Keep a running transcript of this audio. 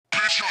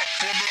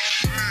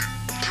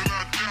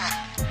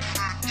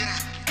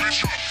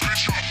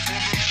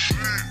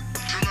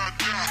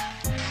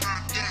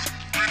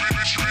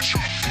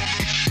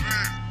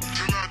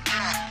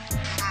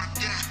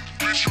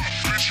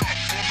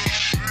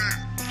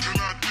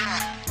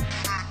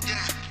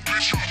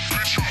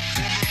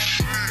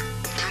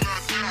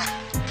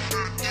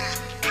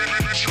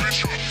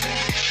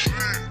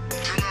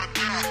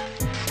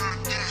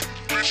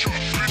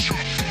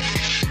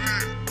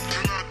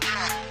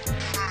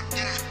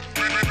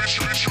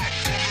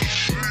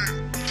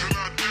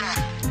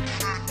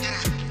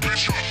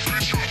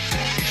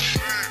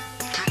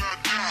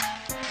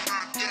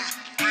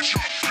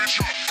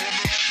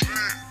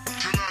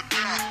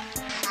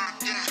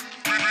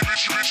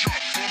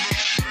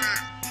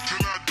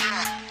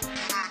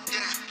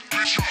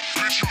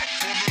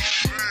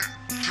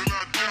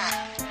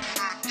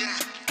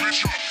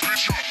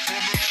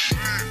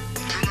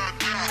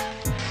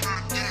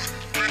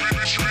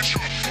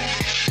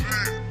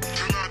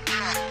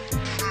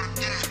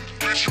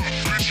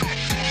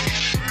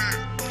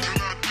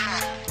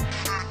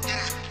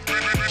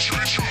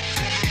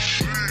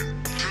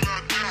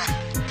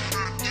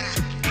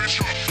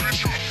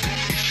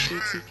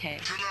BTK.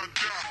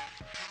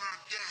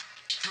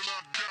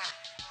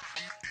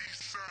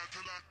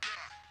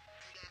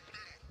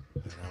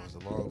 That was the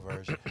long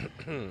version.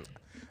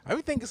 I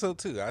be thinking so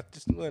too. I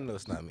just want to know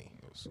it's not me.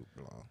 It was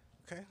super long.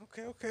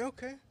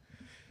 Okay.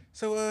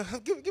 So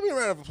give me a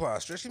round of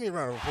applause, Stretch. Give me a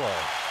round of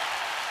applause.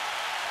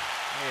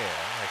 Yeah,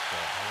 I like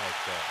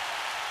that.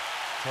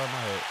 Turn my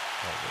head.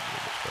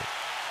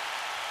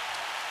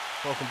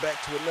 Welcome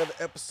back to another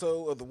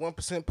episode of the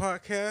 1%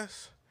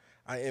 Podcast.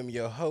 I am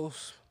your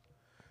host.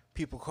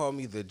 People call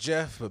me the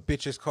Jeff, but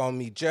bitches call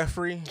me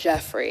Jeffrey.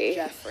 Jeffrey.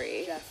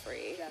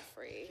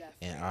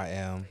 And I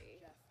am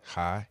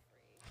high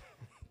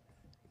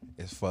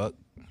as fuck,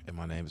 and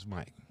my name is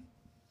Mike.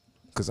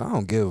 Cause I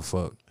don't give a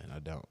fuck, and I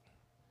don't.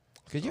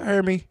 Could you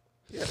hear me?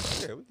 Yeah,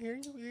 we hear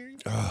you.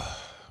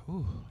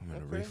 Ooh, I'm in a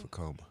Okay. reefer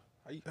coma.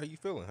 How you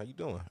feeling? How you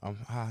doing? I'm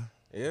high.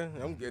 Yeah,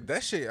 I'm good.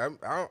 That shit. I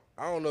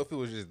don't know if it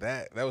was just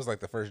that. That was like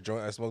the first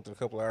joint I smoked in a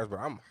couple hours, but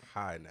I'm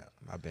high now.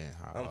 I've been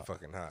high. I'm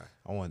fucking high.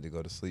 I wanted to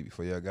go to sleep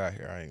before y'all got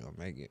here. I ain't gonna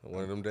make it.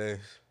 One of them days.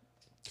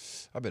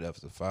 I've been up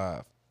to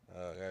 5.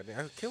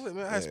 Goddamn, I kill it,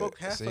 man. I Yeah, smoked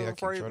half see, of I it keep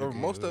before, trying to or get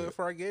most of good. it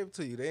before I gave it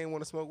to you. They didn't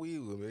want to smoke weed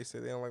with me. They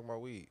said they don't like my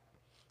weed.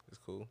 It's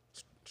cool.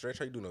 Stretch,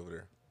 how you doing over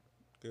there?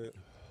 Good.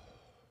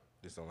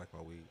 Just don't like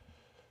my weed.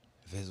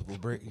 Visible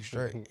brick, you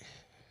straight. You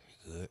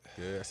good.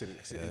 Good. I see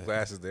the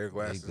glasses there. You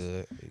Glasses.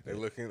 good. They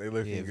looking Yeah,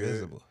 good.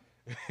 visible.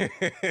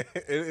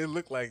 it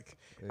looked like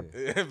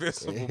Yeah.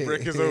 invisible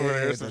brick is over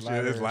there. Some The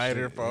shit. It's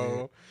lighter shit,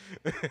 phone.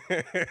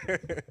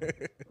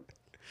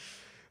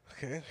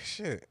 Okay,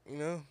 shit. You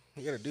know,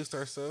 we gotta do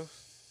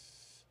ourselves.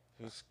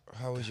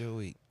 How was your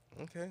week?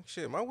 Okay,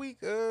 shit. My week,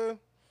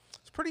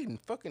 it's pretty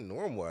fucking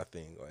normal. I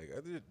think. Like I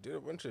did a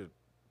bunch of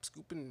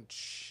scooping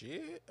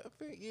shit. I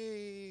think.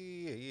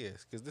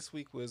 Yes. Because this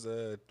week was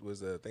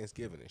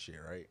Thanksgiving and shit,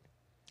 right?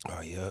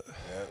 Oh, yeah.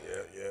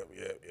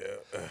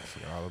 Yep.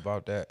 Forgot all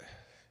about that.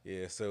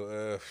 Yeah.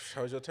 So,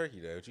 how was your turkey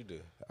day? What you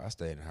do? I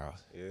stay in the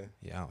house. Yeah.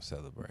 Yeah, I don't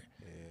celebrate.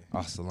 Yeah.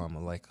 Assalamu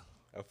alaikum.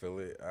 I feel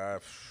it.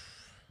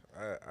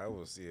 I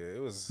was. Yeah.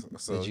 It was.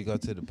 So Did you go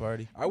to the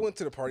party? I went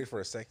to the party for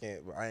a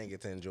second, but I didn't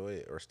get to enjoy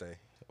it or stay.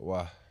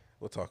 Why?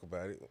 We'll talk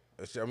about it.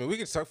 I mean, we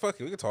can talk. Fuck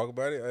it. We can talk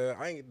about it.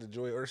 I ain't get to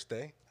enjoy it or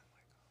stay.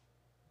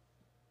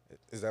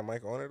 Is that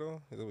mic on it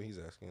though? Is that what he's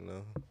asking?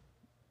 No.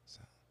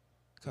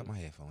 Cut my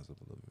headphones up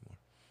a little bit more.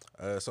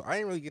 So I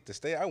didn't really get to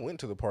stay. I went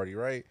to the party,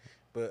 right?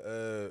 But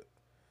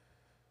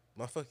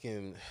my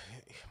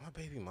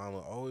baby mama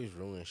always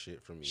ruins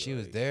shit for me. She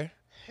was like, there?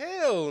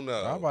 Hell no.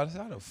 I was about to say,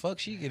 how the fuck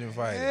she get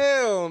invited?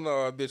 Hell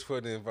no, a bitch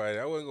wasn't invited.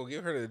 I wasn't gonna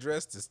give her the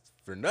address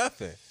for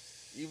nothing.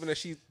 Even if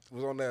she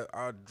was on that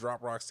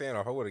drop Roxanne,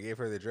 I would have gave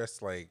her the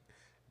address like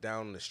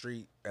down the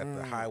street at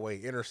the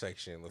highway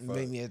intersection. The fuck?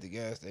 Meet me at the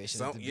gas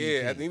station. At the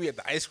BP. Maybe at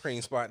the ice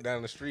cream spot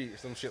down the street or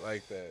some shit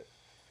like that.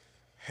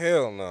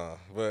 Hell no.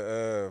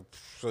 But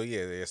so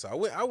yeah. So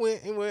I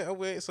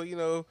went. So you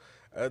know,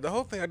 the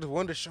whole thing. I just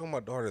wanted to show my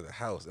daughter the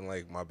house, and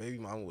like my baby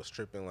mama was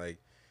tripping. Like,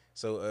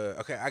 so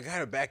okay, I got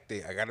to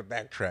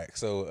backtrack.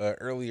 So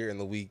earlier in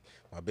the week,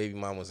 my baby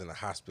mama was in the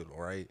hospital,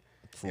 right?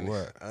 For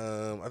what?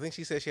 I think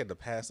she said she had to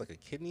pass like a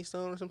kidney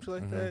stone or some shit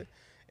like that.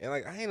 And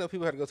like I didn't know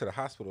people had to go to the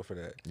hospital for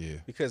that. Yeah.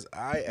 Because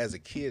I, as a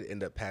kid,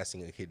 ended up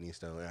passing a kidney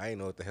stone. And I didn't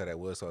know what the hell that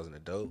was, so I was an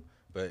adult.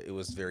 But it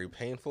was very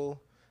painful,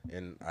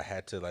 and I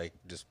had to like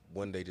just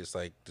one day just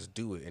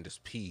do it and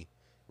just pee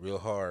real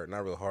hard,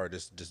 not real hard,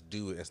 just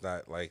do it. It's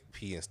not like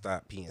pee and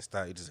stop. You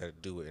just had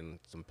to do it, and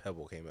some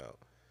pebble came out.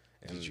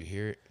 And Did you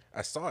hear it?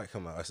 I saw it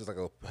come out. It's just like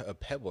a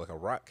pebble, like a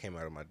rock came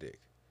out of my dick,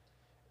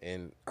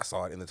 and I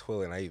saw it in the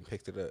toilet, and I even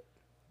picked it up.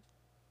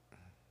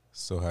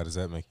 So how does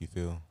that make you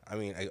feel? I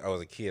mean, I was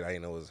a kid. I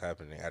didn't know what was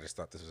happening. I just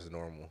thought this was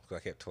normal because I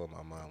kept telling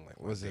my mom like,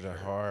 Was it a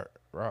hard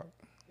rock?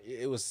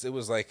 It was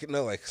like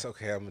no, like it's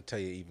okay. I'm gonna tell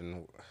you.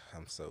 Even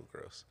I'm so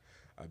gross.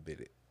 I bit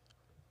it.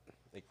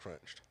 It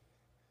crunched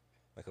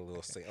like a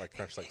little sand, like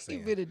crunched like You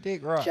sand. bit a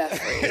dick rock.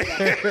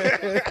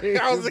 Jeffrey.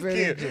 I was a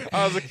kid.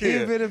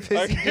 You bit a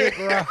pissy dick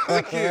rock.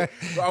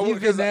 You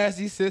been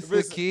nasty since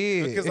a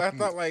kid. Because I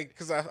thought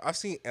I've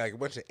seen like a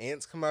bunch of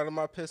ants come out of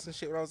my piss and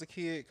shit when I was a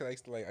kid. Cause I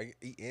used to I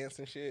eat ants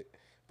and shit.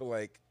 But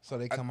like, So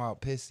they come out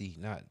pissy,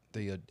 not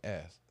through your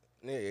ass.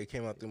 yeah, it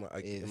came out through my.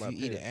 If in my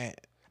you eat an piss. ant.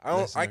 I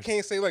listeners.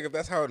 can't say like if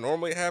that's how it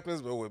normally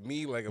happens, but with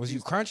me, like, if Was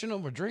you crunching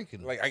them or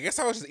drinking them? like I guess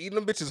I was just eating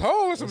them bitches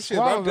whole or some shit.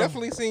 But swallow I've them.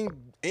 definitely seen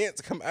ants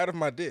come out of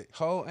my dick.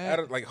 Whole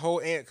ant? Like whole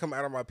ant come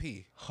out of my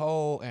pee.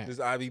 Whole ant. Just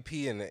I be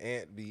pee and the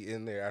ant be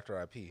in there after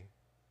I pee.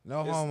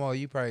 No homo,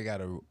 you probably got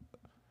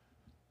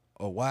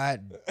a wide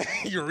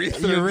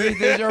Urethra.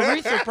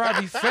 urethra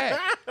probably fat.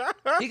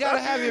 You gotta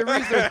have your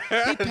urethra.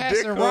 He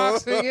passing Dick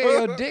rocks hole. in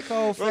your dick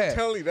hole I'm fat.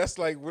 telling you, that's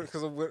like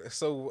because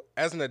so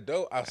as an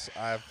adult,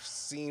 I've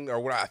seen or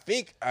what I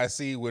think I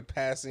see what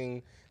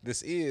passing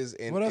this is.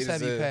 And What else it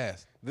have is you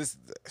passed? This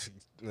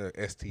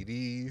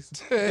STDs.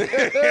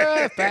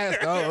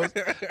 Fast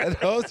those.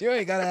 Those, you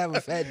ain't gotta have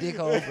a fat dick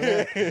hole for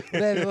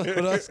that.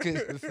 What else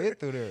could fit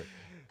through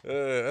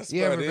there? That's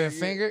You ever about been it.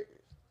 fingered?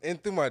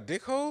 And through my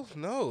dick hole?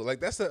 No. Like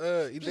that's there's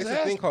a thing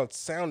asking. called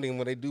sounding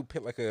when they do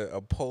put like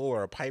a pole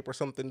or a pipe or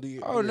something.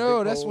 Oh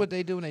no, that's what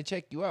they do when they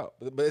check you out.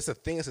 But it's a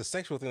thing. It's a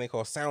sexual thing they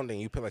call sounding.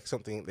 You put like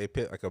something. They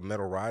put like a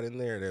metal rod in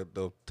there.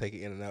 They'll take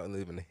it in and out and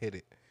even hit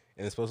it.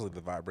 And it's supposedly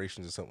the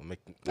vibrations or something make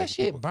That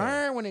shit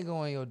burn when they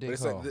go in your But dick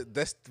it's hole. like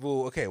that's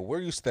well, okay. We're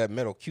used to that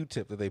metal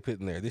Q-tip that they put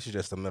in there. This is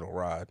just a metal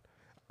rod.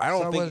 I So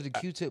don't what think the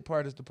Q-tip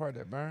part is the part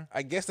that burn?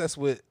 I guess that's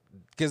what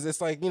because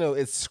it's like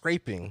it's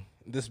scraping.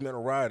 This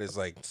metal rod is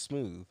like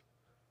smooth.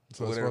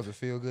 So it's supposed to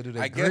feel good. Do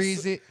they I guess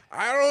grease it?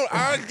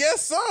 I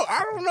guess so.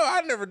 I don't know.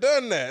 I've never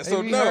done that. So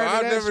Have you no, heard of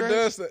I've that, never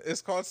Stretch? done.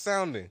 It's called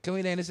sounding. Can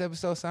we name this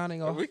episode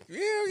sounding off?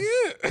 Yeah.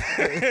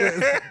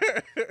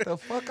 The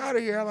fuck out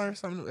of here! I learn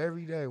something new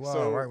every day. Wow,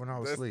 So right when I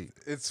was that's- asleep.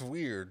 It's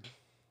weird.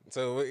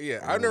 So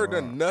yeah, I've never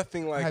done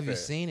nothing like Have that. you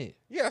seen it?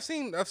 Yeah, I've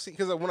seen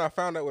because when I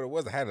found out what it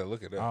was, I had to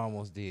look it I up.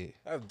 almost did.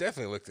 I've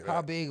definitely looked it How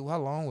up. big? How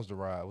long was the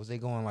ride? Was they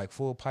going like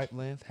full pipe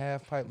length,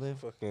 half pipe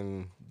length?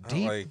 Fucking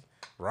Deep? like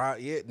right?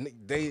 Yeah,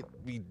 they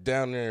be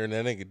down there in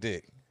that nigga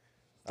dick.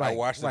 I Like-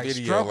 watched the like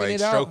video, stroking like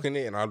it out? stroking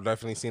it, and I've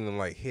definitely seen them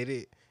like hit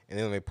it, and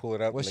then they pull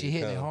it out. Was and she they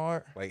hitting it come,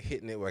 hard? Like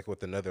hitting it like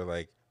with another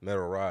like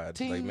metal rod,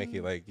 like make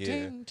it like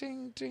ting,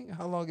 ting, ting.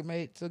 How long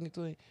it took it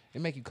to it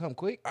make you come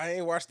quick? I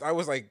ain't watched. I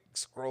was like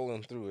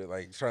scrolling through it,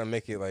 like trying to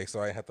make it like so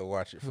I have to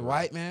watch it. The For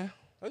white man.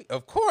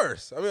 Of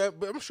course. I mean,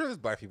 but I'm sure there's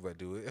black people that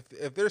do it.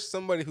 If there's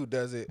somebody who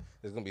does it,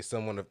 there's gonna be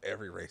someone of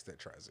every race that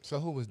tries it. So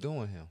who was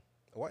doing him?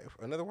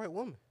 Another white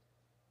woman.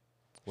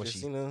 Was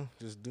Just, she?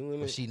 just doing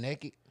Was it. she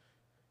naked?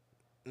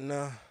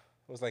 Nah, it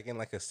was like in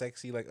like a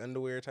sexy like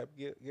underwear type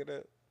get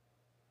up.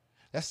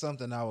 That's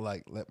something I would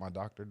like let my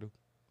doctor do.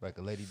 Like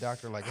a lady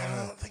doctor, like I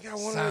don't think I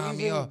want sign to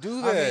me even up. do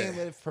I that.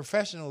 mean, but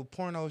professional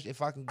porno.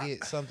 If I can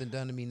get something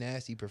done to me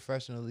nasty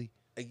professionally,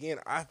 Again,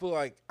 I feel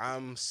like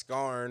I'm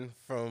scarring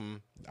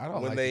from I don't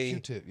when like they the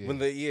Q-tip.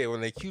 Yeah. when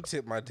they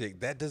Q-tip my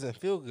dick. That doesn't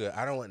feel good.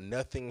 I don't want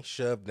nothing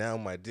shoved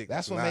down my dick.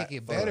 That's It's what not make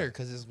it fun. better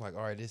because it's like,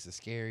 all right, this is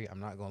scary. I'm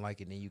not gonna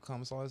like it. Then you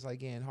come, so it's like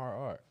getting hard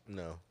art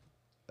No,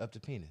 up the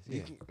penis. You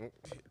Yeah, can-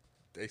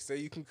 they say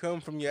you can come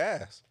from your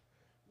ass.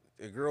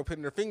 A girl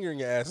putting her finger in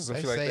your ass or some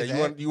They shit like say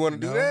that. You want to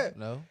do No, that?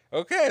 No,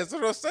 Okay, that's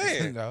what I'm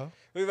saying. no.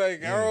 It's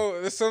like Yeah. I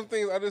don't. There's some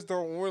things I just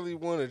don't really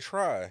want to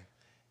try.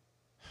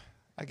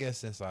 I guess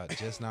since I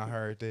just now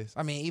heard this,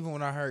 I mean, even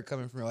when I heard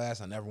coming from your ass,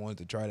 I never wanted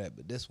to try that.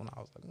 But this one, I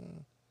was like,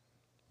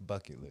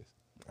 bucket list.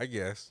 I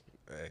guess.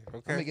 Hey, I'm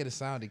okay. gonna get a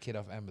sounding kit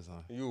off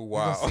Amazon. You You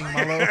wow. gonna see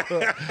my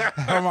little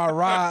how my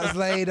rods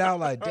laid out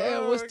like,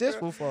 damn, Oh what's my this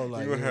God. one for?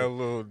 Like, You gonna have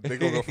little. They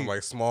gonna go from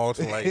like small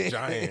to like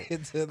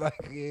giant. to like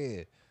yeah,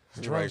 Like,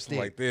 from drumstick.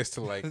 like this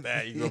to like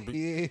that. You gonna be.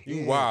 Yeah.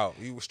 You wow.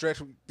 You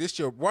stretch.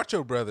 Watch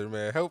your brother,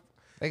 man. Help.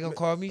 They gonna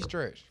call me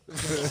Stretch.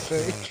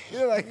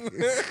 You're like,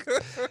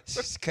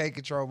 just can't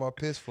control my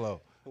piss flow.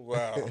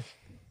 Wow.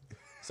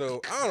 So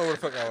I don't know where the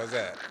fuck I was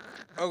at.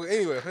 Okay,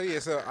 anyway,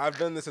 so I've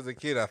done this as a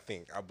kid, I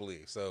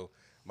believe. So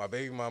my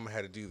baby mama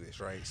had to do this,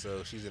 right?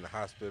 So she's in the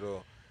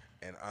hospital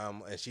and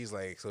she's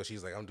like,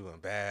 I'm doing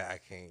bad. I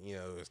can't,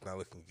 it's not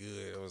looking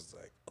good. I was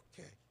like,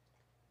 okay.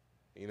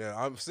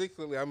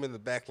 I'm in the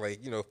back,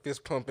 like,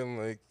 fist pumping,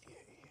 like,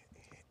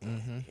 she's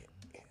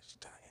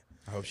dying.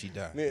 I hope she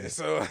died. Yeah,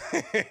 so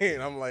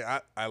and I'm like,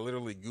 I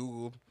literally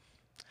Googled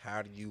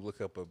how do you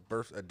look up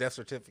a death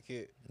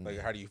certificate? Like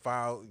how do you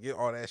get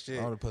all that shit?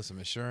 I would have put some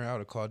insurance. I would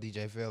have called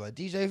DJ Phil like,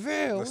 DJ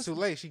Phil. It's too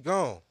late. She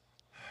gone.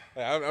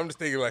 Like, I'm just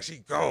thinking like she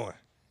gone.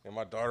 And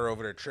my daughter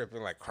over there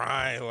tripping, like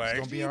crying, like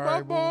gonna be "She all my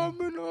right, boo.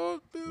 mom in the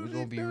hospital, We're she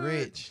gonna be died."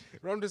 rich.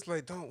 And I'm just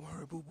like, don't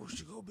worry, boo boo,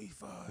 she gonna be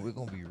fine. We're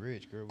gonna be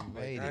rich, girl. We Like,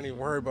 made I ain't it. even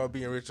worried about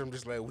being rich. I'm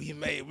just like, we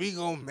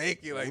gonna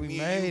make it. Like We me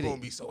and made you it.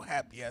 gonna be so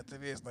happy after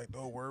this. Like,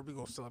 don't worry, we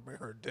gonna celebrate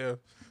her death.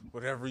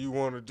 Whatever you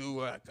want to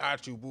do, I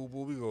got you, boo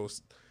boo. We gonna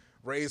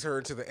raise her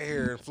into the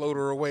air and float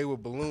her away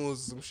with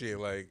balloons or some shit.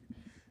 Like,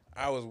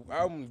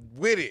 I'm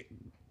with it.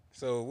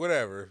 So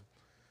whatever.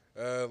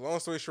 Long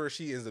story short,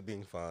 she ends up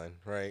being fine,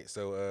 right?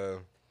 So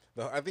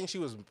I think she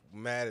was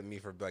mad at me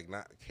for like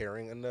not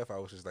caring enough. I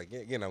was just like,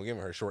 again, I'm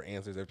giving her short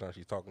answers every time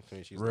she's talking to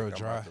me. She's Real like,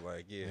 I'm about dry. to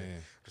like, yeah. Yeah.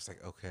 Just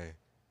like, okay,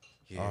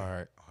 yeah, All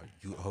right.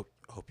 You hope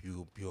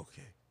you'll be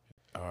okay.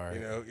 All right.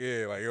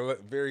 Yeah, like you're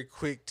very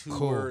quick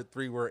 2-word,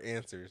 3-word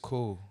answers.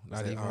 Cool.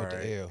 Not It's like, even with all the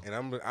right. L.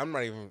 And I'm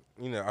not even,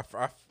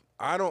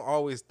 I don't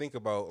always think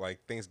about like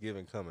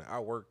Thanksgiving coming.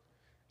 I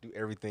do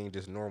everything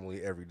just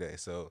normally every day.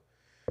 So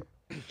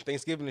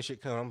Thanksgiving and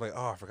shit come, I'm like,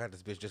 oh, I forgot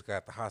this bitch just got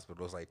out the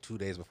hospital. It's like 2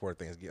 days before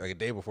Thanksgiving, like a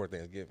day before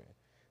Thanksgiving.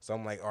 So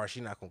I'm like, oh,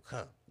 she not gonna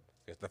come.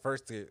 It's the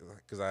first thing,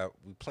 because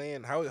we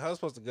planned how it's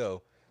supposed to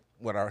go.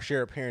 What our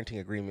shared parenting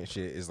agreement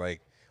shit is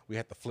like, we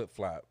have to flip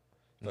flop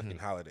fucking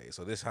holidays.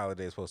 So this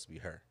holiday is supposed to be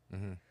her.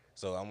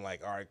 So I'm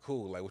like, all right,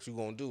 cool. Like, what you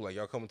gonna do? Like,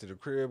 y'all coming to the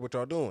crib? What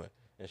y'all doing?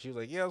 And she was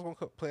like, yeah, I was gonna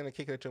plan to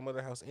kick it at your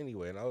mother's house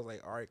anyway. And I was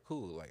like, all right,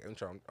 cool. Like, I'm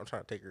trying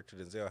to take her to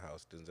Denzel's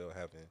house. Denzel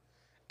having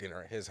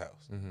dinner at his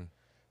house.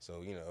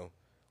 So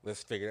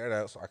let's figure that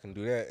out so I can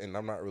do that. And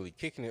I'm not really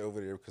kicking it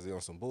over there because they're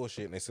on some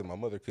bullshit. And they said my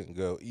mother couldn't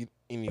go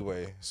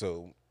anyway.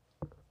 So,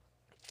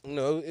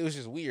 it was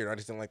just weird. I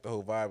just didn't like the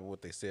whole vibe of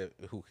what they said,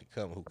 who could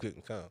come, who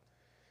couldn't come.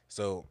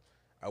 So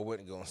I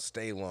wasn't going to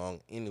stay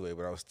long anyway,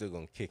 but I was still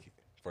going to kick it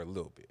for a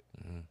little bit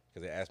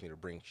because they asked me to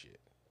bring shit.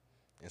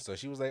 And so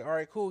she was like, all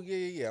right, cool,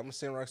 yeah. I'm going to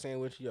send Roxanne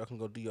with you. Y'all can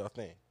go do y'all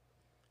thing.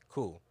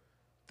 Cool.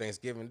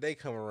 Thanksgiving Day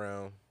come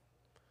around.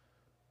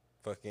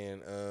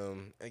 Fucking,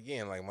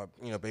 again, like my,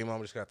 baby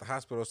mama just got out the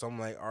hospital. So I'm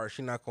like, all right,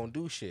 she not going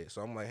to do shit.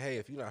 So I'm like, hey,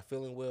 if you're not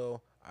feeling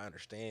well, I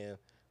understand.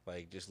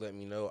 Like, just let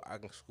me know. I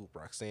can scoop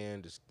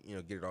Roxanne. Just,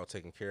 get it all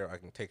taken care of. I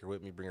can take her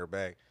with me, bring her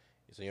back.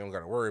 So you don't got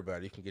to worry about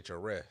it. You can get your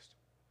rest.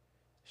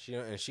 She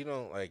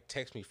don't like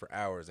text me for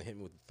hours and hit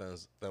me with the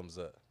thumbs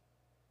up.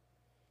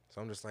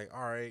 So I'm just like,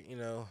 all right,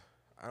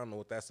 I don't know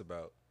what that's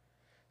about.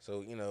 So,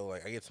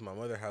 like I get to my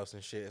mother's house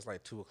and shit. It's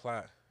like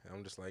 2:00. And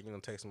I'm just like,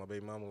 texting my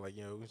baby mama like,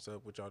 what's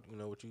up with y'all?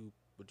 What you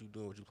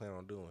doing? What you plan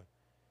on doing?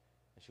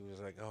 And she was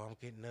like, oh, I'm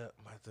getting up.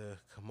 I'm about to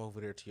come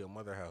over there to your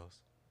mother's house.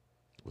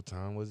 What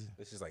time was it?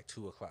 This is like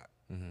 2:00.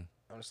 Mm-hmm.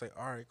 I'm just like,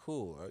 all right,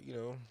 cool.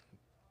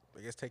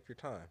 I guess take your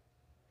time.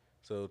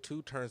 So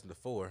 2 turns into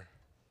 4.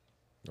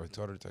 I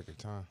told her to take her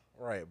time.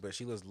 Right, but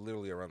she lives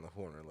literally around the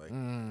corner, like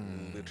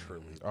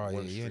literally. Oh yeah, one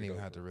you didn't street even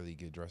over. have to really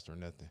get dressed or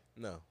nothing.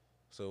 No.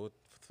 So what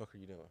the fuck are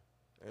you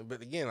doing?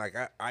 But again, like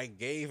I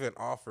gave an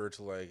offer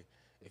to like,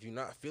 if you're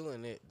not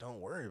feeling it, don't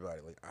worry about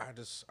it. Like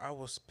I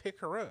was pick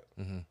her up.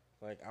 Mm-hmm.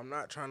 Like I'm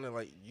not trying to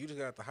like you just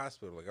got out the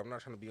hospital. Like I'm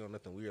not trying to be on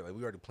nothing weird. Like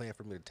we already planned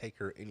for me to take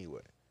her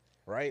anyway,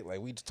 right?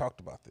 Like we just talked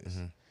about this.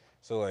 Mm-hmm.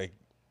 So like,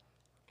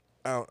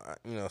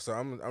 so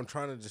I'm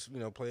trying to just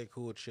play it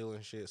cool, chill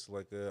and shit. So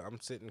like I'm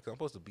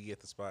supposed to be at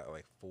the spot at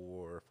like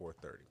 4:30.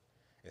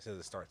 It says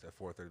it starts at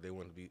 4:30. They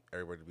want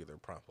everybody to be there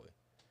promptly.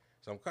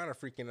 So I'm kind of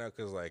freaking out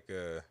because like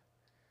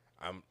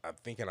I'm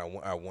thinking I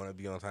want to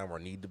be on time or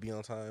need to be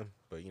on time,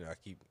 but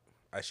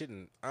I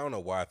shouldn't. I don't know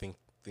why I think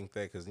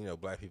that because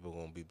black people are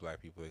gonna be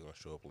black people. They're gonna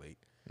show up late.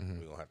 Mm-hmm.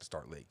 We're gonna have to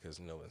start late because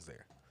no one's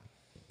there.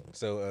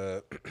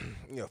 So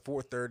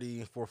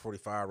 4:30,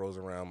 4:45 rolls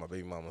around. My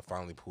baby mama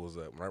finally pulls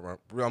up.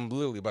 I'm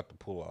literally about to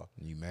pull off.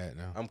 You mad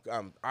now?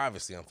 I'm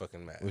obviously I'm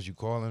fucking mad. Was you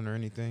calling or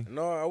anything?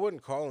 No, I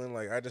wasn't calling.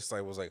 Like I just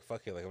like was like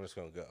fuck it. Like I'm just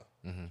gonna go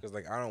Mm-hmm. because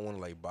like I don't want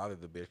to like bother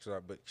the bitch.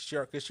 But she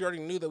already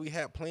knew that we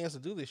had plans to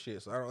do this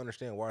shit. So I don't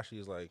understand why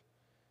she's like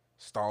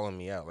stalling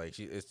me out. Like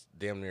it's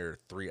damn near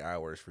 3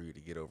 hours for you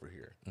to get over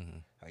here. Mm-hmm.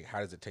 Like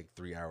how does it take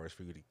 3 hours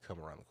for you to come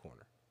around the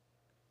corner?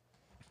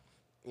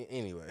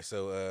 Anyway,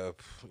 so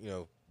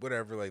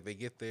whatever. Like they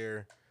get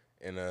there,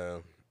 and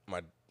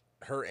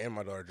her and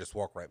my daughter just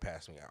walk right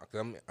past me out.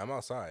 Cause I'm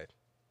outside,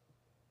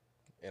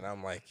 and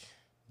I'm like,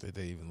 Did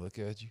they even look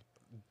at you?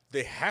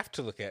 they have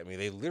to look at me.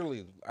 They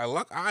literally, I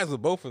lock eyes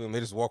with both of them. They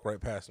just walk right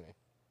past me,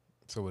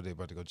 So were they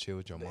about to go chill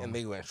with your mom? and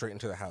they went straight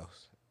into the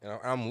house. And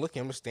I'm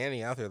looking. I'm just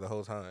standing out there the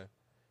whole time.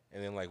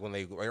 And then like when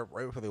they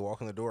right before they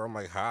walk in the door, I'm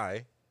like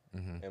hi,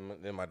 Mm-hmm.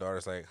 and then my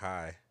daughter's like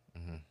hi.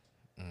 Mm-hmm.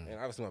 And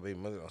obviously my baby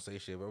mother don't say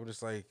shit, but I'm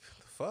just like,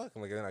 the fuck.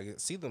 And like then I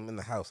see them in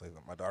the house. Like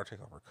my daughter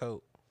take off her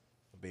coat,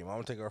 my baby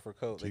mama take off her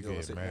coat. They You go and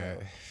get sit mad.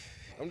 down.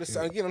 I'm just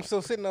again. I'm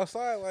still sitting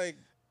outside. Like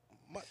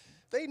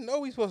they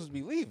know we supposed to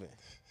be leaving.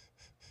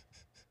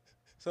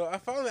 So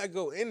I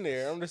go in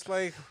there. I'm just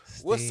like,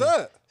 what's Steam-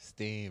 up?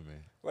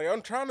 Steaming. Like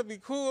I'm trying to be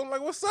cool. I'm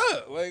like, what's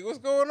up? Like what's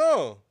going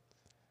on?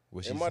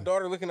 What she And my said?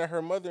 daughter looking at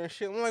her mother and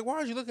shit. I'm like, why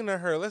are you looking at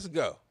her? Let's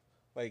go.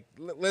 Like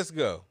let's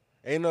go.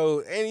 Ain't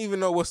even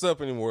know what's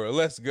up anymore.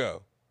 Let's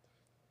go.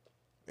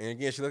 And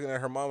again, she looking at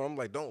her mom. I'm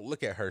like, don't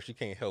look at her. She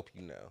can't help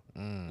you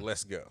now.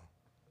 Let's go.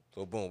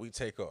 So boom, we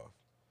take off.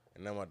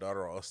 And now my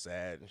daughter all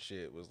sad and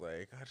shit was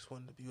like, I just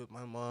wanted to be with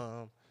my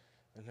mom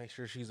and make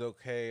sure she's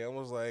okay. I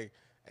was like,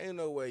 ain't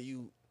no way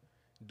you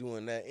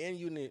doing that. And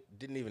you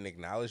didn't even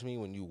acknowledge me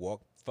when you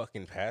walked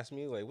fucking past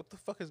me. Like, what the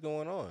fuck is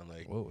going on?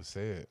 Like, What was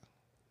said?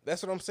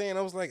 that's what I'm saying.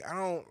 I was like,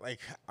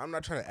 I'm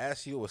not trying to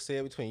ask you what was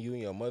said between you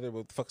and your mother,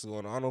 what the fuck's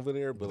going on over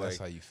there. But That's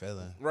like, how you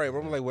feeling. right, but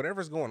I'm like,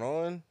 whatever's going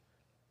on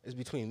is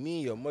between me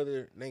and your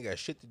mother. They ain't got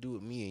shit to do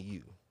with me and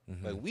you.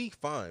 Mm-hmm. Like, we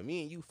fine.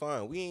 Me and you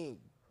fine.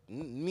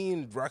 Me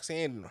and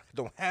Roxanne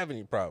don't have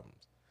any problems.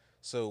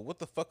 So what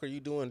the fuck are you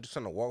doing just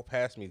trying to walk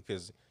past me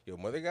because your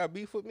mother got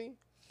beef with me?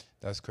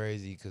 That's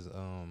crazy because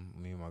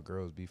me and my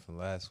girl was beefing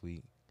last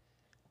week.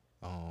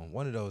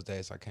 One of those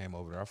days I came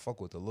over there. I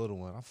fuck with the little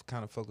one. I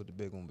kind of fuck with the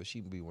big one, but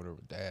she be with her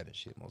dad and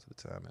shit most of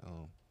the time.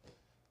 And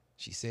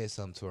she said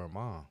something to her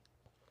mom.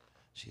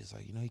 She was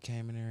like, he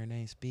came in there and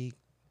ain't speak.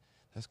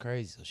 That's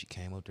crazy. So she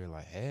came up there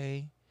like,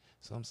 hey,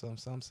 some.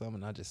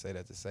 And I just say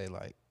that to say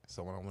like,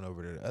 so when I went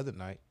over there the other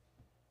night,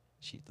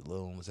 the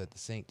little one was at the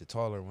sink, the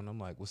taller one. I'm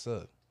like, what's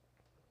up?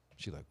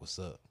 She like, what's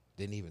up?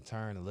 Didn't even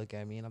turn and look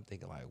at me. And I'm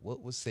thinking like,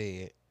 what was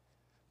said?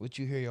 What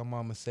you hear your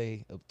mama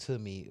say up to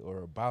me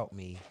or about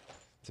me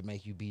to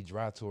make you be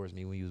dry towards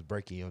me when you was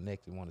breaking your neck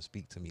and want to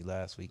speak to me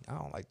last week? I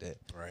don't like that.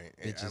 Right.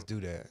 Bitches do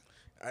that.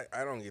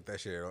 I don't get that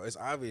shit at all. It's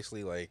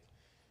obviously like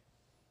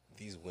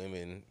these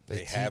women, They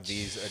they have teach.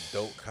 these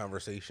adult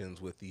conversations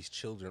with these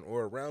children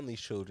or around these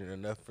children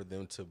enough for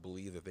them to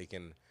believe that they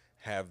can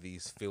have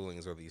these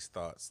feelings or these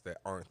thoughts that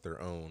aren't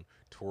their own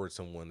towards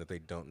someone that they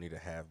don't need to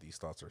have these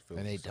thoughts or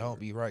feelings. And they toward. don't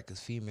be right because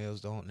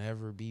females don't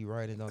never be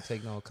right and don't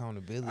take no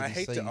accountability. I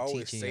hate so to you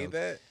always teaching say your-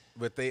 that,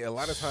 but they a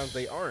lot of times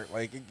they aren't.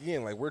 Like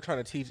again, like we're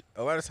trying to teach.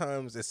 A lot of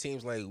times it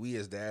seems like we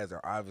as dads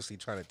are obviously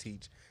trying to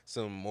teach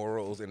some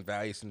morals and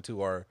values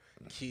into our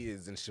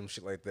kids and some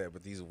shit like that.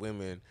 But these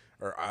women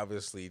are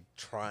obviously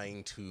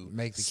trying to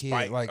Make the kid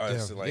spite like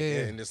us, them. like,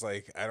 Yeah. and it's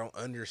like I don't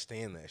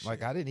understand that shit.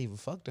 Like, I didn't even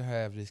fuck to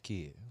have this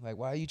kid. Like,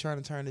 why are you trying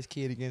to turn this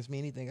kid against me?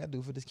 Anything I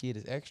do for this kid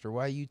is extra.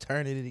 Why are you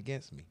turning it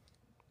against me?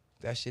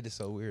 That shit is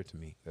so weird to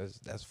me.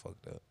 That's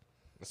fucked up.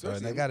 So, and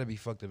Especially- that gotta be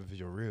fucked up if it's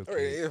your real Or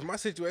kid. if my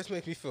situation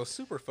makes me feel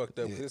super fucked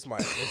up because it's my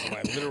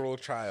literal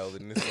child,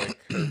 and it's like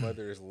her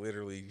mother is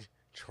literally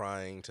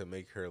trying to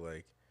make her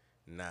like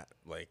not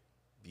like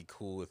be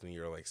cool with me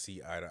or like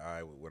see eye to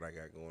eye with what I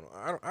got going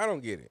on. I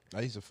don't get it.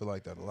 I used to feel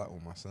like that a lot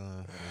with my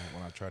son.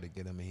 When I try to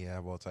get him and he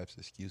have all types of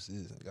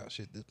excuses and got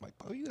shit. This like,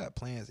 bro, you got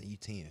plans and you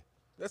 10.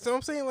 That's what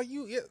I'm saying. Like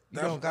you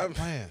don't got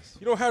plans.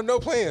 You don't have no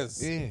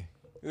plans. Yeah.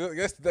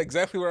 That's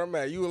exactly where I'm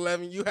at. You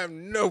 11, you have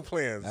no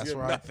plans. That's you have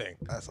right. nothing.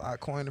 That's I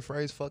coined the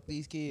phrase "fuck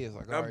these kids."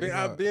 Like, all I've right, been you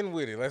know, I've been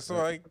with it. That's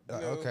why. You know.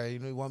 okay,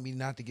 you want me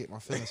not to get my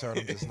feelings hurt?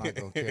 I'm just not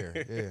gonna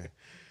care. Yeah.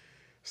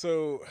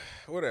 So,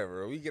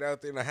 whatever. We get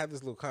out there, and I had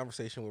this little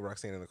conversation with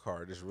Roxanne in the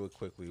car, just real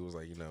quickly. It was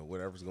like,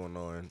 whatever's going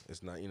on,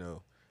 it's not,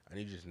 I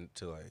need you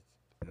to like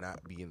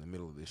not be in the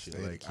middle of this shit.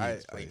 Stay in Like, the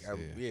kid's place,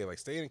 yeah. like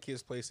stay in a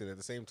kid's place, and at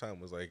the same time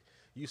was like,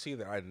 you see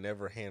that I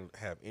never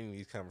have any of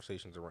these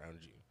conversations around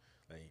you.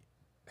 Like,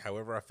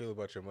 however I feel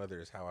about your mother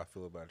is how I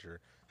feel about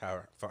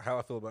how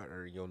I feel about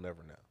her. You'll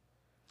never know.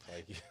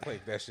 Like,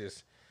 like that's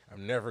just.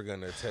 I'm never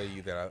gonna tell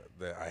you that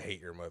I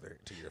hate your mother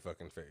to your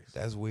fucking face.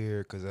 That's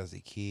weird because as a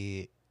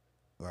kid,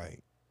 like,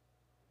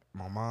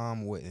 my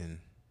mom wouldn't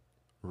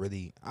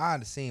really. I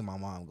had seen my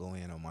mom go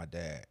in on my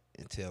dad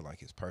and tell like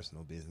his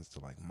personal business to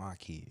like my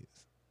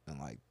kids and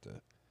like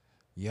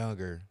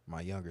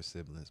my younger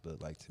siblings.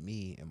 But like to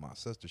me and my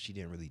sister, she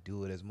didn't really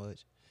do it as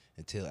much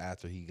until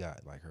after he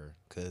got like her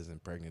cousin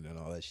pregnant and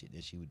all that shit.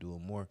 Then she would do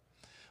it more.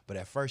 But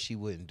at first she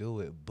wouldn't do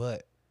it.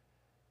 But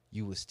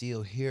you would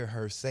still hear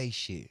her say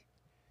shit.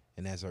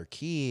 And as her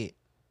kid,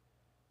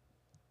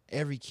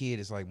 every kid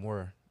is like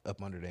more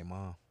up under their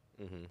mom.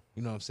 Mm-hmm.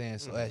 You know what I'm saying?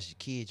 So as your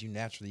kid, you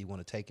naturally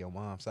want to take your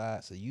mom's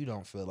side. So you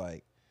don't feel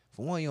like,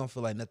 for one, you don't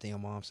feel like nothing your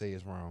mom say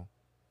is wrong.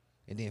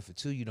 And then for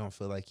two, you don't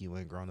feel like you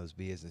in grown-ups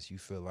business. You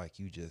feel like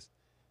you just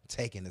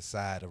taking the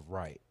side of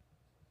right.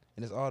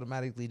 And it's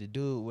automatically the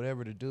dude,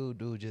 whatever the dude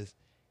just,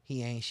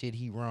 he ain't shit,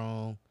 he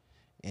wrong.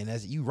 And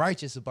as you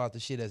righteous about the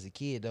shit as a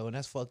kid, though, and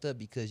that's fucked up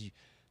because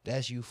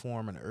that's you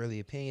forming an early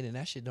opinion, and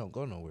that shit don't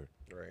go nowhere.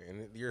 Right,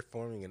 and you're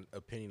forming an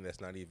opinion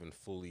that's not even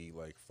fully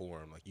like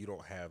formed. Like you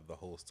don't have the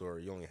whole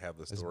story. You only have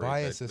the story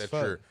biased that, as that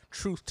fuck. your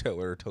truth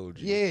teller told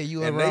you. Yeah,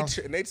 you and around.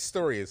 Nate's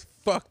story is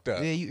fucked up.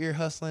 Yeah, you ear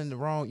hustling the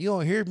wrong. You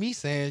don't hear me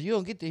saying. You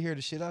don't get to hear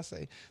the shit I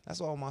say.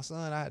 That's why my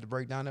son, I had to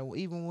break down that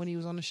even when he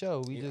was on the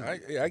show.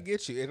 I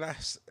get you, and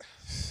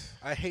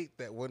I hate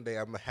that one day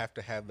I'm gonna have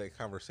to have that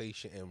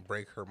conversation and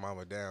break her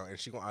mama down, and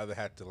she gonna either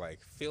have to like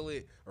feel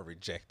it or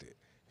reject it.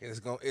 And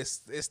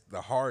it's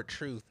the hard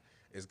truth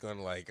is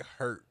gonna like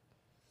hurt.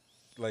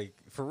 Like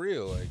for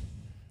real, like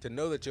to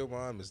know that your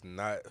mom is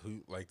not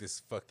who like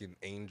this fucking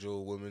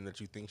angel woman that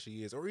you think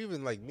she is, or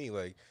even like me.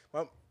 Like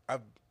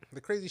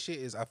the crazy shit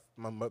is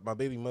my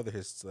baby mother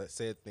has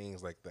said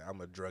things like that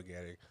I'm a drug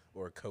addict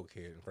or a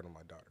cokehead in front of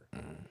my daughter,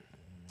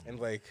 and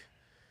like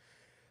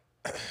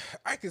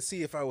I could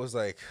see if I was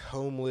like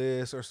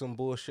homeless or some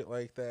bullshit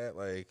like that.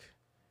 Like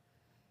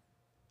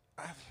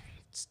I've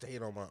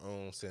stayed on my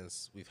own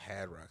since we've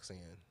had Roxanne.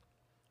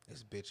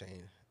 This bitch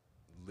ain't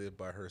lived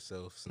by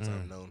herself since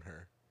I've known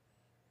her.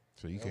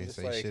 So you I'm can't just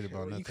say like, shit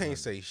about nothing. You can't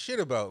say shit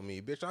about me,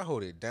 bitch. I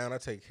hold it down. I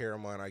take care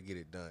of mine. I get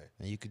it done.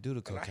 And you could do the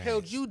And cocaine. I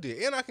held you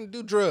did, and I can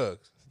do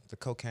drugs. The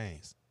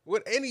cocaine's.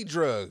 With any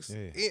drugs,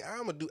 Yeah.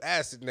 I'm gonna do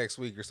acid next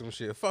week or some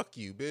shit. Fuck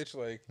you, bitch.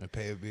 Like And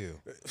pay a bill.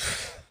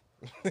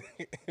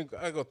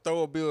 I go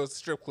throw a bill at the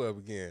strip club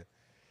again.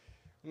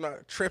 I'm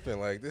not tripping.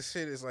 Like this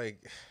shit is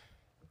like,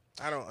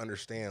 I don't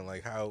understand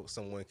like how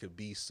someone could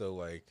be so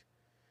like.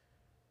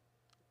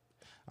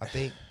 I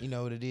think you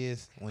know what it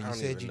is when I you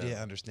don't said even you know.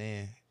 didn't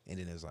understand, and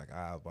then it's like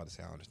I was about to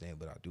say I understand,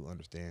 but I do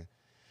understand,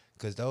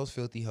 because those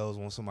filthy hoes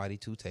want somebody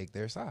to take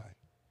their side.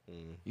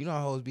 You know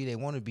how hoes be? They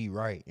want to be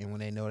right, and when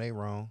they know they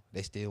wrong,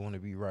 they still want to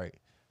be right.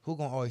 Who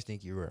gonna always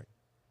think you're right?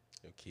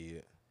 Your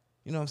kid.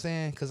 You know what I'm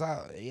saying? Cause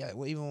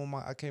even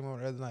when I came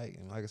over the other night,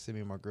 and like I said,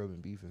 me and my girl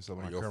been beefing, so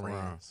when I Your come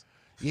around, friends.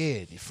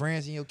 yeah, the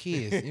friends and your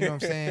kids. You know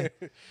what I'm saying?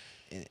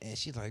 And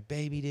she's like,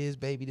 baby this,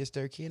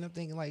 third kid. And I'm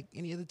thinking like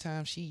any other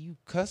time you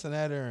cussing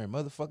at her and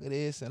motherfucker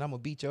this, and I'm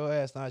gonna beat your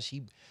ass. Now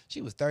she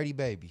was 30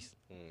 babies.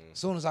 As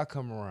soon as I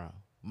come around,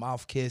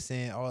 mouth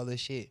kissing, all this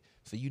shit,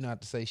 for you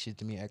not to say shit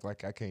to me, act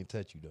like I can't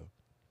touch you though.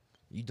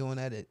 You doing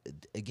that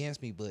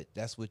against me, but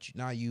that's what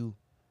you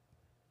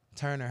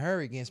turning her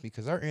against me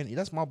because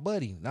that's my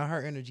buddy. Now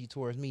her energy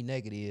towards me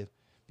negative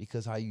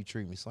because how you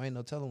treat me. So ain't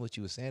no telling what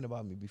you was saying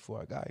about me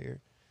before I got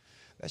here.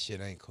 That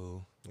shit ain't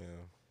cool. Yeah.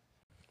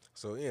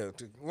 So yeah,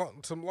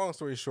 some long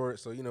story short.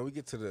 So you know, we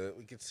get to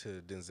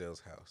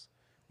Denzel's house.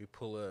 We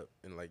pull up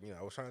and like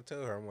I was trying to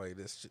tell her, I'm like,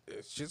 this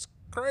shit's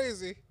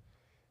crazy.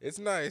 It's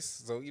nice.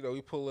 So you know,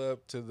 we pull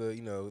up to the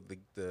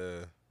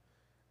the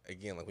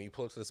again, like when you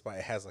pull up to the spot,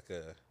 it has like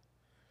a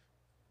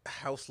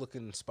house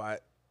looking spot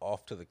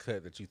off to the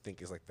cut that you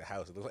think is like the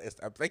house.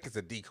 I think it's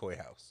a decoy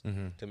house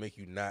to make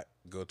you not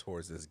go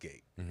towards this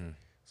gate.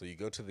 So you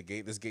go to the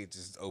gate. This gate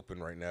is open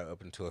right now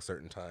up until a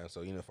certain time.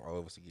 So for all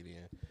of us to get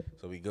in.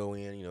 So we go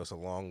in. It's a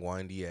long,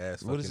 windy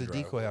ass. What is a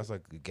decoy driveway. house,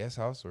 like a guest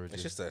house or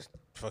It's just a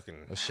fucking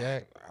a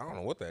shack? I don't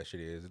know what that shit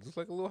is. It looks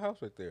like a little house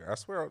right there. I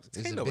swear.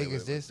 Is it big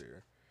as this?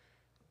 There.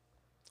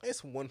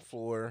 It's one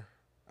floor.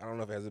 I don't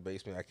know if it has a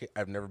basement.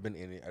 I've never been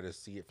in it. I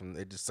just see it from.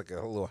 It's just like a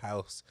little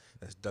house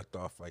that's ducked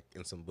off like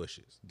in some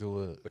bushes.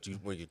 Do it. But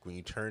when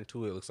you turn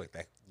to it, it looks like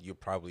that you're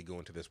probably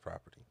going to this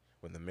property.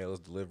 When the mail is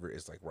delivered,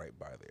 it's like right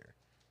by there.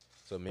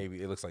 So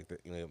maybe it looks like that.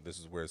 This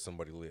is where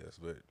somebody lives,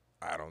 but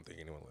I don't think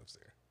anyone lives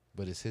there.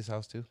 But it's his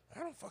house too. I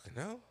don't fucking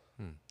know.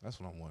 That's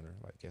what I'm wondering.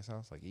 Like guest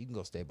house, like you can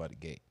go stay by the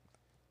gate.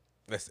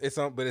 But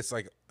it's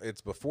like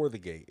it's before the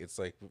gate. It's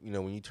like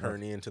when you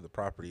turn into the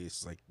property,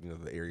 it's like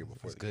the area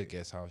before. It's the good gate.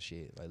 guest house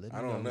shit. Like let me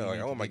I don't know. when Like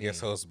you I want my get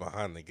guest in. house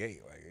behind the gate.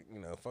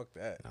 Like fuck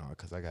that. No,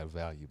 because I got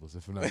valuables.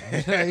 If not,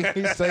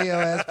 you say your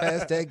ass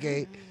past that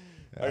gate,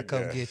 I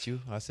come Okay. get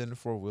you. I send a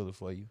 4-wheeler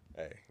for you.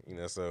 Hey,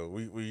 so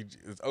we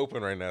it's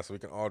open right now, so we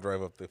can all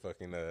drive up the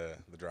fucking the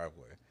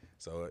driveway.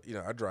 So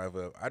I drive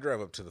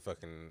up to the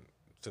fucking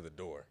to the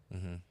door.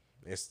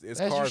 It's As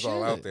you cars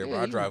all out should. there, Yeah, but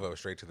I you- drive up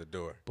straight to the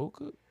door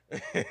Buka.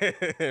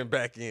 and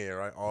back in,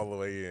 right, all the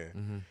way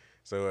in.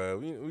 So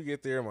we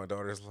get there, my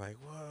daughter's like,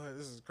 "What?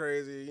 This is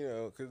crazy,"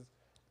 because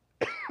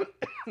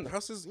the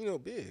house is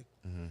big.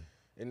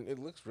 And it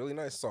looks really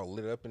nice. It's all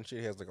lit up and shit.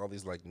 It has like all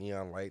these like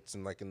neon lights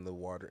and like in the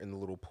water, in the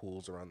little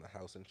pools around the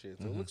house and shit.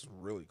 So it looks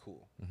really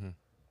cool.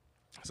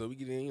 So we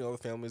get in, the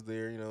family's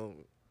there,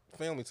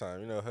 family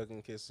time,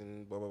 hugging,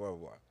 kissing, blah, blah, blah,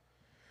 blah.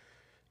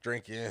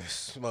 Drinking,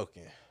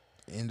 smoking.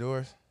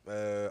 Indoors.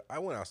 I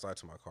went outside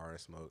to my car and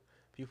smoked.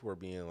 People were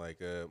being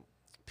like,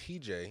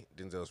 PJ,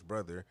 Denzel's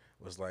brother,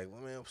 was like,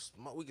 well, man,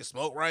 we can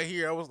smoke right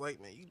here. I was like,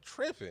 man, you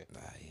tripping.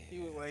 He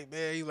was like,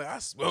 man, I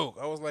smoke.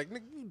 I was like,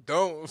 nigga, you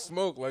don't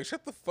smoke. Like,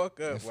 shut the fuck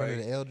up. In front like,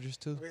 of the elders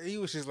too. he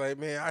was just like,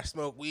 man, I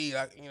smoke weed.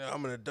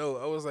 I'm an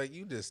adult. I was like,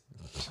 you just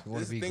You want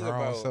this to be thing grown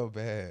about so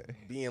bad.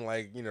 being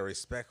like,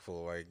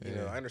 respectful. Like,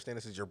 Yeah. I understand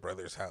this is your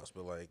brother's house,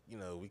 but like,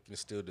 we can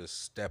still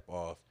just step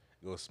off,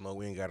 go smoke.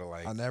 We ain't gotta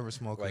like I never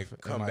smoke.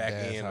 come my back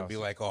dad's in house. and be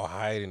like all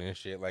hiding and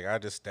shit. Like I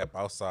just step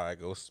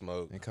outside, go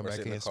smoke, And come or back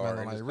sit in in the car smelling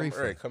and like just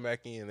reefer. come back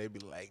in, and they be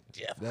like,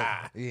 Jeff That-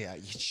 high. yeah,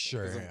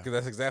 sure. am. Because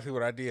that's exactly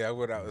what I did. I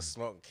went out and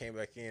smoked, came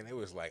back in. It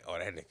was like, oh,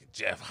 that nigga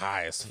Jeff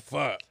high as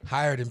fuck.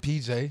 Higher than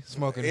PJ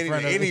smoking in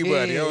front of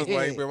Anybody. I was Yeah.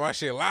 like, man, my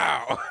shit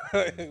loud.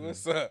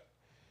 What's up?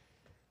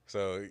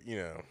 So,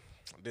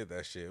 did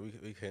that shit.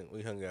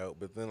 We hung out.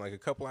 But then like a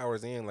couple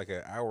hours in, like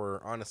an hour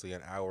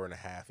and a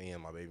half in,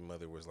 my baby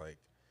mother was like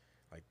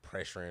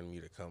pressuring me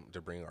to come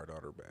to bring our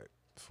daughter back.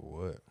 For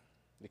what?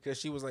 Because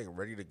she was like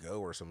ready to go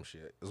or some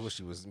shit. Is what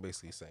she was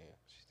basically saying.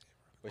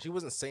 But she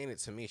wasn't saying it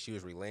to me. She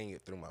was relaying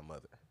it through my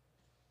mother.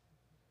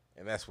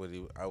 And that's what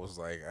I was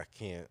like, I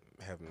can't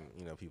have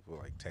people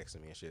like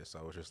texting me and shit. So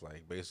I was just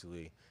like,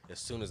 basically, as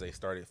soon as they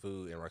started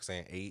food and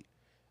Roxanne ate,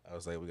 I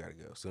was like, we gotta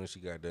go. As soon as she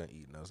got done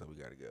eating, I was like, we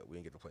gotta go. We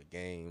didn't get to play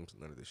games,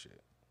 none of this shit.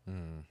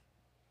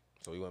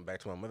 So we went back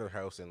to my mother's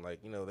house and like,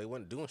 they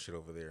wasn't doing shit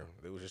over there.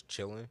 They was just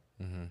chilling.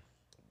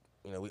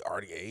 We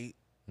already ate.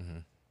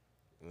 And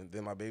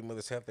then my baby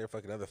mother sat there for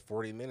like another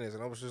 40 minutes,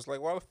 and I was just like,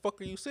 why the fuck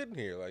are you sitting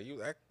here? Like,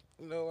 you act,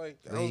 like,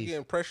 I was Leave.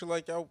 getting pressure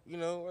like y'all,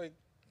 like,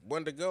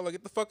 wanted to go, like,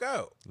 get the fuck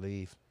out.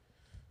 Leave.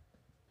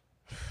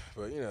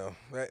 But,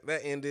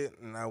 that ended,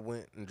 and I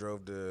went and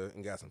drove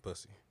and got some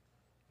pussy.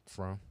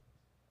 From?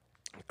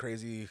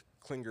 Crazy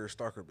Klinger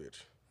stalker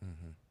bitch.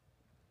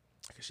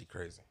 Cause she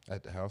crazy.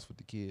 At the house with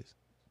the kids.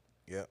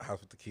 Yeah, house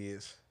with the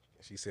kids.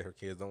 She said her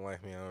kids don't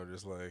like me. I was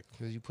just like,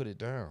 Because you put it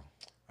down.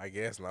 I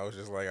guess. And I was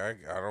just like, I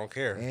don't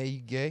care. And you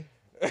gay?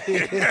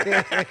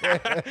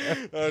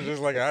 I was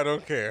just like, I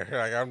don't care.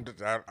 Like,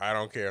 I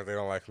don't care if they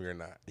don't like me or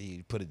not.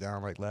 You put it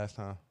down like last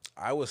time?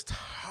 I was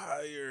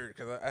tired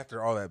because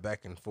after all that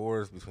back and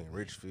forth between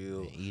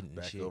Richfield, And eating and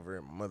back shit. over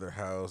at my mother's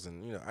house,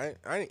 and I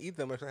didn't eat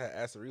that much. I had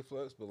acid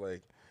reflux, but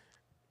like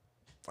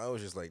I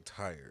was just like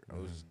tired. I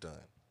was just done.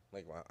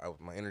 Like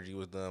my energy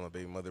was done. My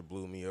baby mother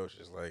blew me. I was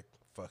just like,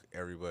 fuck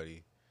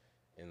everybody.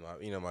 And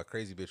my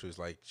crazy bitch was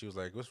like, she was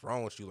like, what's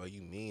wrong with you? Like,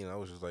 you mean? I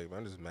was just like, man,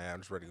 I'm just mad. I'm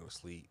just ready to go to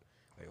sleep.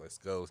 Like, let's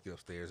go. Let's get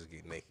upstairs and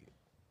get naked.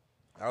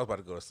 I was about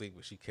to go to sleep,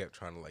 but she kept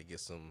trying to like get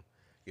some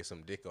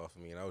dick off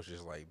of me, and I was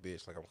just like,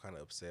 bitch, like I'm kind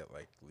of upset.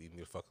 Like, leave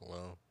me the fuck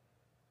alone.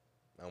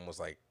 I almost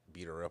like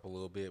beat her up a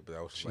little bit, but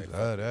I was just She like, love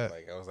fuck it. that.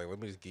 Like, I was like, let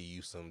me just give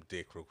you some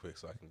dick real quick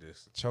so I can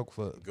just Choke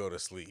foot. go to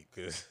sleep,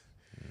 because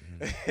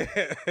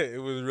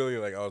it was really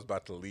like I was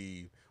about to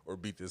leave or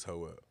beat this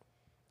hoe up.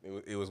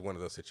 It was one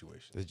of those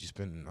situations. Did you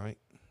spend the night?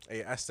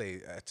 Hey, I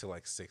stayed till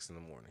like 6 in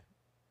the morning.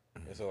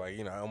 And so, like,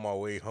 you know, on my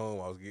way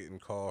home, I was getting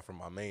called from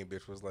my main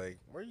bitch. Was like,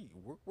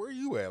 where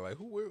you at? Like,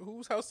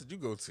 whose house did you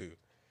go to?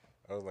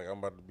 I was like, I'm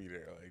about to be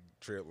there. Like,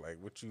 Trip, like,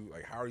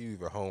 how are you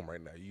even home right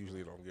now? You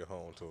usually don't get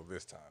home until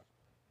this time.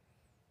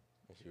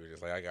 And she was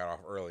just like, I got off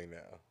early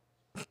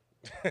now.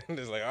 And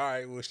it's like, all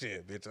right, well,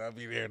 shit, bitch, I'll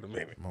be there in a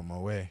minute. I'm on my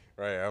way.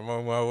 Right, I'm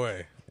on my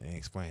way. They ain't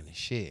explaining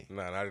shit.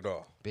 Nah, not at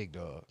all. Big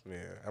dog.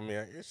 Yeah, I mean,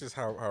 it's just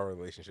how our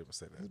relationship is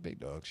set up. That's big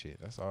dog shit.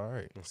 That's all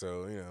right.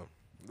 So, you know,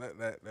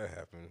 that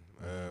happened.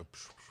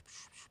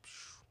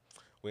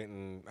 Went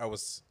and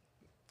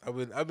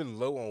I've been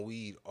low on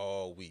weed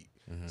all week.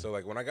 So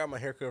like when I got my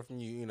haircut from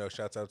you, you know,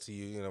 shouts out to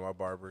you, you know, my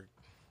barber,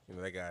 you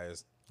know, that guy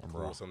is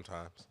cool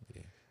sometimes.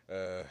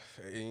 Yeah.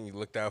 And you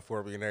looked out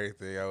for me and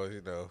everything. I was,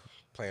 you know,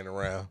 playing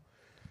around.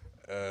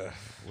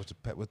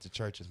 With the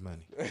church's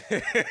money.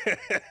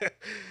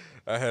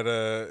 I had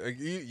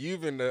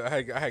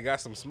I had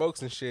got some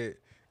smokes and shit,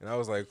 and I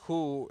was like,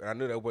 cool. And I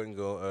knew that wasn't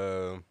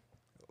gonna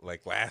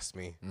like last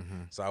me,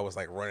 so I was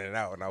like running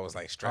out, and I was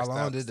like How stressed out.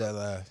 long did that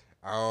last?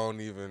 I don't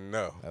even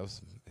know. That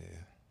was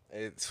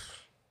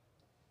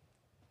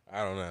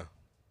I don't know.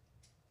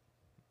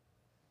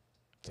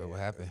 So what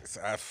happened?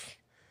 So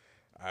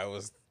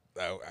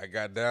I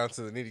got down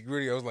to the nitty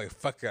gritty. I was like,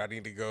 fuck it, I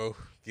need to go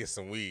get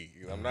some weed.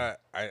 I'm not.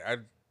 I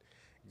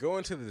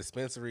going to the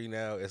dispensary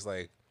now. It's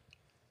like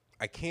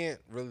I can't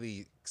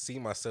really see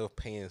myself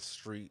paying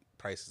street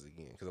prices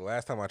again. Because the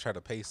last time I tried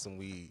to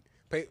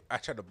I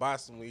tried to buy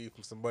some weed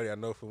from somebody I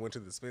know if we went to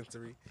the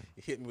dispensary.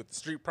 He hit me with the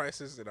street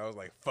prices, and I was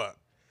like, fuck.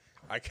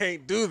 I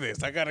can't do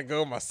this. I gotta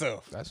go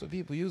myself. That's what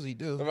people usually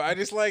do. But I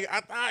just like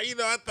I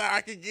thought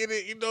I could get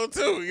it, you know,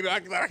 too. You know, I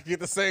could get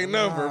the same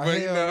number, but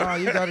you know, nah,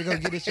 you gotta go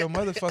get it your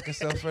motherfucking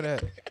self for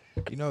that.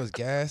 You know, it's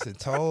gas and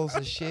tolls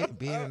and shit.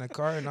 Being in the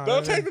car and all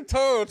don't that. take the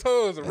toll.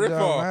 Toll is a It rip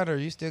don't off. matter.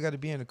 You still got to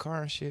be in the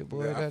car and shit,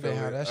 boy. Yeah, That ain't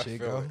how that shit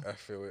go. I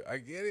feel it. I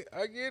get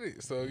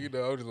it. So you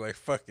know, I was just like,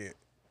 fuck it.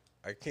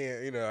 I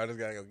can't. You know, I just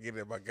gotta go get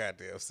it my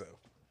goddamn self.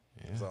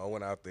 Yeah. So I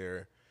went out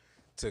there,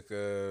 took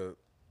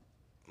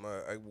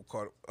I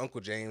called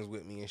Uncle James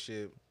with me and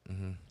shit,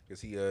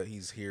 because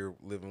he's here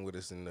living with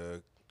us in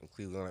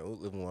Cleveland, like,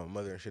 living with my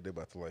mother and shit. They're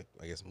about to like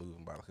I guess move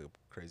and buy like a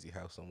crazy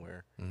house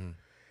somewhere.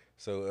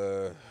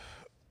 So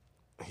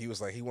he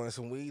was like he wanted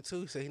some weed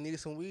too. He said he needed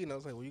some weed, and I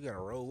was like, well, you gotta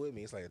roll with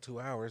me. It's like 2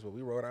 hours, but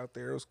we rode out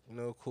there. It was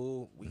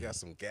cool. We got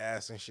some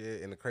gas and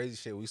shit, and the crazy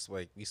shit we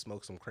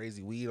smoked some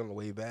crazy weed on the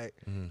way back,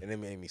 and it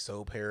made me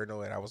so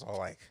paranoid. I was all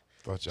like.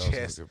 Thought y'all was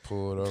gonna get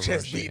pulled over.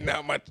 Chest beating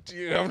out my,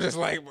 I'm just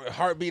like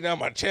heart beating out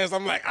my chest.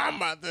 I'm like, I'm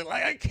about to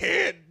I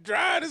can't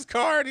drive this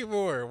car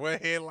anymore. One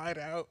headlight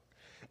out,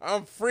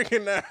 I'm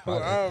freaking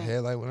out.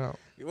 Headlight went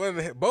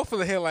out. Both of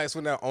the headlights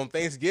went out on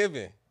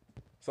Thanksgiving,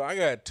 so I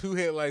got 2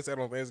 headlights out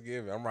on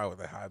Thanksgiving. I'm riding with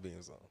the high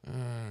beams on.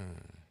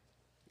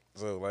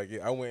 So like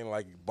I went and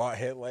like bought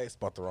headlights,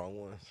 bought the wrong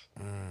ones.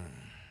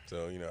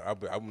 So you know,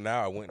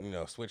 I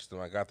went switched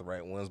them. I got the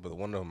right ones, but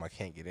one of them I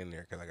can't get in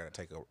there because I got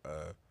to take a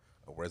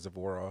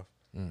reservoir off,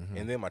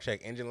 and then my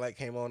check engine light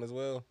came on as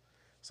well.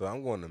 So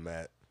I'm going to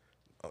Matt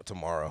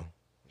tomorrow.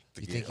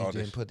 You think you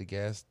didn't put the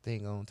gas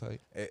thing on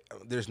tight?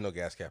 There's no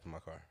gas cap in my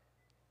car.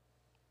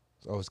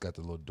 Oh, it's got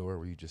the little door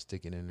where you just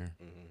stick it in there.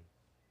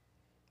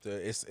 So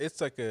it's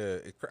like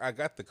I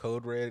got the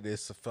code red.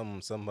 It's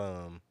from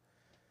some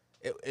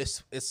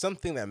it's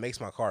something that makes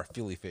my car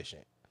fuel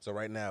efficient. So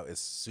right now it's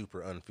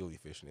super unfuel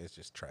efficient. It's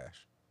just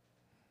trash.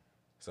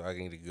 So I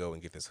need to go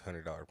and get this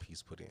 $100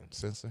 piece put in.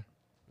 Sensor?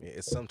 Yeah,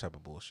 it's some type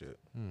of bullshit.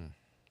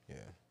 Yeah.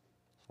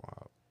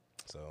 Wow.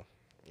 So,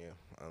 yeah,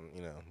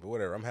 but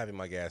whatever. I'm having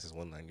my gas is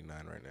 $1.99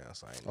 right now.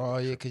 So I ain't Oh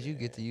yeah, cause you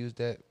get to use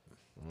that.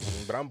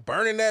 But I'm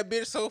burning that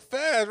bitch so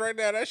fast right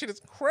now. That shit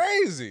is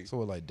crazy. So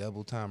like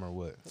double time or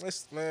what?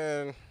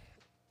 Man,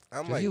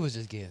 I'm like, he was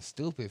just getting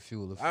stupid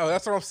fuel. Oh,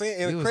 that's what I'm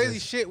saying. And He the was crazy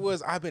just- shit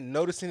was I've been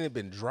noticing it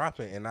been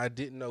dropping, and I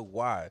didn't know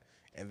why.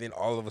 And then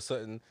all of a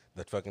sudden,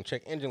 the fucking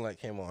check engine light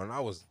came on, and I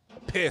was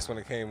pissed when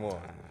it came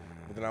on.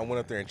 But then I went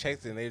up there and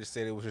checked it, and they just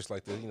said it was just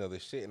like the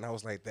shit. And I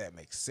was like, that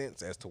makes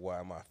sense as to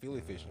why my fuel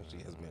efficiency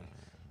has been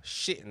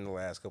shit in the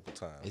last couple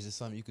times. Is it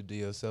something you could do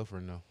yourself or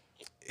no?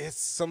 It's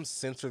some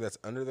sensor that's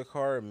under the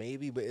car,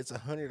 maybe, but it's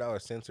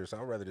 $100 sensor, so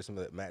I'd rather just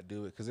let Matt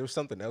do it because there was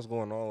something else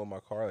going on with my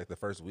car like the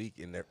first week,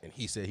 and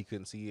he said he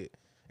couldn't see it,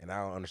 and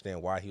I don't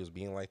understand why he was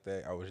being like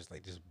that. I was just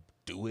like, just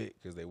do it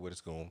because they were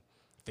just gonna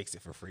fix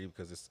it for free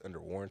because it's under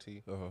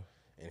warranty.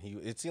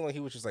 And it seemed like he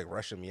was just like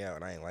rushing me out,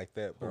 and I ain't like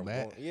that. But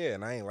Matt?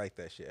 and I ain't like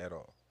that shit at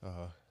all.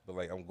 But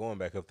like I'm going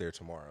back up there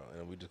tomorrow,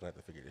 and we just gonna have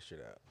to figure this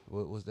shit out.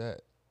 what was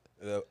that?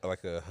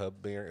 Like a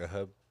hub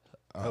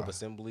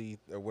assembly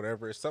or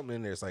whatever. It's something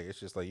in there. It's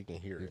just like you can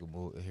hear You it.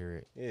 can hear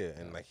it.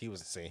 Yeah, and like he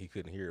was saying he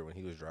couldn't hear it when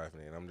he was driving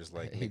it. And I'm just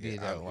like, He nigga, did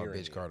that I'm with my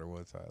hearing bitch it. Carter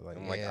one time. Like,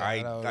 I'm like, yeah,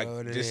 I don't know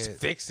what it just is.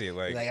 fix it.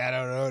 Like, I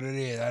don't know what it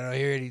is. I don't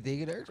hear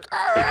anything. And they're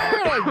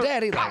like,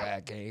 Daddy, like,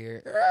 I can't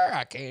hear it.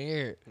 I can't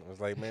hear it. I was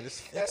like, man,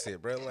 just fix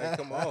it, bro. Like,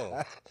 come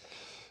on.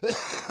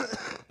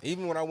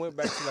 Even when I went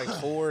back to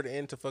like Ford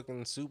and to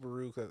fucking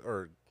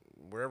Subaru,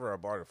 wherever I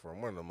bought it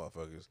from, one of them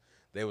motherfuckers,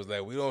 they was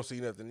like, we don't see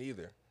nothing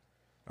either.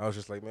 I was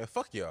just like, man,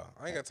 fuck y'all.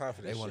 I ain't got time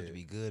for They this wanted shit. to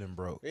be good and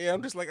broke. Yeah,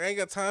 I'm just like, I ain't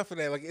got time for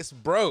that. Like, it's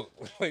broke.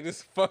 Like,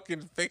 just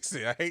fucking fix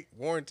it. I hate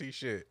warranty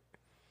shit.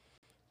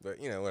 But,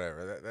 you know,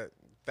 whatever.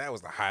 That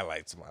was the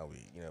highlights of my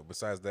week. You know,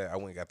 besides that, I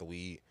went and got the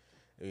weed.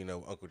 You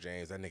know, Uncle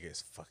James, that nigga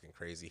is fucking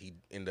crazy. He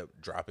ended up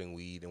dropping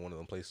weed in one of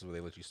them places where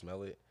they let you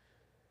smell it.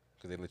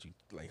 Because they let you,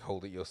 like,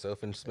 hold it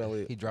yourself and smell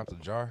it. He dropped a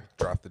jar,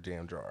 Dropped the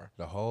damn jar.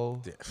 the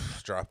whole, Yeah,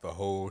 dropped the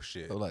whole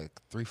shit. so like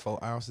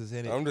 3-4 ounces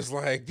in it. I'm just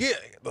like, get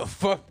the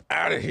fuck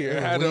out of here.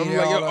 Yeah, I'm weed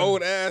like, all your over.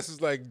 old ass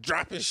is like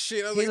dropping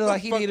shit. I was He looked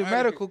like "Get he the fuck needed a outta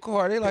here." medical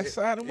card. They like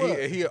sign him up.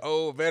 He an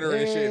old veteran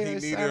and Yeah, shit. He yeah,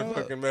 needed sign a him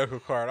fucking up. medical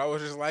card. I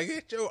was just like,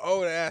 get your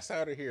old ass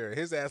out of here.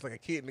 His ass like a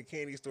kid in the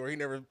candy store. He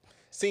never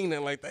seen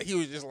nothing like that. He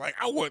was just like,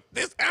 I want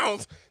this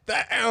ounce,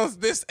 that ounce,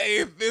 this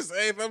eighth, this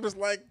eighth. I'm just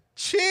like,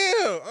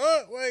 chill,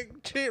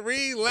 chill,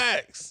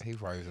 relax. He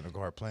probably was in the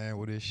car playing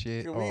with his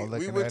shit. We, all we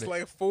looking went at to it.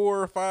 like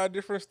 4 or 5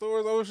 different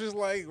stores. I was just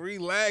like,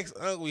 relax,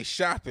 we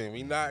shopping.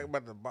 We not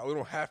about to buy. We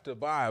don't have to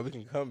buy. We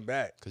can come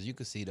back. Cause you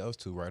could see those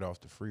two right off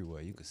the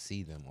freeway. You could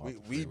see them off the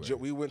freeway.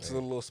 We went to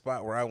the little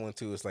spot where I went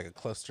to. It's like a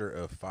cluster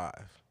of 5.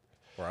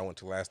 Where I went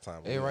to last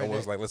time. Hey, I right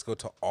was there. like, let's go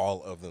to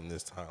all of them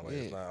this time.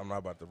 Like, Yeah. I'm not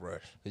about to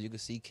rush. Cause you could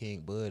see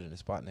King Bud in the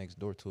spot next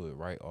door to it,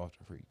 right off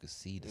the freeway. You could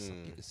see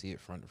you could see it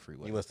from the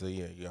freeway. You must have,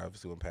 you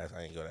obviously went past.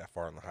 I didn't go that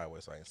far on the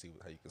highway, so I didn't see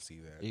how you can see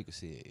that. You could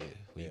see it, yeah.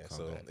 When you Yeah, come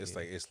so back, it's yeah.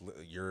 like it's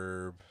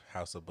Yerb,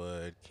 House of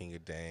Bud, King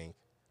of Dank,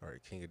 or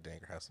King of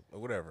Dank, or House of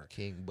whatever.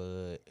 King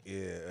Bud.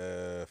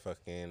 Yeah,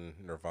 fucking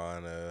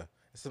Nirvana.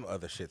 There's some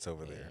other shits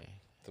over there. Yeah.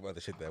 Some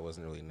other shit that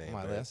wasn't really named.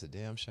 My, but- that's a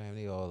damn shame.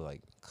 They all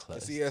like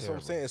clusters. See, that's what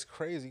I'm saying. It's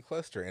crazy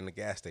cluster in the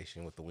gas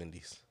station with the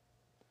Wendy's.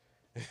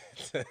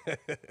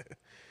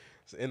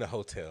 It's in a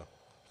hotel,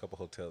 a couple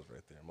hotels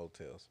right there,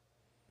 motels.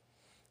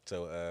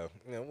 So,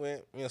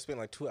 spent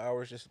like 2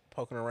 hours just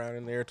poking around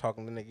in there,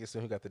 talking to niggas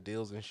who got the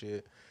deals and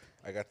shit.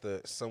 I got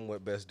the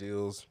somewhat best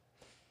deals.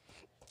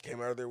 Came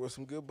out of there with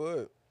some good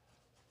bud.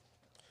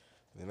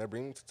 Then I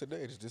bring them to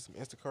today. Just did some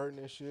Instacarting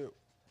and shit.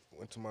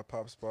 Went to my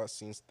pop spot,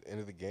 seen the end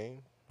of the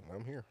game, and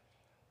I'm here.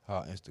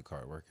 How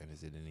Instacart working?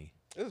 Is it any?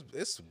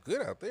 It's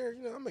good out there.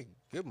 You know, I make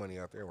good money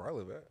out there where I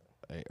live at.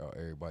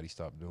 Everybody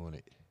stopped doing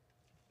it.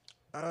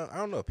 I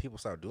don't know if people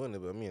stop doing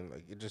it, but I mean,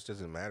 like, it just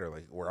doesn't matter.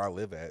 Like, where I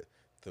live at,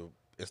 the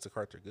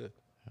Instacarts are good.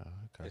 Oh,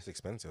 okay. It's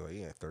expensive. Like,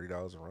 yeah, $30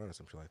 a run or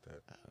something like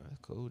that. That's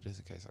cool. Just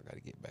in case I got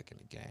to get back in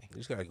the game. You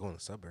just gotta go in the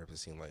suburbs. It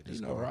seems like You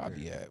just know go where out I there.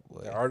 be at,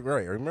 boy. Yeah,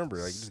 right. Remember,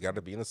 like, you just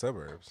gotta be in the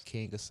suburbs.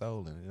 King of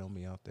Soul, and it don't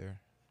be out there.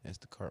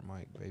 Instacart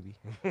Mike, baby.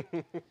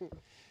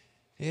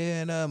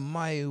 And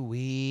my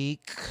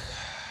week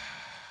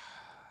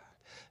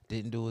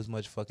didn't do as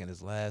much fucking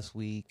as last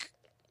week,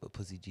 but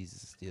Pussy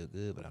Jesus is still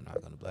good. But I'm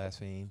not gonna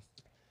blaspheme,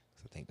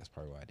 'cause I think that's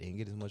probably why I didn't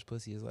get as much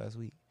pussy as last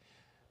week.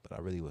 But I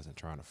really wasn't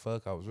trying to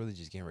fuck. I was really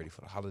just getting ready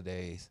for the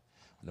holidays.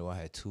 I know I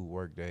had 2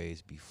 work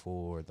days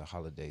before the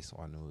holiday, so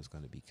I knew it was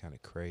gonna be kind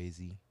of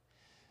crazy,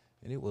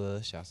 and it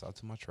was. Shouts out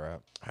to my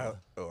trap.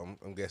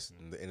 I'm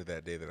guessing the end of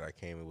that day that I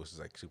came, it was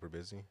like super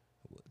busy.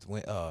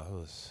 When it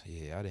was,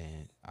 yeah,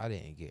 I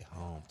didn't get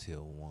home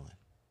till 1.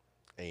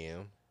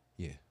 A.M.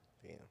 Yeah.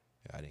 Damn.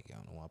 Yeah, I didn't get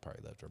home till 1. I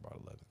probably left her about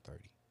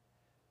 11:30.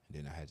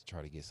 And then I had to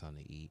try to get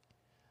something to eat.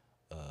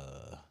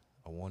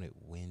 I wanted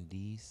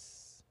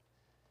Wendy's,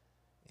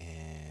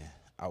 and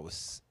I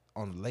was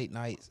on late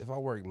nights. If I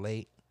work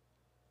late,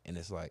 and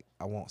it's like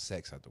I want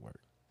sex after work,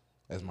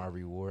 that's my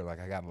reward. Like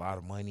I got a lot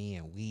of money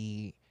and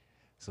weed,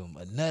 so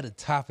another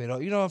top it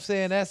off. You know what I'm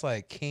saying? That's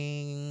like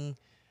king.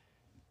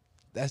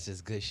 That's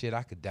just good shit.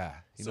 I could die.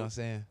 You know what I'm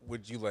saying?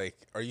 Would you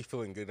are you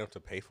feeling good enough to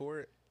pay for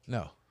it?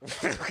 No.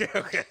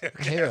 okay.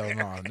 Hell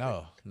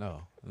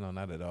no,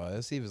 not at all.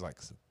 Let's see if it's like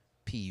some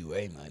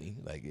PUA money.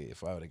 Like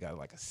if I would have got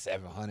like a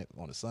 700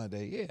 on a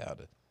Sunday, yeah, I'd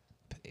have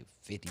paid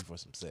 50 for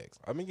some sex.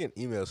 I've been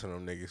getting emails from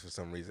them niggas for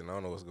some reason. I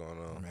don't know what's going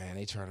on. Man,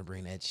 they trying to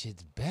bring that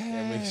shit back.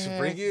 Yeah, man, you should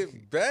bring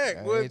it back.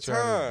 They What trying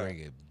to time? bring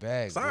it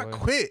back. So I boy.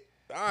 quit.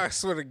 I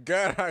swear to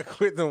God, I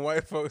quit them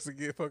white folks to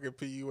get fucking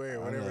PUA or I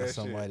whatever know that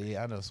somebody. shit.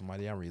 I know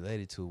somebody I'm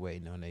related to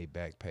waiting on their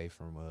back pay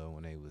from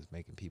when they was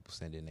making people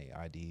send in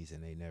their IDs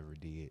and they never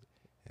did,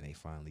 and they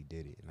finally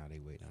did it. Now they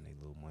waiting on their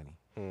little money.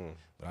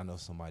 But I know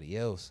somebody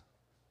else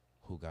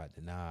who got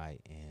denied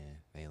and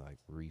they like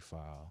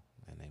refile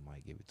and they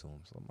might give it to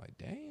them. So I'm like,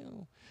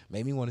 damn.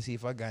 Made me want to see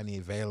if I got any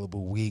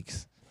available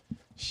weeks.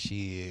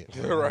 Shit.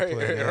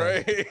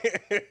 right.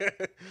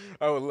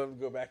 I would love to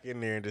go back in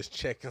there and just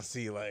check and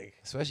see, like,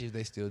 Especially if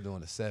they still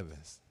doing the 7s.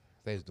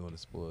 If they was doing the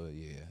spoil,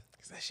 yeah.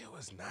 'cause that shit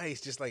was nice.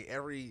 Just like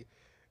every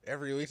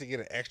week to get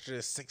an extra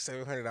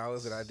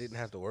 $600-$700 that I didn't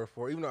have to work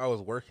for, even though I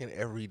was working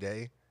every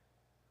day.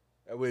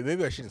 Wait,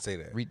 maybe I shouldn't say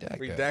that.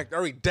 Redact that. I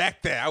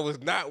redact that. I was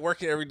not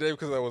working every day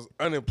because I was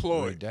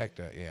unemployed. Redact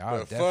that. Yeah, I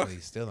was But definitely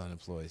still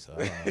unemployed. So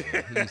I don't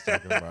know what he's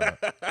talking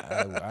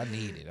about. I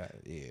need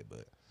it.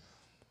 But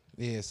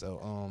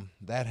so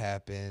that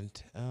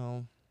happened.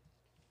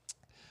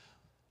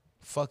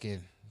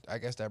 I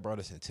guess that brought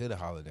us into the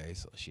holiday.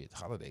 So shit, the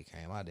holiday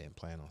came. I didn't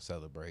plan on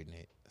celebrating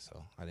it.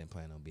 So I didn't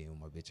plan on being with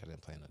my bitch. I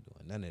didn't plan on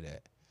doing none of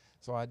that.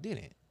 So I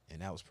didn't.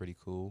 And that was pretty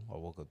cool. I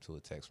woke up to a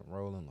text from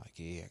Roland like,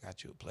 yeah, I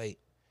got you a plate.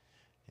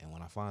 And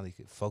when I finally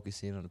could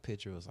focus in on the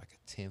picture, it was like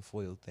a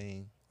tinfoil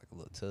thing, like a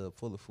little tub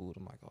full of food.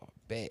 I'm like, oh,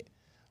 bet.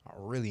 I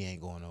really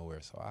ain't going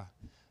nowhere. So I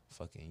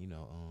fucking,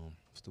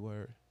 what's the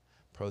word?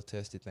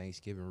 Protested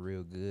Thanksgiving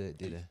real good.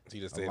 Did a, So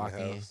you just a stayed in the lock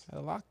in. house? I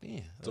locked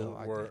in. So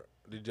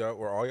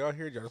were all y'all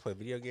here? Did y'all just play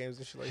video games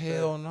and shit like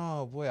Hell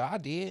no, boy, I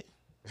did.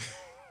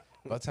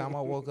 By the time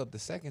I woke up the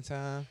second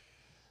time,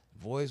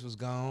 boys was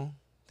gone.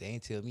 They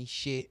ain't tell me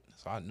shit.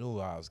 So I knew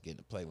I was getting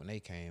to play when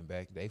they came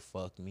back. They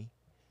fucked me.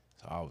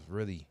 So I was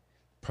really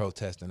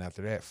protesting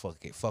after that. Fuck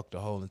the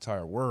whole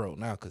entire world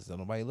now because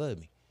nobody loved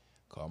me.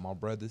 Called my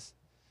brothers,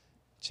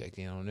 checked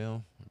in on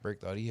them. Brick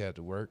thought he had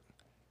to work.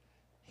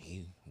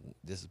 He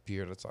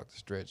disappeared. I talked to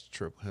Stretch,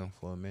 tripped him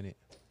for a minute.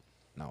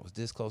 And I was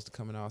this close to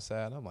coming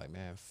outside. I'm like,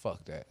 man,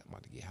 fuck that. I'm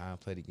about to get high and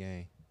play the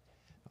game.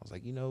 I was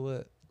like, you know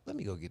what? Let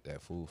me go get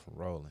that food from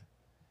Roland.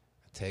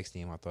 I texted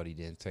him. I thought he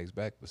didn't text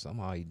back, but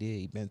somehow he did.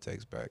 He been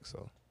text back.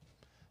 So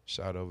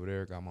shot over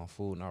there, got my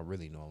food, and I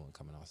really know I wasn't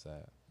coming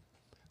outside.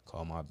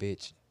 Called my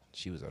bitch.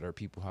 She was at her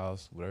people's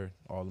house with her,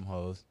 all them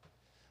hoes.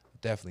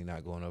 Definitely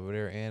not going over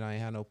there, and I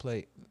ain't had no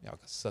plate. Y'all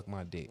can suck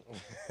my dick.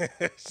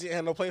 She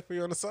had no plate for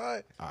you on the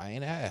side? I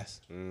ain't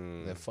asked.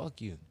 Mm. Then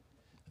fuck you.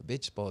 A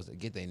bitch supposed to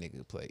get that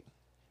nigga a plate.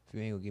 If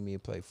you ain't gonna give me a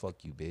plate,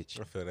 fuck you, bitch.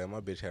 I feel that. My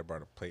bitch had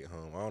brought a plate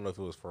home. I don't know if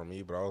it was for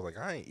me, but I was like,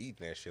 I ain't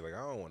eating that shit. Like, I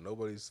don't want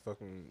nobody's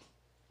fucking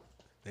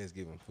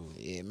Thanksgiving food.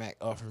 Yeah, Mac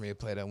offered me a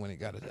plate. I went and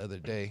got it the other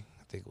day.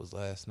 I think it was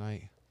last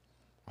night.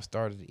 I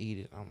started to eat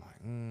it. I'm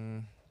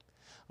like,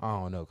 I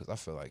don't know, cause I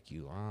feel like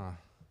you.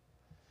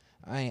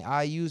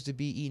 I used to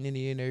be eating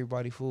any and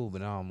everybody food,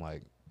 but now I'm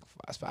like,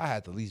 I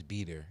had to at least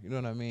be there. You know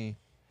what I mean?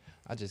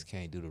 I just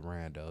can't do the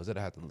randos.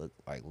 It'll have to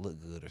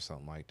look good or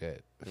something like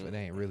that. If it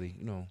ain't really,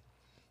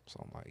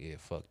 So I'm like, yeah,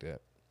 fuck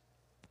that.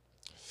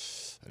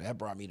 And that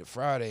brought me to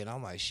Friday, and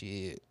I'm like,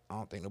 shit, I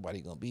don't think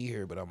nobody gonna be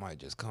here, but I might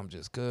just come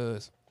just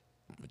cause.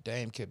 But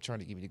Dame kept trying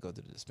to get me to go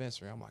to the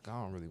dispensary. I'm like, I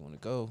don't really want to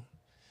go.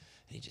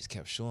 And he just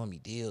kept showing me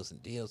deals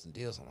and deals and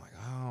deals. I'm like,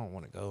 I don't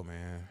want to go,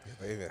 man.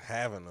 They've been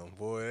having them,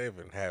 boy. They've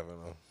been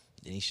having them.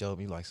 Then he showed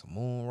me like some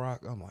moon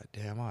rock. I'm like,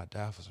 damn, I'd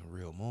die for some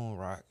real moon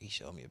rock. He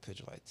showed me a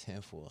picture like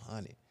 10 for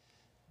 100. And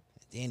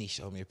then he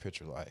showed me a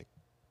picture like,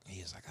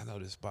 he was like, I know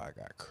this spot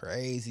got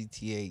crazy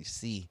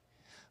THC.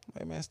 I'm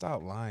like, man,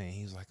 stop lying.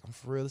 He was like, I'm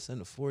for real, it's in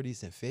the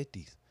 40s and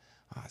 50s.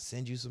 I'll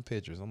send you some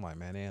pictures. I'm like,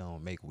 man, they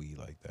don't make weed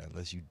like that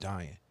unless you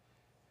dying.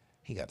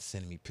 He got to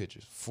send me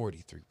pictures,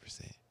 43%,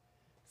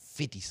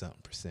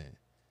 50-something%.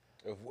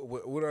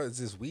 What is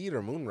this, weed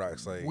or moon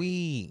rocks? Like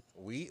Weed.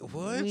 Weed?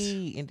 What?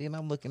 Weed. And then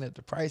I'm looking at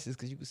the prices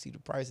because you can see the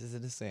prices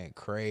and it's saying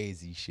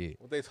crazy shit.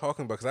 What they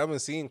talking about? Because I've been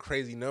seeing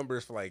crazy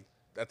numbers for like,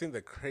 I think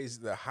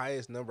the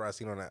highest number I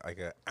seen on that, like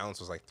an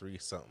ounce was like 3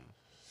 something.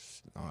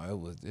 No, it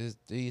was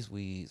these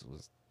weeds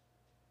was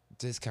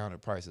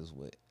discounted prices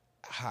with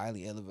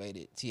highly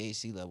elevated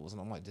THC levels,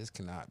 and I'm like, this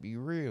cannot be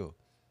real.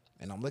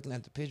 And I'm looking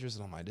at the pictures,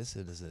 and I'm like, this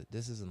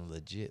isn't a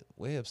legit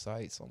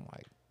website. So I'm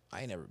like, I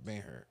ain't never been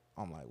here.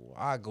 I'm like, well,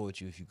 I'll go with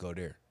you if you go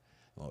there.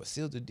 Well, what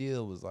sealed the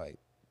deal was like,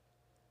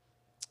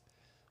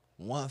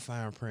 one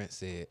fine print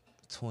said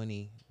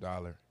 $20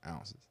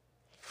 ounces,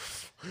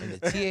 and the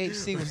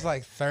THC was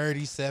like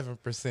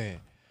 37%.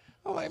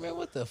 I'm like, man,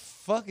 what the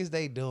fuck is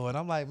they doing?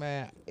 I'm like,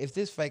 man, if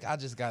this fake, I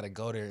just gotta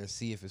go there and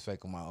see if it's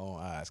fake with my own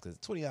eyes. Cause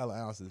 $20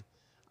 ounces,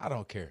 I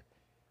don't care.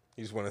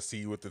 You just want to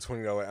see what the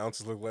 $20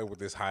 ounces look like with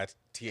this high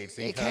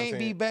THC It content? can't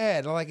be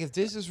bad. Like, if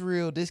this is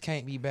real, this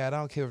can't be bad. I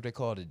don't care if they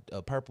call it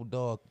a purple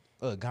dog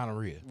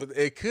gonorrhea. But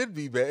it could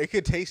be bad. It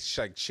could taste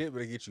like shit,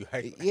 but it get you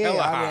Yeah,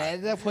 hella I mean, high.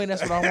 at that point,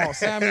 that's what I want.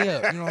 Sign me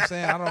up. You know what I'm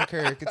saying? I don't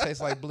care. It could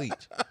taste like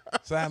bleach.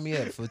 Sign me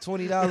up for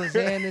 $20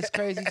 and this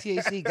crazy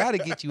THC. Gotta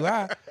get you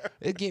high.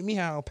 It get me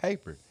high on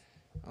paper.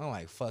 I'm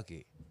like, fuck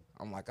it.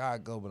 I'm like, I'll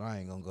go, but I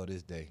ain't gonna go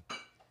this day.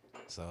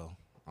 So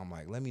I'm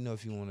like, let me know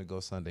if you want to go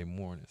Sunday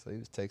morning. So he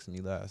was texting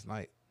me last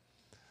night.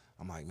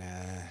 I'm like,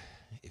 man,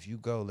 if you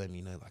go, let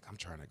me know. Like, I'm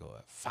trying to go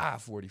at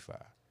 5:45.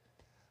 I'm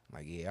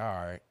like, yeah,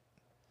 all right.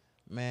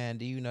 Man,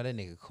 do you know that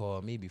nigga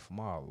called me before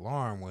my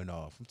alarm went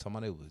off? I'm talking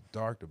about it was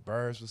dark, the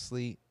birds was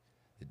asleep,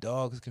 the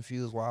dog was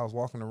confused while I was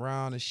walking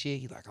around and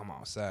shit. He like, I'm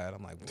outside.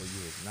 I'm like, boy,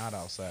 you is not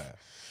outside.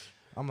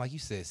 I'm like, you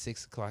said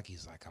 6 o'clock.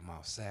 He's like, I'm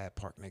outside,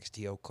 parked next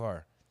to your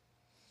car.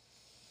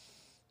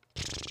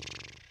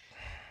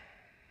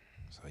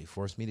 So he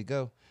forced me to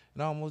go,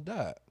 and I almost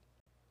died.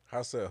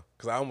 How so?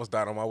 Because I almost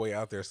died on my way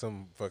out there.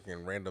 Some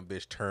fucking random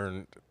bitch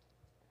turned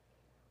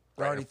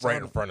right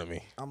in front of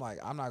me. I'm like,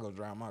 I'm not gonna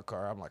drive my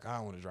car. I'm like, I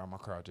don't want to drive my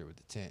car out there with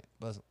the tent.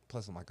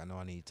 Plus, I'm like, I know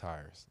I need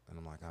tires, and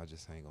I'm like, I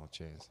just ain't gonna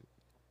chance it.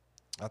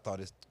 I thought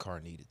this car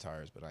needed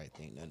tires, but I ain't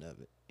think nothing of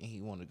it. And he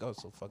wanted to go,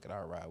 so fuck it,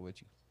 I'll ride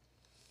with you.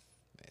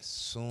 As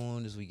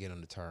soon as we get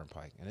on the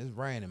turnpike, and it's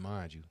raining,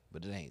 mind you,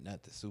 but it ain't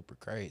nothing super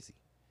crazy.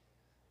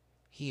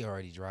 He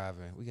already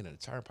driving. We get on the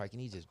turnpike,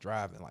 and he just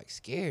driving like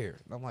scared.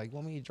 And I'm like, you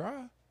want me to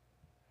drive?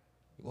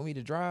 You want me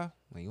to drive?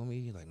 Like, you want me?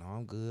 He's like, no,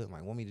 I'm good. I'm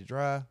like, want me to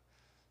drive?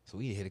 So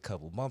we hit a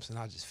couple bumps, and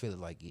I just feel it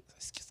like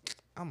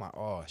I'm like,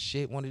 oh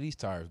shit, one of these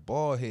tires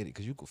bald headed,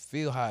 because you could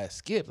feel how it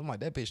skipped. I'm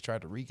like, that bitch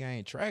tried to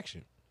regain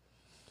traction.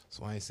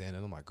 So I ain't saying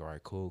that. I'm like, all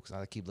right, cool. Because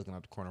I keep looking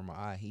out the corner of my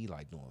eye. He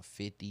like doing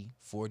 50,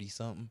 40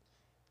 something.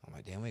 I'm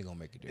like, damn, we ain't going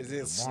to make it there. Is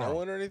it tomorrow.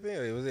 snowing or anything?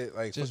 Or was it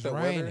like Just fucked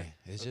up raining. weather?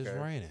 It's just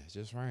raining. It's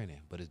just raining.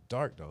 But it's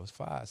dark, though. It's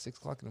 5, 6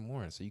 o'clock in the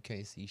morning, so you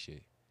can't see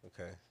shit.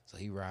 Okay. So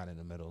he riding in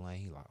the middle lane.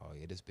 He like, oh,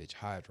 yeah, this bitch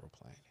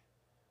hydroplaning.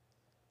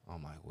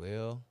 I'm like,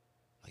 well,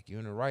 like, you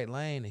in the right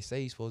lane. They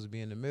say you're supposed to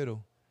be in the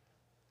middle.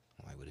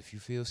 I'm like, but if you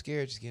feel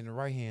scared, just get in the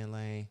right-hand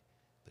lane.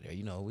 But there,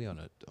 you know, we on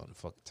the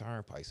fucking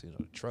turnpike, so, you know,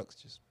 the trucks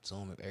just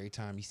zoom up. Every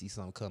time you see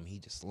something coming, he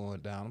just slowing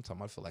down. I'm talking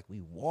about, I feel like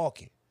we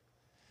walking.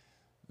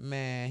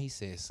 Man, he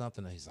said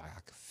something. He's like, I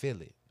could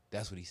feel it.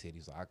 That's what he said.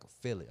 He's like, I could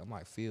feel it. I'm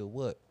like, feel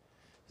what?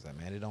 He's like,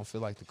 man, it don't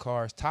feel like the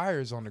car's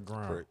tires on the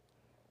ground. Correct.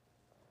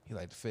 He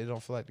like, it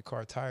don't feel like the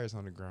car tires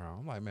on the ground.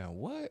 I'm like, man,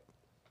 what?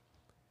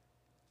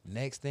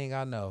 Next thing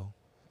I know,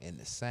 in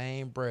the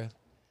same breath,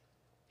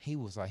 he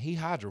was like, he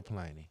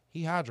hydroplaning.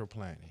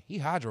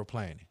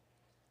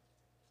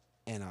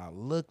 And I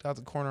looked out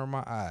the corner of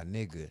my eye,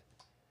 nigga.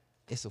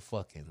 It's a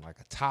fucking, like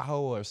a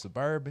Tahoe or a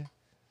Suburban.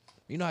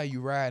 You know how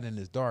you ride in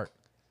this dark,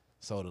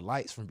 so the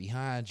lights from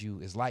behind you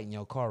is lighting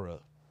your car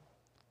up.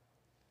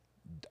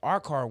 Our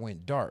car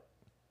went dark.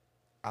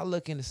 I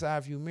look in the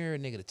side view mirror,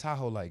 nigga, the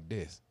Tahoe like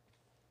this.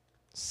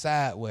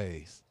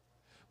 Sideways.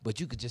 But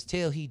you could just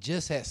tell he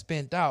just had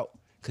spent out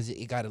because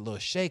it got a little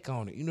shake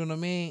on it. You know what I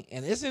mean?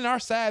 And it's in our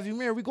side view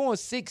mirror. We going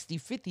 60,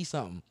 50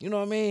 something. You know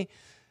what I mean?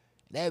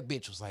 That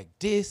bitch was like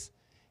this.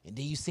 And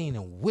then you seen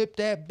him whip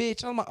that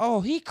bitch. I'm like,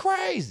 oh, he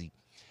crazy.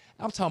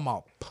 I'm talking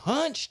about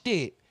punched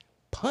it.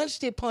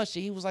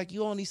 He was like,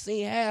 you only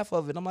seen half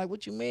of it. I'm like,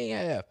 what you mean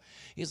half?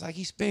 He's like,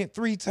 he spent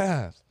 3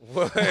 times.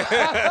 What?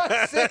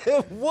 I said,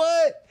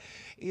 what?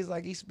 He's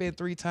like, he spent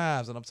 3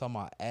 times. And I'm talking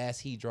about as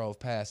he drove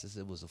past us,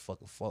 it was a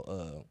fucking one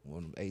of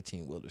them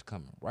 18-wheelers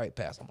coming right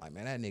past. I'm like,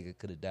 man, that nigga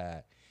could have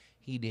died.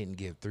 He didn't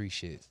give 3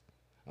 shits.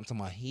 I'm talking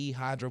about he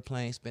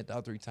hydroplaned, spent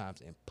out 3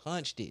 times, and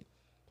punched it.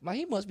 I'm like,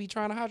 he must be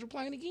trying to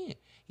hydroplane again.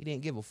 He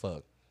didn't give a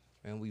fuck.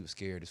 Man, we was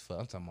scared as fuck.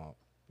 I'm talking about.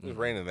 It was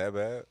raining that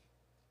bad?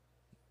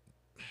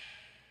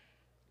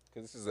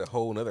 Because this is a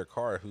whole nother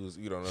car who's,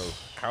 you don't know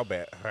how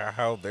bad,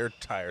 how their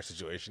tire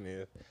situation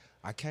is.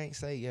 I can't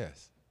say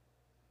yes.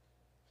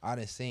 I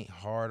done seen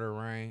harder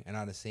rain, and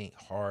I done seen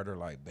harder,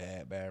 like,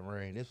 bad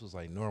rain. This was,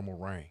 like, normal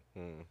rain.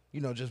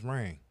 You know, just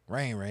rain.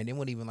 Rain. It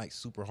wasn't even, like,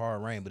 super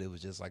hard rain, but it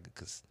was just, like,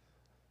 it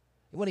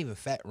wasn't even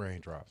fat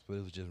raindrops, but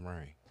it was just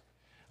rain.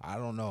 I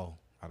don't know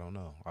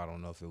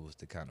if it was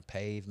the kind of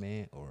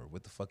pavement or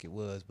what the fuck it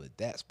was, but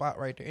that spot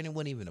right there, and it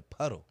wasn't even a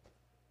puddle.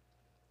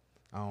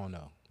 I don't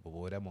know. But,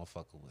 boy, that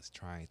motherfucker was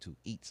trying to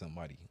eat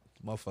somebody.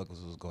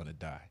 Motherfuckers was going to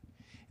die.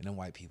 And them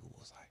white people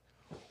was like,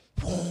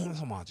 boom,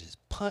 someone just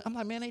punch. I'm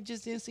like, man, they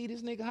just didn't see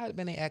this nigga hot.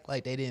 Man, they act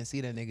like they didn't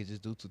see that nigga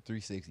just do 2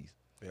 360s.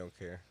 They don't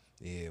care.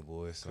 Yeah,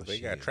 boy. So They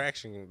got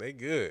traction. They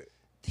good.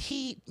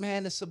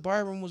 Man, the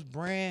Suburban was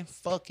brand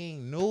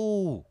fucking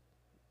new.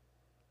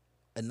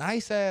 A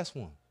nice ass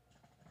one.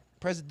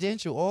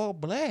 Presidential, all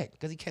black.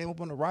 Because he came up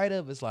on the right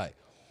of it. It's like,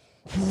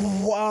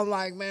 I'm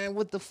like, man,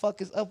 what the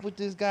fuck is up with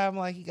this guy? I'm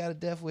like, he got a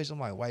death wish. I'm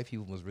like, white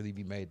people must really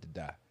be made to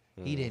die.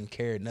 He didn't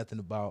care nothing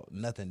about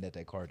nothing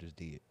that car just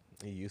did.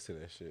 He used to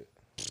that shit.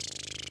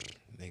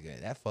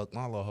 Nigga, that fucked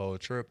my little whole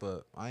trip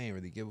up. I ain't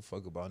really give a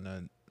fuck about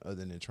nothing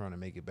other than trying to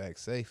make it back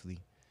safely.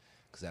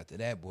 Because after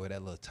that, boy,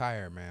 that little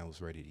tire, man,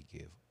 was ready to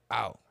give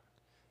out.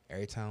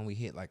 Every time we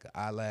hit like an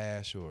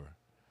eyelash or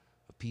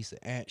a piece of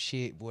ant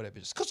shit, boy, that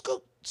bitch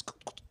scoot,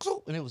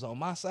 and it was on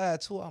my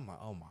side, too. I'm like,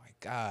 oh, my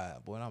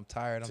God, boy, I'm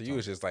tired. So you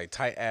was just like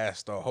tight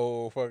ass the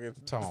whole fucking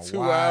 2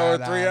 hour,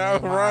 3 hour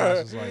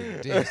ride. Was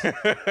like this.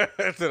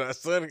 To the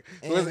sun.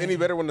 Was it any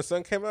better when the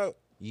sun came out?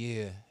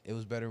 Yeah, it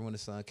was better when the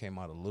sun came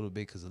out a little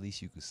bit because at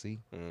least you could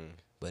see.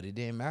 But it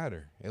didn't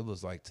matter. It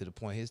was like to the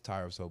point his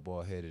tire was so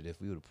bald headed. If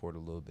we would have poured a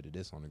little bit of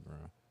this on the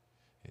ground,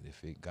 and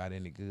if it got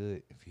any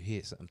good, if you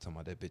hit something, talking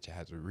about that bitch, I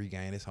had to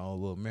regain its whole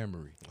little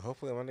memory.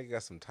 Hopefully, my nigga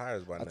got some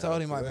tires by now. I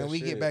told him, like, man, we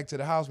get back to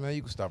the house, man.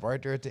 You can stop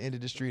right there at the end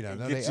of the street. I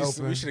know they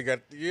open. We should have got.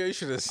 Yeah, you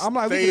should have. I'm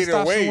like, we can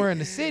stop somewhere in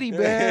the city,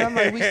 man. I'm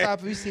like, we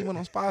stop. We see one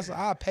on spots.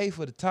 I'll pay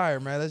for the tire,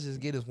 man. Let's just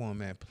get us one,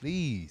 man,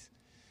 please.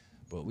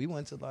 But we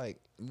went to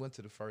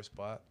the first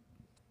spot,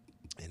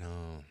 and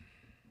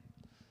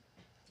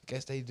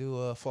guess they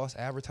do false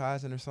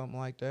advertising or something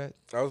like that.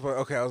 I was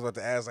about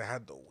to ask, like,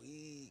 how'd the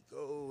weed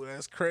go?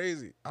 That's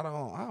crazy. I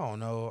don't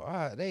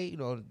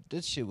know.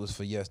 This shit was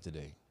for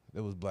yesterday.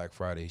 It was Black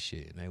Friday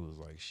shit, and they was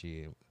like,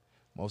 shit,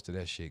 most of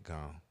that shit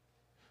gone.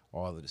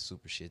 All of the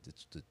super shit,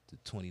 the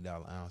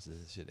 $20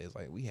 ounces and shit. They was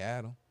like, we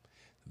had them.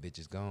 The bitch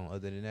is gone.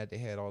 Other than that, they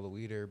had all the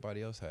weed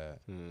everybody else had.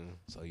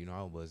 So,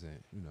 I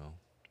wasn't,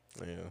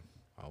 Yeah.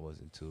 I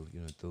wasn't too,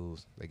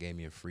 enthused. They gave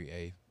me a free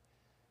eighth.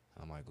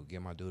 I'm like, go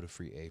get my dude a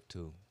free eighth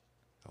too.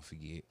 Don't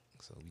forget.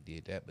 So we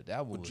did that. But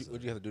that was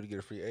What'd you have to do to get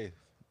a free eighth?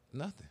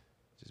 nothing.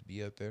 Just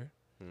be up there.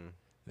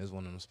 There's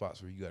one of them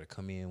spots where you got to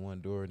come in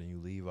one door, then you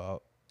leave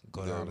out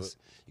Go down.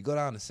 You go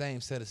down the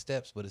same set of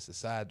steps, but it's a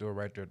side door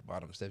right there at the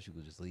bottom of the steps. You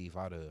could just leave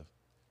out of.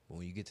 But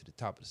when you get to the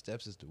top of the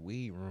steps, it's the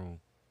weed room.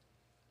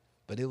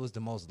 But it was the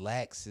most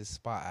laxest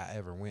spot I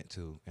ever went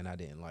to, and I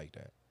didn't like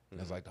that. It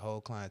was like the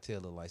whole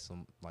clientele looked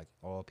like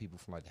all people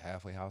from like the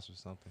halfway house or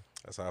something.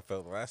 That's how I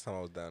felt the last time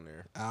I was down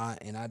there.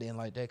 And I didn't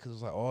like that because it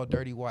was like all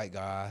dirty white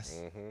guys.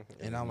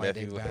 And I'm like,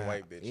 they buying,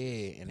 white bitches.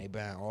 yeah, and they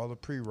buying all the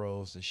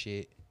pre-rolls and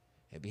shit.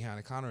 And behind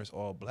the counter is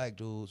all black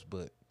dudes,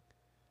 but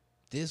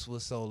this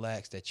was so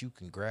lax that you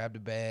can grab the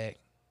bag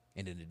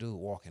and then the dude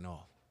walking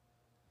off.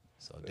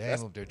 So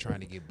damn up there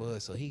trying to get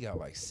buzz. So he got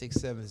like 6,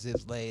 7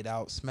 zips laid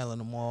out, smelling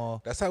them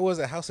all. That's how it was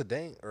at House of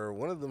Dank or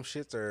one of them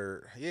shits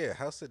or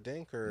House of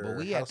Dank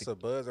or House of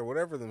Buzz or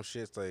whatever them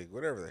shits, like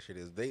whatever that shit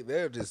is.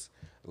 They'll just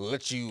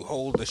let you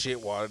hold the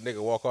shit while the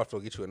nigga walk off to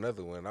get you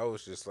another one. I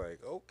was just like,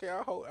 okay,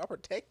 I'll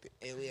protect it.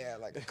 And we had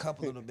like a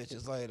couple of the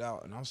bitches laid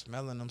out, and I'm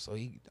smelling them. So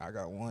I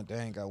got one,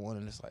 Dane got one,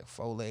 and it's like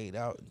 4 laid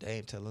out. And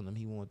Dane telling him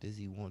he want this,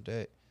 he want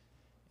that.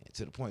 And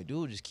to the point,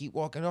 dude just keep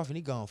walking off, and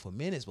he gone for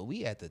minutes. But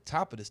we at the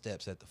top of the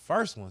steps at the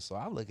first one, so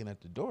I'm looking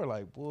at the door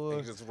like, boy,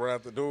 They just run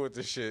out the door with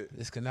this shit.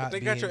 This cannot But they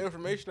be got your in-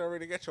 information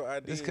already. They got your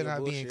ID. this and could your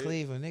not be in bullshit.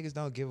 Cleveland. Niggas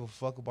don't give a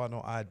fuck about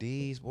no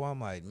IDs. Boy,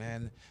 I'm like,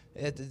 man,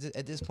 at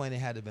this point, it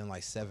had to have been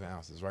like 7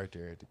 ounces right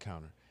there at the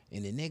counter.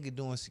 And the nigga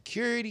doing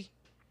security,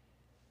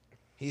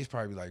 he's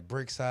probably like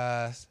brick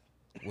size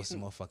with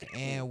some motherfucking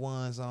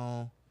and-ones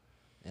on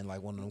and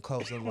like one of them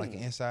coats that look like an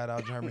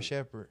inside-out German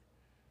Shepherd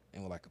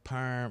and with like a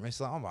perm. And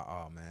so I'm like,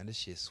 oh, man, this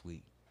shit's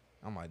sweet.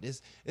 I'm like,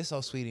 it's so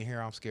sweet in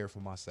here, I'm scared for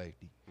my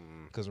safety.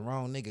 Because the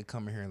wrong nigga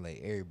come in here and lay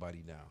everybody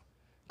down.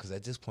 Because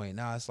at this point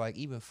now, it's like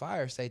even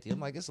fire safety. I'm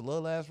like, it's a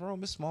little ass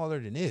room. It's smaller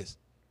than this.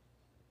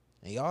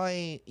 And y'all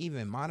ain't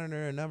even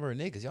monitoring the number of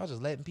niggas. Y'all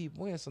just letting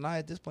people in. So now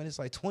at this point, it's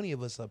like 20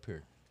 of us up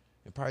here.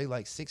 And probably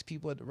like 6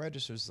 people at the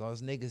register. So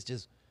those niggas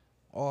just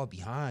all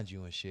behind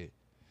you and shit.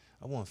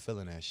 I wasn't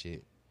feeling that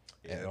shit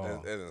at all.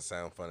 That doesn't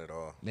sound fun at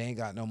all. They ain't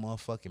got no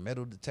motherfucking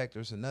metal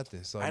detectors or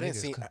nothing. So I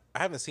niggas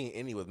haven't seen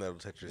any with metal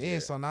detectors. yeah,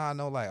 yet. so now I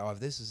know like, oh,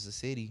 if this is a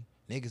city,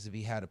 niggas would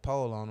be had a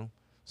pole on them.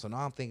 So now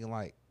I'm thinking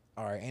like,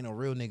 all right, ain't no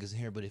real niggas in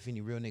here, but if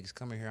any real niggas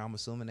come in here, I'm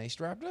assuming they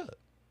strapped up.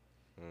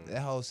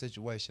 That whole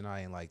situation,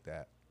 I ain't like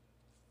that.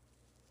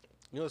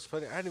 You know what's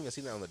funny? I didn't even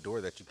see that on the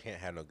door that you can't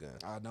have no gun.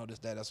 I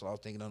noticed that. That's what I was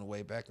thinking on the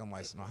way back. I'm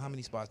like, so now how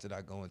many spots did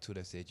I go into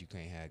that said you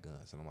can't have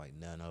guns? And I'm like,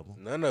 none of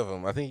them. None of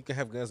them. I think you can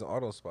have guns in all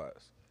those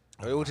spots,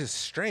 which is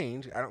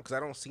strange. Because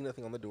I don't see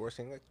nothing on the door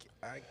saying like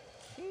I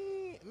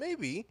can't.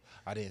 Maybe.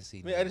 I didn't see.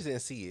 I mean, I just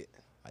didn't see it.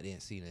 I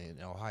didn't see that.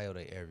 In Ohio,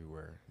 they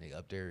everywhere. They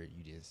up there,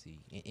 you didn't see.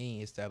 In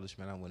any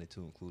establishment I went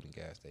into, including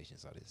gas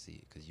stations, I didn't see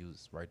it because you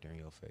was right there in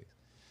your face.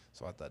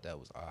 So I thought that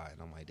was odd.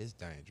 And I'm like, this is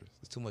dangerous.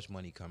 There's too much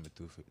money coming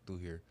through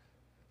here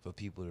for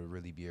people to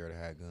really be able to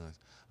have guns.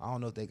 I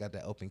don't know if they got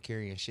that open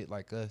carry and shit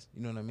like us.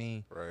 You know what I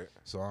mean? Right.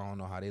 So I don't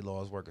know how they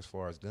laws work as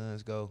far as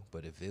guns go.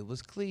 But if it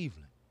was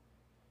Cleveland,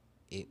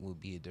 it would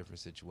be a different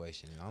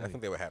situation. And I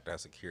think they would have to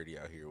have security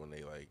out here when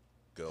they like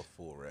go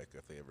full wreck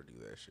if they ever do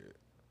that shit.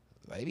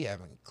 They be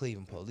having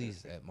Cleveland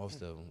police at most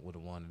of them with the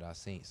one that I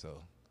seen.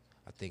 So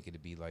I think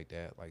it'd be like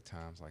that, like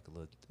times like a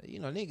little,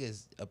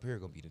 niggas up here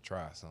gonna be to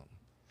try something.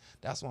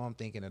 That's why I'm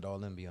thinking that all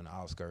them be on the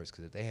outskirts.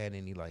 Because if they had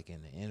any like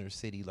in the inner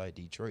city like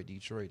Detroit,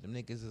 them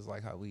niggas is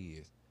like how we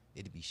is.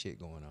 It'd be shit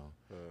going on.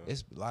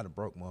 It's a lot of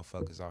broke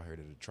motherfuckers out here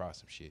to try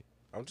some shit.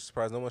 I'm just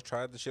surprised no one's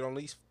tried the shit on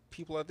these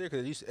people out there.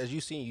 Because as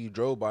you seen, you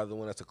drove by the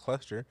one that's a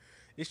cluster.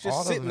 It's just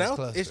All of sitting them is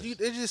out. It's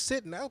clusters. just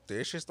sitting out there.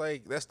 It's just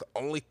like that's the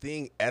only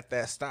thing at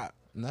that stop.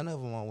 None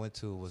of them I went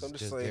to was So I'm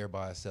just just like- there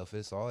by itself.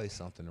 It's always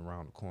something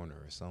around the corner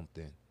or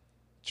something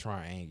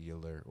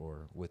triangular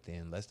or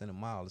within less than a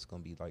mile. It's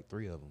gonna be like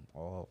 3 of them.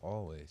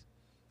 Always.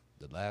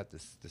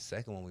 The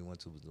second one we went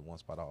to was the one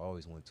spot I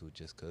always went to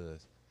just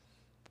cause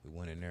we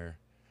went in there.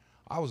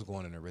 I was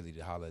going in there really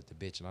to holler at the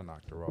bitch and I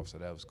knocked her off, so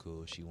that was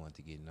cool. She wanted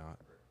to get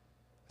knocked.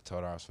 I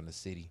told her I was from the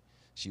city.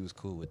 She was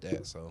cool with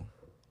that, so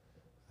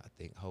I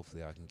think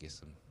hopefully I can get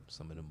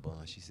some of them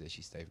buns. She said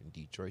she stayed from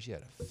Detroit. She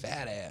had a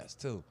fat ass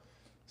too.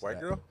 So White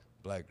girl?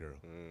 Black girl.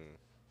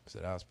 So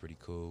that was pretty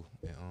cool.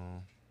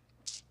 And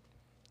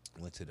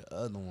went to the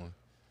other one.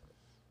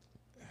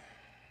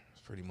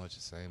 It's pretty much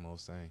the same old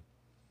thing.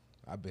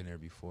 I've been there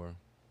before.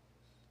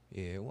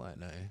 Yeah, it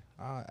wasn't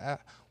nothing.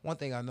 One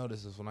thing I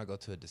noticed is when I go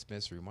to a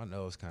dispensary, my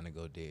nose kind of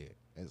go dead.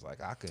 It's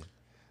like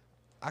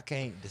I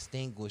can't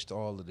distinguish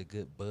all of the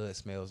good bud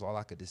smells. All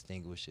I could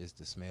distinguish is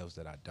the smells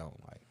that I don't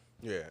like.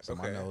 Yeah. So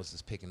okay. my nose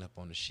is picking up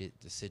on the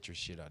citrus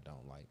shit I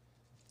don't like.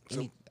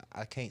 So-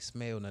 I can't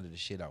smell none of the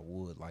shit I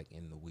would like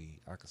in the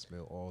weed. I can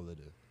smell all of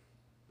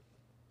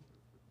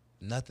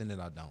nothing that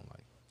I don't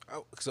like.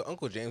 So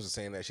Uncle James was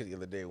saying that shit the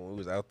other day when we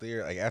was out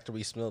there. Like after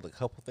we smelled a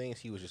couple things,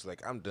 he was just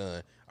like, "I'm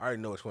done. I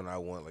already know which one I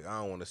want. Like I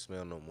don't want to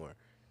smell no more."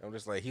 And I'm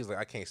just like, he's like,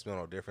 "I can't smell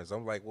no difference."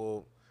 I'm like,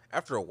 well,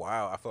 after a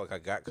while, I felt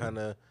like I got kind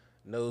of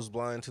nose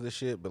blind to the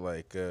shit, but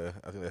like I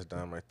think that's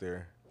Dom right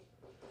there.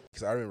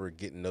 Because I remember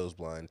getting nose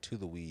blind to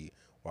the weed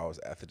while I was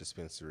at the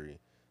dispensary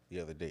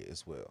the other day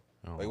as well.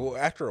 Oh. Like, well,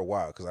 after a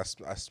while, because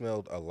I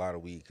smelled a lot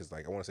of weed. Because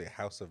like I want to say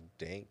House of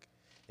Dank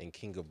and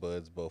King of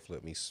Buds both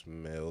let me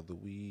smell the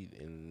weed,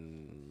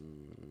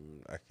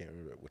 and I can't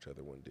remember which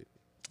other one did.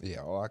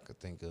 Yeah, all I could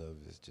think of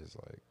is just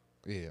like,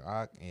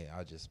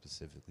 I just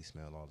specifically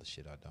smell all the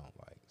shit I don't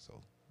like.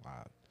 So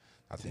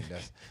I think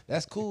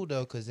that's cool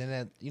though, cause then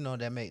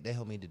that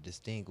help me to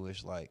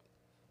distinguish like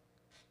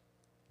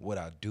what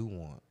I do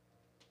want.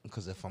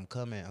 Cause if I'm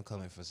coming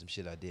for some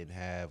shit I didn't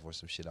have or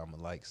some shit I'ma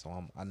like.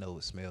 So I know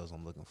what smells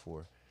I'm looking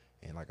for,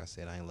 and like I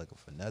said, I ain't looking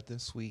for nothing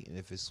sweet. And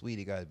if it's sweet,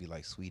 it gotta be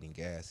like sweet and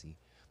gassy,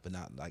 but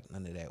not like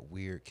none of that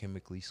weird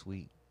chemically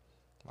sweet.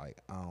 Like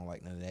I don't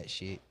like none of that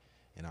shit.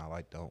 And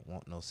I don't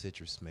want no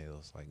citrus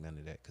smells, like none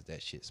of that, cause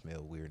that shit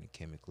smell weird and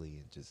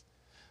chemically and just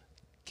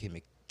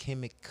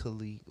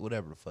chemically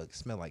whatever the fuck. It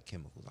smell like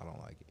chemicals. I don't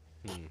like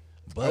it.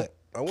 But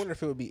I wonder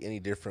if it would be any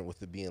different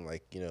with it being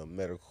like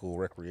medical,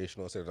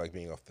 recreational instead of like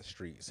being off the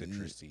street,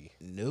 citrusy.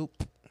 Nope.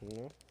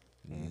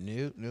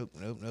 You know?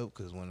 Nope.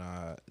 Cause when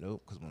I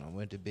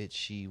went to bitch,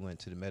 she went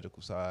to the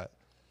medical side,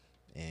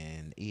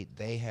 and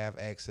they have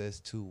access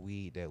to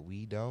weed that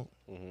we don't.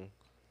 Mm-hmm.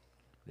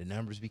 The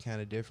numbers be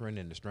kind of different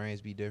and the strains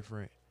be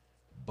different,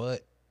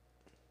 but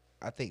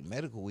I think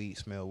medical weed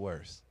smell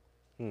worse.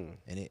 And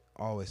it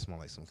always smell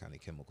like some kind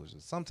of chemicals.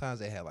 Sometimes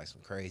they had like some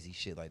crazy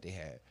shit, like they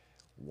had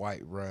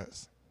white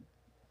runts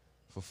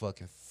for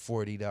fucking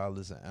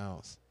 $40 an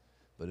ounce,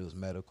 but it was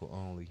medical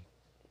only.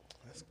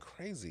 That's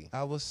crazy.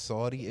 I was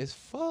salty as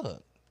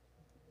fuck.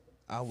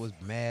 I was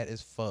mad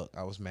as fuck.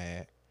 I was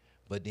mad.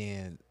 But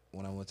then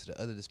when I went to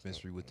the other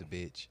dispensary with the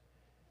bitch,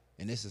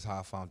 and this is how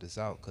I found this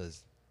out,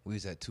 because we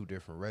was at 2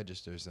 different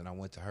registers, and I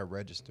went to her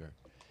register,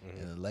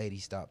 and the lady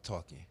stopped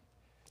talking.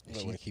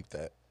 I'm gonna keep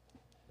that.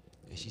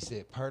 And she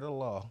said, per the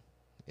law,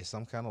 it's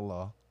some kind of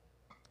law,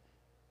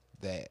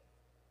 that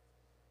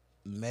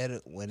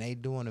when they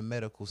doing a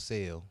medical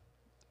sale,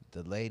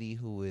 the lady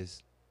who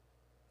is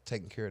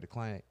taking care of the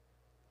client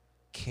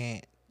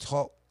can't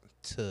talk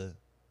to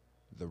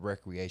the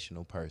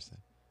recreational person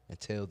and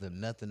tell them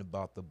nothing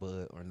about the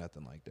bud or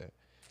nothing like that.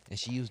 And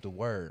she used the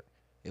word.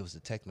 It was a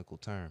technical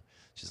term.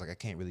 She's like, I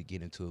can't really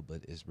get into it,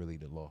 but it's really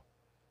the law.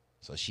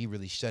 So she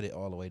really shut it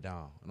all the way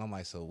down. And I'm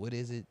like, so what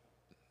is it?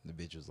 The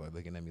bitch was like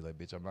looking at me like,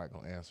 bitch, I'm not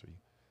going to answer you.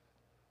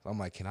 So I'm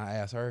like, can I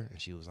ask her? And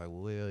she was like,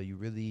 well, you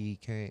really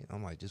can't.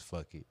 I'm like, just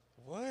fuck it.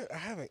 What?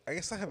 I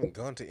guess I haven't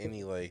gone to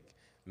any like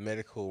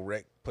medical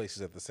rec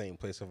places at the same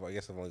place. I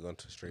guess I've only gone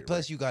to straight.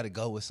 Plus, you got to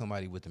go with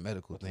somebody with the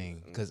medical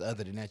thing, because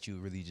other than that, you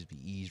would really just be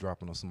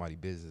eavesdropping on somebody's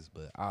business.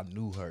 But I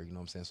knew her, you know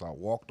what I'm saying? So I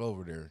walked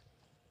over there,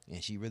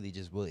 and she really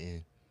just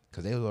wouldn't,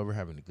 because they was over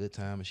having a good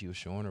time, and she was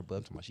showing her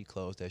butt. She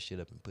closed that shit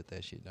up and put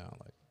that shit down,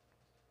 like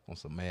on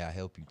some may I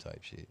help you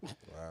type shit.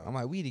 Wow. I'm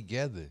like, we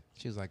together.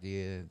 She was like,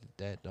 yeah,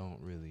 that don't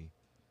really.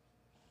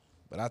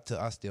 But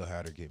I still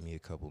had her get me a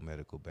couple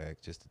medical bags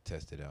just to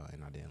test it out,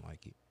 and I didn't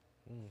like it.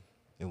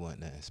 It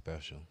wasn't nothing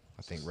special.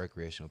 I think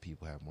recreational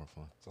people have more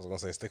fun. So I was gonna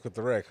say, stick with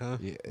the rec, huh?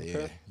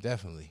 Yeah,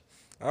 definitely.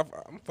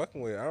 I'm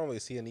fucking with it. I don't really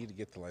see a need to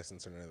get the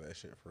license or none of that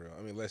shit for real.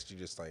 I mean, unless you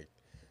just like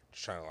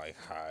trying to like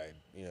hide,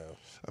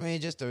 I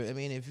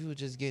mean, if you were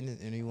just getting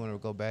it and you want to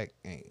go back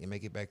and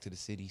make it back to the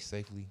city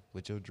safely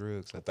with your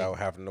drugs, without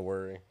having to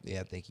worry.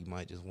 I think you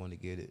might just want to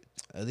get it.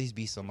 At least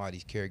be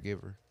somebody's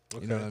caregiver.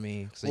 Okay. You know what I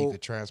mean? So Well- you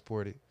could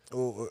transport it.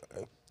 Oh,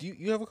 do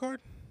you have a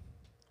card?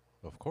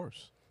 Of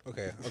course.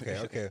 Okay.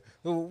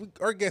 Well,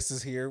 our guest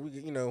is here.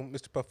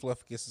 Mr.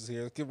 Pufflufficus is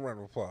here. Let's give him a round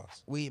of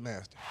applause. Weed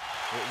master.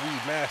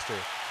 Weed master.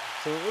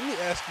 So let me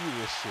ask you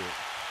this shit.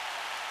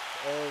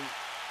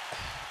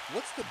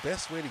 What's the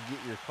best way to get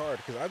your card?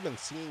 Because I've been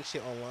seeing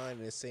shit online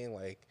and it's saying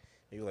like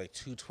maybe like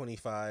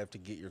 $225 to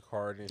get your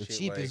card and The shit.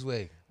 cheapest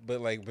way.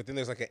 But then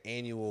there's like an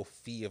annual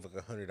fee of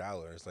like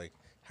 $100. Like,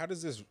 how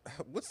does this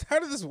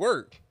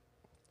work?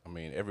 I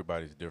mean,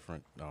 everybody's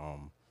different.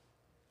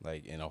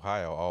 Like in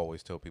Ohio, I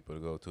always tell people to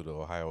go to the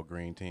Ohio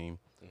Green Team.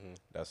 Mm-hmm.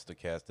 That's the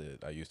cast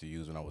that I used to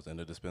use when I was in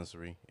the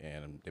dispensary,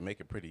 and they make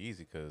it pretty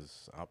easy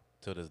because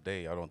to this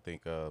day, I don't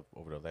think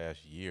over the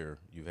last year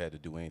you've had to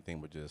do anything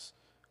but just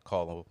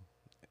call them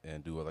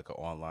and do like an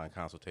online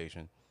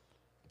consultation,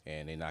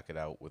 and they knock it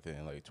out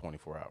within like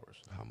 24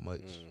 hours. How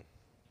much?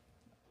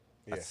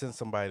 Yeah. I sent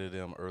somebody to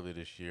them earlier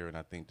this year, and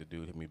I think the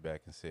dude hit me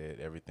back and said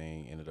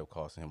everything ended up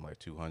costing him like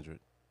 $200.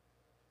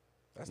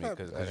 That's I mean, not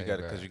because that you ain't got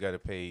bad. you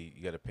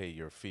got to pay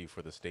your fee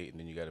for the state, and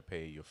then you got to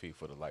pay your fee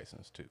for the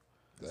license too.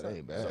 That not-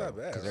 ain't that's bad. not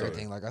bad. Because So-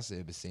 everything, like I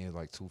said, been seeing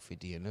like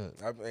 $250 and up.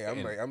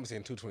 I'm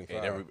saying $225.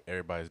 And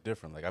everybody's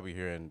different. Like I be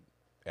hearing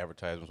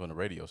advertisements on the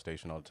radio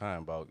station all the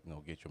time about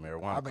get your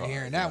marijuana. I've been card,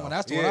 hearing you that know. one.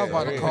 That's the one I was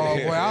about to call.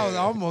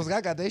 Boy,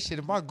 I got that shit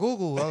in my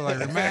Google. I was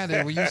like,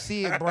 reminded when you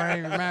see it,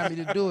 Brian, remind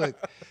me to do it.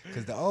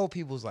 Because the old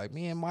people's like,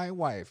 me and my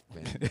wife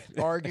been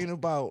arguing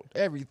about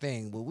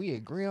everything, but we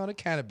agree on a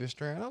cannabis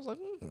strain. I was like,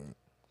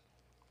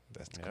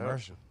 that's the Yep.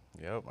 commercial.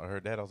 Yep, I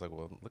heard that. I was like,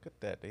 well, look at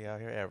that. They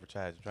out here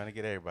advertising, trying to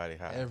get everybody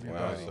high.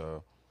 Everybody.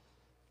 So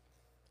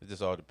it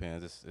just all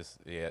depends.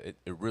 It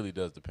really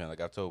does depend.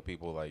 Like I told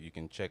people, like you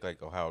can check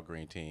like Ohio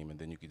Green Team, and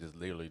then you can just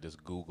literally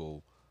just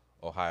Google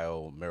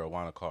Ohio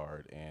marijuana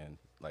card, and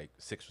like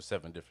 6 or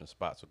 7 different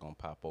spots are gonna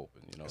pop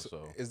open. You know,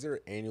 so is there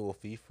an annual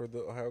fee for the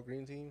Ohio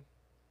Green Team?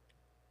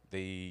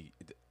 they,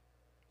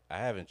 I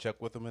haven't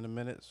checked with them in a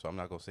minute, so I'm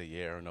not gonna say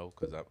yeah or no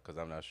because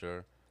I'm not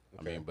sure.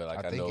 I Okay. mean, but like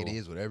I I think know it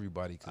is with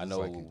everybody because I it's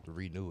like know- to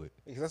renew it.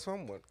 Because that's what I'm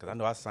wondering. because I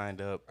know I signed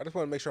up. I just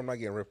want to make sure I'm not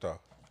getting ripped off.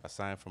 I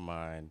signed for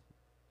mine,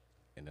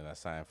 and then I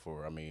signed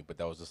for. I mean, but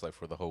that was just like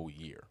for the whole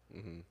year.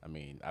 Mm-hmm. I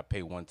mean, I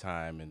pay one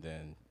time, and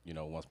then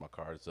once my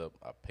card's up,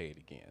 I pay it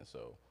again.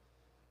 So,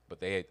 but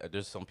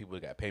there's some people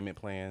that got payment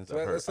plans. So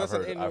that's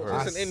an annual-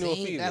 I That's an annual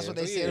seen- fee That's then.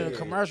 what they So said in yeah, the yeah.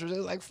 commercials.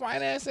 It's like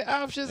financing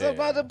options. Yeah. I'm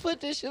about to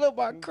put this shit up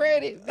on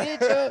credit,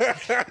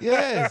 bitch.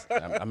 Yes.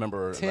 I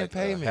remember 10 like,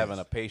 payments. having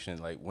a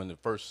patient like when it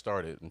first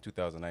started in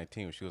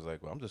 2019. She was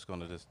like, "Well, I'm just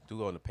gonna just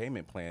do on the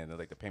payment plan." And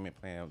like the payment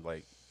plan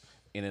like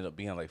ended up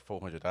being like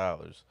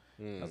 $400.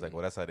 I was like,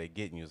 "Well, that's how they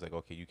getting you." It's like,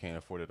 "Okay, you can't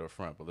afford it up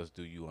front, but let's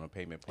do you on a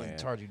payment plan." And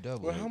charge you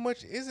double. Well, how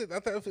much is it?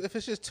 I thought if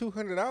it's just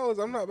 $200,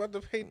 I'm not about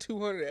to pay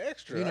 $200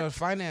 extra. You know,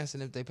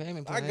 financing if they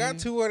payment I plan.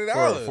 got you-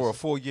 $200 for a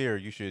full year.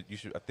 You should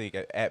I think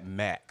at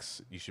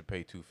max you should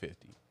pay $250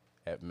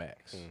 at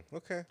max.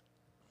 Okay,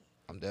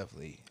 I'm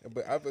definitely.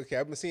 but I've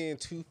been seeing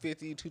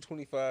 $250,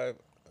 $225,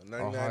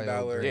 $99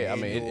 Ohio, Yeah, I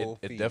mean annual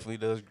it fee. definitely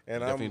does.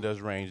 And definitely I'm- does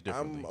range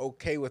differently. I'm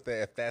okay with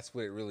that if that's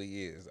what it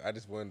really is. I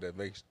just wanted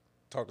to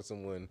talk to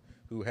someone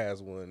who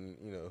has one,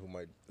 who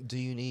might. Do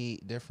you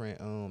need different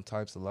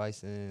types of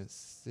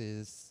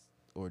licenses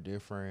or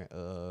different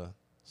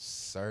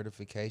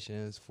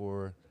certifications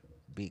for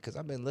because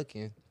I've been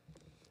looking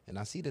and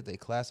I see that they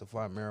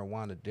classify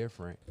marijuana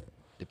different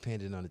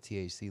depending on the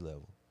THC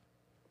level.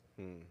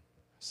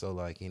 So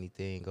like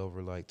anything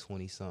over like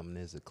 20 something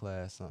is a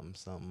class something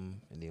something,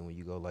 and then when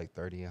you go like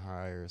 30 and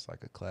higher, it's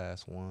like a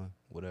class 1,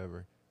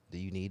 whatever. Do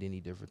you need any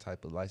different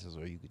type of license,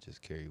 or you could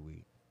just carry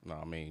weed? No,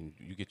 I mean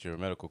you get your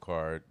medical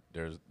card.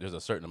 There's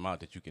a certain amount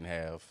that you can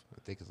have I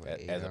think it's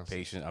like 8 as a ounces.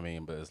 patient. I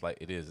mean, but it's like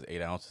it is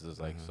 8 ounces. It's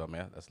like so. I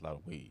mean, that's a lot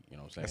of weed. You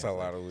know what I'm saying? That's a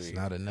lot of weed. It's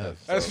not enough.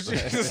 That's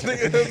what you just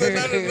think. That's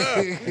not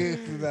enough.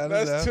 It's not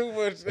That's enough. too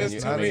much. That's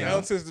you- too I many mean,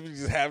 ounces to be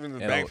just having in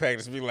the and backpack.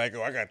 Just be like,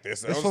 oh, I got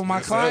this. It's for my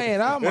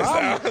client. I'm a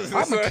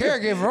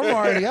caregiver.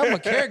 I'm a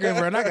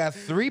caregiver, and I got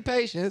 3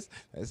 patients.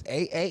 That's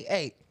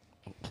 888.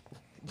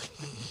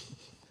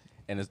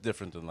 And it's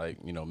different than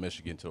like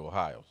Michigan to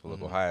Ohio. So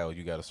like Ohio,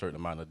 you got a certain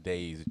amount of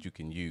days that you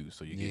can use.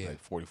 So you Yeah. get like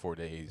 44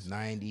 days.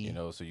 90.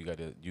 So you got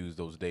to use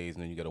those days,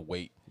 and then you got to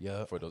wait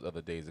Yup. for those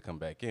other days to come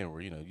back in. Where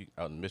you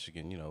out in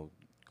Michigan,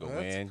 go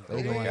That's in, go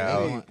crazy. back They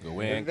out, want- go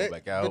in, go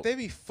back out. But they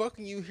be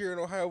fucking you here in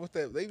Ohio with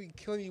that. They be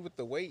killing you with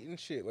the weight and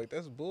shit. Like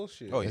that's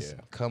bullshit. Oh, It's yeah.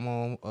 Come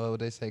on.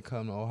 They say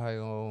come to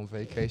Ohio on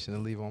vacation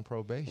and leave on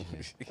probation.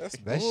 That's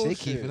That bullshit. shit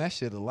keeping that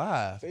shit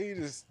alive. They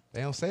just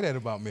They don't say that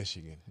about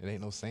Michigan. It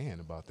ain't no saying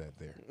about that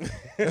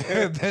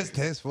there.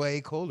 that's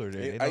way cooler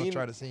there. They I- don't you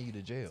try know- to send you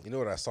to jail. You know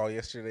what I saw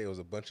yesterday? It was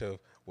a bunch of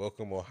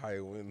welcome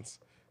Ohioans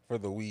for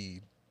the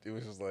weed. It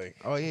was just like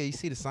Oh yeah, you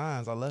see the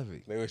signs. I love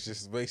it. they was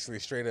just basically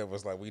straight up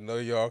was like, we know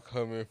y'all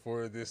coming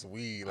for this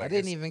weed. Like, I didn't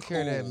it's even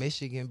care that cool.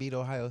 Michigan beat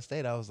Ohio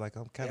State. I was like,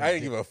 I'm kind of. I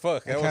didn't give a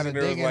fuck. I was kinda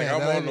there was digging like,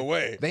 that. I'm on the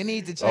way. They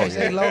need to change yeah.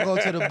 their logo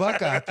to the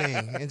Buckeye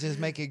thing and just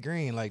make it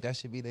green. Like that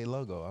should be their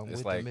logo. I'm It's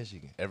with like the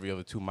Michigan. every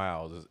other 2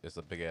 miles, it's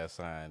a big ass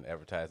sign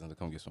advertising to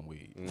come get some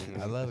weed.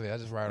 I love it. I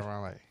just ride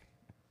around like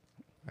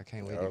I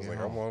can't wait I to was get like,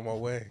 home. I'm on my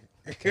way.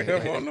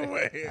 I'm on the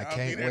way. I I'll be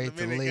can't there in wait a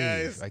to minute, leave.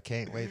 guys. I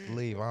can't wait to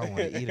leave. I don't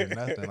want to eat or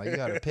nothing. Like you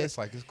gotta piss.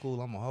 Like it's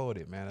cool. I'm gonna hold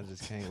it, man. I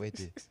just can't wait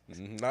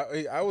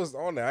to. I was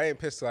on there. I ain't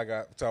pissed till I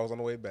was on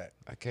the way back.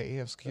 I can't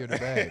even secure the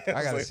bag. I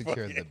was gotta like,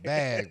 secure fuck the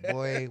bag,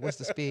 boy. What's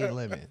the speed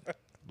limit?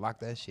 Lock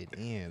that shit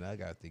in. I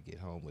got to get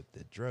home with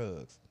the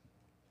drugs.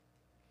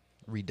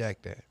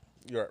 Redact that.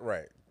 You're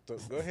right. So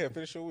go ahead,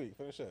 finish your week.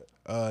 Finish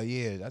up.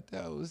 Yeah,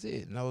 that was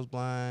it. Nose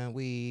blind,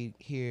 weed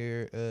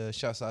here.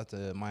 Shouts out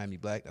to Miami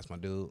Black. That's my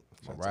dude,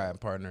 my Shouts riding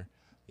partner.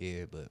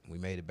 Yeah, but we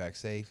made it back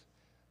safe,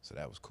 so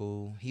that was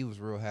cool. He was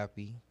real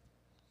happy,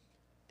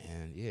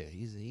 and yeah,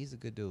 he's a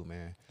good dude,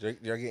 man. Did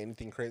y'all get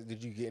anything crazy?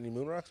 Did you get any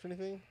moon rocks or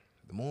anything?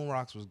 The moon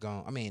rocks was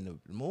gone. I mean,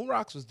 the moon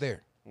rocks was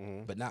there,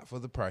 Mm-hmm. but not for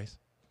the price,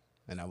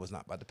 and I was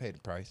not about to pay the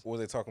price. What were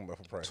they talking about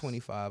for price?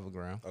 25 a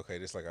gram. Okay,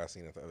 just like I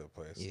seen at the other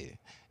place. Yeah,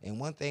 and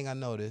one thing I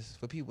noticed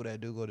for people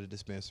that do go to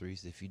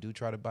dispensaries, if you do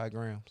try to buy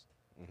grams,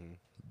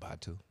 buy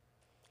 2.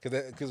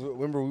 Because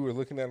remember we were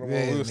looking at them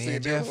Yeah, while we were me seeing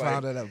and they were Jeff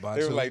found it out about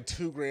they were 2. like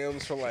 2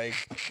 grams for like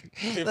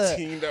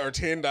 $15 or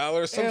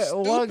 $10. Some Yeah,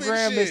 stupid 1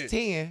 gram shit. is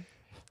 10,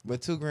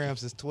 but 2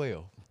 grams is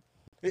 12.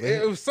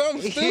 It was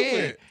something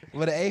stupid. Yeah,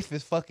 but an eighth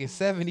is fucking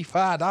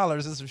 $75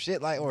 or some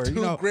shit like, or 2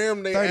 you know,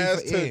 gram they 30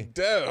 ass for- to yeah.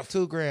 death.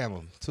 2 gram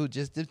them,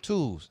 just the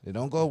 2s. They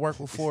don't go work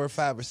with 4 or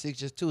 5 or 6,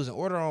 just 2s, and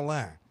order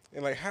online.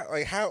 And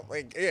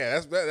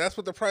yeah, that's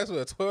what the price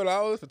was.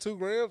 $12 for 2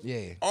 grams.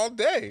 Yeah. all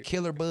day.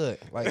 Killer Bud,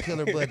 like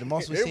Killer Bud. The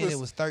most we It seen was- it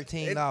was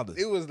 $13.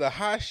 It was the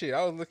hot shit.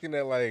 I was looking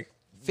at like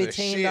the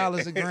 $15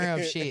 a shit.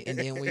 gram shit, and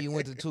then when you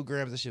went to 2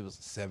 grams, the shit was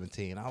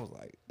 17. I was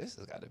like, this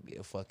has got to be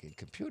a fucking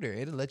computer.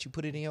 It'll let you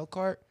put it in your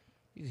cart.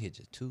 You hit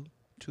just 2,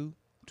 2,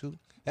 2.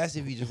 That's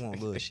if you just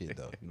want little shit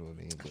though. You know what I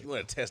mean? But You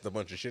want to test a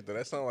bunch of shit though.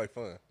 That sounds like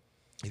fun.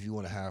 if you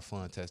want to have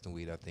fun testing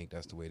weed, I think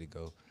that's the way to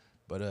go.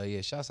 But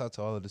yeah, shouts out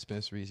to all the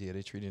dispensaries. Yeah,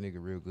 they treat a nigga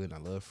real good, and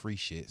I love free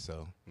shit,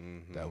 so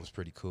that was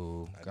pretty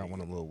cool. Got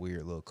one of the little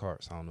weird little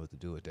carts. I don't know what to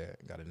do with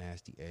that. Got a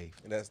nasty A.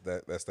 And that's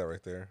that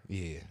right there.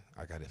 Yeah,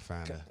 I gotta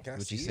find Can I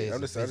what see you say. it? I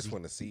is just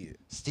want to see it.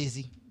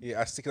 Stizzy.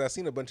 Yeah, cause I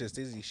seen a bunch of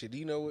Stizzy shit. Do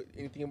you know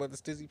anything about the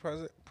Stizzy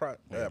Those,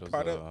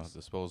 products?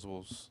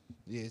 disposables.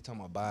 Yeah, it's talking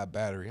about buy a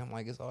battery. I'm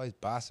like, it's always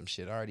buy some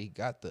shit. I already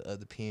got the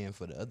other pen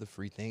for the other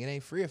free thing. It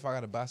ain't free if I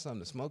gotta buy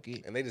something to smoke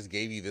it. And they just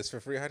gave you this for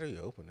free. How do you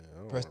open it? I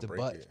don't Press wanna the break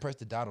button. it. Press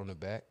the dot on the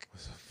back.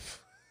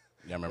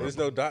 Yeah, I remember. There's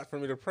no dot for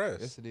me to press.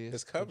 Yes, it is.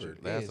 It's covered.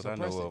 Yeah, Last so that I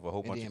press know it, of, a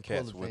whole and bunch then of pull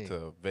cats the went thing.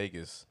 to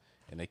Vegas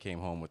and they came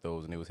home with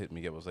those, and they was hitting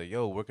me up. I was like,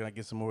 "Yo, where can I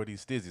get some more of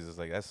these Stizzies?" It's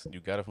like, "That's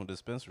you got it from the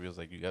dispensary." It's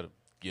like you got to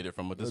get it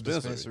from a The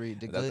dispensary.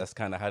 the good- That's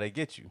kind of how they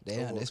get you. Damn,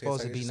 okay, they're it's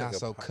supposed like- to be it's not like a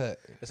so pod. cut.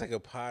 It's like a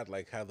pod,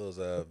 like how those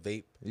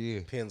vape Yeah.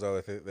 pens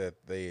are that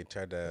they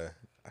tried to.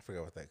 I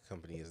forgot what that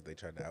company is. They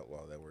tried to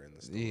outlaw that were in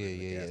the store. Yeah, in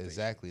the yeah, gas station.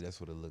 exactly. That's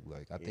what it looked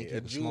like. I think Yeah, he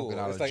a was jewel. smoking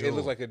out It's a like jewel. it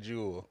looks like a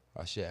jewel.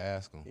 I should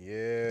ask him.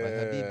 Yeah, Like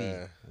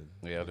Habibi.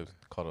 Yeah, they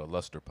call it a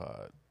luster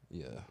pod.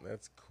 Yeah,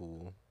 that's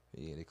cool.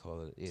 yeah, they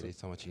call it. Yeah, they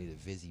talking about you need a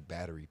Vizzy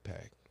battery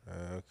pack.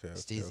 Okay,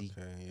 Stizzy.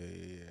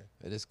 Okay,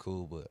 yeah. It is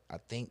cool, but I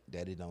think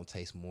that it don't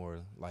taste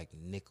more like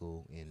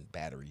nickel and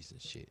batteries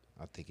and shit.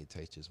 I think it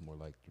tastes just more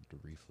like the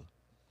reefer.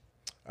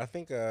 I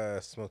think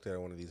I smoked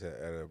at one of these at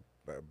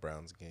a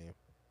Browns game.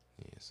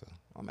 Yeah, so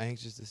I'm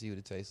anxious to see what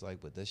it tastes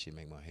like, but that shit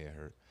make my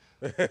hair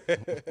hurt.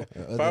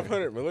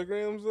 500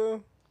 milligrams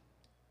though.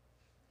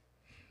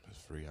 It's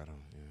free. I don't.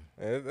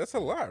 Yeah, That's a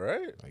lot,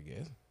 right? I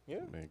guess. Yeah.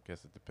 I mean, I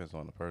guess it depends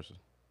on the person.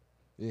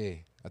 Yeah,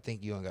 I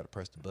think you don't got to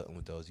press the button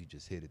with those. You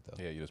just hit it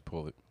though. Yeah, you just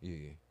pull it.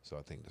 Yeah, so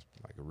I think that's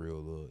like a real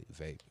little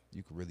vape.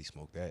 You could really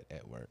smoke that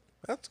at work.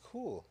 That's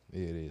cool.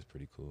 Yeah, it is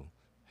pretty cool.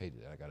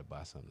 Hated that I gotta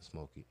buy something to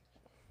smoke it.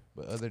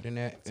 But other than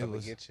that, it Something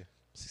was to get you.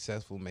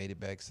 successful. Made it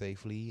back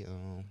safely.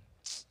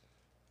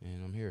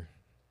 And I'm here.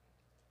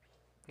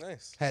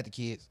 Nice. Had the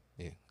kids.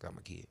 Yeah, got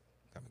my kid.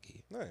 Got my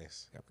kid.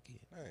 Nice. Got my kid.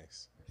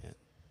 Nice.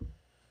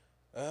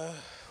 Yeah.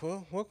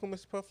 Well, welcome,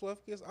 Mr. Puff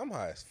Lufkiss. I'm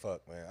high as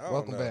fuck, man. I don't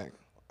Welcome know. back.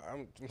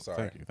 I'm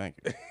sorry. Thank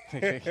you.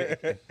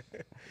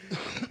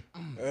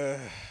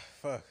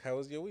 Fuck. How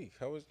was your week?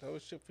 How was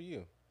shit for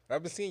you?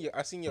 I've been seeing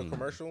I seen your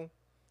commercial.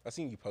 I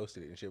seen you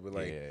posted it and shit, but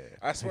like, Yeah.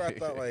 I swear I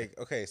thought like,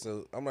 okay,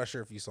 so I'm not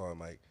sure if you saw it,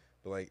 Mike,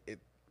 but like it.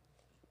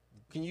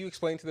 Can you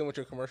explain to them what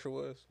your commercial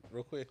was,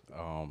 real quick?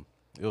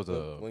 It was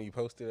When you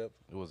posted up.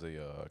 it was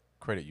a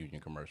credit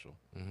union commercial,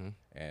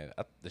 and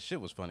the shit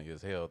was funny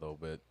as hell though.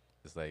 But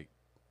it's like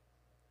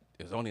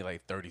it was only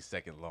like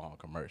 30-second long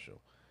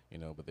commercial, you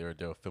know. But they were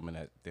filming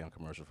that damn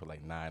commercial for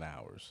like 9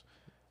 hours.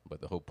 But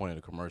the whole point of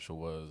the commercial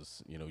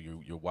was, you know,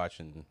 you're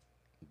watching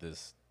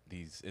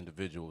these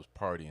individuals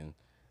partying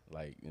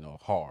like, you know,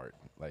 hard,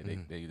 like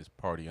they just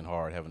partying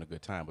hard, having a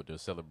good time, but they're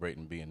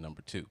celebrating being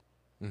number 2,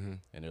 and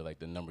they're like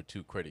the number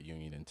 2 credit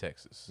union in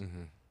Texas.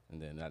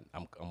 And then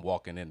I'm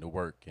walking into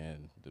work,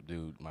 and the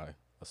dude, my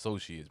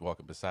associate, is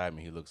walking beside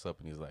me. He looks up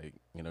and he's like,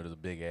 you know, there's a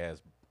big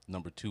ass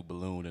number 2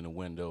 balloon in the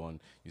window,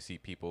 and you see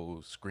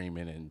people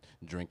screaming and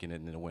drinking it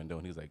in the window.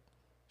 And he's like,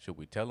 should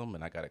we tell him?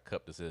 And I got a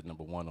cup that says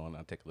number 1 on. And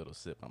I take a little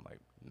sip. I'm like,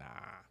 nah.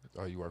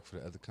 Oh, you work for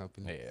the other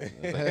company?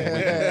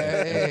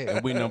 Yeah.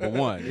 And we number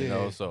 1, you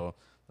know. So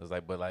I was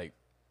like, but like,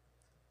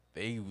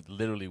 they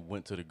literally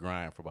went to the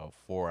grind for about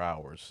 4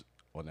 hours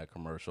on that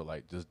commercial,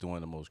 like just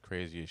doing the most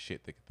craziest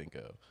shit they could think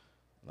of.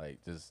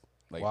 Like just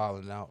like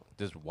Wilding out.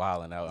 just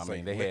wilding out. It's I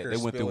mean, like they liquor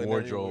went through spilling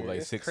wardrobe everywhere. like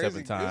It's 6, crazy.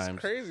 7 times. It's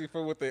crazy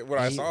for what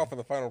I He- saw for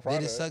the final Did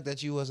product. it suck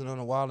that you wasn't on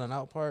the wilding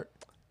out part?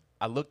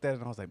 I looked at it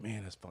and I was like,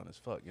 man, that's fun as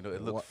fuck. You know,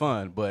 it looked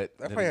fun, but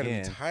That then probably had to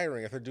again, be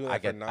tiring if they're doing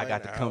that for 9 I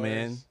got to come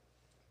in, hours.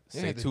 You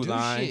say had to 2 do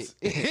lines,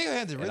 shit. You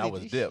had to and really I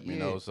was do dipped. shit. You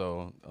know,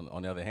 so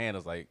on the other hand,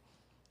 it's like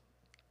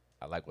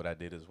I like what I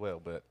did as well,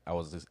 but I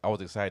was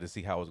excited to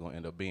see how it was going to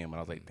end up being. But I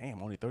was like,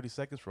 damn, only 30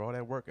 seconds for all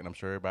that work, and I'm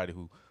sure everybody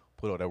who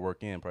put all that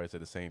work in probably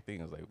said the same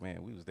thing. I was like,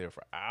 man, we was there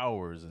for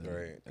hours, and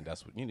Right. and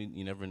that's what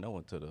you never know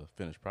until the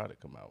finished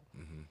product come out.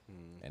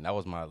 And that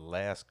was my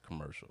last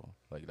commercial.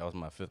 Like that was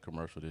my 5th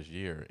commercial this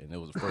year, and it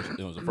was the first.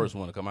 It was the first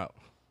one to come out.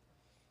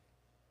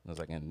 And I was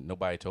like, and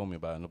nobody told me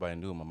about it. Nobody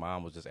knew. My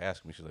mom was just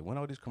asking me. She's like, when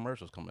are these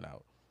commercials coming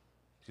out?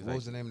 She's What like,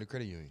 was the name of the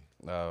credit union?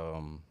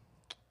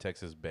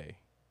 Texas Bay.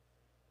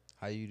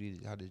 How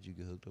did you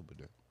get hooked up with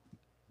them?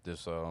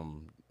 Just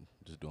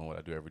doing what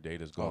I do every day.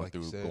 Just Oh, going like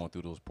you through said. going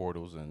through those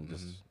portals and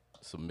just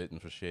submitting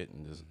for shit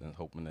and just and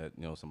hoping that,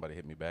 you know, somebody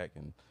hit me back.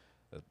 And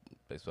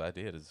that's what I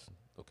did. Is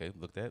okay.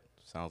 Looked at.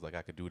 Sounds like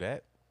I could do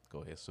that.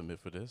 Go ahead, submit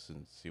for this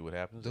and see what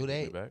happens. Do and hit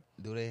they me back.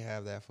 do they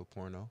have that for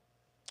porno?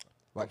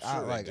 Like I'm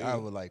sure they do. I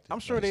would like to. I'm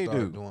sure like, they start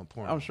do. Doing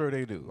porno. I'm sure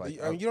they do. Like,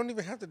 I mean, you don't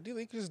even have to do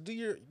it. You can just do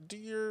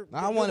your.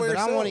 I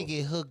want to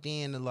get hooked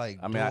in to like.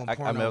 I mean, doing I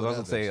porno was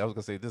with gonna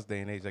others. say this day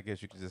and age, I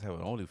guess you could just have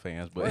an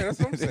OnlyFans, but Right, that's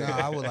what I'm saying. No,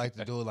 I would like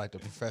to do it like the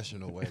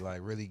professional way, like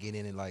really get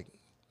in and like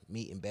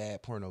meeting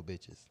bad porno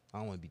bitches. I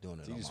don't want to be doing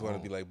it. You on just my want to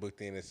own. be like booked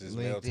in as his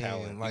male LinkedIn,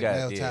 talent. like you got-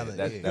 male yeah,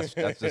 talent.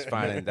 that's just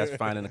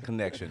finding a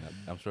connection.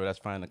 I'm sure that's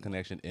finding a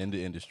connection in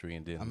the industry,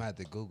 and then I'm gonna have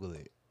to Google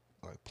it.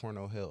 like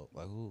porno help.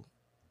 Like who?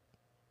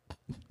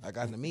 I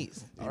got the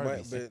meats. You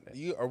might,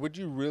 but would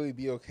you really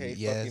be okay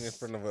fucking in Yes.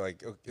 front of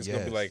like it's gonna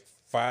be Yes. like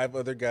 5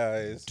 other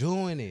guys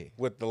doing it.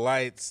 with the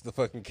lights, the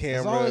fucking camera?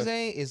 As long as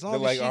ain't, as long They're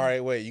as like, she, all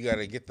right, wait, you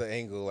gotta get the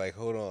angle. Like,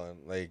 hold on,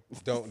 like,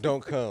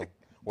 don't come.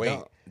 Wait,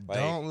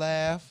 don't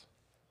laugh.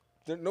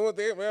 know what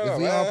they man. If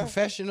we all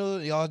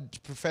professional, y'all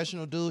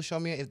professional dudes, show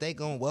me if they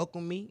gonna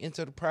welcome me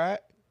into the pride.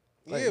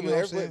 Like, Yeah, you know but what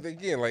I'm saying?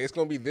 again, like it's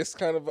gonna be this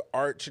kind of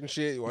arch and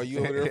shit while you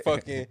over there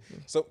fucking.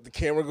 So the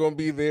camera gonna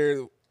be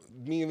there.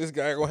 Me and this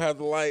guy gonna have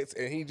the lights,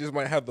 and he just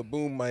might have the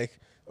boom mic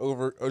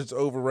over or just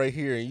over right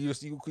here, and you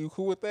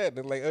cool with that?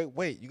 They're like, hey,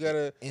 wait, you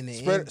gotta In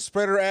the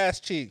spread her ass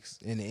cheeks.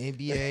 In the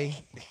NBA,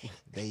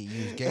 they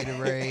use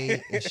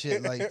Gatorade and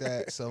shit like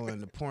that. So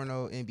in the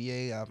porno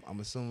NBA,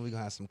 I'm assuming we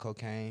gonna have some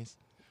cocaines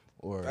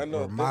or I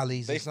know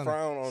Molly's they or something.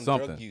 frown on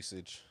Something. drug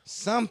usage.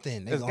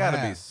 Something. They There's gonna gotta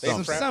be have. something. Some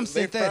They frown upon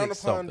synthetics.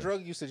 something.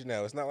 drug usage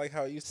now. It's not like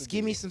how it used to.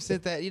 Give be. me some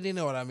synthetic. You didn't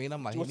know what I mean.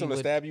 I'm like, You want hit them me to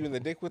with, stab you in the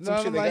dick with no, some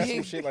shit? I'm They like, got some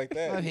hit- shit like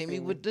that. Hit me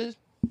with the.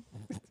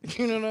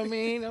 You know what I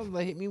mean? I'm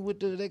like, hit me with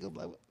the. They go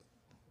like,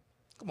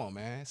 come on,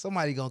 man.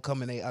 Somebody gonna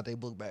come and they out their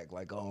book bag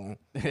like, I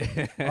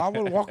want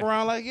to walk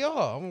around like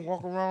y'all. I'm gonna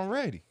walk around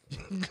ready.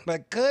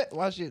 Like, cut.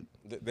 Watch it.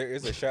 There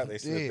is a shot they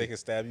said Yeah. they can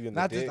stab you in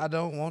the Not dick. this. I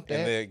don't want and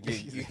that. they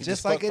get, you can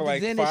Just fuck like for at the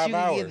like dentist, 5 you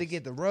can hours. either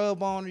get the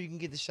rub on or you can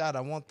get the shot.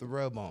 I want the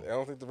rub on. I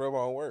don't think the rub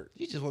on work.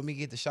 You just want me to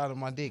get the shot on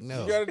my dick?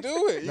 No. You gotta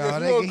do it. You No,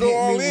 gotta they can go hit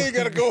all me in. with- You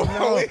gotta go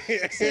No, all in.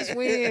 Since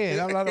when?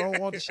 I don't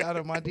want the shot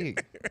on my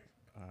dick.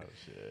 Oh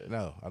shit.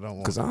 No, I don't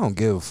want. Cause it. I don't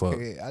give a fuck.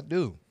 Yeah, I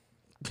do.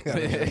 About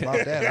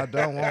that, I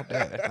don't want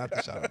that. Not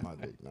the shot on my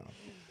dick. No.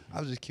 I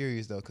was just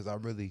curious though, cause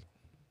I'm really,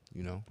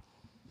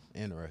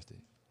 interested.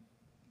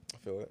 I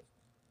feel it.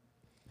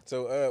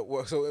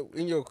 So, so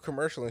in your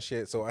commercial and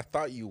shit, so I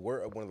thought you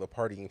were one of the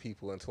partying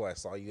people until I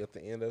saw you at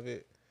the end of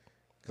it.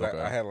 Cause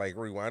Okay. I had like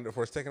rewind it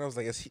for a second. I was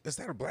like, is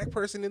that a black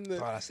person in the?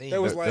 Thought I seen that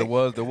you. was There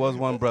like, there was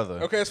one brother.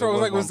 okay. So There I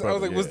was like, one was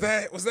brother,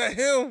 yeah. was that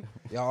him?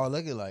 Y'all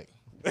looking like.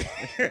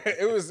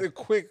 It was a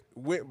quick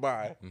went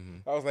by.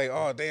 Mm-hmm. I was like,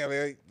 oh damn,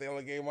 they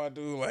only gave my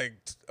dude like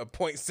a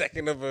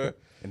 0.2 of a.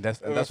 And that's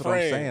of a what I'm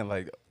frame. saying.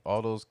 Like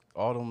all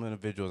them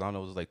individuals, I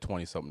know it was like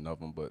 20 something of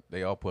them, but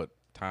they all put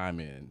time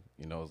in.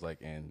 It's like,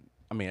 and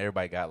I mean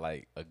everybody got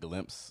like a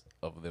glimpse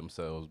of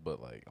themselves,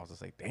 but like I was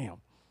just like, damn,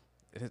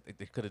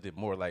 they could have did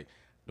more. Like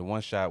the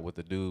one shot with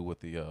the dude with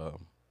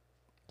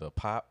the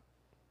pop,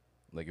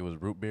 like it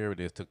was root beer.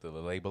 They just took the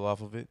label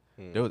off of it.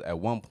 There was at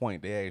one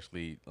point they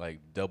actually like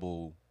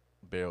double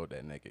barreled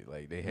that nigga.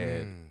 Like they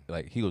had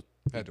like he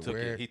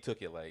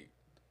took it like.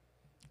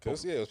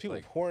 Cause yeah, it was people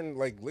Like- pouring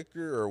like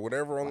liquor or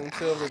whatever on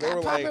themselves. They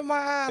were Pop like, in my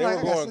eye, they like, were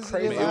I got going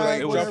sensitive crazy. eyes,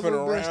 Like whatever,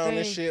 jumping best around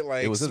and thing. shit.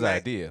 Like It was his smack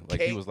idea. Like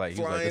he cake was like,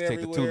 flying let's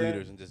take the 2 everywhere.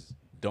 liters and just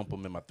dump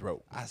them in my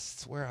throat. I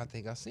swear, I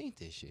think I seen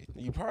this shit.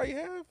 You probably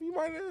have. You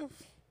might have.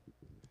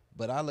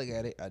 But I look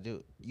at it, I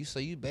do. So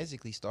you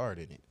basically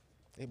started it.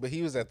 Yeah, but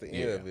he was at the end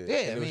Yeah. of it. Yeah,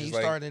 And I it was mean, just you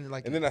started in it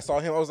like. And then I saw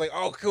him. I was like,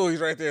 oh, cool.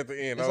 He's right there at the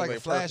end. It's I was like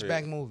a perfect.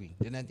 flashback movie.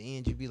 Then at the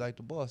end, you be like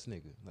the boss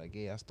nigga. Like,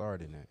 yeah, I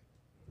started in that.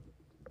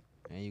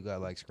 And you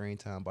got like screen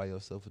time by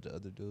yourself with the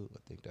other dude. I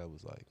think that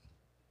was like.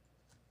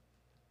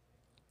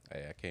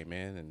 Hey, I came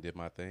in and did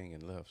my thing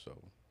and left. So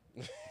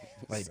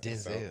Like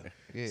Denzel.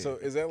 Yeah. So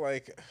is that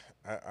like?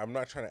 I'm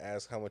not trying to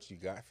ask how much you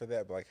got for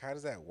that, but like, how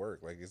does that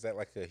work? Like, is that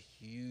like a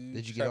huge?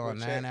 Did you get type on of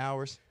 9 check?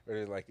 hours? Or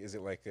is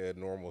it like a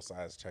normal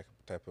size check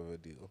type of a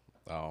deal?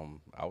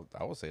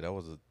 I would say that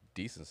was a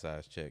decent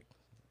sized check,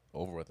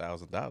 over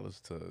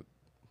 $1,000 to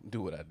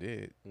do what I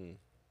did.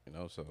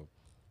 So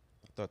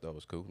I thought that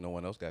was cool. No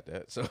one else got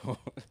that, so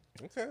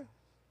Okay,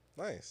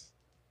 nice.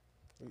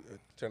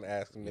 Trying to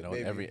ask him.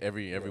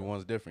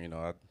 everyone's different.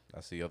 I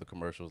see other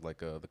commercials like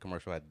the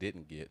commercial I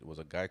didn't get was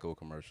a Geico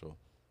commercial,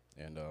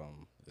 and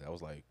that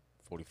was like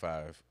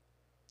 45.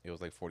 It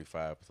was like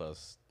 45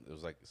 plus. It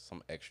was like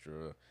some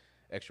extra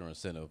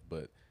incentive,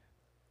 but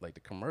like the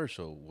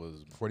commercial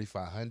was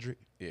 4,500.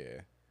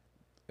 yeah.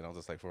 And I was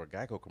just like, for a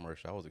Geico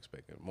commercial, I was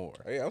expecting more.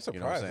 Hey, I'm You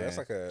know what I'm surprised. That's saying?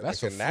 like a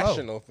That's like a for flow.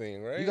 national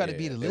thing, right? You gotta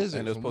be the lizard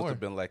And it was for supposed more. to have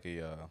been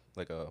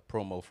like a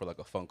promo for like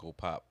a Funko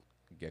Pop,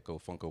 Gecko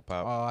Funko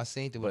Pop. Oh, I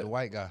seen it with But- the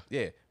white guy.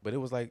 Yeah, but it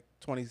was like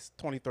 20,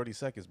 30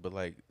 seconds. But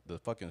like the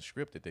fucking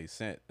script that they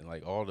sent and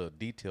like all the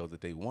details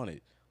that they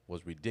wanted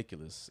was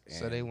ridiculous.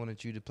 So they And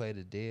wanted you to play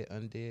the dead,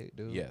 undead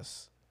dude.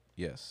 yes.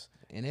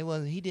 And it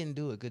wasn't. He didn't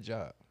do a good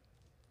job.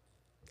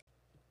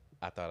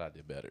 I thought I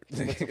did better. I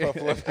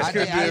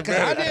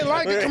didn't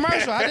like the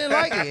commercial. I didn't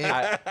like it.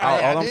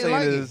 All I'm didn't saying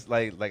like it. is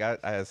like I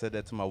had said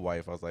that to my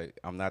wife. I was like,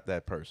 I'm not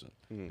that person.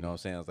 You know what I'm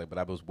saying? I was like, but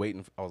I was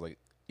waiting. I was like,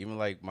 even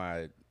like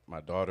my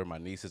daughter, my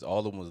nieces, all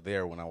of them was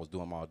there when I was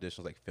doing my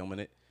auditions, like filming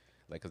it,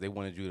 like because they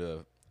wanted you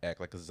to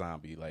act like a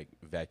zombie, like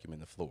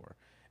vacuuming the floor,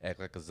 act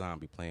like a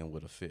zombie playing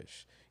with a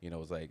fish. It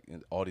was like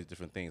and all these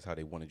different things how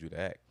they wanted you to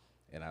act,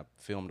 and I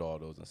filmed all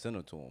those and sent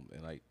them to them,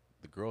 and like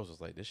the girls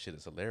was like, this shit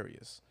is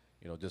hilarious.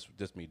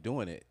 Just me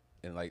doing it,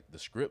 and like the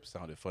script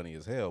sounded funny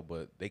as hell,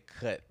 but they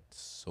cut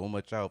so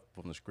much out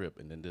from the script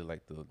and then did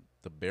like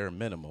the bare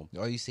minimum.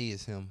 All you see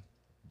is him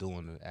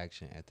doing the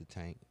action at the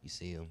tank. You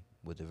see him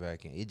with the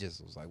vacuum. It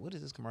just was like, what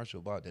is this commercial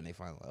about? Then they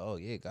finally like, oh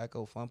yeah,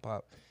 Geico Fun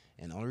Pop.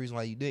 And the only reason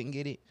why you didn't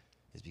get it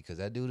is because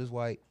that dude is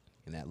white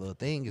and that little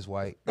thing is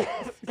white.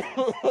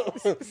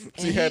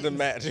 She had to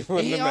match. It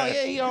wasn't a match.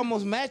 Yeah, he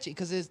almost matched it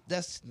because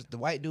that's the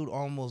white dude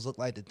almost looked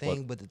like the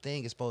thing, but the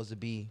thing is supposed to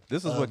be.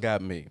 This is what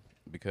got me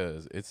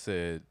because it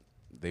said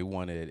they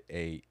wanted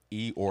a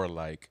Eeyore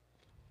like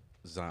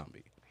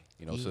zombie.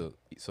 You know,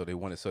 so they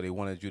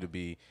wanted you to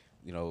be,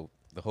 you know,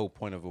 the whole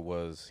point of it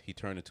was he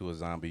turned into a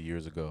zombie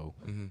years ago,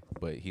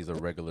 but he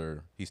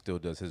still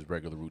does his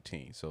regular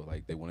routine. So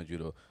like they wanted you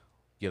to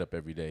get up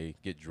every day,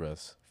 get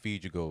dressed,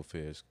 feed your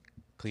goldfish,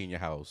 clean your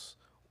house,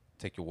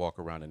 take your walk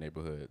around the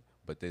neighborhood,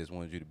 but they just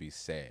wanted you to be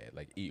sad,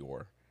 like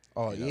Eeyore.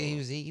 Oh you yeah,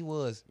 know? he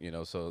was. You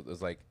know, so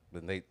it's like,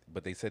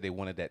 but they said they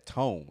wanted that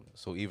tone.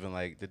 So even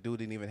like the dude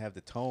didn't even have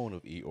the tone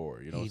of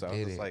Eeyore. You know, He so I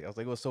did was it. like,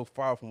 it was so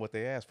far from what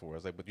they asked for. I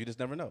was like, but you just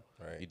never know.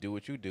 Right. You do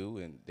what you do,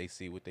 and they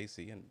see what they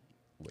see, and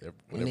whatever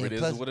And then it is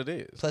plus- is what it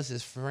is. Plus,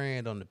 his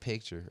friend on the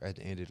picture at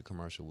the end of the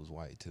commercial was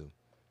white too.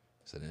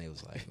 So then they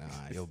was like, nah,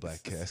 your black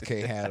ass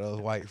can't have those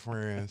white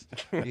friends.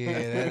 Yeah,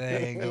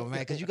 that ain't gonna, man.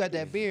 Because you got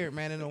that beard,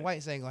 man, and the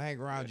whites ain't going to hang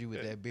around you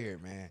with that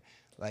beard, man.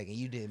 Like, and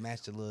you didn't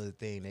match the little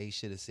thing. They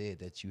should have said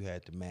that you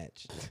had to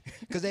match.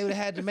 Because they would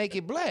have had to make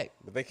it black.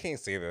 But they can't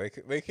say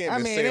that. They can't I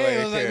just mean, say they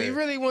like, was like, we yeah.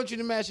 really want you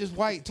to match this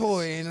white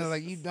toy. And they're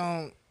like, you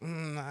don't.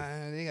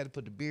 They got to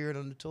put the beard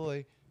on the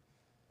toy.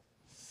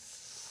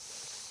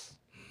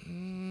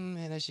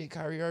 Man, that shit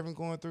Kyrie Irving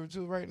going through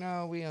too right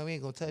now. We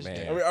ain't gonna touch Man.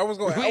 that. I mean, I was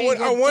going. We I ain't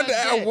gonna want touch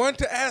to. I that. want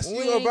to ask We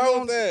you ain't about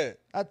gonna- that.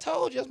 I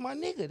told you, that's my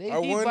nigga. They I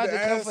wanted about to to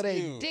come ask for that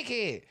you.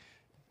 dickhead.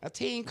 I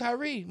team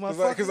Kyrie, Because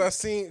motherfucker. I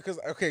seen. Because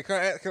okay, can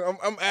I ask,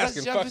 I'm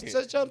asking.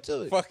 Let's jump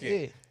to it. Fuck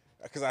it. Yeah.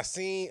 Because I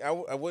seen. I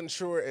wasn't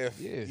sure if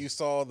Yeah. you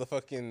saw the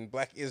fucking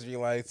black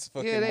Israelites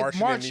fucking Yeah, they marching,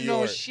 marching in New on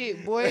York.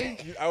 shit, boy.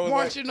 I was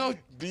Marching like, on.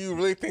 do you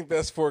really think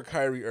that's for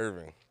Kyrie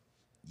Irving?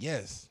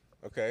 Yes.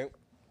 Okay,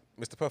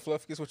 Mr.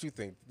 Pufflufkus, what you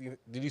think?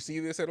 Did you see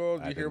this at all?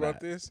 Did I you did hear about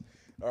not. this?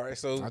 All right,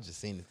 so I just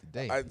seen it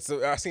today.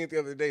 I seen it the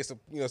other day. So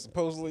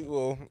supposedly,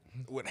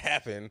 what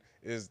happened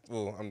is,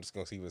 I'm just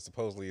gonna see what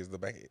supposedly is the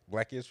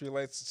Black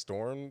Israelites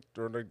stormed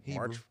or they Hebrew.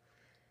 marched.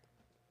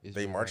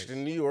 They marched in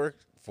Israelites. New York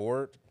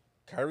for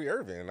Kyrie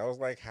Irving, and I was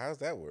like, "How's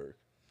that work?"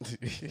 They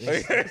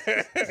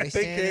They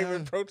saying, came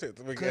in protest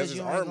as Because his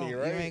you army, ain't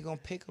right? You ain't gonna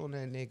pick on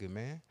that nigga,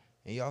 man.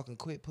 And y'all can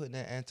quit putting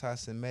that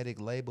anti-Semitic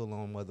label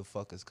on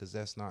motherfuckers, because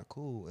that's not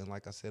cool. And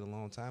like I said a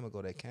long time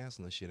ago, that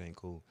canceling shit ain't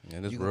cool.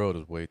 And this You world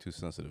is way too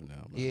sensitive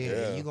now. Man. Yeah, Yeah.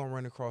 and you gonna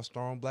run across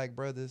strong black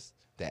brothers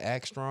that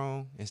act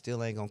strong and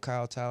still ain't gonna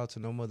kowtow to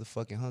no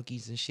motherfucking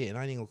hunkies and shit. And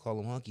I ain't gonna call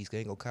them hunkies, 'cause they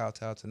ain't gonna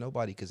kowtow to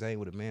nobody, because that ain't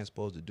what a man's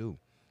supposed to do.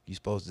 You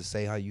supposed to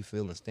say how you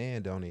feel and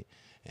stand on it.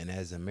 And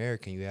as an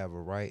American, you have a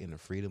right and the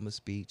freedom of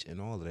speech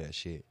and all of that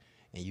shit.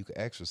 And you can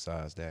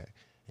exercise that.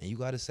 And you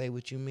gotta say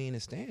what you mean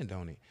and stand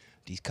on it.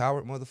 These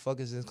coward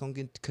motherfuckers is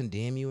gonna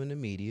condemn you in the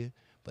media.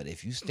 But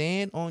if you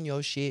stand on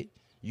your shit,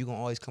 you gonna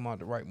always come out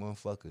the right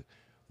motherfucker.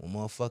 When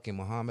motherfucking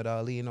Muhammad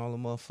Ali and all the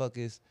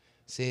motherfuckers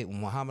said, when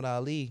Muhammad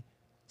Ali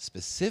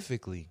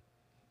specifically,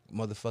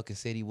 motherfucking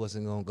said he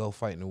wasn't gonna go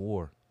fight in the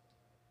war.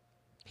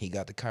 He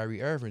got the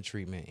Kyrie Irving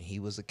treatment, and he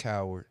was a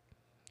coward,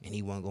 and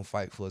he wasn't gonna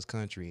fight for his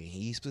country. And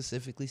he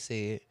specifically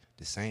said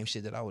the same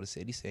shit that I would have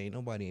said. He said, ain't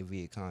nobody in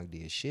Viet Cong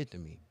did shit to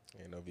me.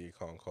 Ain't no Viet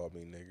Cong called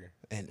me nigger.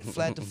 And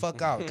flat the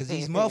fuck out, because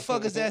these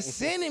motherfuckers that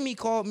sending me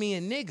called me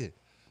a nigga.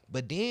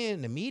 But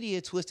then the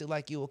media twisted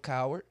like you a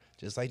coward,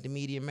 just like the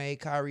media made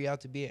Kyrie out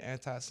to be an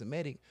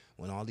anti-Semitic,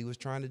 when all he was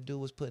trying to do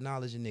was put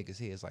knowledge in niggas'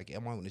 heads. Like,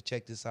 I'm going to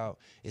check this out.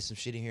 It's some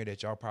shit in here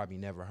that y'all probably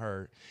never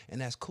heard.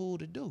 And that's cool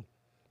to do.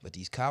 But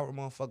these coward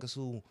motherfuckers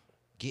who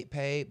get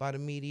paid by the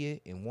media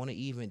and want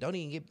to don't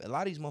even get, a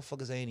lot of these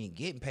motherfuckers ain't even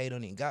getting paid,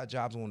 don't even got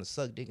jobs, want to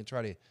suck dick and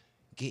try to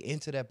get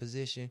into that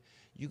position.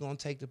 You going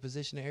to take the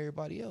position of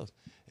everybody else.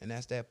 And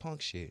that's that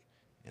punk shit.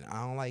 And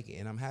I don't like it.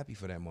 And I'm happy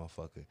for that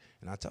motherfucker.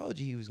 And I told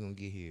you he was going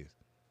to get his.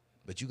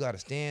 But you got to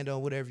stand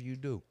on whatever you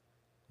do.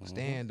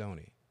 Stand on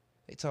it.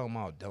 They talking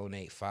about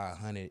donate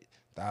 $500,000.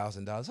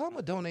 I'm going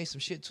to donate some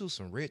shit to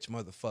some rich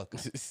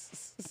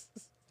motherfuckers.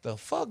 The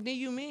fuck do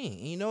you mean?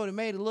 And you know what it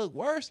made it look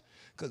worse?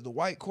 Because the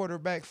white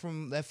quarterback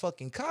from that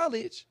fucking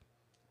college,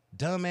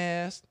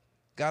 dumbass,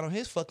 got on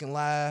his fucking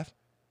live.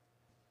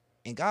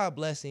 And God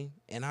bless him.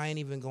 And I ain't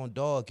even going to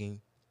dog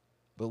him.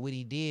 But what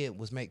he did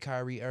was make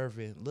Kyrie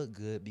Irving look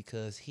good,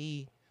 because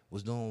he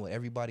was doing what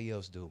everybody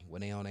else do when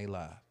they on their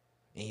live.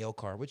 In your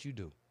car, what you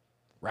do?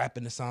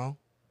 Rapping the song.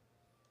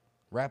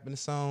 Rapping the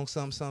song,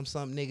 some,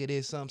 nigga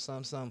this,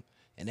 some.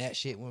 And that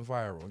shit went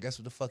viral. And guess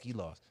what the fuck he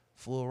lost?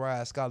 Full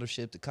ride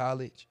scholarship to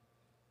college.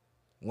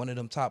 One of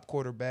them top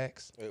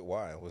quarterbacks. Wait,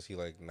 why? Was he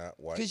like not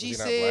white? Because Was you he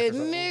not said black or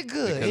something?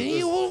 nigga. And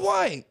he was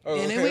white. Oh,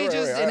 and okay, then we right,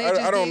 just, right. and they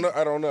just I don't did- know.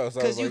 I don't know.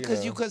 So I was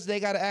like, Because they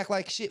got to act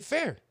like shit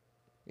fair.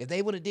 If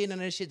they would have did none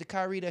of that shit to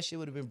Kyrie, that shit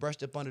would have been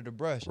brushed up under the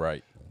brush.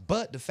 Right.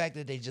 But the fact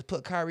that they just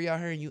put Kyrie out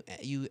here and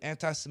you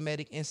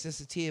anti-Semitic,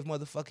 insensitive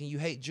motherfucking, you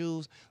hate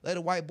Jews, let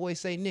a white boy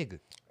say nigga.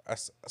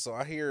 So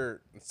I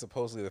hear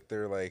supposedly that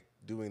they're like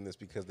doing this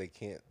because they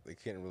can't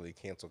really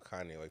cancel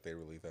Kanye like they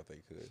really thought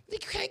they could. You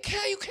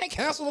can't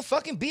cancel a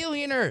fucking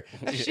billionaire.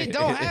 That shit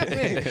don't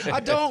happen. I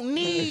don't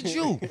need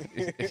you.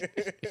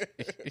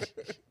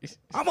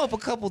 I'm up a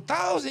couple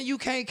thousand. You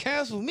can't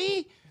cancel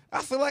me.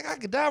 I feel like I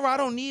could die. I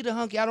don't need a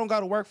hunky. I don't got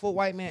to work for a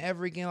white man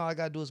ever again. All I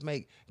got to do is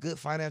make good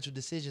financial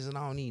decisions, and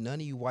I don't need none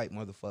of you white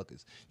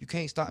motherfuckers. You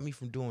can't stop me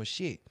from doing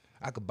shit.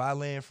 I could buy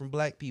land from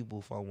black people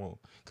if I want,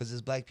 because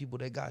there's black people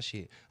that got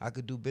shit. I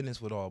could do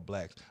business with all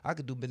blacks. I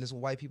could do business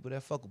with white people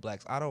that fuck with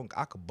blacks. I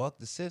could buck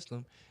the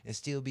system and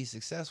still be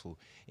successful.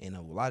 And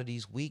a lot of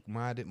these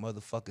weak-minded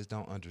motherfuckers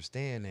don't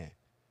understand that.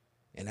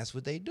 And that's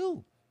what they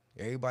do.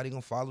 Everybody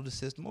gonna follow the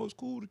system. Oh, it's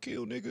cool to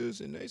kill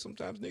niggas, and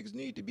sometimes niggas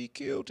need to be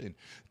killed. And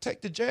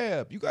take the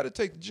jab. You gotta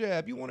take the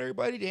jab. You want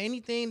everybody to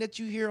anything that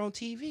you hear on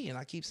TV. And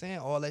I keep saying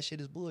all that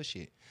shit is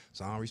bullshit.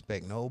 So I don't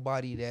respect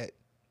nobody that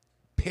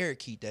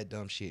parakeet that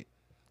dumb shit,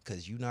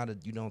 cause you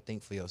don't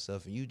think for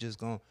yourself, and you just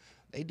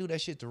they do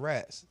that shit to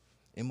rats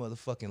in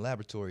motherfucking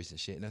laboratories and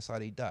shit, and that's how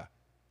they die.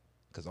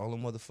 Cause all the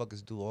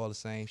motherfuckers do all the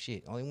same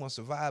shit. Only one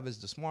survive is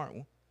the smart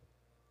one.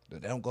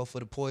 They don't go for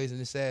the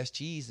poisonous ass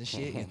cheese and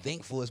shit and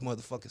think for his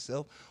motherfucking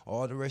self.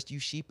 All the rest of you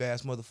sheep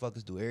ass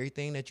motherfuckers do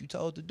everything that you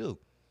told to do.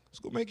 It's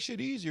gonna make shit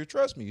easier.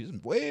 Trust me,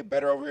 it's way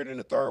better over here than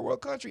the third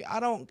world country.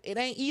 It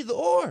ain't either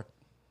or.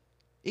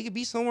 It could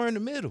be somewhere in the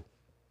middle.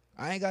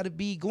 I ain't got to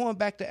be going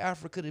back to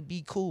Africa to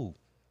be cool.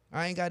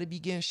 I ain't got to be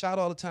getting shot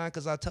all the time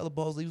because I tell the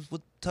police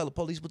what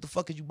the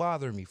fuck is you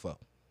bothering me for?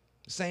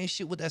 Same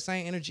shit with that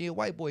same energy a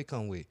white boy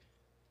come with.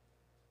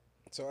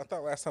 So I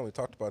thought last time we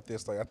talked about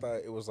this, like I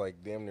thought it was like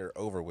damn near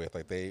over with.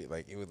 Like they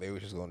were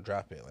just gonna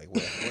drop it. Like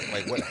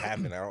what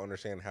happened? I don't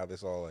understand how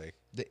this all like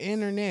the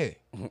internet.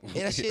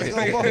 Yeah, that shit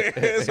go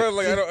go. So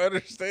like I don't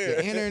understand.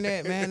 The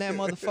internet, man, that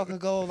motherfucker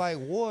go like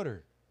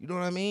water. You know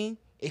what I mean?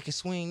 It can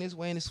swing this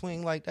way and it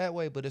swing like that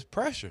way, but it's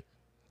pressure.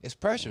 It's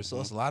pressure. Mm-hmm.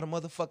 So it's a lot of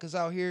motherfuckers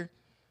out here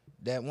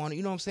that want to,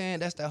 you know what I'm saying?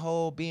 That's that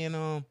whole being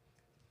a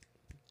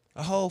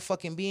whole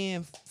fucking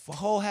being for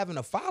whole having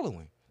a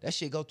following. That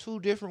shit go two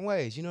different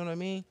ways. You know what I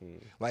mean?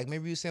 Mm. Like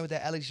maybe you saying with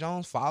that Alex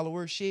Jones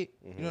follower shit.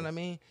 Mm-hmm. You know what I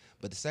mean?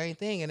 But the same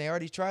thing, and they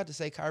already tried to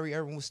say Kyrie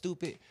Irving was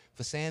stupid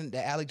for saying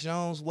that Alex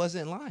Jones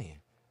wasn't lying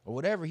or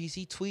whatever. He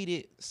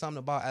tweeted something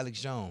about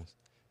Alex Jones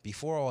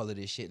before all of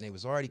this shit, and they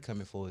was already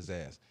coming for his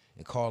ass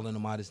and calling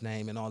him out his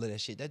name and all of that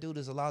shit. That dude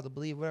is allowed to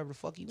believe whatever the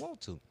fuck he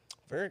want to.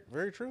 Very,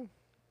 very true.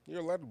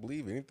 You're allowed to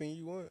believe anything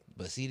you want.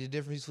 But see the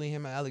difference between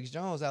him and Alex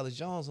Jones? Alex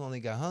Jones only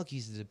got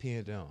hunkies to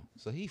depend on,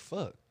 so he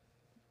fucked.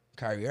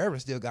 Kyrie Irving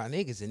still got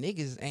niggas, and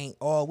niggas ain't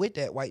all with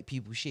that white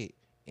people shit.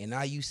 And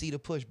now you see the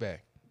pushback.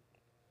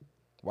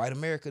 White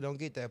America don't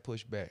get that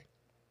pushback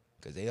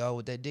because they all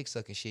with that dick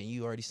sucking shit. And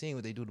you already seen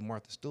what they do to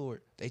Martha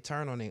Stewart. They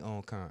turn on their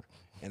own kind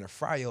and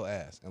fry your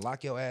ass and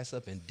lock your ass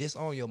up and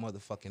disown your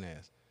motherfucking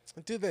ass.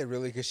 Did they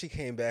really? Because she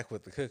came back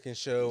with the cooking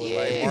show with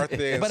like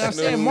Martha and But I'm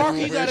saying,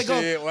 Martha, you gotta go.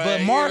 Like,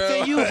 but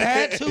Martha, you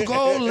had to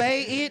go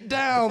lay it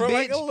down, for bitch.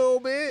 Like a little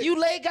bit.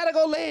 You gotta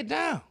go lay it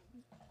down.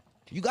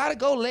 You gotta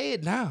go lay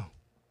it down.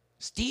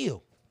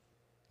 Still,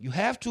 you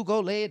have to go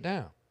lay it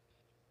down.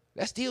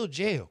 That's still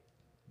jail.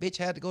 Bitch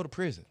had to go to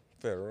prison.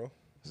 Federal.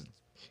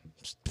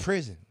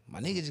 Prison. My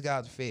nigga just got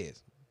out the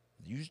feds.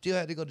 You still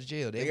had to go to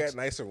jail. They got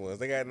nicer ones.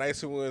 They got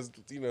nicer ones,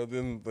 you know,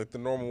 than like the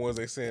normal ones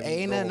they send.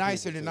 Ain't nothing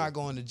nicer than not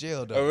going to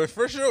jail, though.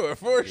 For sure,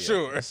 for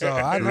sure. So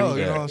I know,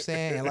 you know what I'm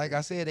saying? And like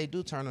I said, they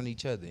do turn on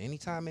each other.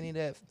 Anytime any of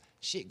that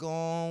shit go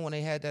on, when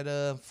they had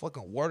that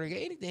fucking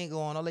Watergate, anything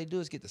go on, all they do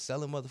is get the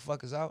selling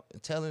motherfuckers out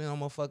and telling them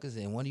motherfuckers,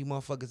 and one of you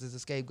motherfuckers is a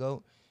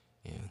scapegoat.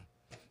 Yeah.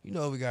 You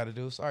know what we got to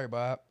do. Sorry,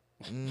 Bob.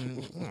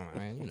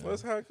 Man, you know.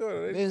 That's how it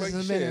goes. They like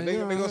shit. They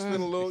gonna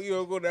spend a little, you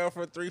know, go down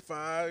for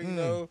 3-5, you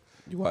know.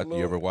 You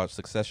ever watch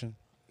Succession?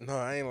 No,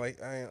 I don't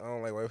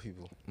like white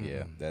people.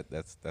 Yeah,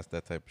 that's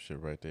that type of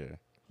shit right there.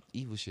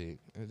 Evil shit.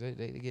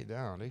 They get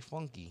down. They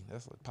funky.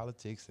 That's like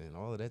politics and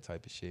all of that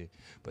type of shit.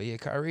 But yeah,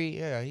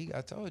 Kyrie,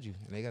 I told you.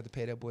 And they got to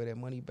pay that boy that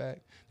money back.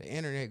 The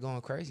internet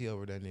going crazy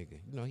over that nigga.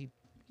 You know, he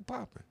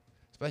popping.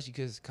 Especially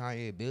because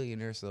Kanye a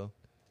billionaire, so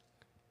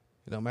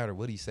it don't matter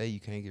what he say, you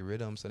can't get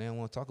rid of him. So they don't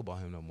want to talk about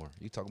him no more.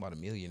 You talk about a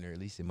millionaire, at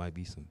least it might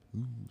be some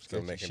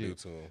something they can do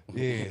to him.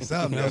 Yeah,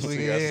 something else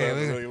we got can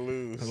really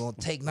lose. They're gonna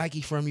take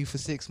Nike from you for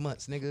 6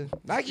 months, nigga.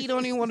 Nike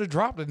don't even want to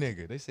drop the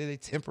nigga. They say they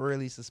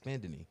temporarily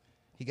suspended him.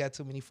 He got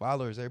too many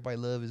followers. Everybody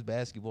love his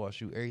basketball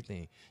shoe,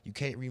 everything. You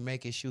can't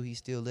remake his shoe. He's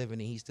still living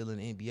and he's still in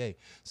the NBA.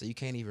 So you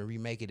can't even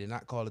remake it and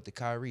not call it the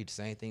Kyrie. The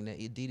same thing that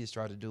Adidas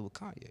tried to do with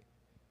Kanye.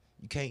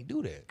 You can't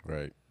do that.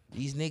 Right.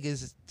 These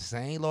niggas, the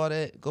same law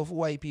that go for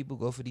white people,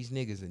 go for these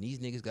niggas. And these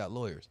niggas got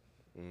lawyers.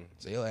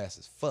 So your ass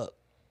is fucked.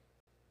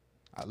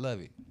 I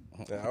love it.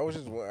 Yeah,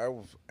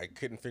 I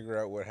couldn't figure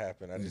out what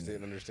happened. I just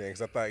didn't understand.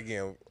 Because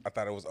I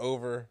thought it was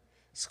over.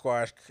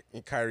 Squash,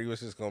 Kyrie was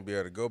just going to be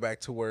able to go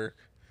back to work.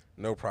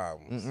 No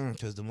problems.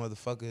 Because the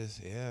motherfuckers,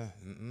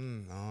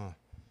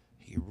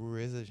 Hebrew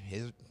is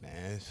his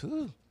man.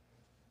 Whew.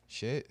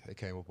 Shit, they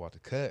came up off the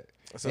cut.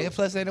 So- And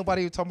plus, ain't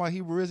nobody even talking about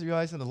Hebrew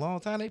Israelites in a long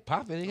time. They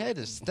popping. They had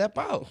to step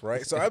out.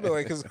 Right, so I've been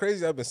like, cause it's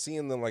crazy. I've been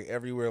seeing them like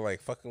everywhere,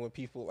 like fucking with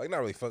people, like not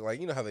really fuck, like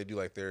you know how they do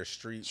like their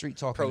street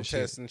talking and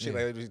protests shit. and shit,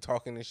 Yeah. like they be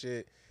talking and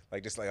shit,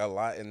 like just like a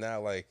lot. And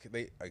now like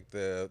they like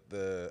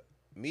the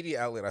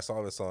media outlet I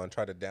saw this on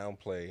tried to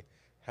downplay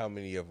how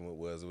many of them it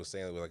was. It was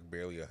saying it was like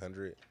barely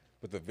 100,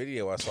 but the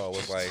video I saw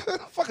was like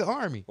Fucking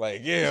army.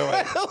 like yeah,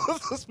 like That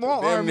was a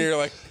small damn army. near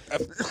like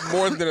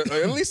more than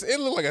at least it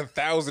looked like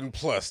 1,000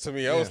 plus to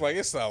me. I was Yeah. like,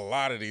 it's a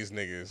lot of these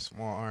niggas.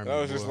 Small army. And I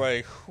was just boy.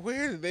 like,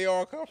 where did they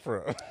all come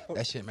from?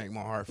 That shit make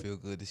my heart feel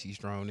good to see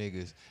strong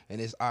niggas. And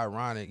it's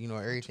ironic, you know,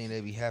 everything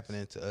that be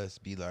happening to us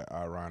be like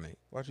ironic.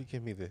 Why'd you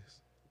give me this?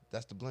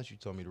 That's the blunt you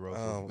told me to roll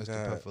Oh, for,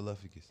 Mr. God.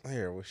 Puffalufficus.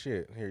 Here, well,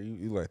 shit. Here,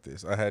 you like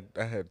this? I had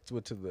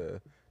went to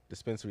the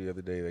dispensary the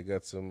other day. They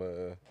got some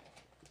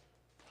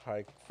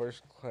high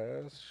first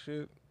class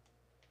shit.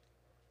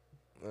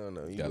 I don't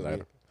know. Got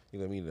lighter. You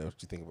let me know what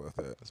you think about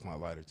that. That's my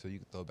lighter too. You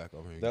can throw it back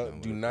over here. No,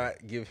 do not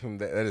give him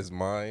that. That is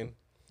mine.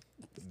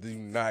 Do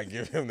not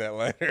give him that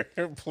lighter,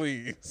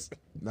 please.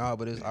 No,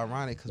 but it's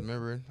ironic because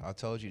remember I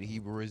told you the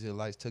Hebrew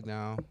Israelites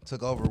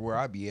took over where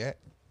I be at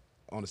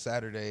on the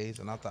Saturdays,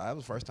 and I thought that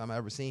was the first time I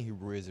ever seen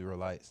Hebrew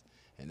Israelites.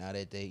 And now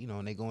that they, you know,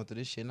 and they going through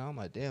this shit, now I'm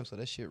like, damn, so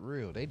that shit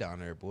real. They down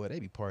there, boy. They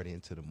be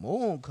partying to the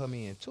moon come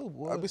in too,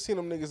 boy. I be seeing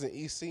them niggas in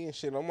EC and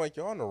shit. And I'm like,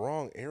 y'all in the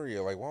wrong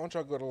area. Like, why don't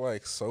y'all go to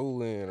like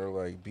Solon or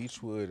like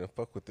Beechwood and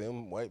fuck with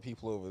them white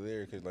people over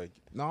there? Cause like,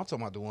 No, I'm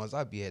talking about the ones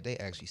I be at. They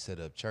actually set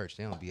up church.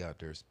 They don't be out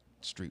there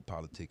street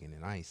politicking,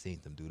 and I ain't seen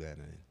them do that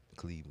in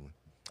Cleveland.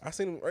 I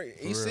seen them right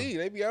For EC. real.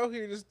 They be out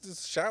here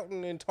just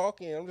shouting and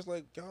talking. I'm just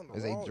like, y'all in the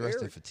Is they wrong dressed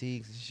area. in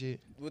fatigues and shit?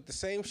 With the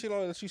same shit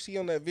on that you see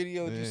on that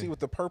video that you Yeah. see with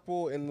the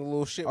purple and the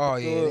little shit. Oh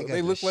with yeah, the, they, got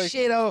they the look like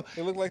shit on,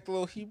 they look like the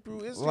little Hebrew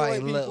like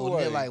Israelite people.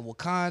 they're like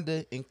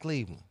Wakanda in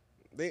Cleveland.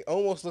 They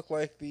almost look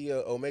like the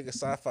Omega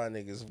Sci-Fi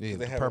niggas. Yeah, they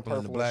the have purple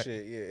and the black.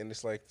 shit. Yeah, and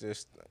it's like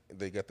just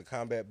they got the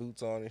combat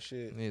boots on and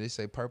shit. Yeah, they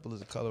say purple is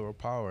the color of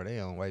power. They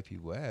on white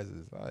people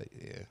asses. Like,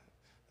 yeah,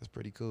 that's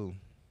pretty cool.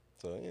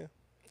 So yeah,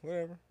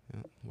 whatever.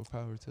 Yeah, more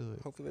power to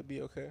it. Hopefully that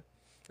be okay.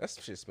 That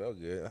shit smell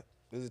good.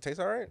 Does it taste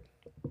all right?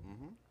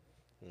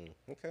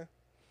 Okay.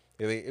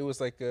 Yeah, it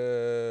was like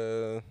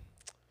that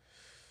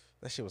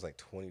shit was like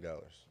 $20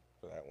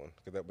 for that one.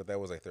 But that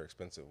was like their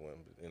expensive one.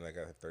 And I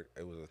got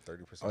it was a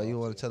 30%. Oh, you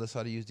off, want to so- tell us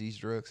how to use these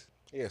drugs?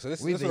 Yeah, so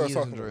this We've is been what I was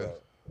using talking drugs.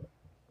 about.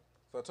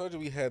 So I told you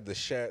we had the this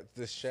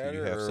So shatter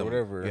you have or some,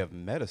 whatever. We have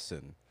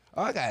medicine.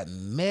 Oh, I got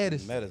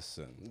medicine.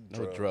 Medicine. No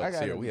Drugs. I drugs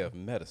got here. it. We have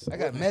medicine. I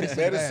got medicine.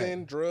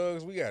 medicine,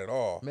 drugs, we got it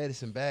all.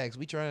 Medicine bags.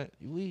 We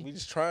We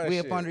just trying we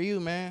shit. up under you,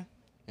 man.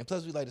 And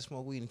plus, we like to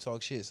smoke weed and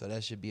talk shit, so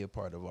that should be a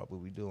part of what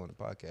we do on the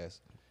podcast.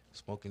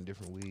 Smoking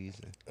different weeds.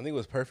 And I think it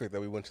was perfect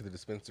that we went to the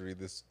dispensary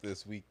this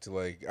week to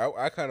like.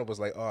 I kind of was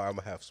like, oh, I'm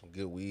gonna have some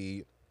good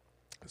weed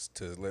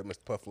to let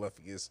Mr.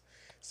 Puffalufficus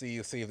see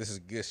if this is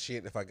good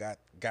shit. If I got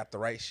the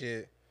right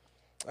shit.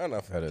 I don't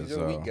know. That He's is,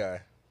 a weed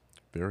guy.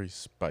 Very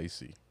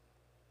spicy.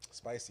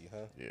 Spicy,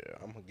 huh? Yeah.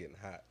 I'm getting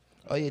hot.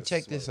 oh yeah, Just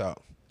check this smoke.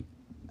 out.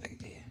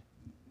 Yeah.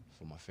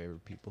 For my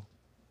favorite people,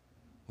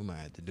 we might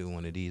have to do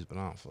one of these, but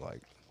I don't feel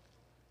like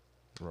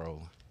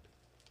rolling.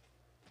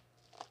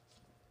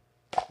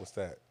 What's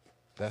that?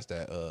 That's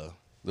that.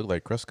 Look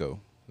like Cresco.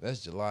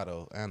 That's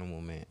gelato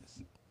Animal Man's.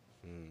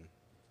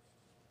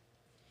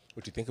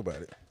 What you think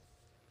about it?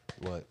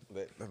 What?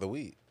 The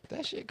weed.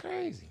 That shit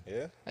crazy.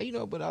 Yeah. You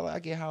know, but I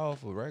get high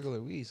off of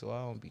regular weed, so I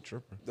don't be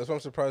tripping. That's why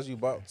I'm surprised you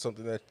bought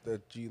something that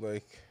you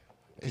like.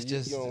 It's you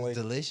just don't it's like-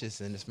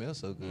 delicious and it smells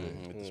so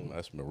good.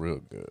 That smell real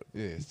good.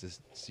 Yeah, it's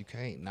just you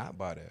can't not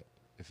buy that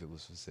if it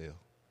was for sale.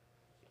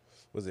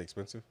 Was it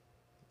expensive?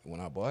 When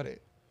I bought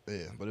it,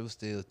 yeah, but it was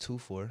still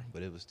 $2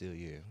 but it was still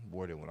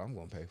more than what I'm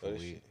gonna pay for Oh,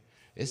 this weed.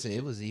 shit-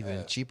 It was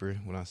even cheaper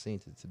when I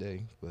seen it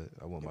today, but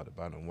I wasn't about to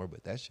buy no more.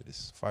 But that shit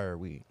is fire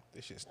weed.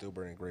 This shit still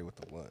burning gray with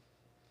the blunt.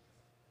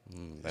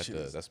 That shit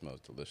does. is- That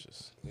smells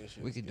delicious. This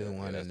shit We is could do good.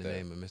 one Yeah, in the that's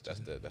name of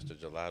Mr. That's the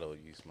gelato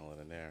you smelling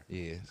in there.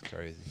 Yeah, it's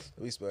crazy.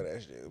 We smell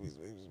that shit. We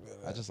smell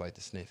that. I just like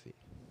to sniff it,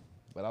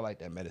 but I like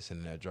that medicine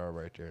in that jar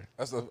right there.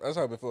 That's how I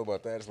feel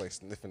about that. It's like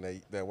sniffing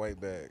that white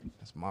bag.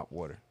 That's mop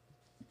water.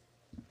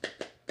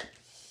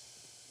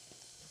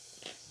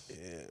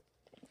 Yeah,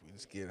 we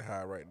just getting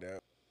high right now.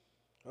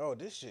 Oh,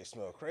 this shit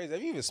smell crazy.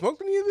 Have you even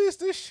smoked any of this?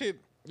 This shit.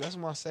 That's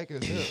my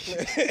second sip.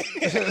 I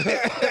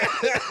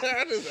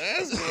just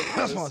asked you.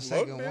 That's my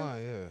second one.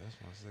 Yeah, that's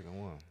my second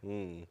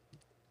one.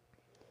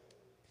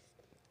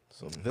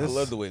 So I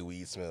love the way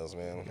weed smells,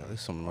 man.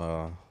 There's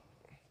some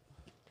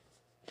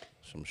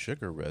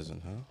sugar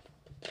resin, huh?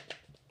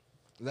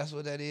 That's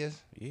what that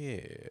is. Yeah.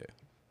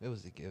 It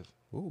was a gift.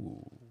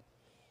 Ooh.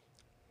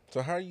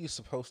 So how are you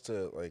supposed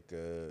to like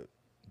Do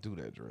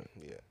that drug.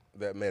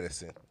 that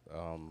medicine?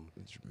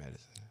 It's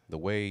medicine. The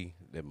way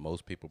that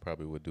most people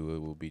probably would do it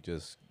would be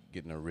just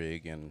getting a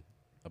rig and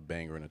a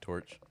banger and a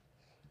torch.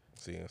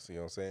 See what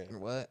I'm saying?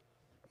 What?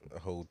 A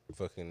whole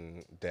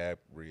fucking dab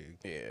rig.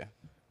 Yeah.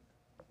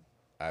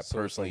 I So it's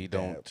personally like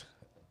don't.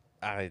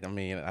 I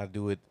mean, I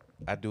do it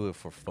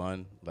for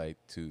fun, like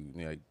to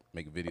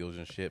make videos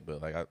and shit,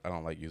 but like I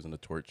don't like using the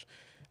torch.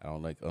 I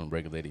don't like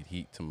unregulated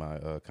heat to my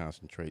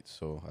concentrates,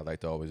 so I like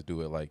to always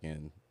do it like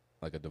in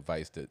like a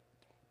device that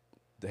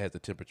has the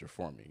temperature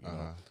for me. You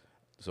know?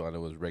 So I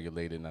know it's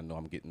regulated, and I know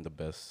I'm getting the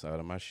best out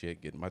of my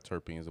shit, getting my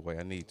terpenes the way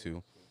I need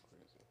to.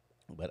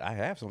 But I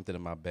have something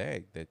in my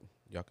bag that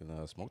y'all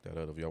can smoke that out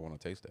of if y'all want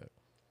to taste that.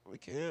 We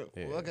can.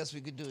 Yeah. Well, I guess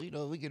we could do. You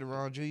know, we get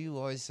around you. You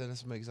always send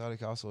us some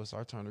exotic out, so it's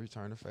our turn to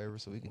return the favor.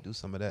 So we can do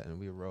some of that, and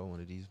we'll roll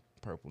one of these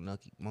purple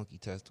monkey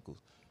testicles.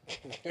 Oh,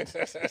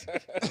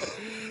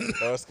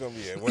 it's gonna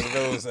be one of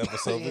those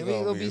episodes. Yeah, we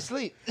gonna be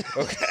asleep.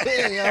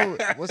 Okay.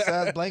 Yeah, what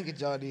size blanket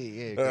y'all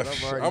need? Yeah,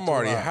 'cause I'm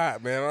already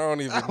hot, man. I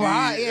don't even. I'm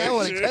hot. Yeah, I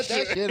want to cut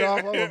that shit off.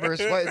 I'm over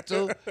sweating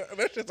too.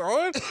 That shit's on.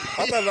 I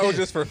thought that was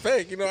just for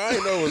fake. You know, I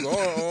didn't know it was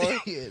on.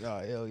 Yeah, no,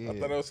 hell yeah. I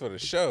thought it was for the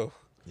show.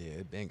 Yeah,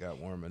 it been got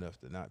warm enough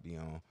to not be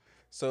on.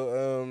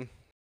 So,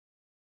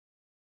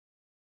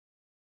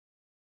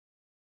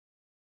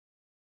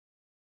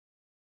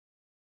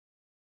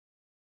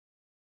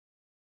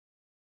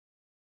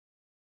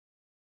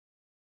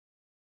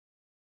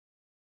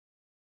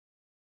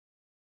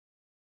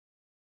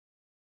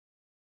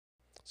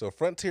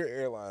 Frontier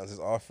Airlines is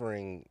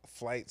offering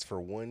flights for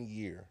 1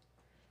 year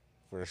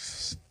for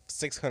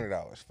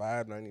 $600,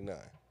 $599.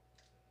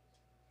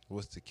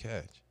 What's the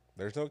catch?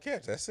 There's no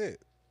catch. That's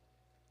it.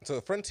 So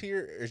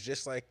Frontier is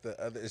just like the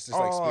other. It's just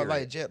Oh, like Spirit.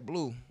 like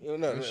JetBlue.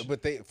 No,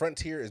 but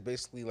Frontier is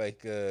basically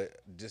like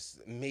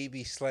just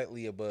maybe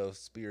slightly above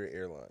Spirit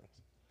Airlines,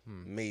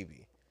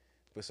 maybe.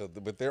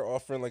 But they're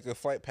offering like a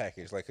flight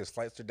package, like his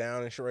flights are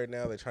down and shit right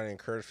now. They're trying to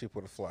encourage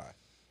people to fly.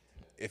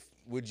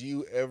 Would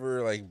you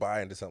ever like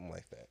buy into something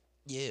like that?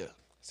 Yeah.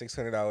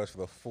 $600 for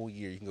the full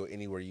year. You can go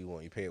anywhere you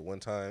want. You pay it one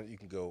time. You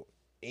can go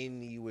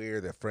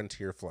anywhere that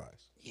Frontier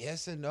flies.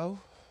 Yes and no.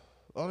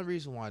 The only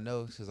reason why I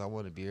know is because I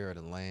want to be able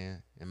to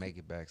land and make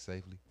it back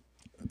safely.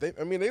 They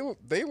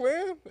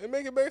land and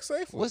make it back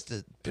safely. What's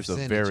the It's a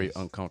very percentages?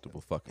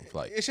 uncomfortable fucking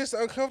flight. It's just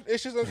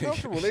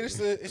uncomfortable.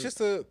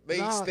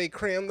 They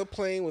cram the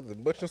plane with a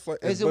bunch of flight.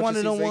 Is it one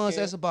of them ones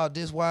that's about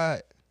this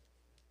wide?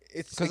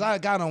 It's Because I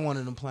got on one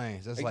of them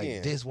planes that's like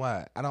Again. this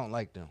wide. I don't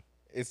like them.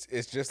 It's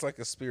just like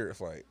a Spirit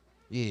flight.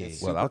 Yeah.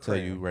 It's Well, I'll super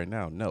tell you cramped. right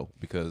now, no,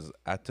 because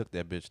I took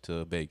that bitch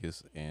to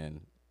Vegas, and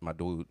my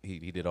dude,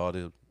 he did all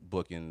the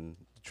booking,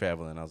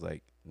 traveling. I was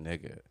like,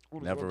 nigga,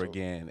 never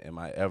again am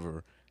I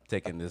ever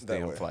taking this That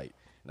damn way. flight.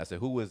 And I said,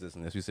 who is this?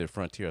 And this, you said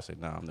Frontier. I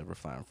said, nah, I'm never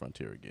flying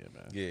Frontier again,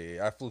 man.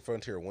 Yeah. I flew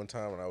Frontier one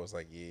time, and I was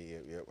like, yeah.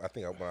 I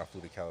think when I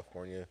flew to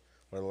California,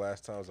 one of the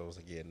last times, I was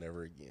like, yeah,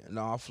 never again.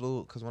 No, I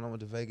flew because when I went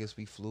to Vegas,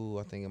 we flew.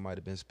 I think it might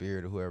have been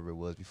Spirit or whoever it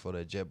was before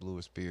that. JetBlue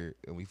or Spirit,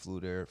 and we flew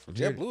there from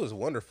here. JetBlue is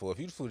wonderful. If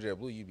you flew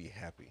JetBlue, you'd be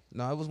happy.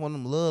 No, it was one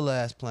of them little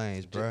ass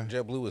planes, bro.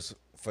 JetBlue is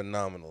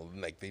phenomenal.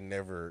 Like they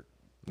never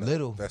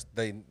Little.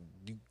 They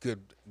do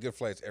good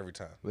flights every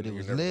time. But it You're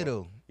was never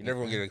little. You're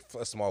never gonna get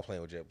a small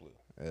plane with JetBlue.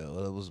 Yeah,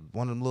 well, it was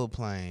one of them little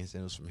planes,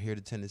 and it was from here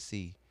to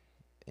Tennessee,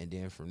 and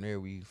then from there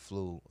we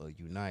flew a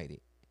United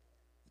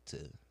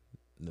to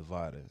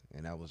Nevada,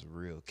 and that was a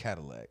real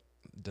Cadillac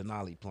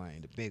Denali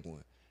plane, the big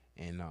one.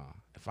 And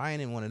if I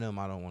ain't in one of them,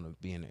 I don't want to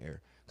be in the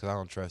air because I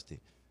don't trust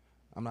it.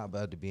 I'm not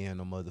about to be in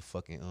no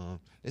motherfucking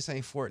This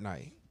ain't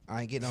Fortnite.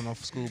 I ain't getting on no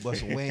school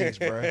bus with wings,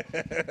 bro.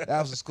 That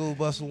was a school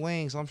bus with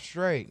wings. I'm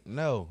straight.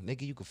 No,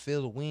 nigga, you can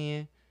feel the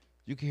wind.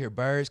 You can hear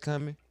birds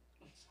coming.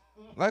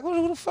 Like,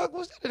 who the fuck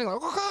was that? Like,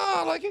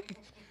 oh, like you can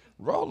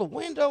roll the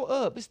window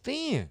up. It's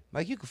thin.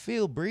 Like you can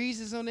feel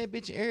breezes on that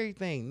bitch and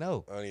everything.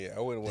 No. Oh yeah,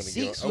 I wouldn't want to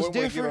seats get. I was wouldn't want to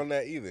get different. on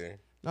that either.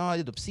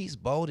 No, the seats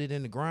bolted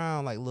in the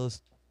ground like little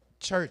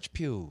church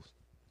pews.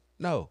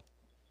 No.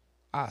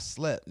 I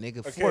slept, nigga.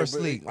 Okay, For but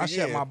sleep. I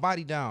shut again, my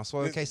body down so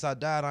in this- case I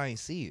died, I ain't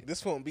see it.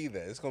 This won't be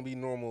that. It's gonna be a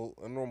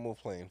normal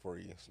plane for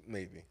you,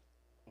 maybe.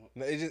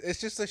 No, it's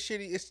just a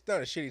shitty. It's not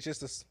a shitty. It's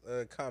just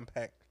a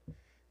compact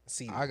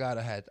seat. I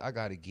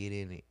gotta get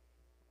in it.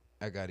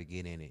 I gotta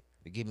get in it.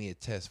 Give me a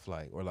test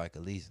flight or like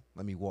at least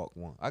let me walk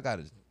one. I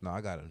gotta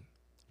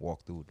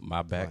walk through.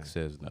 My back plane.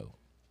 says no.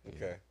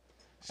 Okay.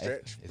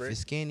 Stretch. If Britt,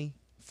 it's skinny,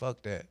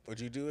 fuck that. would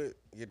you do it?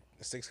 Get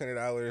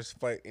 $600,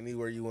 flight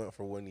anywhere you want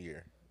for 1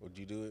 year. Would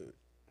you do it?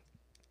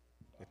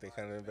 With that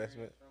kind of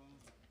investment?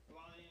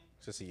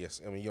 Just a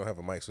yes. I mean, you don't have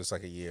a mic, so it's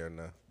like a yeah or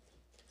no.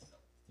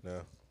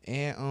 No.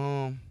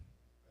 And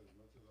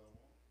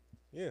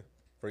Yeah,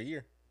 for a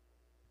year.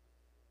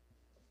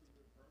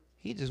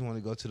 he just want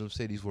to go to them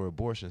cities where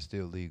abortion's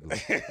still legal.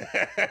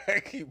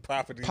 Keep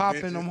popping these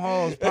Popping bitches. them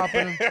hoes,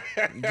 popping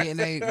them, getting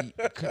they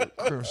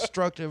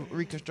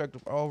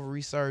reconstructive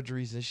ovary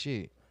surgeries and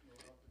shit.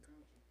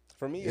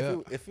 For me, Yeah.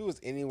 if it was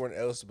anyone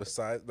else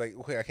besides, like,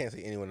 okay, I can't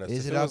say anyone else.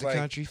 Is If it out was the like,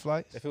 country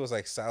flights? If it was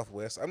like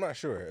Southwest, I'm not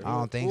sure. If I it don't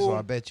was- think so.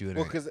 I bet you it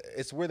Well, ain't. because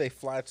it's where they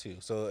fly to.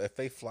 So if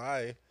they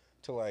fly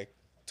to like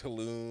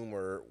Tulum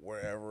or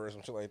wherever or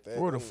some shit like that.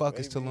 Where the then fuck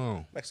is maybe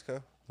Tulum?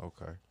 Mexico.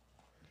 Okay.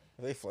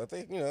 If they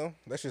fly,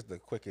 that's just the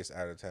quickest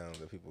out of town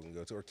that people can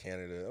go to, or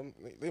Canada.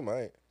 They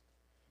might.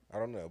 I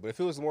don't know. But if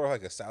it was more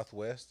like a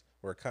Southwest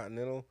or a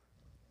Continental,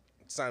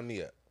 sign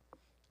me up.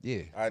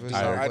 Yeah. I If do- it's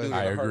I Southwest, do.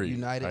 I agree.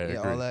 United, I yeah,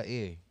 agree. all that,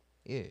 yeah.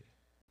 Yeah.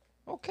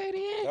 Okay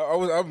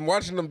then. I'm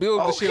watching them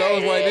build the shit. I was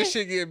Okay, like, then. this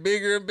shit getting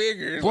bigger and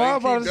bigger. It's Boy, I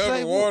like about keep to say,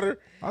 dumping water.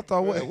 I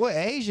thought what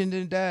Asian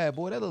didn't die,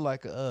 boy. That look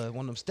like one of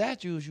them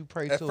statues you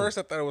pray At to. first,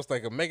 I thought it was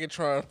like a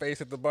Megatron face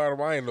at the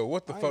bottom. I didn't know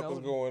what the I fuck know. was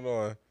going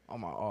on.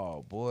 I'm like,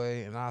 oh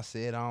boy, and I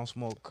said I don't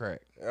smoke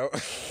crack.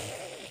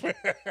 Right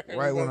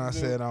Right when I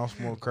said I don't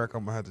smoke crack,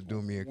 I'm gonna have to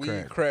do me a weed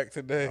crack. crack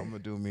today. I'm gonna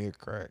do me a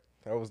crack.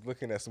 I was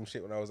looking at some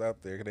shit when I was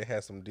out there. They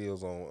had some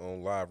deals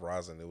on live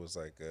rosin. It was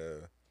like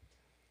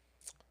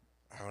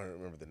I don't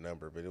remember the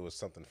number, but it was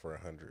something for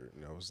 100.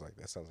 And I was like,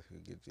 that sounds like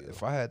a good deal.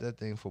 If I had that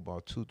thing for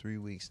about 2-3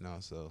 weeks now,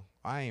 so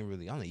I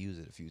only use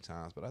it a few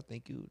times, but I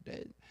think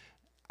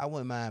I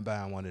wouldn't mind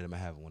buying one of them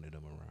and having one of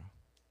them around.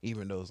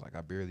 Even though it's like I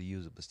barely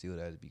use it, but still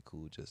that'd be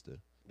cool just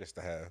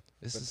to have.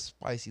 It's a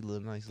spicy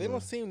little nice. They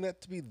don't seem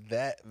that to be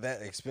that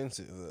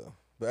expensive though.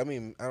 But I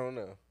mean, I don't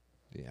know.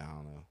 Yeah, I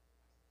don't know.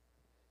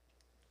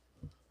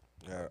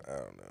 I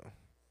don't know.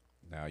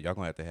 Now y'all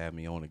gonna have to have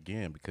me on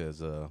again because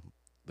the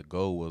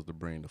goal was to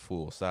bring the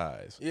full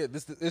size. Yeah,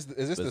 is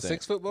this the But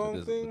 6 foot bone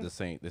but thing?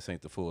 This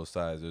ain't the full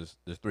size.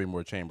 There's 3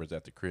 more chambers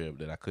at the crib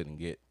that I couldn't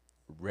get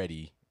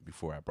ready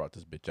before I brought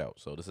this bitch out.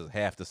 So this is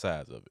half the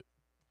size of it.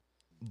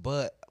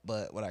 But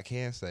what I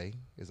can say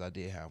is I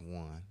did have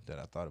one that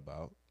I thought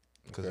about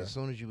because Okay. as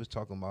soon as you was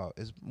talking about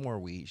it's more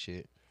weed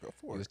shit. Go You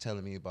for was it.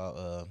 telling me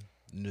about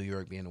New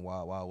York being the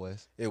wild wild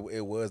west, It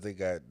was they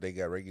got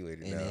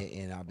regulated now.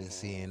 and I've been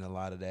seeing a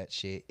lot of that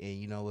shit. And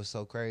you know what's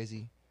so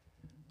crazy?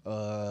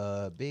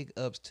 Big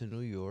ups to New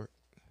York,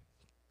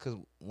 because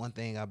one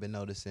thing I've been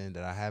noticing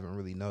that I haven't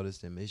really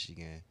noticed in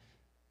Michigan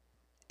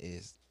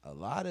is a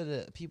lot of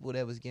the people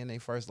that was getting their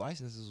first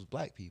licenses was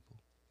black people.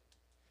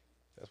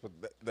 That's what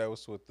that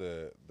was what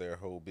their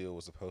whole bill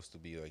was supposed to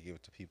be, like give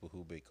it to people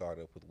who been caught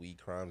up with weed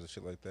crimes and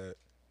shit like that.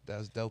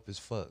 That's dope as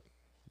fuck.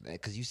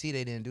 Because you see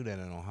they didn't do that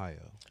in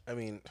Ohio. I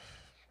mean,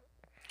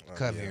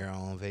 Come yeah. here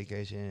on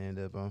vacation, end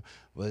up on,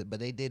 but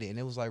they did it, and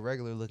it was like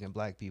regular looking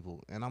black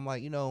people. And I'm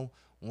like,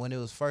 when it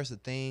was first a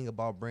thing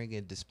about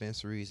bringing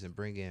dispensaries and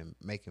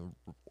making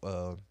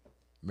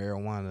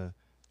marijuana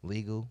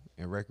legal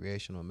and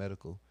recreational and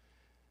medical.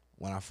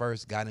 When I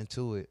first got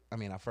into it,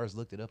 I first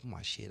looked it up. I'm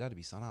like, shit, that'd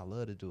be something I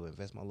love to do.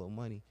 Invest my little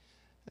money.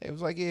 It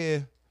was like, yeah.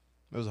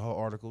 There was a whole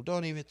article.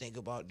 Don't even think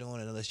about doing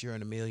it unless you're a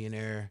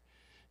millionaire,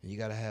 and you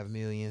gotta have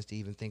millions to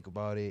even think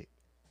about it.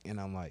 And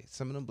I'm like,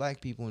 some of them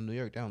black people in New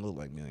York, they don't look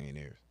like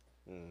millionaires.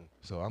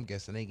 So I'm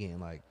guessing they getting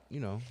like, I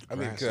mean, grants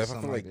or because I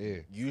something feel like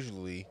that.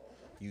 usually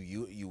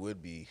you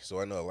would be. So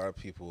I know a lot of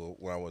people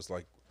when I was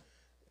like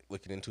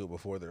looking into it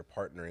before, they're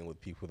partnering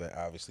with people that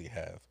obviously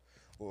have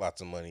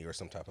lots of money or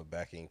some type of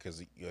backing.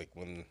 Because like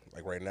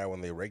right now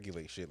when they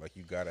regulate shit, like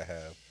you gotta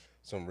have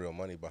some real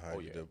money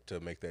behind you to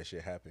make that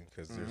shit happen.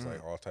 Because there's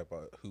like all type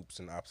of hoops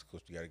and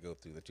obstacles you gotta go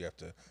through that you have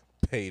to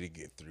pay to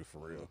get through for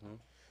real.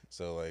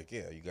 So like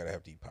yeah, you gotta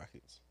have deep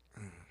pockets.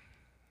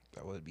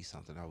 That would be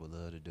something I would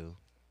love to do.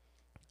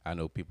 I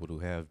know people who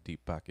have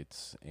deep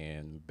pockets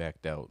and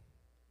backed out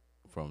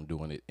from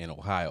doing it in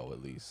Ohio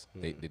at least.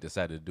 They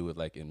decided to do it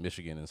like in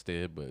Michigan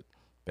instead, but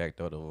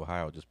backed out of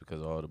Ohio just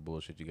because of all the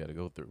bullshit you got to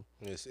go through.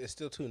 It's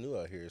still too new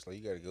out here. It's like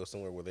you got to go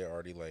somewhere where they're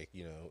already like,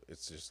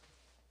 it's just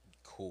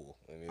cool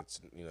and it's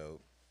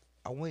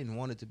I wouldn't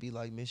want it to be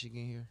like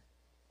Michigan here,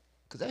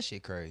 cause that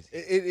shit crazy.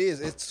 it is.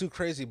 It's too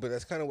crazy, but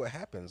that's kind of what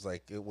happens.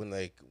 Like when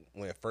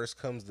it first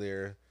comes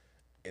there,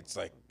 it's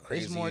like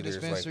crazy. more There's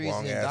dispensaries like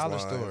long than ass dollar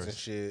lines stores. and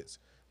shit.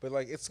 But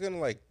like it's gonna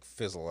like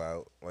fizzle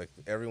out. Like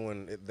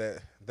everyone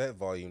that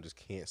volume just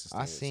can't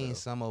sustain. I seen itself.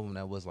 some of them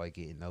that was like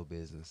getting no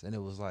business, and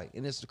it was like,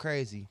 and it's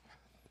crazy.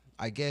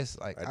 I guess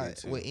like I did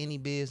too. with any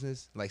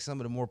business, like some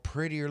of the more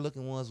prettier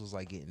looking ones was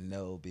like getting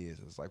no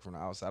business. Like from the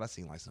outside, I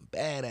seen like some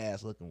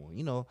badass looking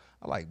one.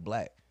 I like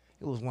black.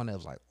 It was one that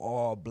was like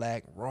all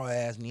black, raw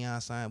ass neon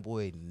sign,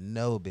 boy,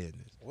 no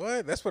business.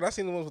 What? That's what I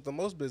seen the ones with the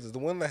most business. The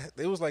one that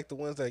it was like the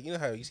ones that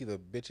how you see the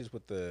bitches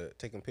with the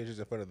taking pictures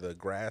in front of the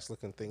grass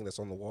looking thing that's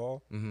on the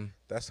wall. Mm-hmm.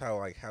 That's how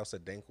like House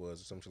of Dank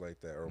was or something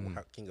like that, or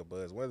how King of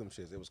Buzz. One of them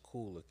shits. It was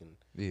cool looking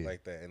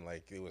like that, and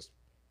like it was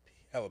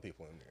hella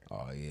people in there.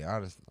 Oh yeah, I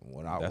just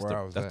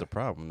That's the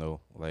problem though.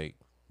 Like,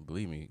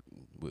 believe me,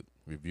 with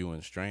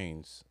reviewing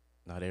strains,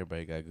 not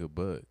everybody got good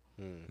bud.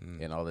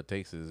 And all it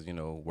takes is,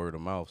 word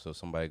of mouth. So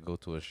somebody go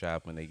to a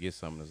shop and they get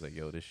something that's like,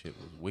 yo, this shit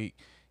was weak.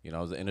 And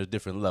there's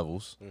different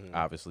levels.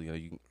 Obviously,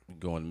 you can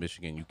go in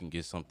Michigan, you can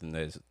get something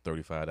that's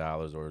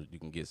 $35 or you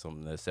can get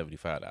something that's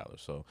 $75.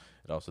 So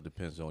it also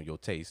depends on your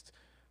taste.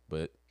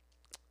 But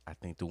I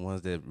think the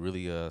ones that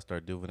really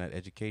start doing that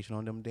education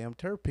on them damn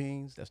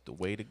terpenes, that's the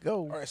way to go.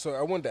 All right, so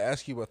I wanted to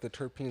ask you about the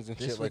terpenes and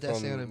This shit. what Like that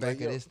say on the back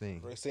of this thing.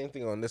 Right, same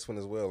thing on this one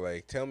as well.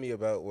 Like, tell me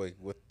about like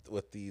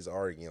what these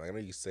are again. Like, I know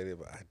you said it,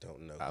 but I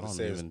don't know. I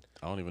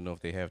don't even know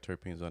if they have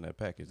terpenes on that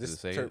package. Does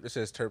This it say it? it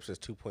says terps is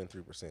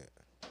 2.3%,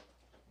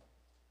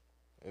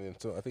 and then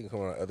so I think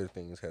some of the other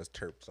things has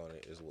terps on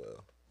it as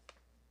well.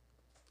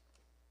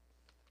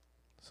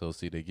 So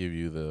see, they give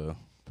you the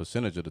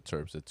percentage of the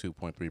terps at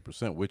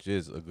 2.3%, which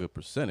is a good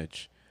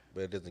percentage,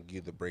 But it doesn't give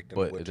you the breakdown.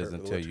 but of what it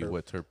doesn't terp- tell what you terp-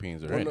 what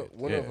terpenes are One, in of, it.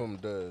 one Yeah. of them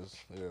does.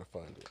 I gotta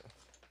find it.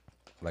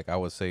 Like I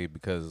would say,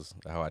 because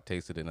how I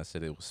tasted it, and I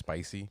said it was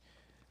spicy.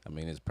 I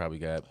mean, it's probably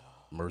got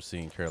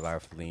myrcene,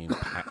 caryophyllene,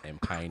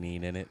 and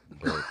pinene in it,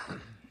 but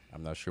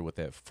I'm not sure what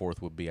that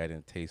fourth would be. I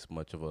didn't taste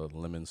much of a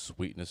lemon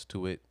sweetness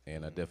to it,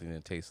 and I definitely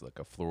didn't taste like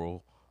a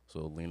floral.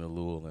 So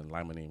linalool and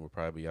limonene would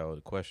probably be out of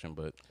the question,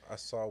 but I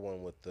saw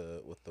one with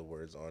the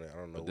words on it. I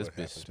don't know but what this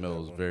happened bitch to that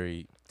smells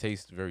one.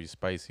 tastes very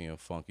spicy and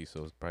funky,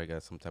 so it's probably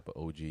got some type of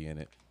OG in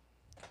it.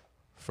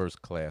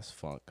 First class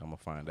funk. I'm gonna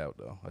find out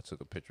though. I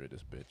took a picture of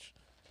this bitch.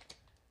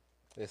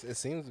 It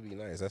seems to be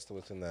nice. That's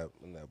what's in that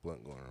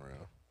blunt going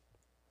around.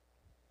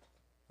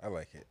 I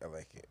like it. I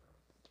like it.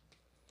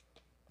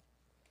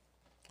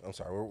 I'm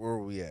sorry. Where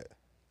were we at?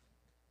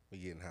 We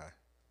getting high.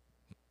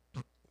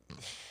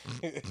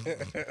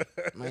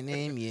 My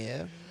name,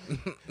 yeah.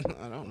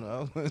 I don't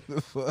know what the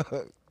fuck.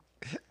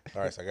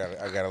 All right, so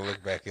I gotta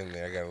look back in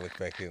there.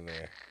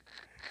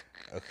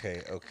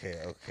 Okay.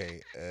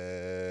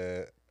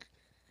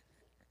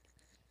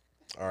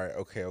 All right.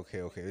 Okay.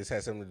 This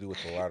has something to do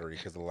with the lottery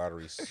because the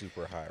lottery's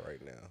super high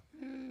right now.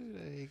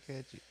 They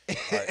catch you.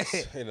 All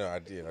right, you know I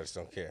did. I just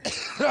don't care.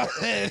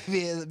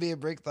 Me and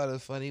Break thought it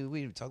was funny.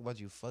 We didn't talk about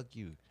you. Fuck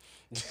you.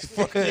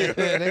 Fuck you.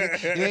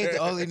 Nigga, you ain't the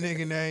only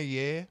nigga there,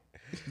 yeah.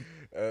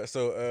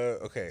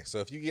 Okay. So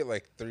if you get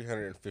like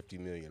 350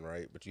 million,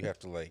 right? But you have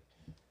to like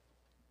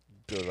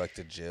go like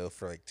to jail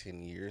for like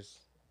 10 years.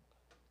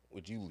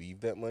 Would you leave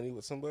that money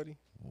with somebody?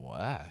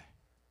 Why?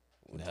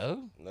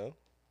 No. No.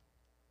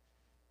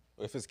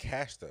 If it's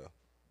cash though,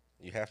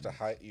 you have to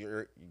hide.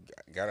 You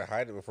gotta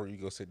hide it before you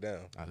go sit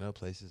down. I know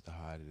places to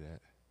hide it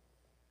at.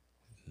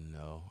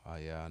 No. Oh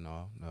yeah, I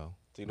know. No.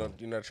 So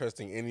you're not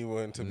trusting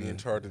anyone to be in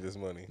charge of this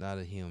money. Not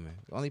a human.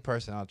 The only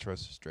person I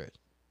trust is Stretch.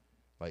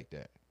 Like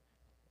that.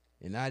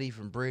 And not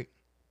even Brick.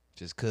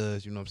 Just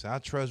cause, you know what I'm saying? I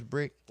trust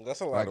Brick. That's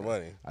a lot of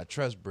money. I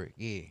trust Brick,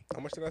 yeah. How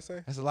much did I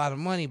say? That's a lot of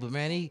money, but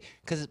man,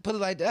 cause put it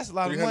like that, that's a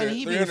lot of money.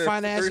 He be 300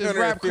 finance his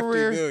rap 350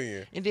 career.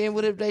 million. And then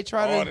what if they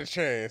try All to the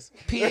chains.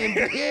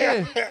 PNB,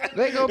 yeah,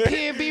 they go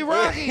PNB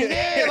Rocky,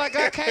 yeah, like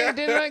I can't,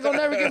 then I ain't gonna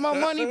never get my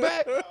money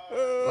back.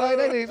 Like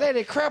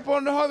they crap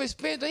on the Harvey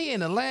Spence. He in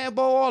the Lambo,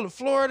 all of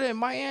Florida and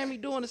Miami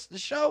doing the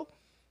show.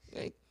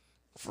 Like,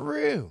 for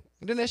real.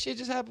 And then that shit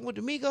just happened with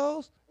the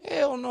Migos.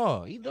 Hell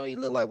no. You know he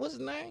look like, what's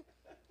his name?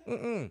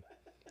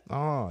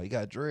 No, he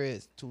got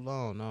dreads too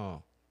long.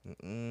 No.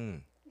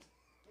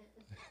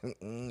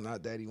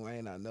 Not Daddy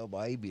Wayne. I know,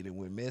 but he be there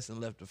went missing,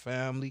 left the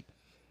family.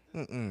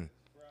 Nigga,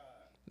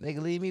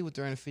 leave me with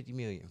 350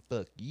 million.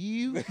 Fuck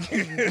you.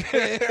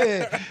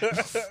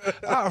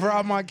 I'll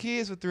rob my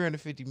kids for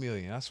 350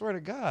 million. I swear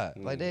to God.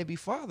 Like they'd be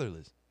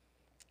fatherless.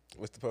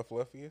 What's the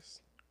Puffaluffiest?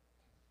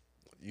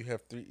 You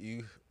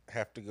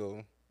have to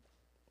go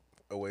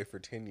away for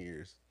 10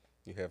 years.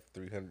 You have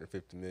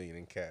 350 million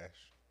in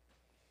cash.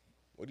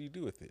 What do you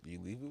do with it? Do you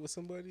leave it with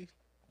somebody?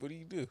 What do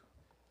you do?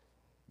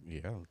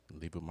 Yeah, I'll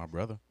leave with my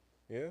brother.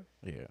 Yeah?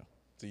 Yeah.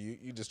 So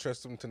you just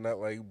trust him to not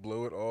like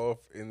blow it off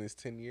in this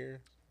 10 years?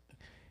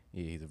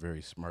 Yeah, he's a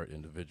very smart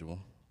individual.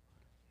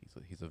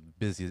 He's a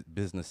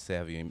business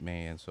savvy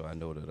man, so I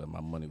know that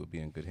my money would be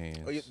in good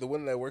hands. Oh yeah, the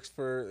one that worked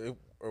for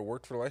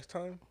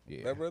Lifetime?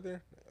 Yeah. That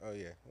brother? Oh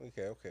yeah.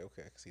 Okay. I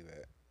can see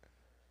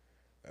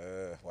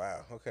that.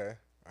 Wow. Okay.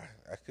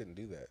 I couldn't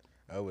do that.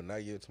 I would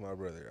not give it to my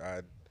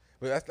brother.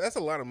 But that's a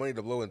lot of money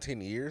to blow in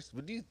 10 years.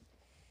 But do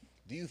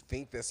you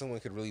think that someone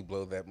could really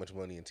blow that much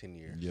money in 10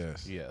 years?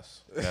 Yes.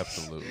 Yes,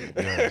 absolutely.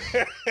 That's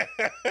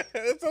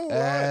a lot.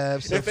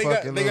 Absolutely.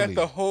 If they got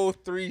the whole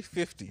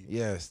 350.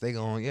 Yes, they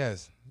going.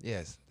 Yes.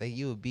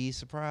 You would be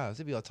surprised.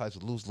 There'd be all types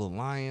of loose little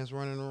lions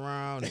running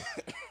around. And,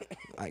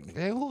 like,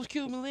 hey, who's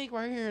Cuban Link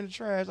right here in the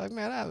trash? Like,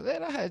 man,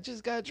 I had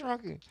just got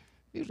drunk. And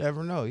you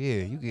never know.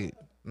 Yeah, you get.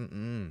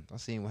 I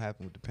seen what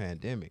happened with the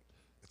pandemic.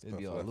 It'd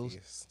be all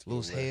loose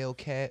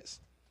Hellcats.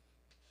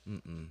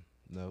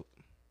 Nope.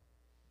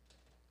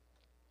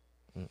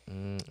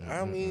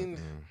 I mean,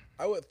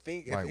 I would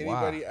think if Like,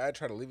 anybody, I'd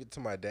try to leave it to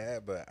my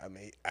dad, but I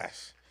mean,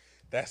 that's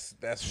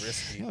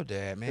risky. Your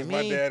dad, man. 'Cause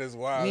my dad is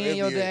wild. Me and It'd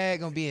your be dad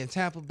gonna be in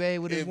Tampa Bay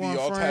with his It'd one be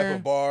all friend. type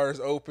of bars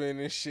open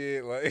and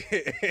shit. Like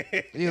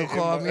He'll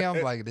call me.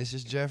 I'm like, this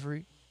is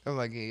Jeffrey. I'm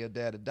like, yeah, your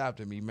dad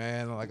adopted me,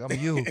 man. I'm like, I'm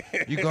you.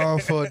 You going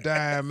for a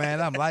dime, man.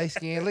 I'm light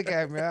skinned. Look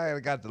at me. I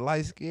got the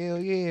light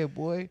skin. Yeah,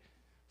 boy.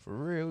 For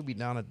real. We be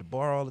down at the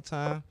bar all the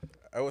time.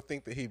 I would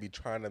think that he'd be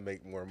trying to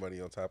make more money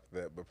on top of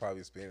that, but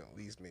probably spend at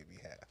least maybe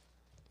half.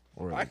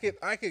 Or I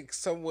could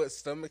somewhat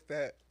stomach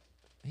that.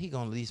 he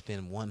gonna at least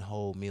spend $1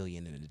 whole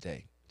million in a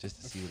day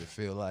just to see what it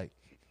feel like.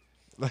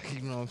 Like,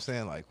 you know what I'm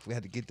saying? Like, we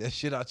had to get that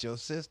shit out your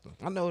system.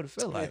 I know what it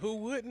feel Man, like. who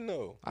wouldn't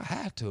know? I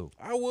had to.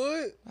 I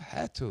would. I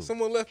had to.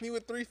 Someone left me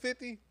with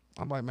 350,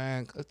 I'm like,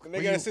 man, and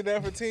they gotta sit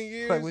down for 10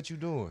 years. like, what you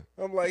doing?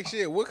 I'm like,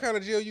 shit. What kind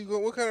of jail you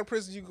going? What kind of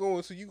prison you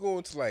going to? You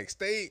going to like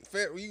state,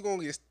 federal? You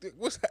gonna get?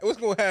 What's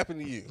gonna happen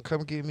to you?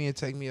 Come get me and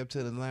take me up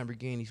to the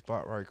Lamborghini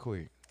spot right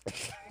quick.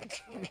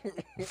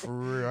 For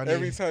real.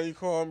 Every time you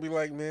call and be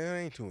like, man, I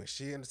ain't doing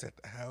shit. I'm just at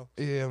the house.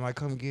 Yeah, I'm like,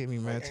 come get me,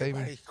 man. Like, Take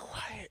me. everybody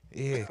quiet.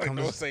 Yeah, Like, come.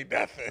 don't say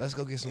nothing. Let's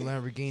go get some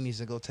Lamborghinis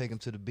and go take them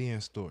to the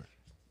Benz store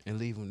and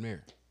leave them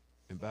there.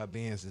 and buy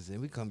Benzes,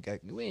 and we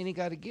ain't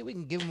got to get. We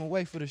can give them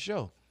away for the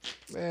show.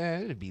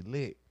 Man, it'd be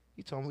lit.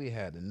 He told me we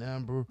had the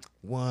number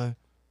one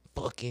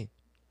fucking.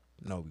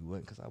 No, we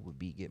wouldn't, cause I would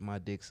be getting my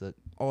dick sucked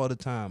all the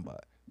time by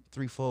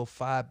 3, 4,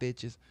 5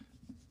 bitches.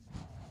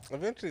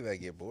 Eventually, they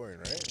get boring,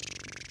 right?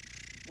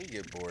 You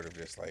get bored of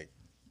just like,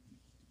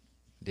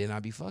 Then I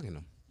be fucking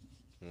them.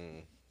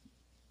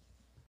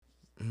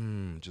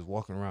 Just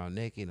walking around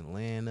naked and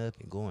laying up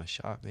and going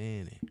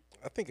shopping. And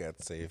I think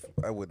I'd save.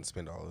 I wouldn't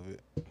spend all of it.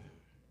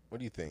 What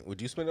do you think?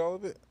 Would you spend all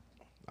of it?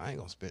 I ain't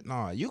gonna spend.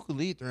 Nah, you could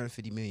leave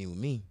 350 million with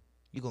me.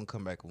 You gonna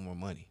come back with more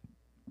money.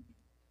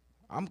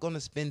 I'm gonna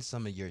spend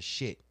some of your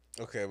shit.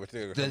 Okay, but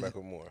they're gonna come back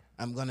with more.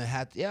 I'm gonna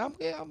have to. Yeah,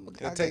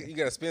 You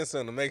gotta spend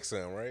some to make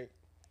some, right?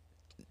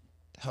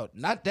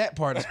 Not that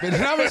part of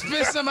spending. I'm gonna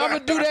spend some. I'm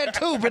gonna do that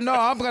too. But no,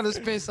 I'm gonna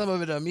spend some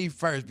of it on me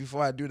first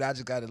before I do that. I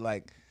just gotta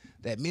like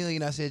that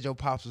million I said your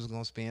pops was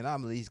gonna spend.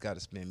 I'm at least gotta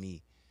spend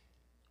me.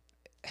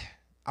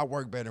 I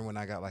work better when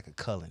I got like a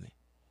culling.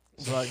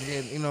 So I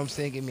get, you know what I'm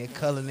saying, give me a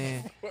culling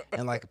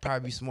and like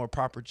probably some more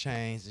proper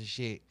chains and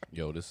shit.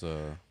 Yo, this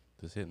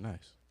hit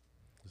nice.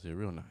 This hit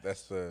real nice.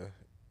 That's the.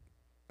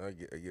 I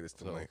get this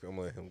to Mike. I'm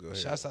gonna let him go ahead.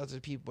 Shouts out to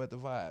the people at the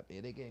Vibe.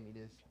 Yeah, they gave me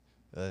this.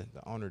 The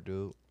owner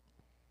dude.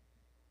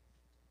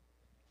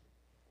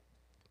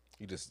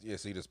 You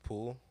just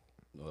pull.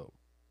 Well,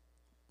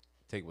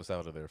 take what's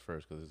out of there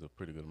first, because there's a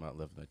pretty good amount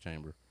left in that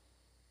chamber.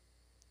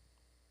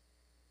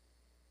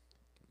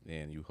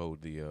 And you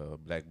hold the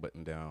black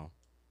button down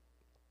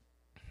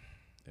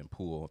and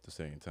pull at the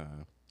same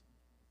time.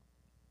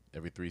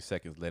 Every 3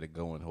 seconds, let it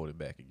go and hold it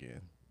back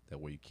again. That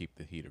way you keep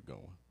the heater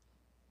going.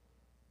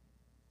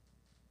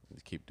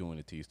 Just keep doing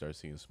it till you start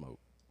seeing smoke.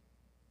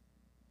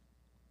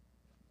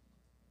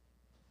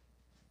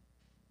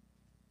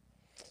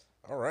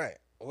 All right.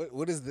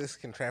 What is this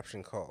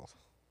contraption called?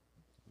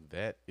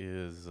 That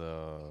is,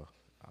 I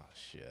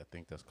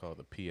think that's called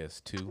the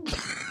PS2.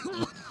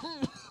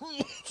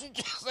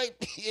 Just like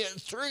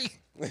PS3.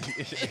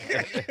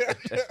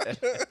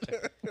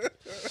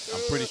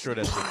 I'm pretty sure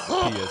that's the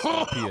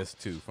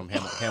PS2 from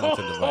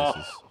Hamilton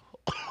Devices.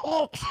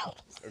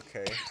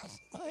 Okay.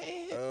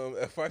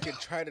 If I could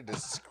try to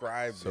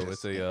describe So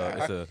this.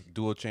 it's a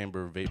dual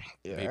chamber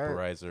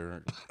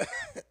vaporizer.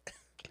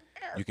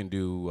 You can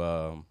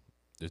do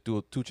there's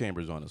two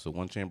chambers on it. So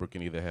one chamber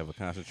can either have a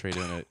concentrate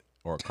in it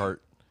or a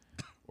cart,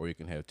 or you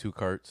can have 2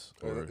 carts.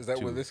 Or is that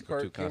two, where this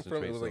or two cart came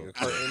from? It was like a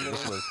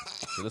concentrates. cart in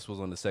there? This was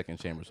on the second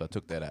chamber, so I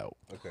took that out.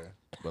 Okay.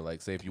 But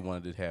like, say if you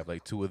wanted to have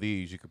like 2 of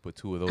these, you could put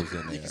 2 of those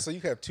in there So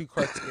you have 2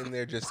 carts in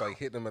there, just like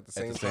hitting them at the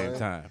same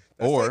time.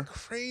 That's Or like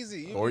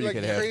crazy. or you like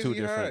could have crazy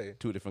two high.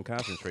 different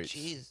concentrates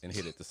Jeez. and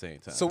hit it at the same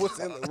time. So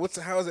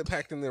how is it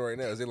packed in there right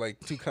now? Is it like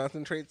 2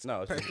 concentrates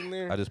no, it's packed just, in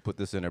there? I just put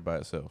this in there by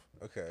itself.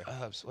 Okay.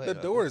 I'm sweating.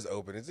 The door is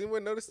open. Does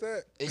anyone notice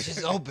that? It's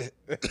just open.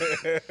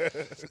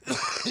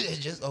 It's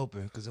just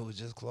open because it was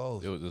just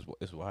closed.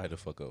 It's wide the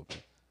fuck open.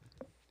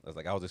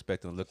 I was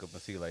expecting to look up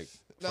and see like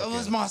That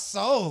was my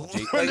soul.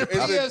 Like,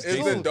 is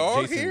the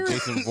dog Jason, here?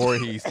 Jason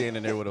Voorhees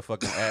standing there with a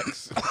fucking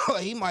axe.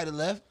 He might have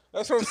left.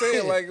 That's what I'm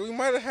saying. Like, we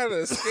might have had to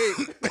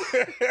escape.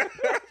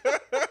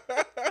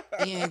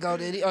 He ain't go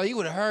there. Oh, you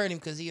would have heard him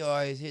because he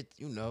always hit,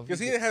 you know. Because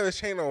he didn't have his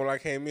chain on when I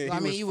came in. I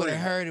mean, was you would have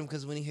free. heard him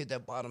because when he hit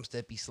that bottom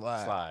step, he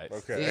slides.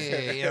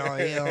 Okay. Yeah,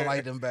 he don't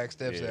like them back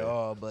steps Yeah. at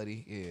all,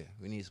 buddy. Yeah,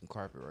 we need some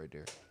carpet right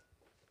there.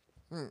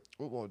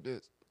 What about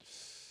this?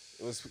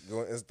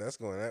 That's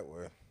going that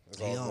way. It's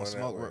He all don't going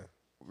smoke that way.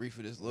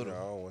 reefer this No, little. I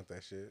don't want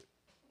that shit.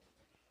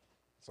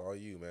 It's all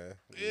you, man.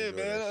 You Yeah, enjoy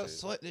man, that I shit.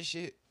 sweat this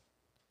shit.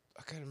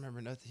 I can't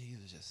remember nothing he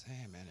was just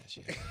saying, man. That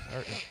shit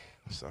hurt me.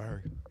 I'm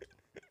sorry.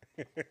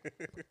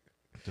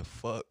 The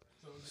fuck?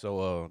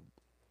 So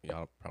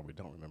y'all probably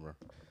don't remember.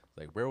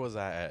 Like, where was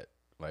I at?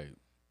 Like,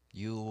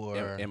 You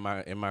were in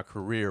my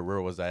career,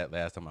 where was I at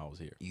last time I was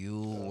here?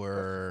 you I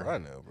were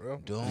know, bro.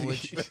 doing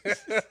what you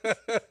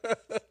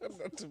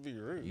Not to be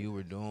rude. you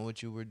were doing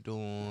what you were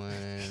doing,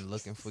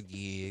 looking for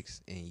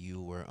gigs, and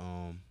you were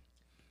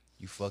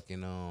you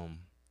fucking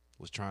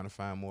was trying to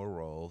find more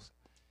roles.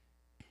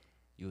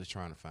 You was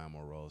trying to find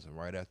more roles, and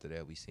right after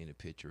that, we seen a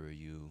picture of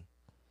you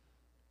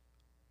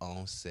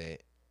on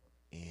set,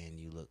 and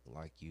you looked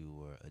like you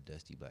were a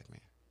dusty black man.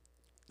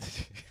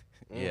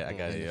 Yeah, I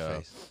got In the a.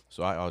 face.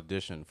 So I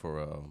auditioned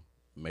for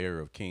Mayor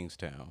of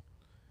Kingstown.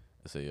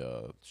 It's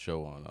a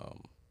show on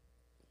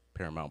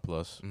Paramount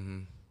Plus.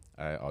 Mm-hmm.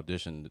 I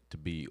auditioned to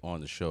be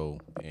on the show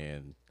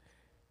and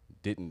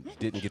didn't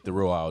get the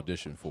role I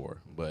auditioned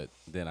for. But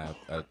then I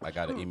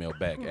got an email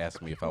back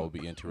asking me if I would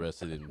be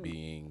interested in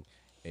being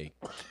a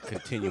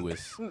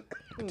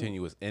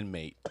continuous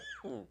inmate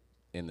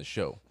in the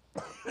show.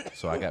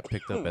 So I got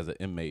picked up as an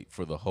inmate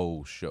for the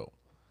whole show.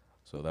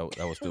 So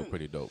that was still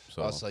pretty dope.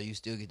 So Also, you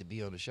still get to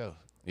be on the show.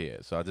 yeah,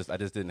 so I just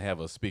didn't have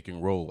a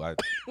speaking role. I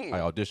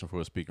auditioned for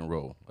a speaking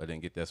role. I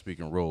didn't get that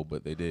speaking role,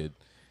 but they did.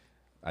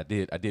 I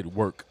did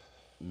work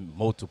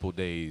multiple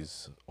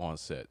days on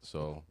set,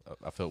 so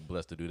I felt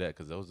blessed to do that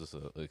because that was just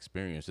an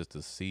experience just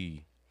to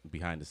see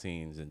behind the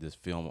scenes and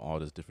just film all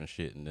this different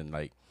shit. And then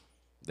like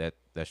that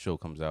show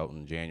comes out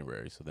in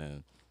January, so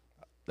then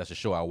that's a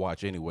show I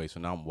watch anyway. So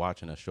now I'm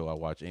watching a show I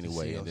watch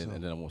anyway, and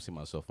yourself. then I'm gonna see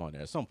myself on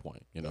there at some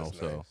point. You know, That's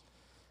so nice.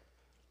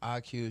 I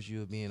accuse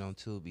you of being on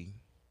Tubi,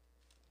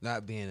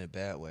 not being in a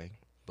bad way,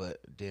 but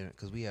then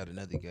because we had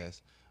another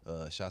guest,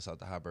 shouts out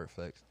to Hybert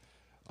Flex.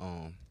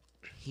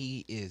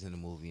 He is in a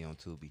movie on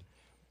Tubi.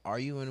 Are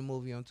you in a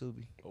movie on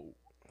Tubi?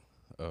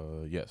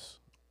 yes,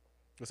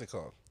 What's it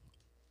called?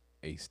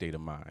 A State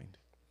of Mind.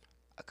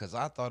 Because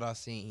I thought I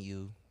seen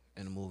you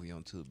in a movie on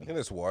I Tubi. think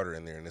there's water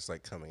in there and it's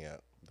like coming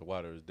out. The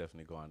water is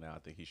definitely going now. I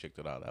think he shook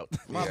it all out.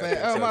 My Yeah, I bad.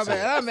 think Oh, so, my too.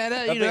 bad. Oh, man.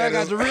 I You know, I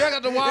got think the I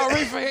got the wild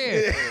reefer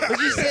here. But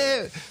you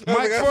said Mike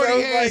I was 40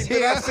 like, has did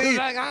here. I see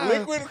like, ah.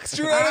 liquid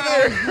shoot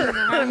out of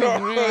there?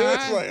 No,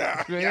 it's like,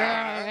 ah.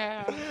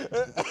 Yeah.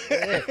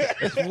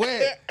 It's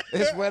wet.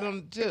 It's wet on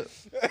the tip.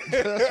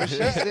 That's what she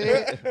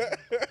said.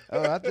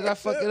 Oh, did I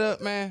fuck it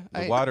up, man? The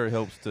Hey, water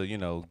helps to,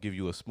 give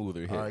you a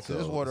smoother hit. All right, 'cause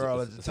there's water all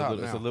at the top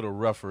It's a now. little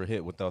rougher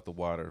hit without the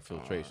water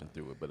filtration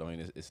through it, but I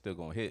mean, it's still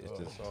gonna hit. It's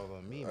just It's all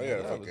on me, I man. got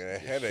a That was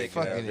fucking headache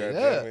now. fucking it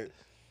goddamn up. it.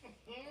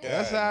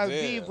 That's how it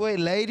be, Goddamn. boy,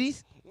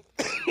 ladies.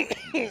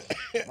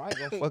 Might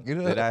gonna fuck it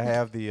up. Did I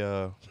have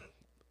the?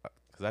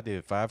 Because I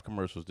did 5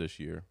 commercials this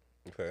year.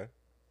 Okay.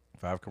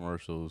 5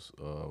 commercials,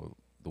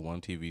 the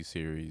 1 TV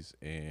series,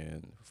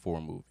 and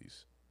 4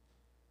 movies.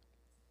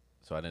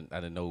 So I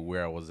didn't know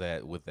where I was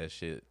at with that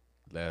shit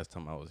last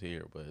time I was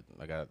here, but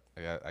I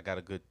got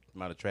a good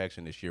amount of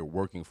traction this year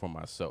working for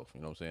myself.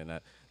 You know what I'm saying?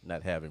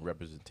 Not having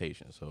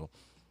representation. So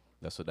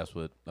that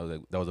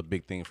was a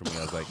big thing for me.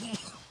 I was like,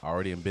 I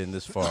already been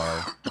this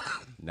far.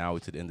 Now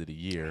it's to the end of the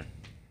year.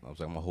 I was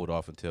like, I'm gonna hold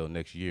off until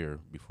next year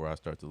before I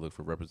start to look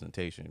for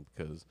representation,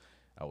 because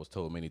I was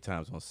told many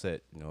times on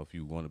set, if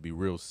you want to be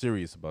real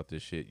serious about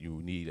this shit, you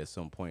need at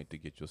some point to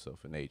get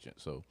yourself an agent.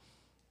 So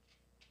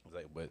I was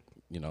like, but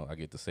I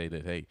get to say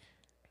that, hey,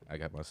 I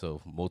got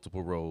myself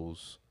multiple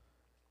roles,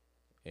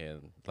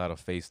 and a lot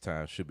of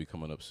FaceTime should be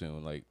coming up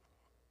soon. Like,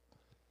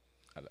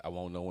 I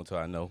won't know until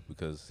I know,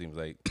 because it seems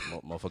like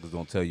motherfuckers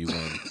don't tell you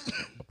when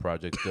a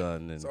project's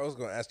done. And So I was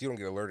gonna ask, you don't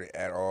get alerted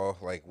at all,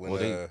 like when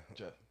Well,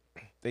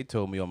 they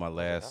told me on my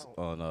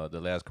the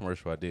last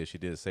commercial I did, she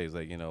did say, it's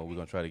like, we're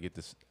gonna try to get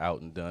this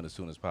out and done as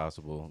soon as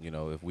possible.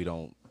 If we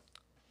don't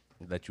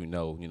let you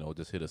know,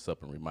 just hit us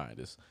up and remind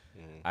us.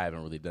 I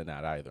haven't really done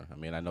that either. I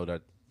mean, I know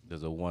that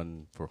there's a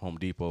one for Home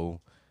Depot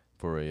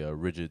for a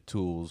Rigid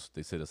Tools.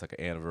 They said it's like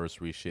an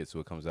anniversary shit, so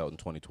it comes out in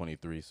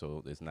 2023,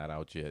 so it's not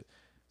out yet.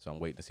 So I'm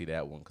waiting to see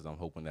that one, because I'm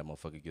hoping that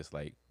motherfucker gets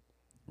like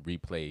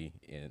replay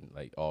in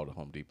like all the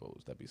Home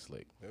Depots. That'd be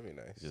slick. that'd be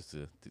nice. Just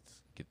to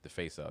get the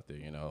face out there,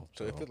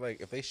 So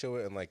if they show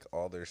it in like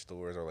all their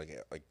stores or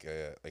like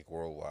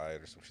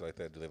worldwide or some shit like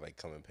that, do they like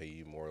come and pay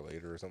you more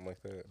later or something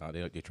like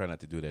that? they try not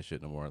to do that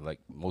shit no more. Like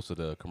most of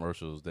the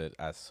commercials that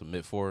I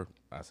submit for,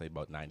 I say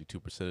about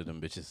 92% of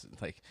them bitches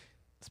like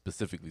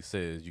specifically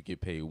says you get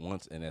paid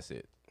once and that's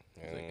it.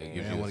 It's like, it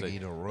gives They you- wanna it's give you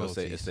the it'll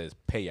say- royalties. It says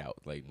payout.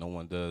 Like no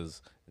one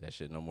does that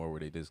shit no more, where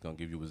they just gonna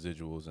give you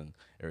residuals, and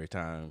every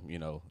time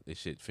this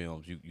shit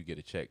films, you get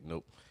a check.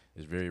 Nope,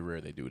 it's very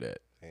rare they do that.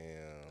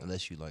 Damn.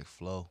 Unless you like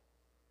Flow.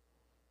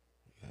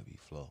 You gotta be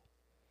Flow.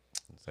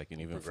 It's like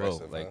an even flow.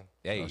 Progressive, Like,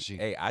 huh?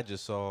 hey, I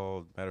just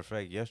saw, matter of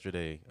fact,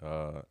 yesterday,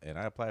 and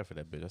I applied for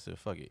that bitch. I said,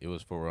 fuck it. It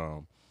was for,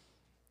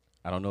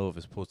 I don't know if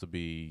it's supposed to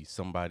be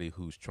somebody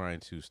who's trying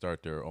to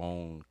start their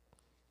own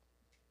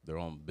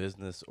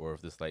business, or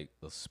if it's like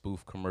a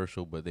spoof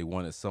commercial, but they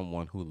wanted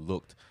someone who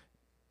looked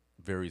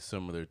very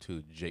similar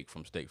to Jake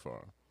from State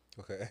Farm.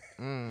 Okay.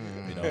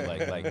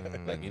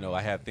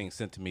 I have things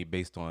sent to me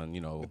based on,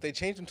 But they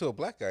changed him to a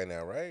black guy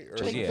now, right? Or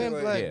Jake something been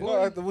like, black, yeah.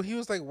 boy. No, he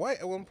was like white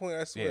at one point. I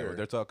Yeah, swear. but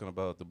they're talking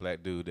about the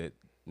black dude that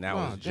now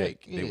Oh, is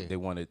Jake. Jake, yeah. They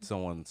wanted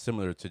someone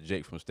similar to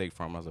Jake from State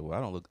Farm. I was like, well,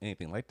 I don't look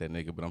anything like that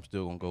nigga, but I'm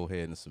still gonna go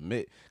ahead and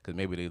submit, because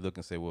maybe they look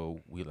and say, well,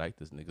 we like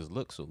this nigga's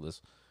look, so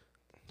let's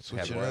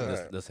Switch have it him,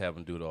 up. let's have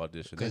him do the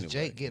audition. Because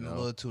anyway, Jake getting you a know?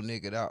 little too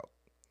niggered out.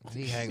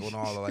 He hang with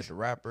all the, like the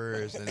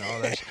rappers and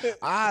all that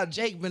shit.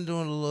 Jake been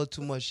doing a little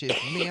too much shit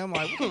for me. I'm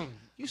like,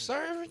 you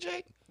serving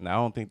Jake? Now,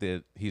 I don't think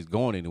that he's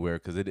going anywhere,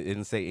 because it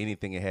didn't say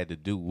anything it had to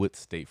do with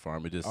State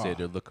Farm. It just said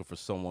they're looking for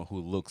someone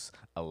who looks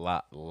a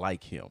lot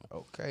like him.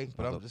 Okay,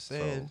 but I'm just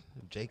saying,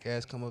 if Jake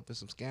ass come up in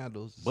some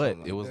scandals. or But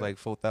something it was that. like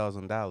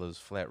 $4,000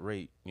 flat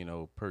rate,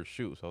 per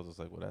shoot. So I was just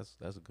like, well,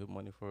 that's a good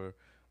money for,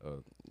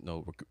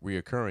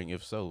 reoccurring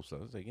if so. So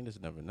I was like, you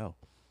just never know.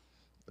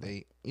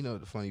 They, the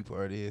funny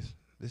part is,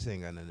 this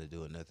ain't got nothing to do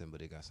with nothing,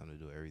 but it got something to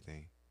do with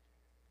everything.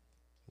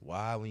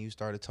 Why, when you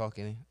started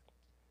talking,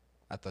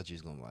 I thought you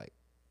was gonna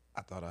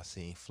I thought I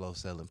seen Flo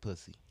selling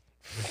pussy.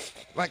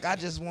 Like, I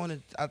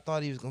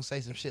thought he was gonna say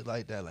some shit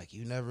like that. Like,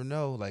 you never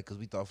know. Like, cause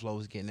we thought Flo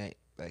was getting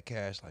that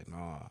cash. Like,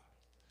 nah,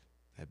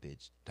 that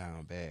bitch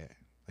down bad.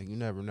 Like, you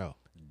never know.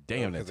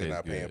 Damn, because that they're tastes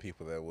not paying good.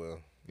 people that well.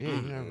 Yeah,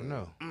 you never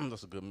know.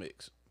 That's a good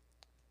mix.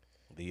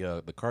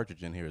 The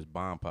cartridge in here is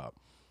Bomb Pop,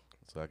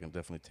 so I can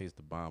definitely taste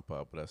the Bomb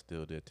Pop, but I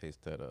still did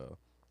taste that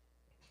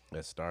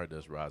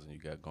Stardust rosin you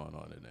got going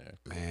on in there.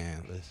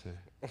 Man, listen.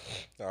 I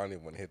don't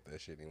even want to hit that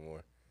shit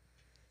anymore.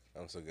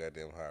 I'm so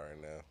goddamn high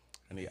right now.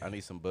 I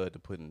need some bud to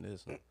put in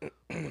this.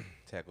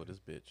 Tackle this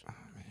bitch. Oh,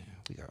 man,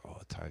 we got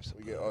all types of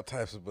We bud. get all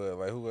types of bud.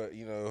 Like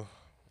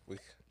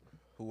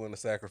who want to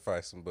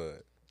sacrifice some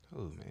bud?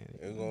 Oh, man.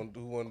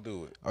 Who want to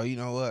do it? Oh, you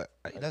know what?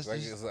 That's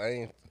Like, just, I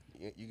ain't.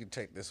 You can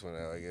take this one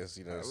out. I guess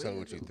tell me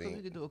what you We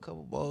think. could do a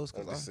couple bowls.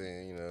 I'm just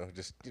saying,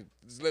 just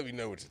let me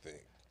know what you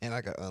think. And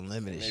I got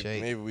unlimited Maybe,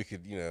 shake. maybe we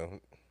could, I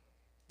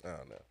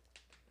don't know.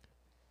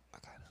 I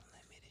got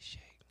unlimited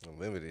shake.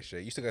 Unlimited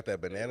shake. You still got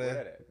that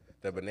banana?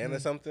 That banana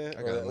something?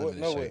 I got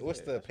unlimited shake.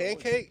 What's the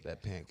pancake?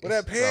 That pancake. What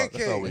that pancake?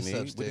 That's all we It's need. We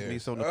upstairs. just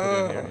need something to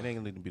put in here. It ain't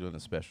gonna need to be nothing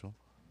special.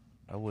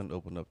 I wouldn't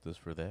open up this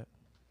for that.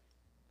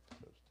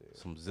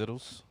 Some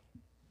Zittles,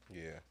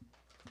 Yeah.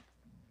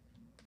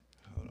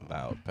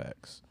 loud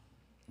packs.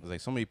 It's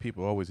like so many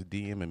people always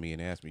DMing me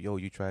and ask me, "Yo,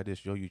 you try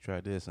this? Yo, you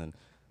try this?" And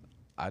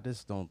I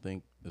just don't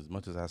think, as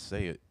much as I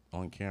say it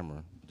on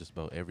camera, just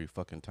about every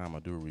fucking time I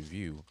do a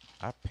review,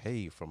 I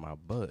pay for my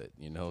bud.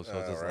 So it's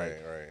just right.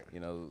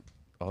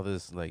 all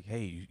this like,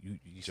 hey,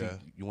 Yeah.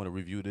 you want to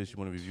review this? You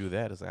want to review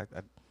that? It's like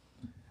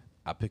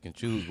I pick and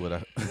choose what I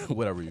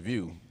what I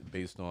review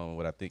based on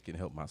what I think can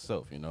help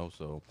myself.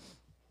 So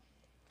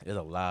there's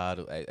a lot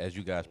of, as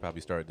you guys probably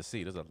started to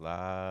see, there's a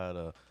lot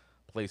of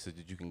places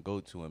that you can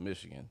go to in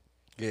Michigan.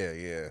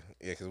 Yeah.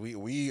 Because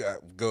we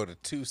go to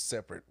two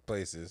separate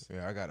places.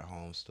 Yeah, I got a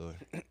home store.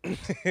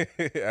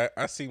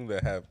 I seem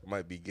to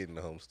might be getting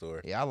the home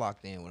store. Yeah, I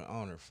locked in with an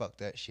owner. Fuck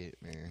that shit,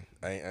 man.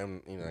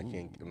 I'm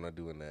not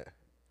doing that.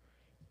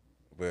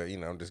 But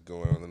I'm just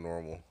going on the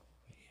normal.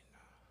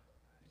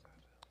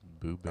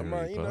 Blueberry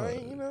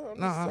I'm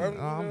not,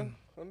 bud.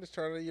 I'm just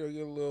trying to get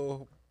a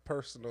little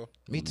personal.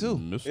 Me too.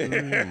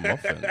 Mystery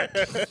muffin.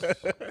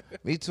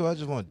 Me too. I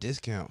just want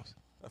discounts.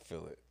 I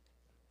feel it.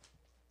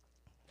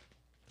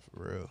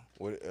 For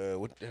real.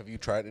 What have you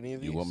tried any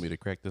of these? You want me to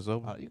crack this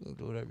open? You can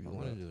do whatever you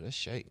want to do. That's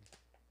shake.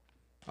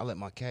 I let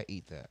my cat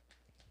eat that.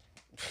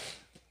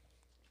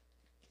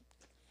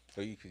 So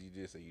you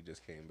did say you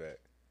just came back.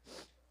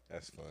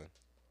 That's fun.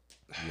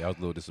 Yeah, I was a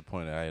little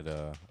disappointed.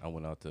 I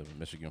went out to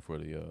Michigan for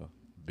the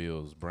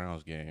Bills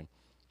Browns game.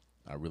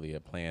 I really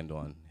had planned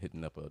on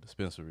hitting up a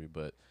dispensary,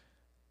 but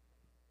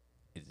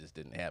it just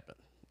didn't happen.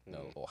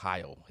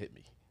 Ohio hit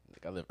me.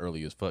 Like, I live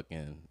early as fuck,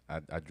 and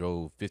I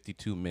drove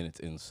 52 minutes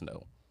in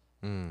snow,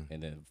 and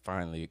then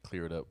finally it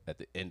cleared up at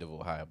the end of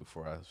Ohio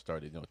before I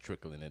started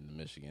trickling into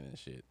Michigan and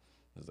shit.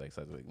 It was like,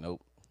 so I was like,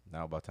 nope.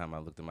 Now by the time I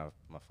looked at my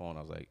phone,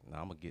 I was like,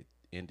 nah, I'm gonna get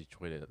in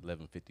Detroit at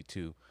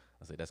 11:52. I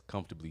was like, that's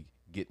comfortably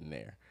getting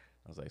there.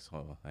 I was like,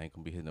 so I ain't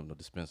gonna be hitting up no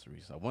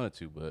dispensaries. I wanted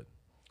to, but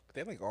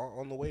They're like all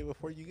on the way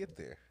before you get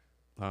there.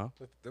 huh?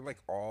 They're like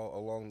all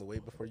along the way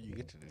before you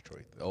get to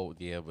Detroit. Though. Oh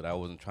yeah, but I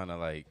wasn't trying to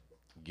like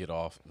get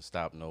off and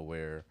stop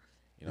nowhere.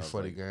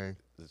 Before the like, game.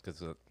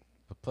 Because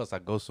plus I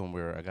go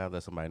somewhere, I gotta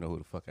let somebody know who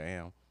the fuck I am. You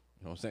know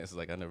what I'm saying? It's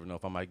like I never know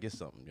if I might get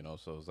something.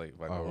 So it's like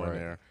if I go in right.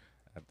 there,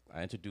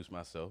 I introduce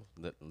myself,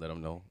 let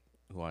them know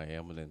who I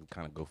am, and then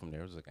kind of go from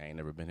there. It's like I ain't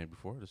never been here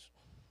before, just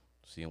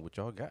seeing what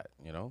y'all got.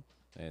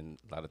 And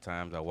a lot of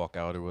times I walk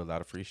out with a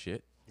lot of free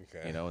shit.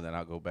 Okay. And then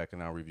I'll go back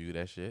and I'll review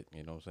that shit.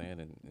 You know what I'm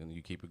saying? And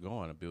you keep it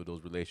going and build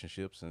those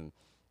relationships. And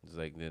it's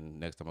like then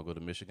next time I go to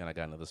Michigan, I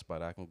got another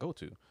spot I can go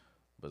to.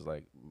 But it's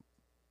like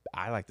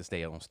I like to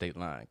stay on state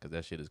line because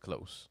that shit is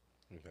close.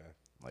 Okay.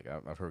 Like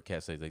I've heard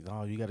cats say like,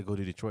 "Oh, you got to go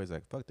to Detroit." It's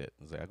like fuck that.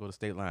 It's like I go to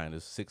state line.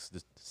 There's six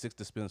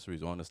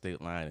dispensaries on the state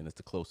line, and it's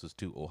the closest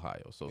to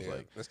Ohio. So it's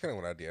like that's kind of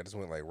what I did. I just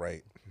went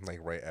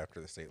right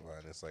after the state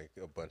line. It's like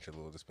a bunch of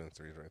little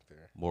dispensaries right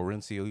there.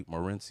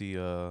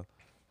 Morenci,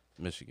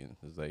 Michigan.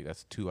 It's like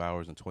that's 2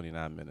 hours and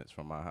 29 minutes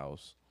from my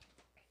house,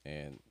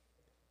 and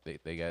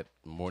they got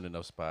more than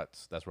enough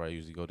spots. That's where I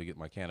usually go to get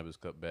my cannabis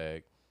cup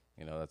bag.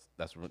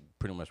 That's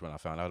pretty much when I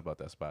found out about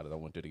that spot. I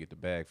went there to get the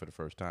bag for the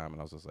first time,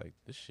 and I was just like,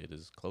 this shit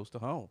is close to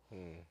home.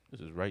 This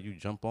is right. You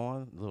jump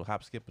on, a little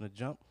hop, skip, and a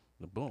jump,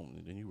 and boom,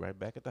 and then you right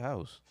back at the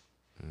house.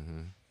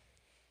 Mm-hmm.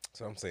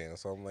 So I'm saying,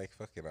 I'm like,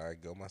 fuck it, I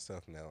go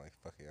myself now. Like,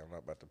 fuck it, I'm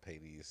not about to pay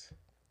these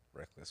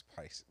reckless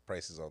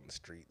prices on the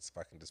streets. If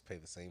I can just pay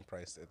the same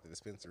price at the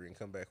dispensary and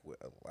come back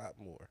with a lot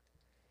more.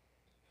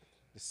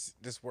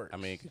 This works. I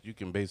mean, 'cause you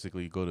can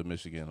basically go to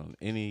Michigan on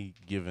any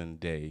given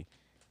day.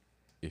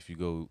 If you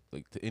go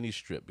like to any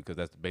strip, because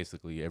that's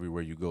basically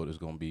everywhere you go, there's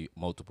gonna be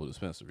multiple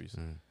dispensaries,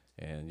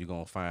 and you're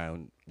gonna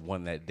find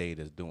one that day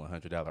that's doing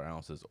 $100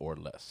 ounces or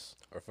less.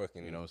 Or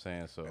fucking, You know what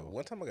I'm saying? So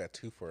one time I got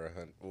two for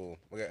 $100. Well,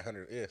 I got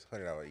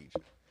 $100 each.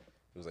 It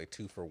was like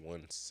 2 for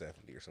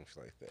 $170 or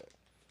something like that.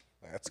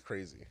 Like, that's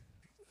crazy.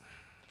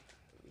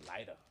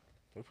 lighter.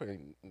 We probably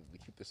need to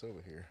keep this over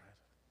here.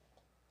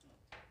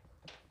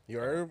 You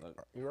alright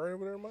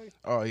over there, Mike?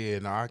 Oh yeah,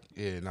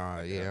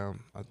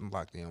 I'm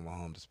locked in my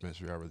home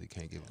dispensary. I really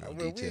can't give no I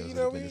mean, details of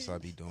the business I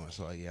be doing.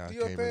 So yeah, do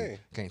your thing.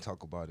 Can't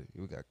talk about it.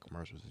 We got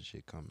commercials and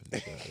shit coming.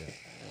 And stuff,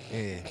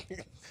 yeah.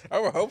 I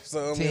would hope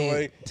so. I mean,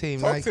 like,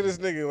 Team talk Nike. to this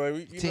nigga.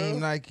 Like, Team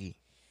Nike.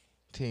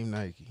 Team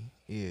Nike.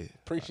 Yeah.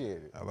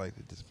 Appreciate it. I like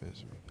the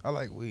dispensary. I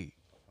like weed.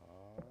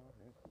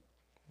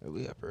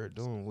 We up here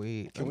doing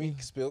weed. Can we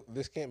spill?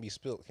 This can't be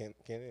spilt, can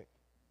it?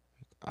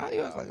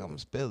 You act like I'm gonna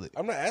spill it.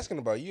 I'm not asking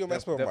about you. I'm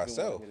asking about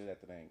Definitely wanna myself. hit it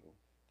at that angle.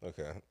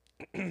 Okay.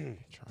 Trying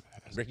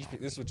to ask. Rick,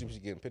 this is what you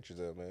should be getting pictures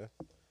of, man.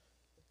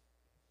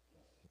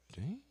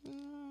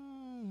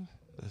 Damn.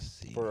 Let's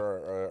see. For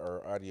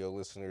our audio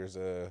listeners,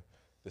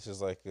 this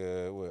is like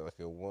a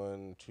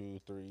 1, 2,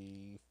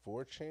 3,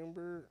 4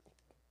 chamber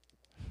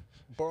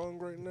bong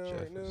right now. Jeff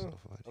Right is now, so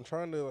funny. I'm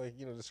trying to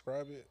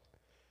describe it.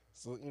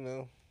 So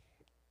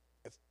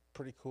it's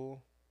pretty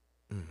cool.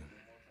 I'm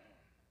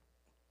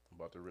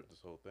about to rip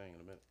this whole thing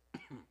in a minute.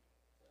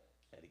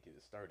 Had to get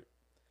it started.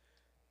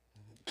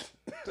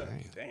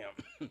 Damn.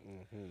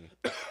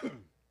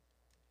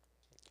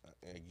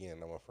 Again,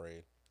 I'm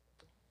afraid.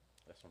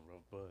 That's some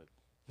real bud.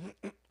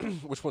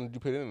 Which one did you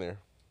put in there?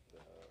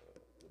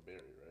 The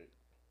berry, right?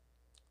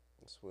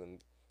 This one.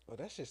 Oh,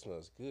 that shit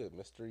smells good.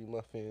 Mystery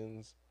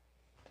muffins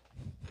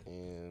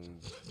and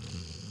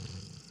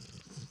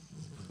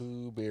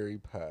blueberry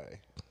pie.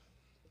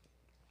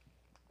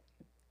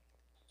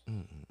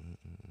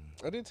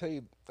 I did tell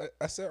you. I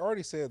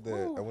already said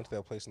that I went to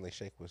that place and they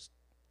shake was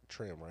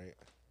trim, right?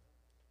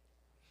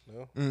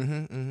 No.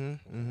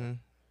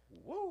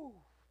 Woo!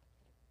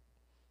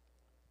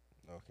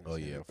 No, can Oh,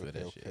 say yeah, it? for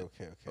that shit.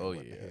 Okay. Oh, I'm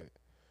about to yeah. hit it.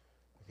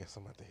 I guess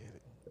I'm about to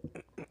hit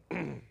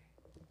it.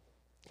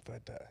 If I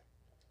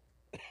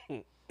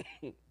die.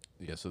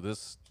 Yeah, so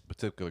this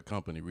particular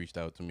company reached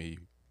out to me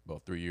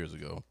about 3 years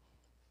ago,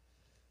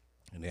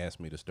 and they asked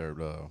me to start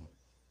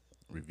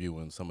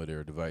reviewing some of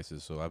their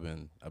devices. So I've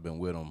been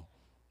with them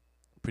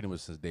pretty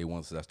much since day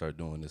one, since I started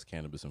doing this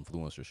cannabis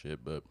influencer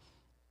shit. But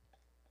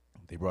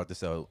they brought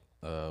this out.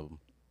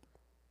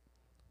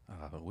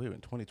 We're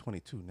in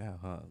 2022 now,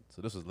 huh?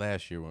 So this was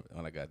last year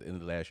when I got the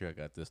end of last year. I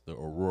got the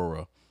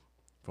Aurora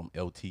from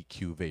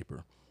LTQ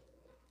Vapor.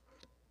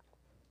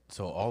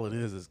 So all it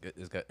is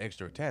it's got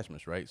extra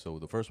attachments, right? So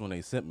the first one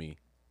they sent me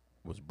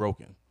was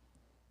broken.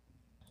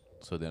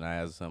 So then I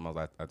asked them, I was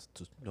like, I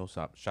just,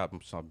 shot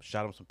them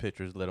some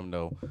pictures, let them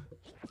know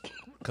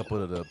a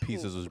couple of the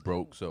pieces was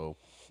broke. So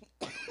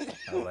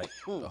I was like,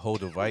 the whole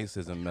device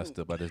isn't messed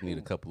up. I just need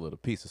a couple of the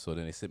pieces. So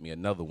then they sent me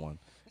another one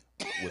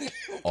with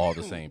all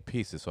the same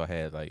pieces. So I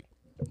had like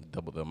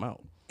double the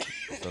amount.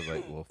 So I was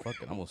like, well, fuck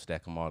it. I'm going to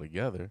stack them all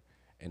together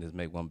and just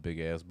make one big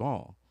ass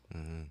bong.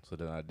 So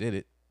then I did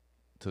it,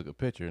 took a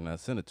picture, and I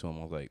sent it to them.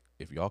 I was like,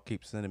 if y'all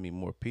keep sending me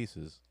more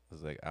pieces, I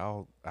was like,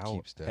 I'll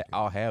Keep stacking.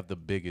 I'll have the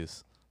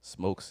biggest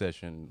smoke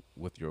session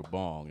with your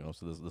bong,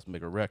 so let's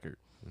make a record.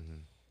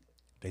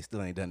 They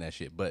still ain't done that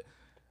shit. But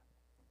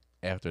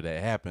after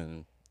that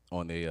happened,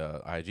 on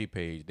their IG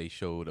page, they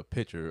showed a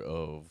picture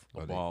of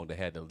a bong that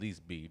had to at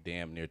least be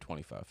damn near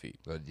 25 feet.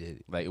 I did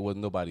it. Like, it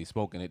wasn't nobody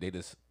smoking it. They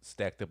just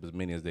stacked up as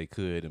many as they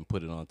could and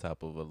put it on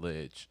top of a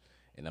ledge,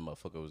 and that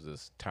motherfucker was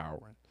just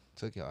towering.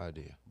 Took your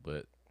idea.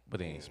 But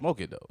they ain't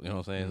smoke it, though. You know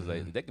what I'm saying? It's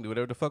like, they can do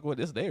whatever the fuck with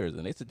it. It's theirs,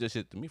 and they suggest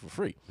shit to me for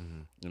free.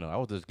 I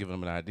was just giving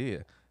them an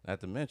idea. Not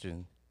to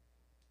mention,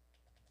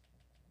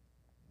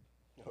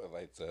 Oh, it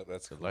lights up.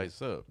 That's cool. it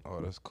lights up. Oh,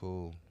 that's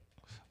cool.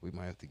 We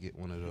might have to get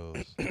one of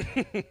those.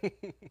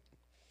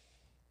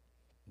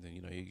 Then,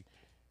 you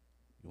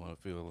want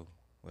to feel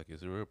like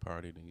it's a real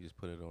party, then you just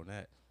put it on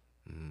that.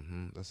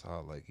 That's how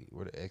I like it.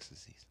 Where the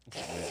ecstasies.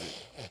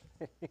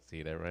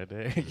 See that right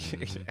there?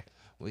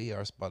 We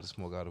are about to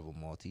smoke out of a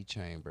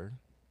multi-chamber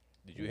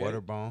Did you water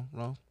have, bomb.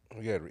 No,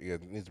 Yeah,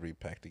 it needs to be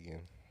packed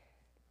again.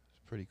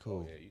 it's pretty oh,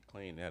 cool. yeah, you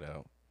clean that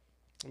out.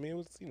 I mean, it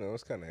was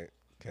it's kind of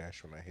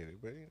cash when I hit it,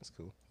 but it's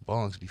cool.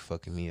 Bongs be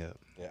fucking me up.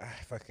 Yeah,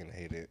 I fucking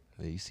hate it.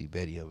 Yeah, you see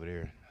Betty over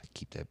there.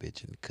 Keep that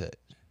bitch in the cut.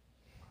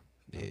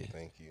 Yeah,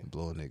 Thank you.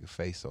 blow a nigga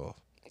face off.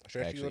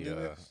 Stretch, you Actually,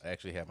 wanna do this? I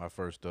actually had my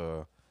first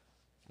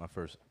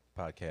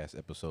podcast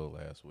episode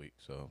last week.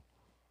 So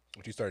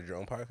But you started your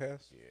own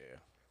podcast? yeah,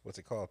 What's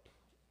it called?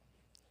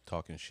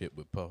 talking shit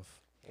with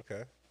Puff.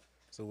 Okay.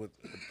 So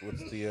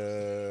what's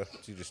the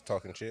you just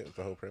talking shit? What's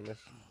the whole premise?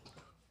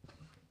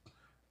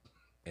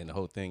 And the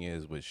whole thing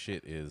is with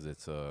shit is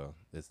it's the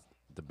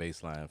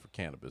baseline for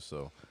cannabis.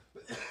 So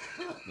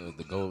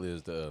the goal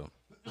is to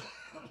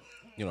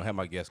have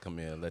my guests come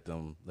in, let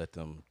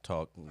them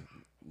talk, and,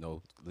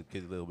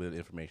 get a little bit of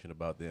information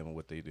about them and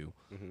what they do,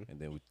 and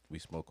then we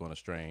smoke on a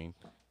strain,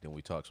 then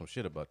we talk some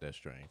shit about that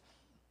strain.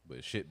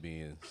 But shit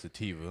being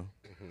sativa,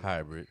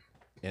 hybrid,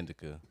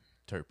 indica,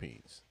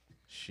 terpenes,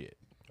 shit.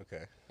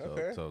 Okay. So,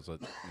 Okay. so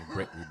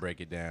we break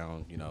it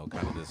down,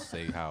 kind of just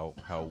say how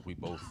we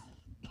both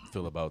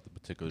feel about the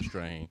particular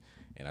strain,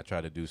 and I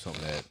try to do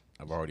something that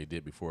I've already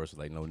did before, so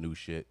like no new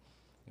shit,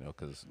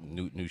 because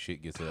new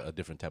shit gets a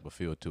different type of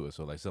feel to it.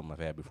 So like something I've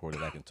had before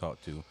that I can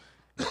talk to.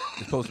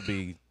 It's supposed to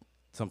be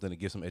something to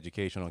give some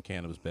education on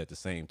cannabis, but at the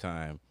same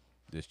time,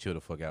 just chill the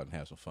fuck out and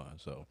have some fun.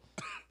 So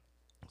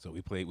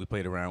we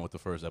played around with the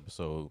first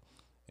episode,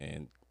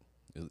 and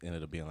it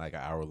ended up being like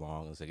an hour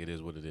long. It's like it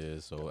is what it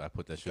is. So I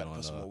put that shit Gotta on.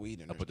 put some more weed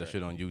in I this put that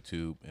shit on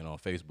YouTube and on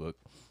Facebook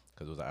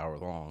because it was an hour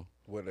long.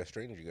 What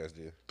strain did you guys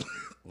do?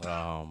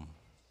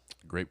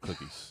 Grape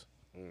cookies.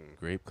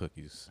 Grape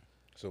cookies.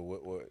 So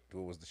what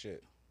was the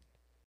shit?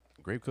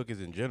 Grape cookies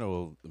in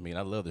general. I mean,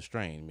 I love the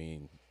strain. I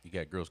mean, you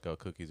got Girl Scout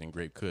cookies and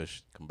Grape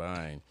Kush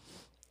combined.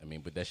 I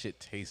mean, but that shit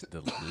tastes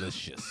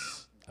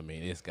delicious. I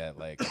mean, it's got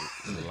like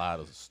a lot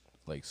of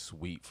like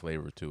sweet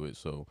flavor to it.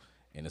 So,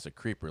 and it's a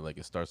creeper. Like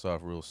it starts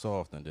off real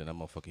soft, and then that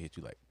motherfucker hit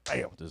you like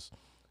bam.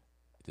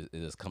 It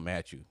just come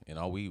at you. And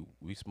all we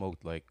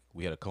smoked like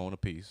we had a cone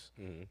apiece.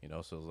 You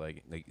know, so it's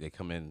like they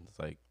come in. It's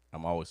like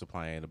I'm always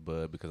supplying the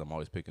bud because I'm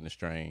always picking the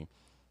strain.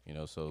 You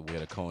know, so we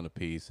had a cone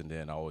apiece, and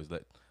then I always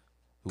let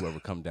whoever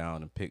come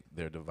down and pick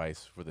their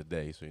device for the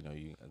day. So, you know,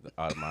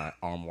 out of my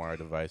arm wire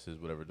devices,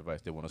 whatever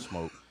device they want to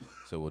smoke.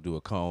 So we'll do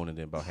a cone, and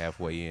then about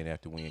halfway in,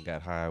 after we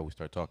got high, we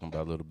start talking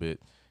about a little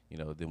bit. You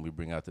know, then we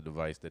bring out the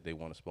device that they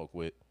want to smoke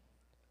with,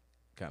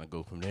 kind of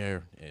go from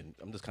there. And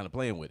I'm just kind of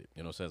playing with it.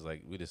 You know, so it's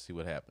like we just see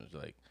what happens.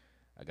 Like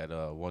I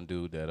got one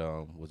dude that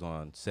was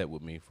on set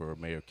with me for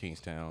Mayor of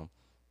Kingstown.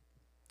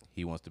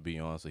 He wants to be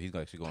on, so he's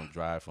actually going to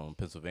drive from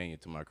Pennsylvania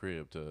to my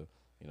crib to,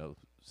 you know,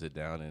 sit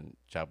down and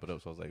chop it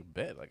up. So I was like,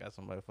 bet, I got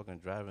somebody fucking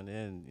driving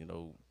in, you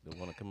know, that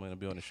want to come in and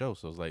be on the show.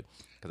 So I was like,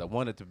 because I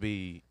want it to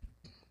be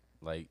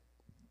like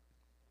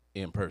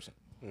in person.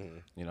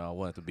 You know, I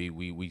want it to be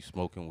we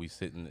smoking, we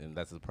sitting, and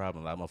that's the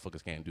problem. A lot of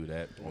motherfuckers can't do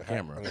that on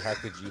camera. I mean, how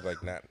could you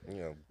like not,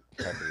 you know,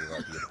 how could they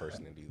not be in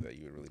person and do that?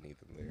 You would really need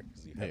them there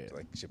because you have to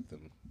like ship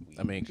them. Weed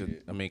I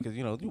mean, cause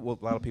you know,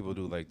 a lot of people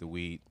do like the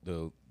weed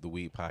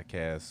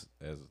podcast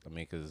as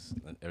because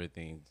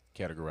everything's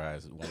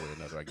categorized one way or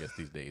another, I guess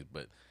these days.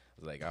 But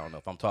it's like I don't know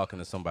if I'm talking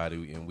to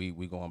somebody and we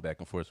going back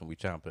and forth and we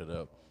chomp it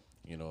up.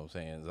 You know what I'm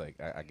saying? It's like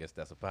I guess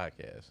that's a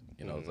podcast.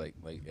 You know, it's like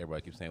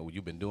everybody keeps saying, well,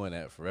 you've been doing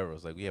that forever.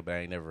 It's like, yeah, but I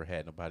ain't never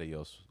had nobody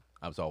else.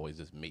 I was always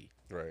just me.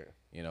 Right.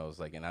 You know, it's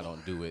like, and I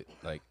don't do it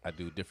like I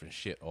do different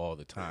shit all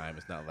the time.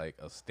 It's not like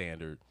a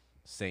standard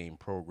same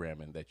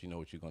programming that you know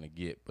what you're gonna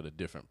get, but a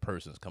different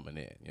person's coming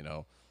in. You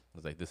know,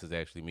 it's like this is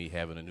actually me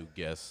having a new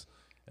guest,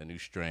 a new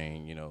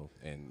strain. You know,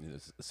 and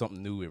it's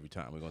something new every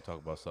time. We're gonna talk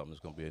about something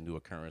that's gonna be a new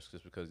occurrence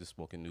just because you're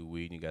smoking new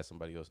weed and you got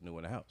somebody else new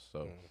in the house.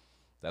 So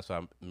that's why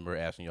I remember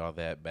asking y'all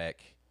that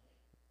back.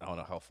 I don't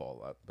know how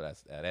far, but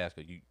I'd ask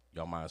her,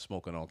 y'all mind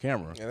smoking on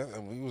camera?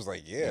 And we was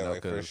like, yeah, You know,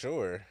 like for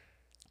sure.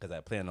 Because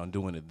I planned on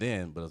doing it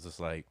then, but it's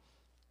just like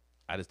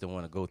I just didn't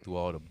want to go through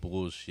all the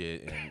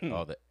bullshit and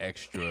all the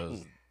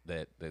extras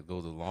that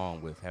goes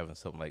along with having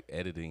something like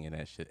editing and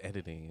that shit.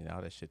 Editing and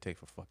all that shit take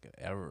for fucking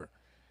ever.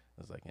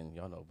 It's like, and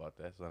y'all know about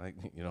that. So like,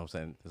 you know what I'm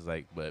saying? It's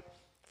like, but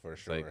For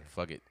it's sure. like,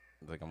 fuck it.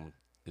 It's like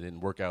it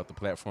didn't work out the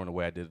platform the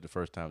way I did it the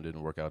first time. It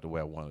didn't work out the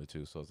way I wanted it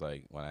to. So it's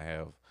like when I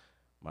have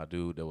my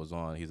dude that was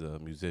on, he's a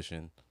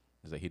musician.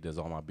 It's like he does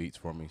all my beats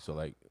for me. So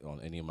like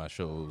on any of my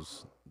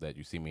shows that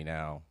you see me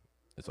now,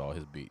 it's all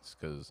his beats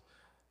because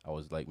I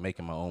was like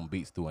making my own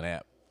beats through an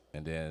app,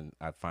 and then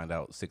I find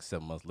out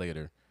 6-7 months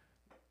later,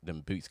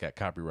 them beats got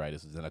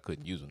copyrighted, so then I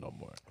couldn't use them no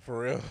more. For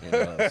real. You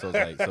know? So it's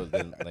like, so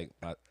then like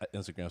my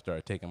Instagram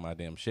started taking my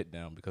damn shit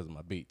down because of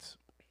my beats.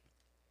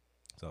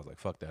 So I was like,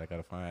 fuck that, I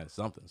gotta find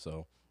something.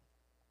 So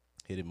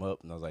hit him up,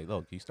 and I was like,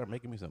 look, can you start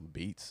making me some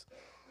beats?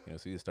 You know,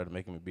 so he just started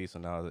making me beats. So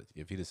now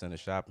if he just in the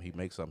shop and he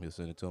makes something, he'll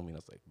send it to me, and I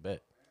was like,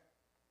 bet,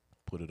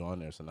 put it on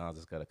there. So now I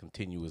just got a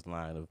continuous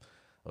line of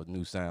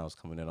new sounds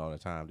coming in all the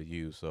time to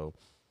use. So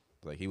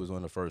like he was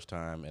on the first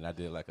time, and I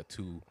did like a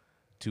two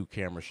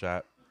camera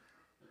shot.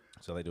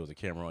 So like there was a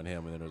camera on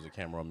him, and then there was a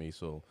camera on me.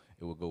 So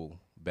it would go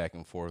back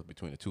and forth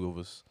between the two of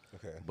us.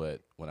 Okay.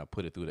 But when I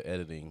put it through the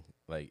editing,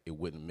 like it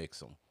wouldn't mix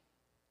them.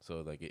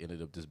 So like it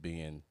ended up just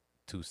being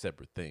two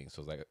separate things.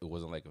 So it's like it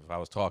wasn't like if I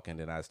was talking,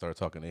 then I started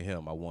talking to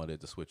him, I wanted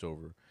to switch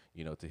over,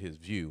 you know, to his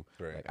view.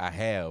 Right. Like I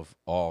have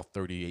all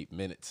 38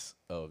 minutes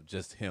of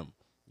just him,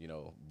 you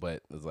know,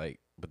 but it's like,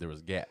 but there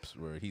was gaps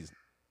where he's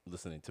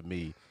listening to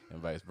me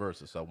and vice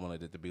versa. So I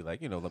wanted it to be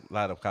like, you know, a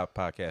lot of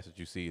podcasts that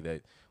you see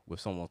that with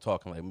someone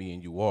talking like me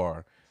and you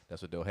are,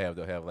 that's what they'll have.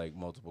 They'll have like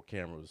multiple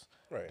cameras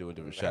Right. doing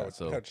different How shots.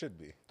 how it should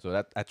be. So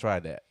that I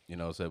tried that, you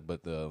know. So,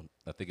 but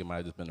I think it might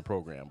have just been the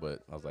program.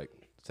 But I was like,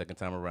 second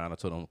time around, I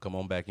told them, come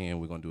on back in.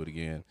 We're gonna do it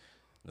again.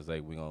 It's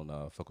like we're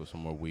gonna fuck with some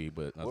more weed.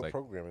 But I was What like,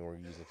 programming were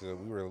you using? Because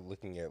we were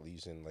looking at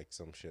using like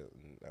some shit,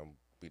 and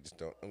we just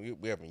don't.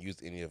 We haven't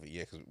used any of it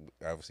yet because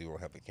obviously we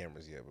don't have the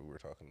cameras yet. But we were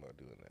talking about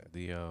doing that.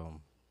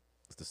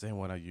 it's the same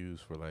one I use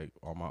for like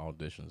all my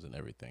auditions and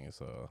everything.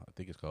 It's I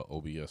think it's called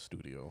OBS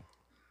Studio.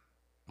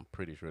 I'm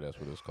pretty sure that's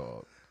what it's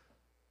called.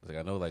 It's like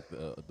I know like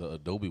the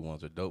Adobe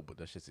ones are dope, but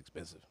that shit's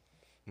expensive.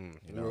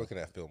 We know. were looking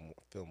at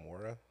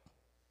Filmora.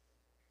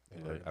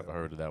 Yeah, I've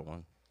heard of that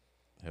one.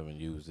 Haven't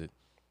used it.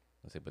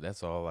 I say, but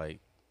that's all like,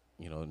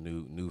 you know,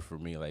 new for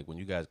me. Like when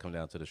you guys come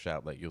down to the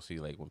shop, like you'll see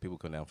like when people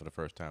come down for the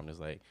first time, it's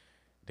like,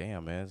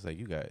 damn man, it's like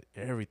you got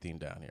everything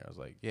down here. I was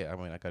like, yeah, I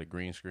mean I got a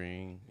green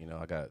screen, you know,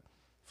 I got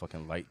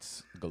fucking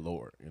lights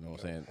galore. You know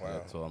what I'm saying?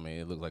 Wow. So I mean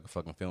it looks like a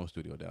fucking film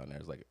studio down there.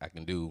 It's like I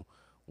can do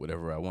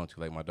whatever I want to.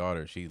 Like my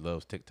daughter, she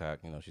loves TikTok,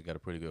 you know, she's got a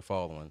pretty good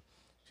following.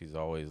 She's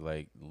always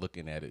like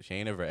looking at it. She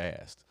ain't ever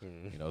asked,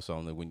 you know.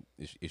 So when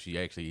if she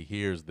actually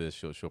hears this,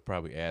 she'll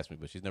probably ask me.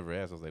 But she's never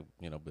asked. I was like,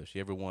 you know, but if she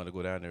ever wanted to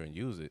go down there and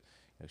use it,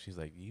 and she's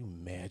like, you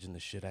imagine the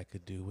shit I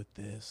could do with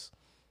this?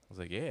 I was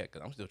like, yeah,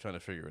 because I'm still trying to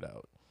figure it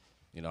out.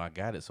 You know, I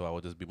got it, so I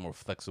would just be more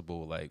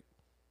flexible, like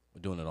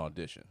doing an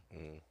audition.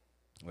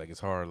 Like it's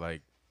hard,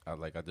 like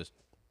I just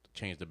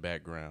change the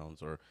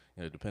backgrounds, or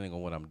depending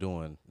on what I'm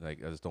doing.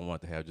 Like I just don't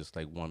want to have just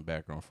like one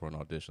background for an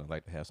audition. I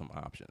like to have some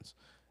options,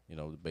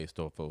 based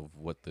off of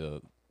what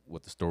the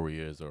story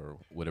is or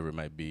whatever it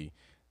might be.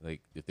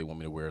 Like if they want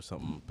me to wear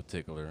something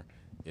particular,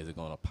 is it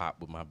gonna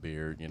pop with my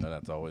beard?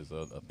 That's always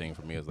a thing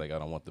for me. Is like I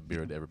don't want the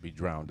beard to ever be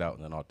drowned out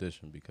in an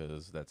audition,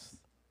 because that's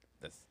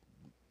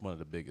one of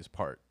the biggest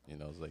part.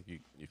 It's like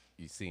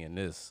you seeing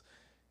this,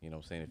 what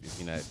I'm saying, if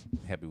you're not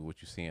happy with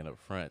what you're seeing up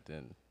front,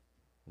 then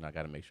I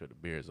got to make sure the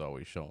beard is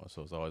always showing.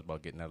 So it's always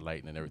about getting that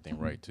lighting and everything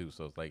right too.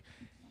 So it's like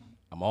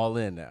I'm all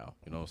in now.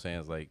 You know what I'm saying?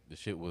 It's like the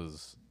shit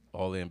was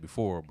all in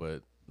before,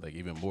 but like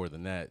even more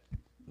than that,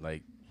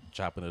 like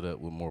chopping it up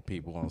with more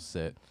people on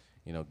set.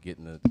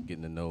 Getting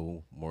to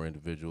know more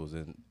individuals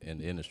in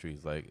the industry.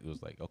 Like it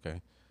was like,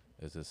 okay,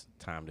 it's just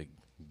time to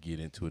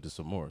get into it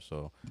some more.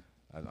 So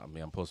I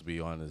mean, I'm supposed to be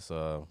on this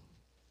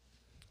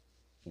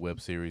web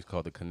series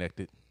called The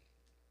Connected,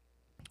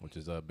 which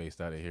is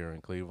based out of here in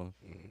Cleveland.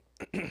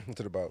 What's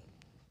it about?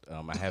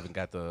 I haven't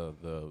got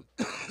the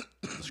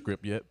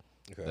script yet.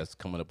 Okay. That's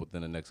coming up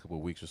within the next couple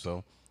of weeks or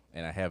so,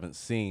 and I haven't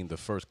seen the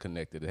first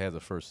Connected. It has a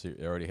first. It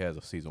already has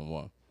a season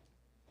 1.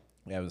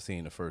 I haven't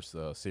seen the first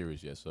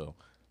series yet. So,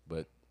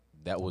 but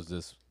that was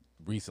just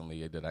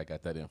recently that I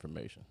got that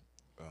information.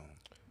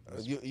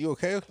 You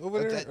okay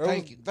over there?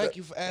 Thank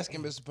you for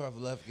asking, Mr.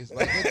 Pavlovskis.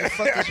 Like, what the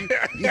fuck is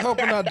you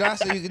hoping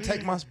Audacity you can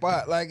take my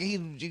spot? Like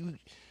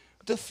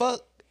what the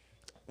fuck?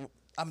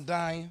 I'm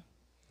dying.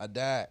 I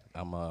died.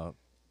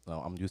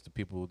 I'm used to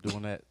people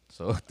doing that.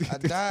 So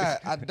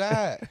I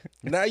died.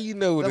 Now you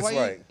know what That's it's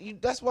why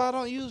like. that's why I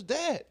don't use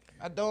that.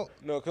 I don't.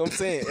 No, cause I'm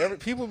saying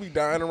people be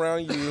dying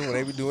around you when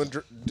they be doing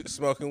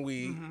smoking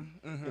weed.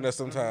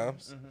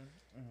 Sometimes.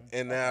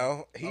 And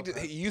now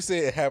you say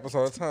it happens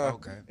all the time.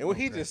 Okay. And what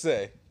he just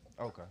say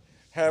Okay.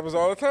 happens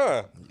all the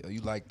time. Yo,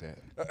 you like that?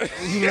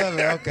 You love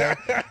it? Okay.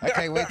 I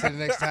can't wait till the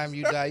next time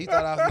you die. You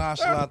thought I was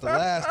nonchalant the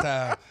last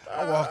time.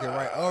 I'm walking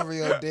right over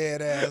your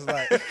dead ass.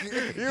 Like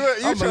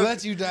I'm gonna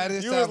let you die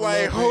this You time. was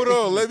like, hold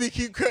on, let me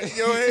keep cutting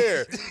your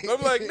hair.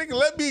 I'm like, nigga,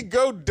 let me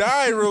go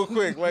die real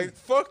quick. Like,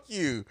 fuck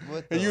you.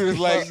 What And the you was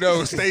like,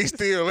 no, stay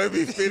still. Let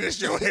me finish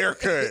your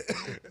haircut.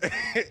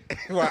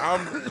 Like,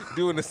 I'm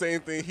doing the same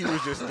thing he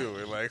was just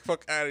doing. Like,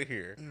 fuck out of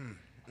here.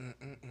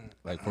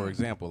 like for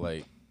example,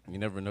 like you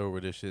never know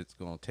where this shit's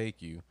gonna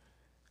take you.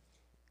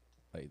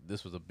 Like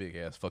this was a big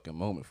ass fucking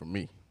moment for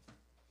me.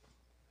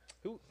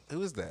 Who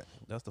is that?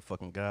 That's the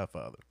fucking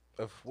Godfather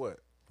Of what?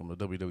 from the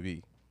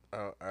WWE.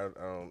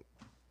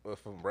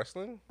 From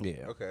wrestling?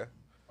 Yeah. Okay.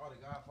 Oh,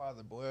 the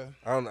Godfather, boy.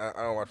 I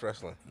don't watch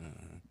wrestling.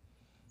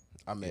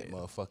 I met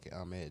motherfucking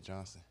Ahmed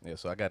Johnson. Yeah,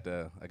 so I got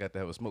to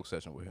have a smoke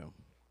session with him.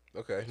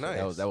 Okay, So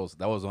nice.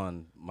 that was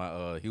on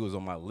my he was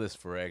on my list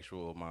for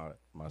actual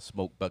my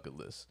smoke bucket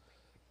list.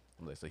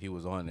 Like, so he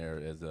was on there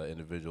as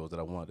individuals that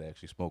I wanted to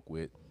actually smoke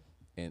with,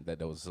 and that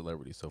was a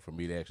celebrity. So for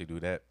me to actually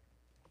do that,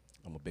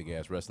 I'm a big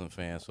ass wrestling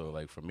fan. So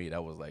like for me,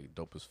 that was like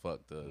dope as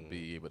fuck to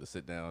be able to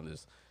sit down and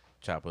just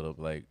chop it up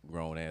like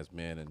grown ass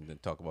men, and then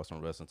talk about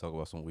some wrestling, talk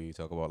about some weed,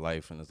 talk about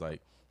life, and it's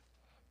like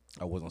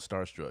I wasn't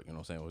starstruck. You know what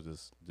I'm saying? I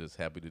was just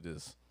happy to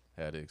just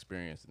have the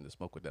experience and to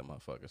smoke with that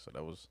motherfucker. So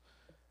that was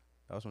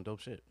some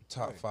dope shit.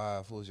 Top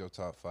 5. Who's your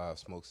top 5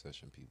 smoke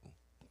session people?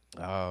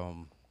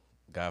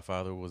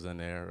 Godfather was in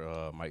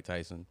there, Mike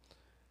Tyson.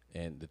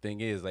 And the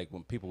thing is, like,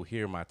 when people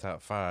hear my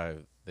top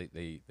 5,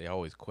 they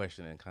always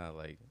question and kind of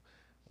like,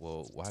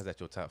 well, why is that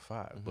your top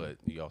 5? But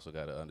you also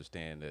got to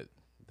understand that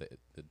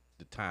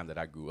the time that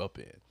I grew up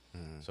in.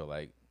 So,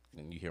 like,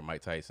 when you hear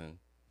Mike Tyson,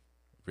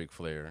 Ric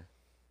Flair,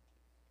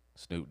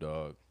 Snoop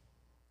Dogg,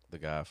 The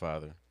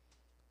Godfather,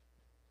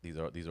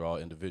 these are all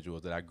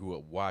individuals that I grew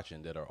up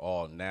watching that are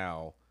all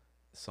now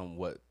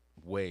somewhat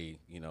way,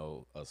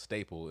 a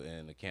staple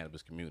in the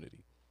cannabis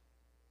community.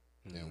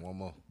 And one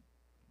more.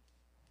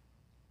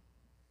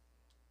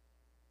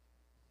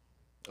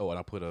 Oh, and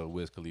I put a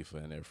Wiz Khalifa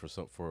in there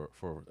for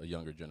a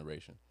younger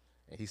generation,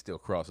 and he still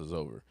crosses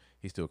over.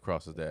 He still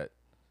crosses that,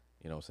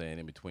 what I'm saying,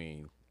 in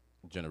between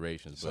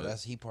generations. So but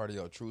that's he part of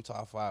your true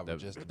top 5 or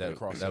just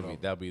cross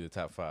that'll be the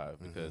top 5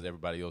 because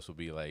everybody else will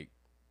be like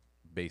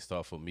based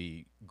off of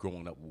me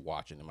growing up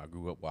watching him. I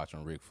grew up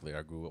watching Ric Flair.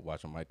 I grew up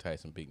watching Mike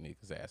Tyson beat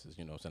niggas' asses.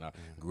 You know what I'm saying?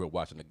 I grew up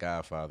watching The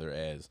Godfather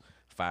as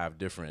 5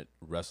 different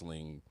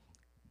wrestling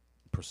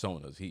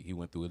personas. He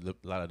went through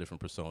a lot of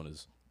different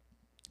personas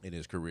in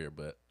his career,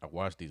 but I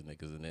watched these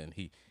niggas, and then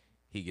he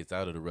gets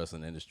out of the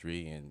wrestling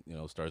industry and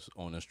starts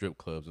owning strip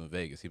clubs in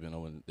Vegas. He's been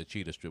owning the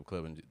Cheetah strip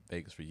club in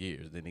Vegas for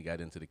years. Then he got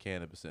into the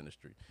cannabis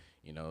industry.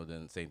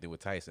 Then same thing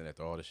with Tyson.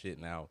 After all the shit,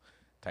 now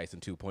Tyson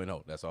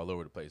 2.0. That's all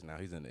over the place. Now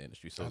he's in the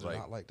industry. So I it's do like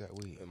not like that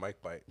weed. And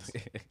Mike bites.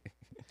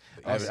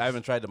 I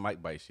haven't tried the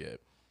Mike Bites yet.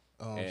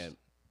 And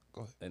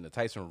go ahead. and the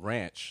Tyson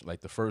Ranch,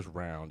 like the first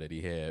round that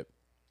he had,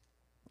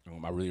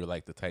 I really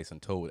like the Tyson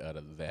Toad out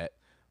of that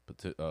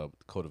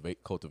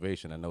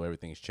cultivation. I know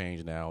everything's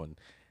changed now, and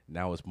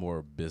now it's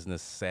more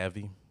business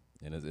savvy,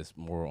 and it's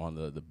more on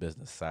the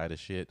business side of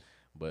shit.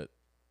 But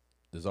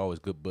there's always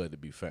good bud to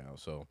be found.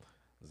 So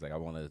It's like I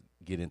want to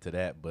get into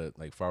that, but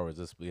like far as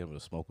just being able to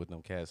smoke with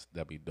them cats,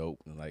 that'd be dope.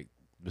 And like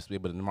just be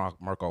able to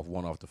mark off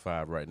 1 off the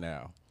 5 right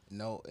now.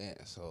 No, and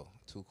so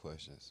 2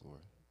 questions or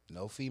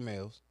no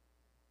females.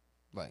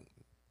 Like,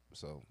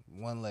 so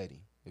 1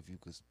 lady. If you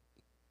could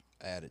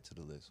add it to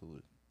the list, who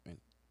would?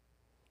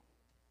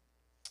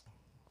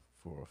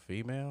 For a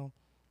female,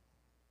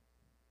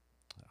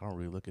 I don't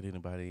really look at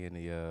anybody in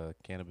the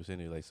cannabis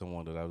industry like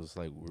someone that I was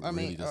like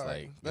really just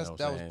alright. like. That's You know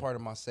that what I'm was saying? part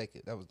of my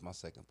second. That was my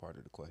second part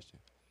of the question.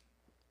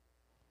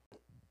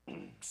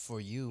 For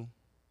you,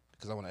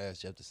 because I want to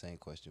ask Jeff the same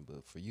question,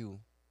 but for you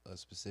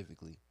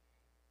specifically,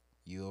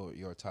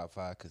 your top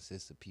 5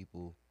 consists of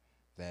people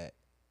that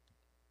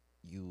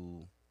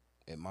you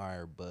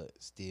admire but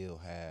still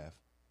have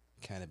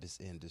cannabis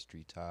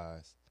industry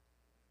ties.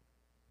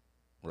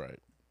 Right.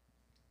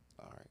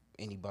 All right.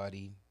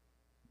 Anybody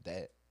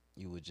that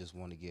you would just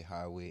want to get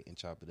high with and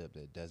chop it up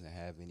that doesn't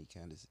have any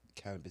cannabis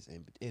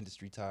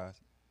industry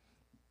ties?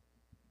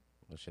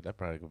 Well, shit, that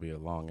probably could be a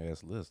long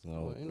ass list. You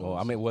know. Well, you know Well, what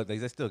I I'm mean, what they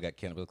still got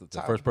cannabis. The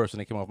Top- first person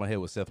that came off my head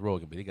was Seth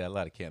Rogen, but he got a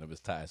lot of cannabis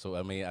ties. So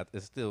I mean,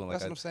 it's still like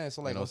That's what I'm saying.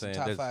 So like you know on some what I'm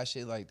top saying? 5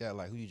 shit like that,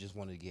 like who you just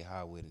wanted to get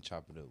high with and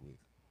chop it up with,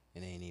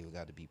 and they ain't even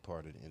got to be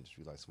part of the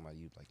industry. Like somebody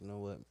you like, you know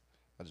what?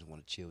 I just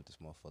want to chill with this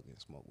motherfucker and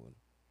smoke with him.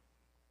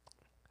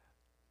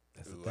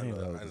 That's Ooh, the I thing know-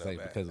 though, I it's know like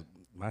that. because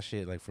my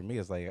shit, like for me,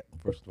 it's like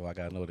first of all, I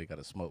gotta know they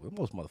gotta smoke.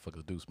 Most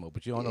motherfuckers do smoke,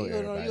 but you don't know you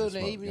everybody know, that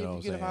smoke. even You know if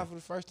what you I'm get him high saying? for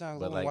the first time, I But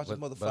want to like, watch this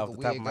but motherfucker off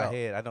the top of wig my out.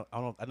 head,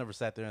 I never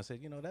sat there and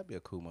said, you know, that'd be a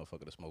cool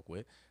motherfucker to smoke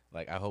with.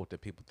 Like I hope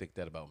that people think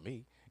that about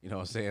me. You know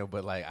what I'm saying?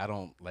 But like I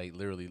don't like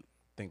literally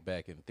think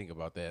back and think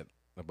about that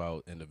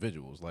about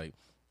individuals. Like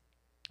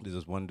there's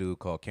this one dude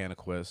called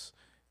CannaQuest.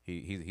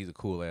 He's a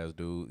cool ass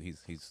dude.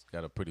 He's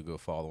got a pretty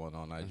good following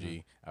on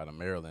IG out of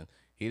Maryland.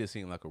 He just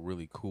seemed like a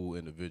really cool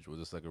individual,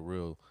 just like a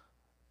real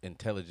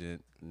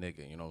intelligent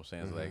nigga, you know what I'm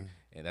saying? It's like,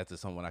 and that's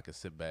just someone I could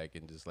sit back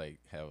and just like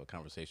have a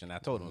conversation. And I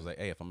told him, I was like,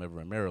 hey, if I'm ever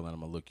in Maryland,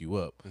 I'm gonna look you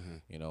up,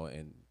 you know,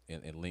 and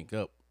link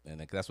up. And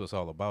that's what it's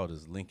all about,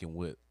 is linking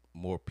with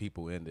more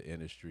people in the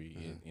industry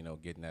and, you know,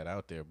 getting that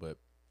out there. But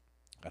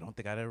I don't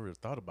think I'd ever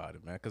thought about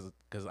it, man,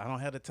 because I don't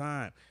have the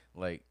time.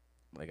 Like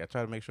I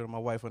try to make sure my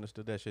wife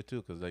understood that shit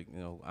too, because like, you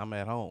know, I'm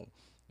at home.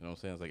 You know what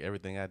I'm saying? It's like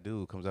everything I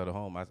do comes out of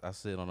home. I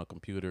sit on a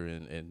computer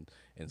and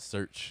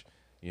search,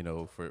 you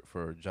know,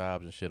 for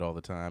jobs and shit all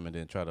the time, and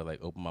then try to like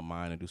open my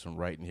mind and do some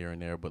writing here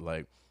and there. But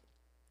like,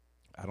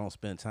 I don't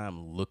spend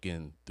time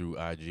looking through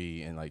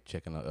IG and like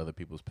checking out other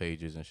people's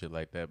pages and shit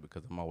like that,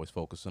 because I'm always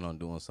focusing on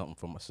doing something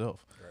for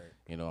myself. Right.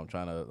 You know, I'm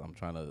trying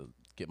to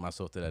get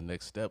myself to that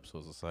next step. So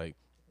it's just like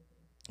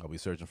I'll be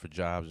searching for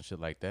jobs and shit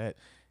like that,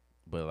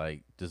 but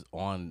like just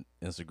on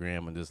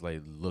Instagram and just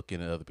like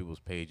looking at other people's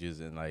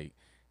pages and like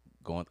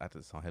going, I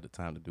just don't have the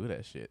time to do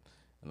that shit.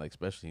 And like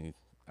especially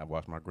I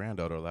watch my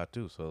granddaughter a lot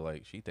too, so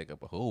like she take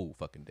up a whole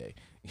fucking day.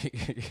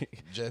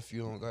 Jeff,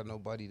 you don't got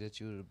nobody that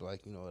you would be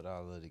like, you know what, I'd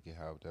love to get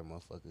high with that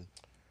motherfucker.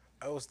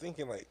 I was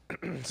thinking like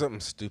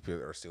something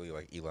stupid or silly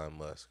like Elon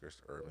Musk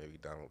or maybe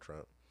Donald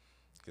Trump,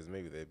 because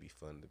maybe that'd be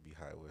fun to be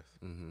high with.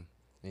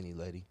 Any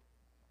lady?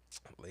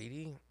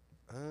 Lady,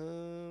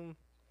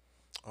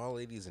 all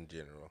ladies in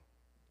general.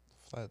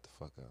 Flat the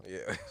fuck out. Yeah,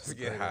 let's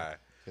get high.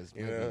 Cause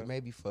You maybe, know?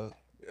 maybe fuck.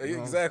 You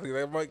know? Exactly,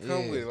 that might come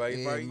Yeah, with it. Like if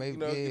yeah, I, you maybe-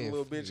 know, get yeah, a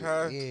little bitch yeah,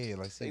 high. yeah,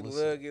 like see They what's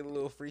love getting a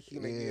little freaky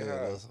and they get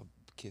high. let's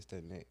kiss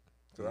that neck.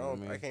 So You know what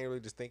I I mean? can't really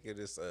just think of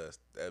this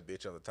that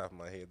bitch on the top of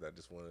my head that I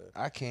just want to.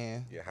 I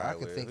can. Get high I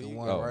can with. think Who of you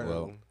one got? right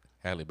well, now.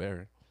 Halle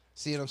Berry.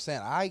 See what I'm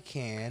saying? I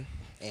can,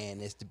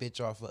 and it's the bitch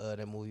off of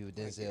that movie with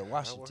get high Denzel with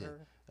Washington.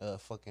 her?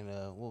 Fucking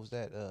what was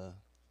that?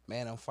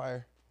 Man on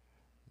Fire.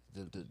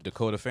 The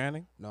Dakota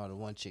Fanning. no, the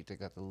one chick that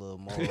got the little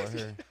mole right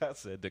here. I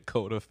said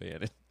Dakota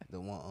Fanning.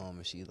 The one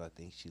and she I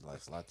think she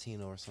like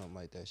Latino or something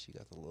like that. She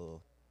got the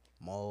little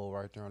mole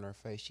right there on her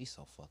face. She's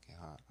so fucking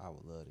hot. I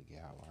would love to get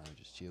high with her and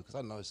just chill, because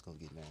I know it's gonna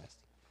get nasty.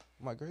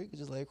 I'm like, girl, you could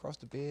just lay across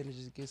the bed and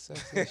just get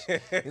sexy. and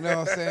shit. You know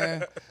what I'm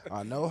saying?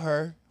 I know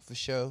her for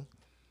sure.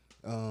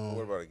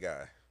 What about a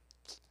guy?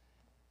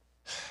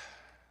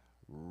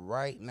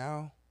 Right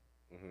now,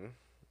 Mm-hmm.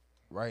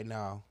 right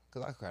now,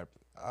 because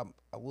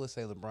I would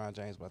say LeBron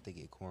James, but I think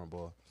he a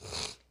cornball.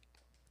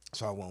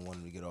 So I wouldn't want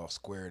him to get all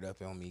squared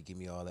up on me, give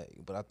me all that.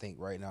 But I think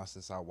right now,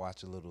 since I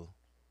watch a little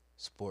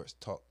sports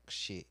talk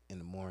shit in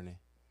the morning,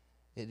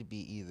 it'd be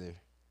either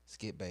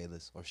Skip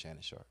Bayless or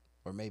Shannon Sharp,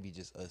 or maybe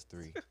just us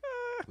three.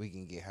 We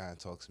can get high and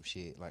talk some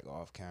shit like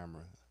off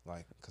camera,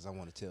 like, because I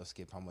want to tell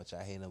Skip how much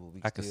I hate him, but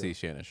we I can still- see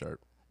Shannon Sharp.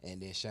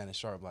 And then Shannon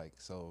Sharp, like,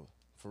 so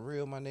for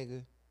real, my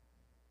nigga,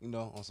 you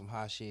know, on some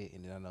hot shit.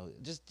 And then I know,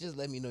 just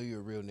let me know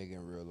you're a real nigga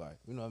in real life.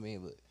 You know what I mean?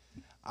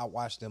 But I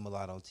watch them a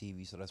lot on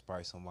TV, so that's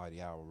probably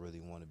somebody I would really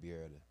want to be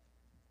able to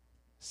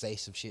say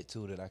some shit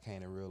to that I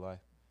can't in real life.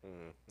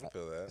 I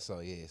feel that. So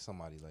yeah,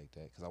 somebody like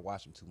that, because I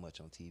watch them too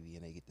much on TV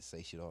and they get to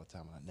say shit all the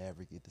time, and I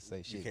never get to say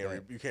You shit. can't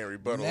back. you can't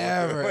rebuttal.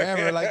 Never,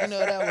 ever. Like, you know,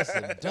 that was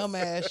some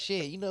dumbass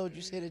shit. You know what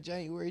you said in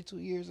January 2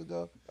 years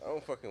ago? I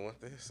don't fucking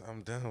want this.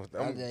 I'm done with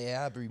I that.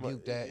 yeah, I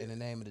rebuked that in the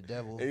name of the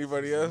devil.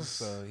 Anybody else?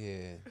 So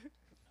yeah.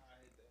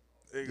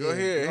 Hey, go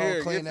ahead, gonna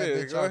here, clean get that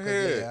this. bitch Go out, 'cause,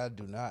 ahead. yeah, I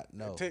do not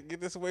know. Get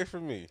this away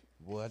from me.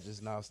 Boy, I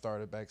just now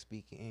started back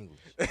speaking English.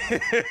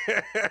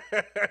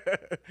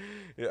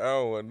 Yeah, I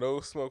don't want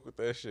no smoke with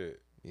that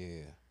shit.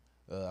 Yeah.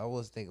 I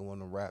was thinking one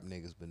of them rap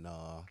niggas, but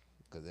nah,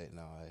 because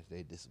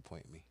they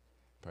disappoint me.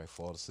 Probably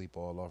fall asleep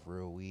all off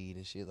real weed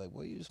and shit. Like,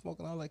 boy, you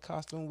smoking all that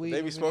costume weed?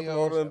 They be in smoking videos?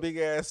 all them big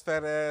ass,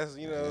 fat ass,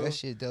 you Yeah, know, that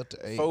shit Delta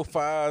 8.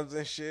 4.5s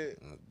and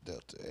shit.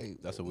 Delta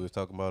 8. That's what we was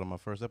talking about in my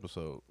first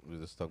episode. We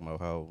were just talking about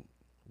how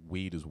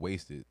weed is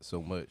wasted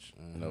so much,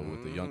 you know,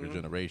 with the younger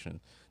generation.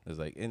 It's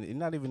like, and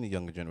not even the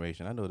younger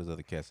generation. I know there's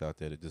other cats out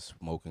there that just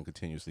smoke and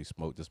continuously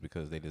smoke just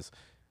because they just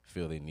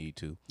feel they need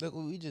to. Look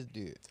what we just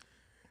did.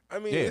 I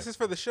mean, Yeah. this is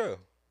for the show.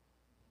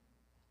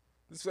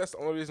 That's the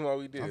only reason why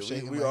we did I'm it.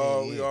 shaking We my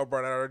all head, we yeah. all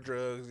brought out our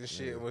drugs and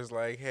shit. And was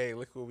like, hey,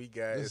 look what we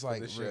got. It's It's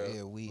like for the show.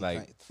 yeah, weed.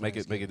 Like, make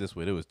it this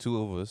way. There was two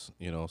of us,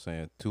 you know what I'm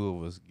saying? Two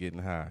of us getting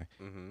high,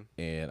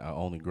 and I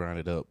only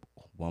grinded up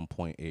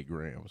 1.8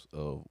 grams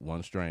of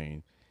one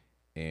strain,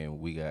 and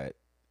we got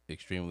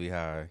extremely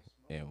high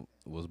and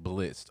was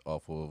blitzed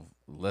off of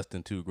less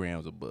than 2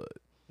 grams of bud.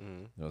 You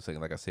know what I'm saying?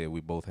 Like I said, we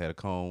both had a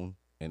cone,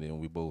 and then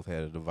we both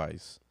had a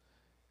device,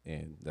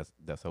 and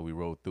that's how we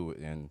rolled through it,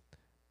 and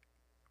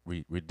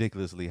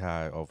ridiculously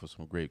high off of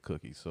some great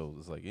cookies. So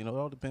it's like, you know, it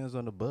all depends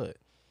on the bud.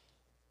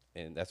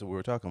 And that's what we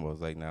were talking about.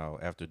 It's like, now,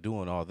 after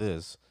doing all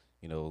this,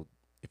 you know,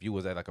 if you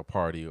was at like a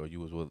party or you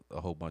was with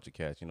a whole bunch of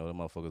cats, you know, the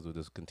motherfuckers were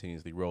just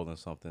continuously rolling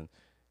something,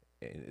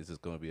 and it's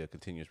just going to be a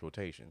continuous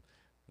rotation.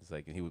 It's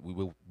like, and we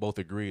will both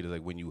agreed, it's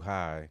like, when you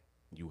high,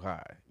 you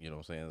high. You know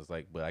what I'm saying? It's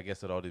like, but I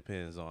guess it all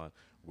depends on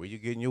where you're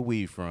getting your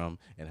weed from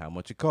and how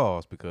much it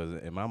costs,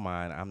 because in my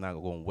mind, I'm not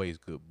going to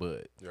waste good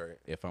bud. Right.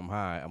 If I'm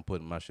high, I'm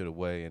putting my shit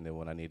away, and then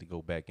when I need to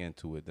go back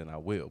into it, then I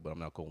will, but I'm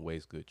not going to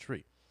waste good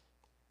tree.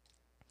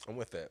 I'm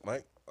with that,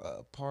 Mike.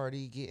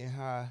 Party, getting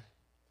high.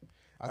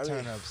 I I turn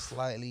mean- up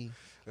slightly.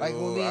 Like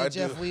when Ooh, me I and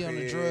Jeff, do- we on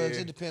the yeah. drugs.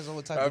 It depends on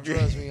what type I of be-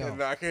 drugs we on.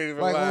 No, I can't even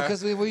Like, lie.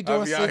 because we I doing be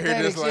out here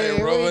synthetics, just like yeah,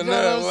 we rolling doing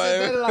up,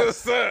 synthetic, like,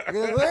 what's up?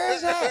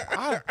 Where's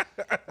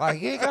that? Like,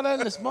 you ain't got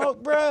nothing to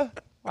smoke, bruh.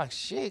 Like,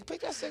 shit,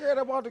 pick that cigarette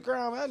up off the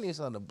ground. Man, I need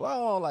something to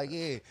blow on. Like,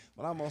 yeah,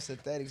 when I'm on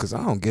synthetics. Because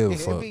I don't give a it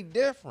fuck. be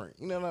different.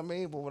 You know what I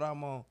mean? But when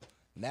I'm on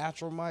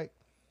natural mic,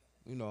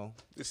 you know.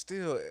 It's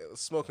still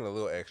smoking a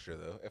little extra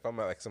though. If I'm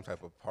at like some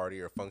type of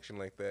party or function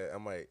like that, I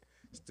might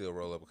still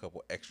roll up a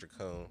couple extra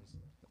cones.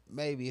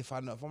 Maybe if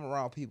I'm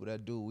around people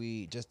that do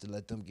weed, just to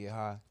let them get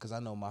high. Because I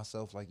know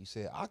myself, like you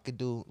said, I could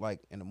do, like,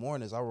 in the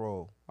mornings, I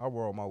roll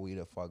my weed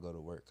up before I go to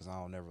work. Because I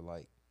don't never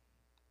like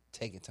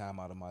taking time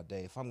out of my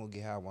day. If I'm going to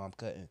get high while I'm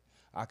cutting,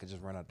 I could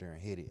just run out there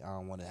and hit it. I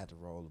don't want to have to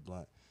roll a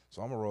blunt.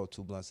 So I'm going to roll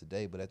 2 blunts a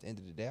day. But at the end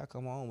of the day, I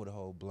come home with a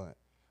whole blunt.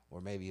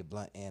 Or maybe a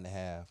blunt and a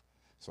half.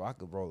 So I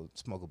could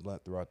smoke a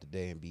blunt throughout the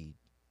day and be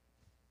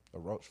a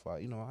roach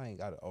fight. You know, I ain't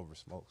got to over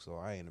smoke. So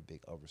I ain't a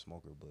big over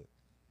smoker. But,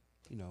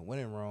 you know, when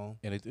in Rome.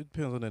 And it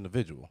depends on the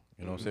individual,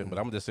 you know what I'm saying? But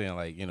I'm just saying,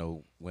 like, you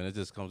know, when it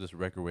just comes to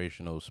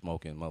recreational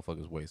smoking,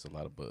 motherfuckers waste a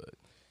lot of bud.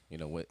 You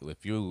know,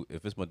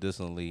 if it's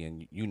medicinally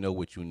and you know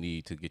what you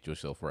need to get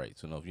yourself right.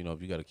 So, if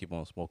you got to keep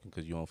on smoking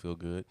because you don't feel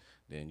good,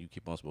 then you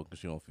keep on smoking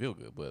because you don't feel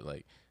good. But,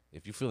 like,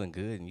 if you feeling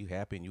good and you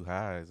happy and you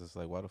high, it's just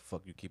like, why the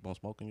fuck you keep on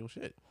smoking your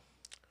shit?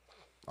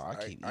 I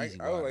keep I easy was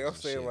like, I'm waters and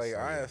saying shit,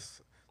 like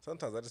so,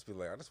 sometimes I just be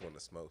like, I just want to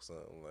smoke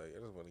something. Like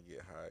I just want to get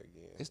high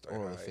again. it's the like,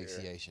 oral high air.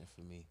 asphyxiation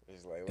for me.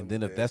 It's like, let And me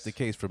then if that's the just-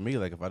 case for me,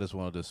 like if I just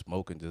wanted to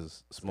smoke and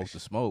just smoke the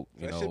smoke,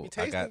 you that should know, be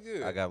I tasting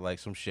good. got like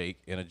some shake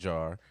in a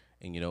jar,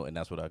 and and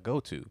that's what I go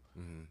to,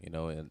 you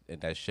know, and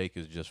that shake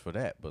is just for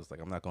that. But it's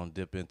like I'm not gonna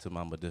dip into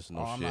my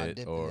medicinal Oh, I'm not shit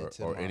dipping or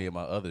into any of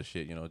my other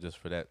shit, you know, just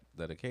for that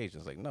occasion.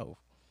 It's like no,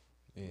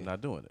 Yeah. I'm not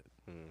doing it.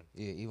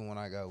 Yeah, even when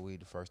I got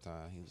weed the first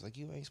time, he was like,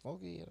 "You ain't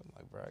smoking yet." I'm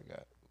like, "Bro, I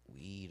got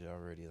weed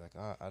already." Like,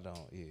 I don't.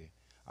 Yeah,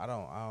 I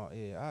don't.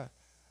 Yeah,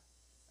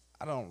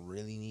 I don't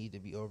really need to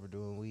be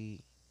overdoing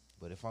weed.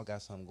 But if I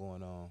got something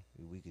going on,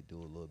 we could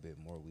do a little bit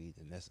more weed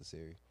than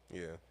necessary.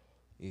 Yeah.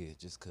 Yeah,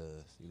 just cause,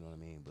 you know what I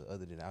mean. But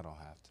other than that, I don't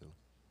have to.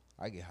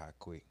 I get high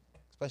quick,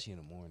 especially in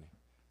the morning.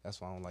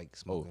 That's why I don't like Oh,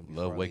 smoking.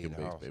 before love I wake leave and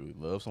the bake, house. baby.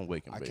 Love some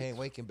wake and I bake. can't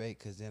wake and bake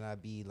because then I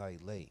be like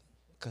late.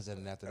 Because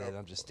then after that,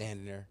 I'm just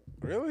standing there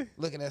Really?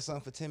 looking at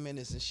something for 10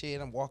 minutes and shit.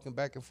 I'm walking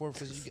back and forth.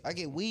 Cause I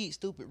get weed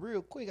stupid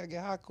real quick. I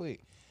get high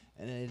quick.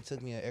 And then it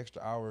took me an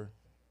extra hour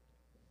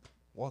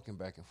walking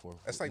back and forth.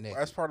 That's like naked.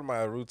 that's part of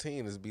my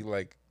routine is be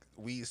like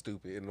weed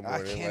stupid in the I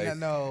morning. cannot like,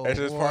 know. That's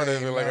just part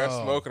of boy, it. Like I'm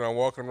no. smoking, I'm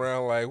walking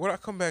around like, what I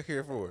come back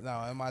here for? No,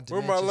 and my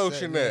Where my dementia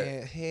lotion set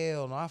at? in.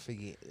 Hell no, I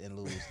forget and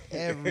lose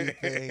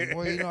everything.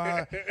 Boy, you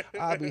know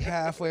I'll be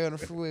halfway on the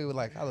freeway with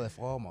like I left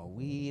all my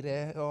weed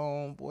at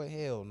home. Boy,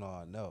 hell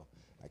no.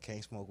 I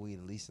can't smoke weed.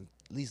 At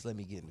least let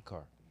me get in the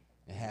car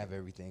and have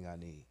everything I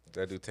need.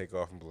 That dude take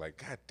off and be like,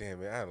 God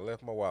damn it, I done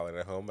left my wallet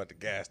at home at the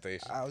gas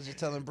station. I was just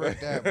telling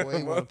Brett that, boy,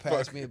 he want to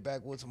pass Motherfucker. me a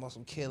backwoods and want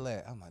some kill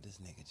at. I'm like, this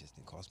nigga just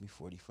didn't cost me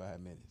 45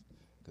 minutes.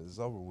 Because it's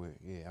over with.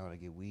 Yeah, I want to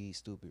get weed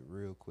stupid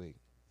real quick.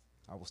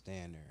 I will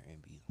stand there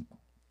and be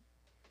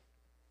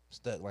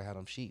stuck like how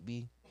them sheep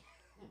be.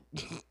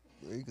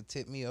 You could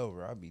tip me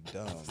over. I'd be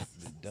dumb.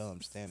 Be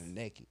dumb standing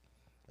naked.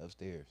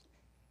 upstairs.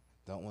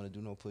 Don't want to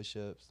do no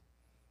push-ups.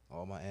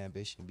 All my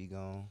ambition be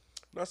gone.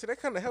 No, see,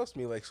 that kind of helps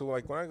me. Like, so,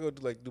 like, when I go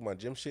do my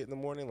gym shit in the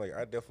morning, like,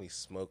 I definitely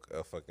smoke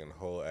a fucking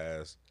whole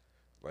ass,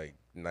 like,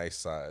 nice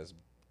size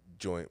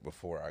joint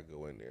before I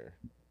go in there.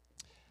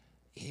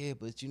 Yeah,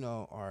 but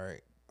all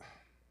right.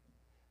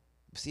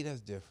 See,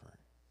 that's different.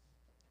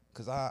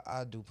 Cause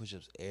I do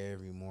push-ups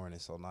every morning,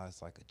 so now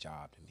it's like a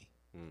job to me.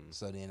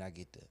 So then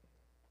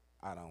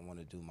I don't want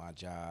to do my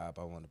job.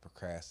 I want to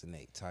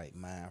procrastinate type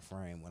mind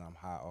frame when I'm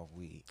high off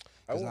weed.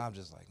 Cause I'm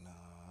just like, nah,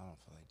 I don't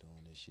feel like doing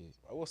this shit.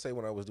 I will say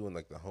when I was doing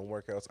like the home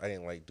workouts, I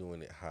didn't like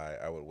doing it high.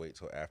 I would wait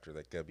till after.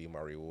 Like that'd be my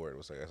reward. It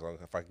was like as long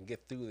as if I can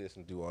get through this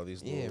and do all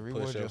these little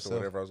reward push-ups yourself. or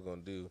whatever I was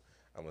gonna do,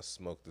 I'm gonna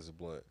smoke this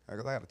blunt. Cause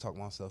I gotta talk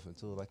myself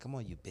into it. Like, come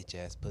on, you bitch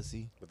ass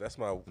pussy. But that's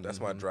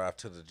my drive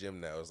to the gym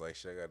now. It's like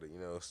shit, I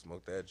gotta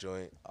smoke that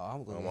joint Oh,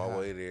 I'm going on my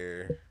way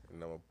there,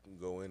 and I'm gonna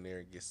go in there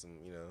and get some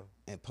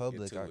in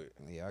public. to it.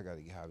 I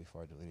gotta get high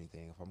before I do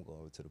anything. If I'm going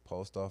over to the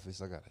post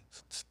office, I gotta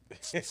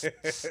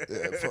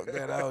fuck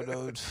that out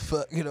though.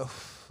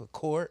 Fuck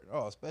court.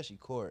 Oh, especially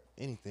court.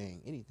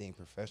 Anything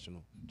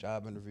professional.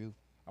 Job interview.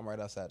 I'm right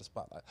outside the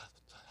spotlight.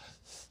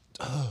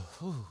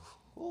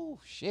 Ooh,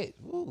 shit.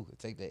 Ooh,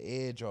 take the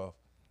edge off.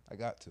 I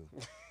got to.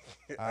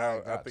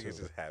 I think it's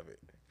just habit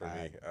for me.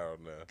 I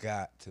don't know.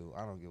 Got to.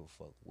 I don't give a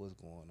fuck what's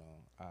going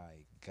on.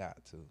 I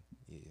got to.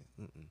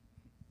 Yeah.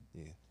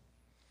 Yeah.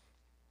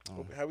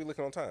 How we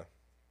looking on time?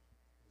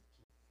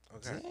 Oh,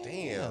 God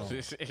damn.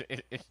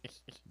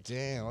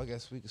 Damn, I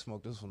guess we can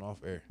smoke this one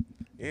off air.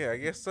 Yeah, I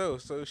guess so.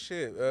 So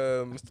shit,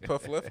 Mr.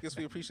 Puff Left, I guess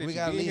we appreciate We you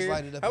gotta being at least here.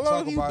 light it up How and long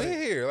talk have you about been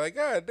it. here? Like,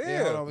 God damn.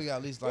 Yeah, hold on, we got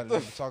at least light it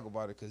up and talk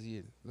about it because he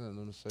had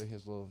nothing to say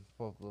his little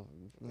Puff Left.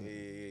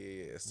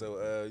 Yeah.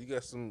 So, you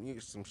got some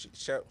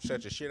shout your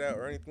shit out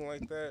or anything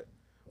like that?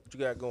 What you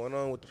got going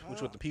on with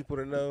the people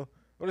to know?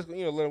 I'm just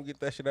gonna let them get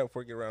that shit out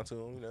before I get around to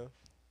them.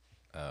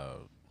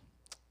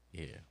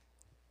 Yeah.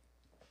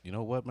 You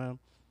know what, man?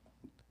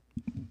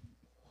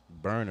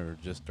 Burner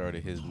just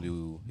started his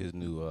new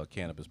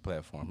cannabis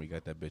platform. He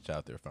got that bitch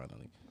out there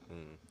finally.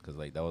 Cause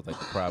like that was like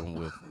the problem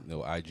with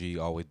IG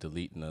always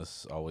deleting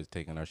us, always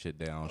taking our shit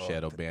down,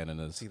 shadow banning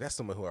us. See, that's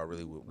someone who I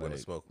really would want to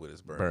smoke with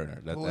is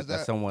Burner. Who is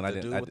That's that? someone I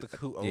The didn't. dude with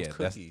who owns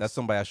cookies. That's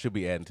somebody I should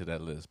be adding to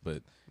that list.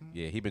 But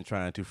yeah, he been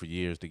trying to for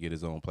years to get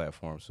his own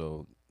platform.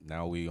 So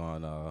now we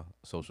on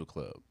Social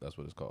Club. That's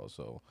what it's called.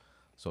 So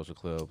Social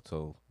Club.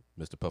 So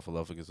Mr.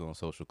 Puffaluffic is on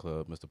Social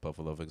Club. Mr.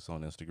 Puffaluffic is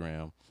on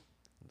Instagram.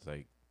 It's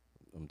like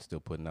I'm still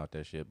putting out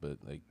that shit, but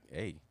like,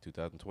 hey,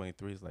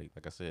 2023 is like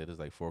I said, it's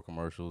like 4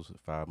 commercials,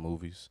 5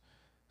 movies.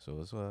 So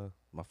it's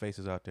my face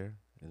is out there,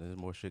 and there's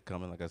more shit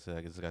coming. Like I said,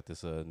 I just got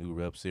this new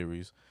Rep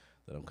series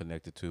that I'm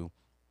connected to.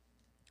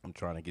 I'm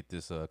trying to get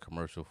this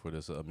commercial for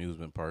this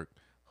amusement park.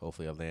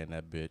 Hopefully, I land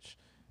that bitch.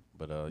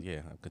 But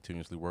yeah, I'm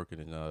continuously working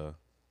and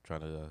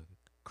trying to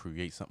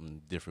create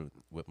something different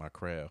with my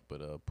craft,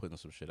 but putting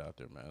some shit out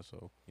there, man.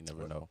 So you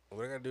never know.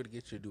 What I gotta do to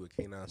get you to do a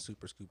K9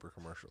 Super Scooper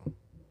commercial?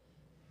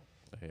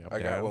 Hey, I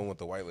got one with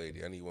the white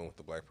lady. I need one with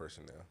the black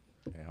person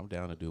now. Hey, I'm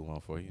down to do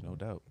one for you, no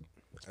doubt.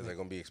 Is that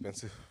gonna be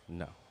expensive?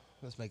 No.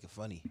 Let's make it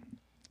funny.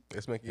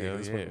 Let's make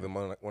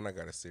the one I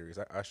got a series.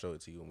 I show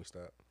it to you when we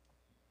stop.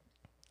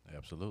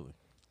 Absolutely.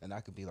 And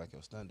I could be like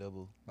your stunt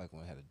double, like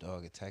when I had a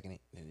dog attacking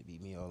it, and it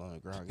beat me all on the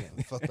ground,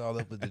 getting fucked all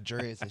up with the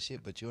dreads and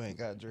shit. But you ain't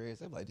got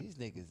dreads. I'm like, these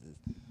niggas is.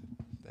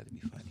 That'd be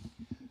funny.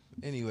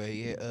 Anyway,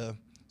 yeah.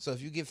 So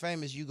if you get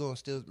famous, you gonna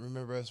still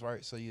remember us,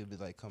 right? So you'll be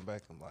like, come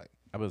back. I'm like,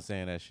 I've been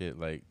saying that shit.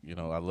 Like,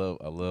 I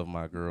love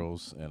my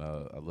girls, and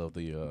I love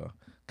the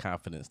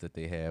confidence that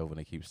they have when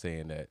they keep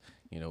saying that.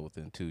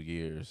 Within 2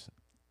 years,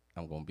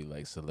 I'm gonna be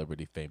like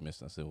celebrity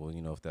famous. I said, well,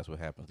 if that's what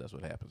happens, that's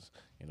what happens.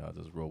 I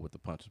just roll with the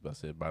punches. But I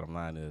said, bottom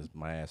line is,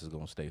 my ass is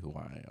gonna stay who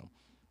I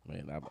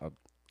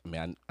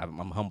am.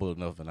 I'm humble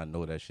enough, and I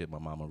know that shit. My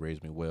mama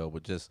raised me well,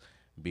 but just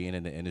being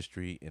in the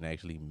industry and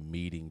actually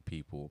meeting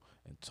people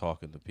and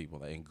talking to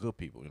people, and good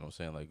people,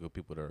 like good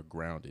people that are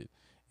grounded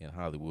in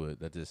Hollywood,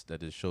 that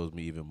just shows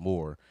me even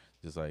more.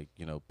 Just like,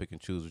 pick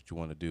and choose what you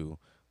want to do,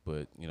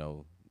 but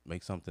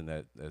make something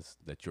that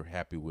you're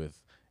happy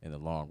with in the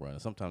long run.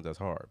 And sometimes that's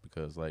hard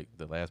because like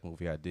the last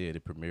movie I did,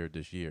 it premiered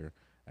this year.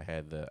 I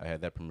had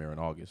that premiere in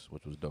August,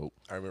 which was dope.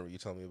 I remember you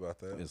telling me about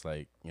that. It's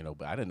like,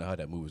 but I didn't know how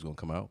that movie was gonna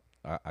come out.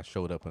 I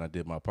showed up and I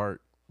did my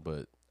part,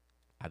 but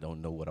I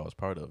don't know what I was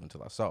part of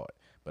until I saw it.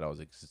 But I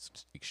was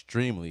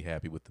extremely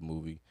happy with the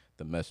movie,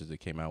 the message that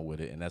came out with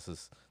it, and that's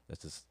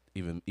just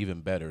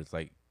even better. It's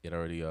like it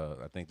already.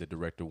 I think the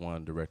director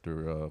won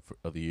director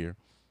of the year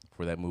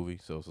for that movie.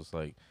 So it's just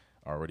like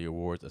already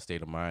awards. A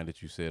State of Mind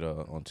that you said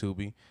on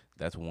Tubi,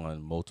 that's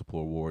won multiple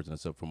awards, and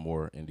it's up for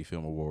more indie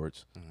film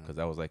awards because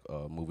that was like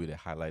a movie that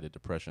highlighted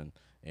depression,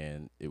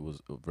 and it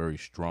was a very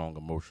strong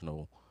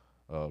emotional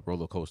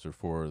roller coaster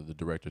for the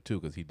director too,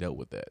 because he dealt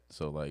with that.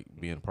 So like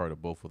being part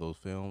of both of those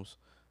films,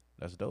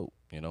 that's dope,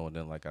 And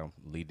then like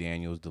Lee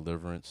Daniels'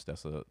 Deliverance,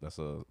 that's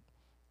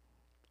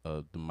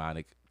a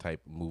demonic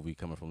type movie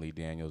coming from Lee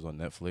Daniels on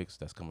Netflix.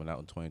 That's coming out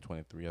in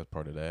 2023 as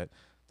part of that.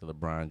 The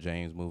LeBron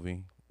James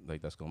movie,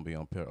 like that's gonna be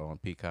on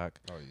Peacock.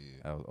 Oh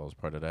yeah. I was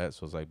part of that,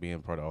 so it's like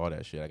being part of all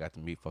that shit. I got to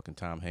meet fucking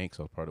Tom Hanks.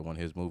 I was part of one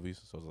of his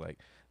movies, so it's like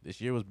this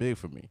year was big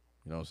for me.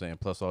 You know what I'm saying?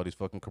 Plus all these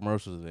fucking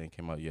commercials that ain't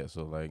came out yet.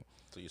 So like,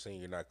 So you're saying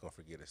you're not gonna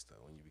forget us though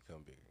when you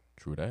become bigger?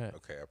 true that.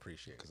 Okay, I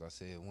appreciate it. Because I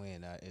said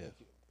when, not if.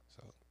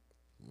 So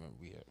remember,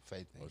 we had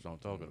faith in That's you, what I'm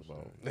talking you know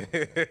about. what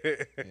I'm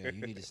saying? Yeah,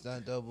 you need a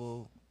stunt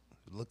double,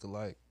 look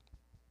alike.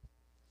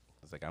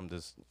 It's like I'm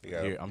just You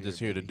gotta- here. I'm you just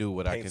gotta here to be- do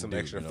what I Paint can some do.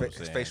 extra You know what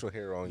I'm saying? facial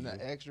hair on you. Not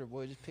extra,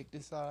 boy. Just pick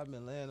this side. I've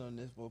been laying on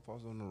this boy.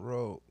 Post on the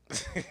road.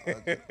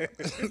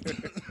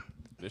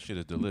 This shit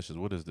is delicious.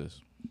 What is this?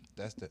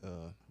 That's the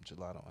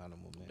gelato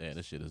animal, man. Man,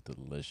 this shit is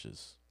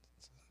delicious.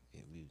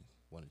 Yeah, we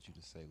wanted you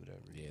to say whatever.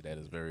 Yeah, that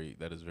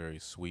is very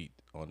sweet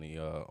on the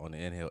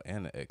inhale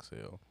and the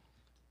exhale.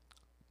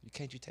 You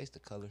taste the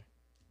color?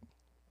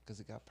 Because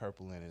it got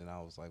purple in it, and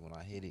I was like, when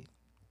I hit it,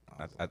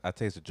 I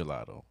tasted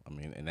gelato. I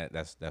mean, and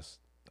that's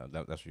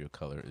your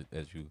color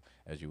as you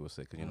would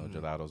say, because you know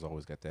gelato's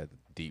always got that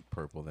deep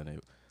purple in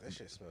it, That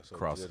shit smells so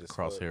crosshair good. as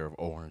fuck. of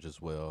orange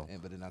as well,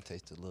 but then I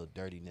tasted a little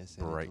dirtiness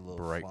in bright it, a little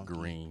bright funky,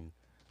 green.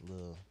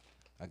 little,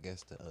 I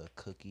guess the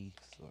cookies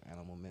or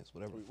animal mints,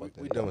 whatever. the fuck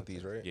We that done is. with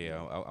these, right?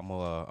 Yeah, I'm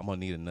gonna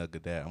need a nug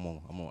of that. I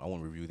want to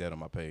review that on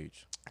my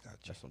page. I got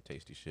you. That's some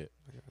tasty shit.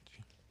 I got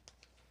you.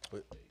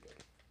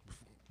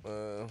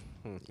 Yeah,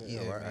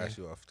 Yeah, I man. asked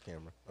you off the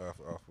camera,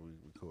 off we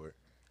record.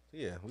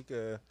 Yeah, we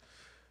could.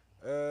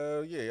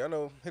 Yeah, y'all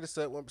know. Hit us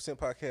up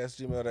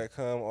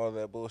 1%podcast@gmail.com. All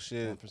that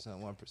bullshit.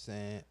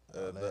 1%.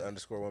 The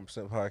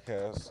 _1%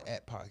 podcast.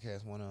 At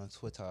podcast one on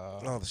Twitter.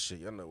 All the shit.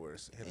 Y'all know where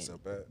to hit us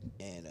up at.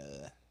 And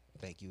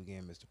thank you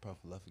again, Mr. Puff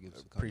Love, for giving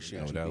us a Appreciate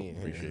company. No you doubt. being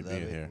here. Appreciate We love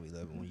being it. here. We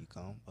love it when you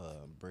come.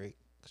 Brick,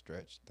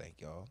 Stretch,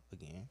 thank y'all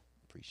again.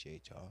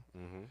 Appreciate y'all.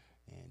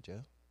 And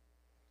Jeff,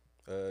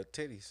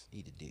 Titties.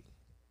 eat a dick.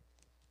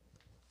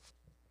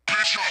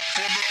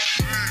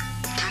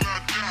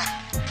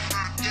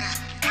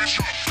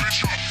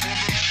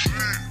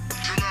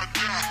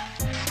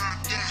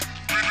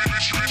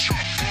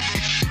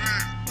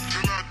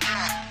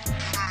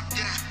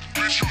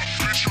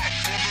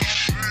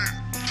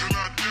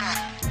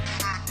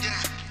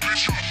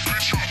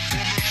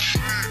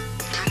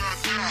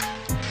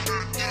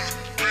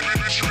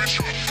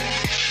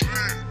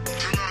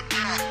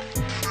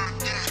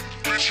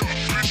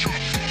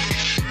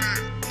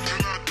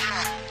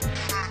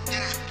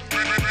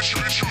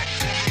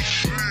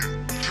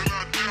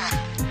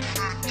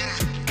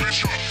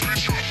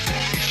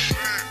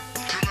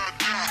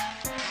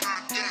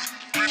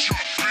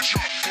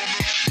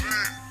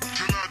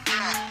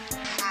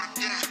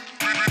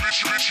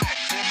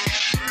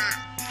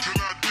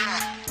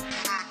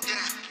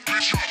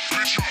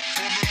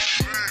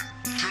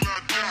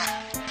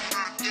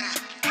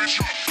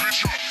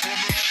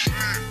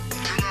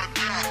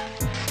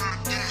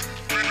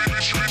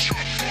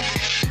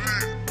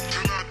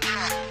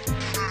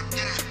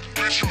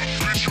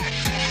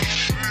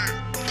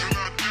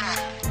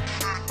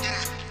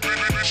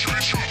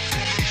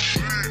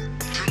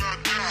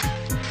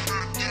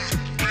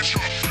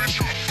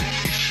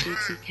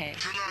 BTK.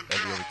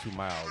 Every other 2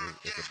 miles,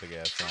 it's a big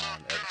ass sign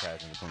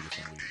advertising to come get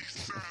some weed.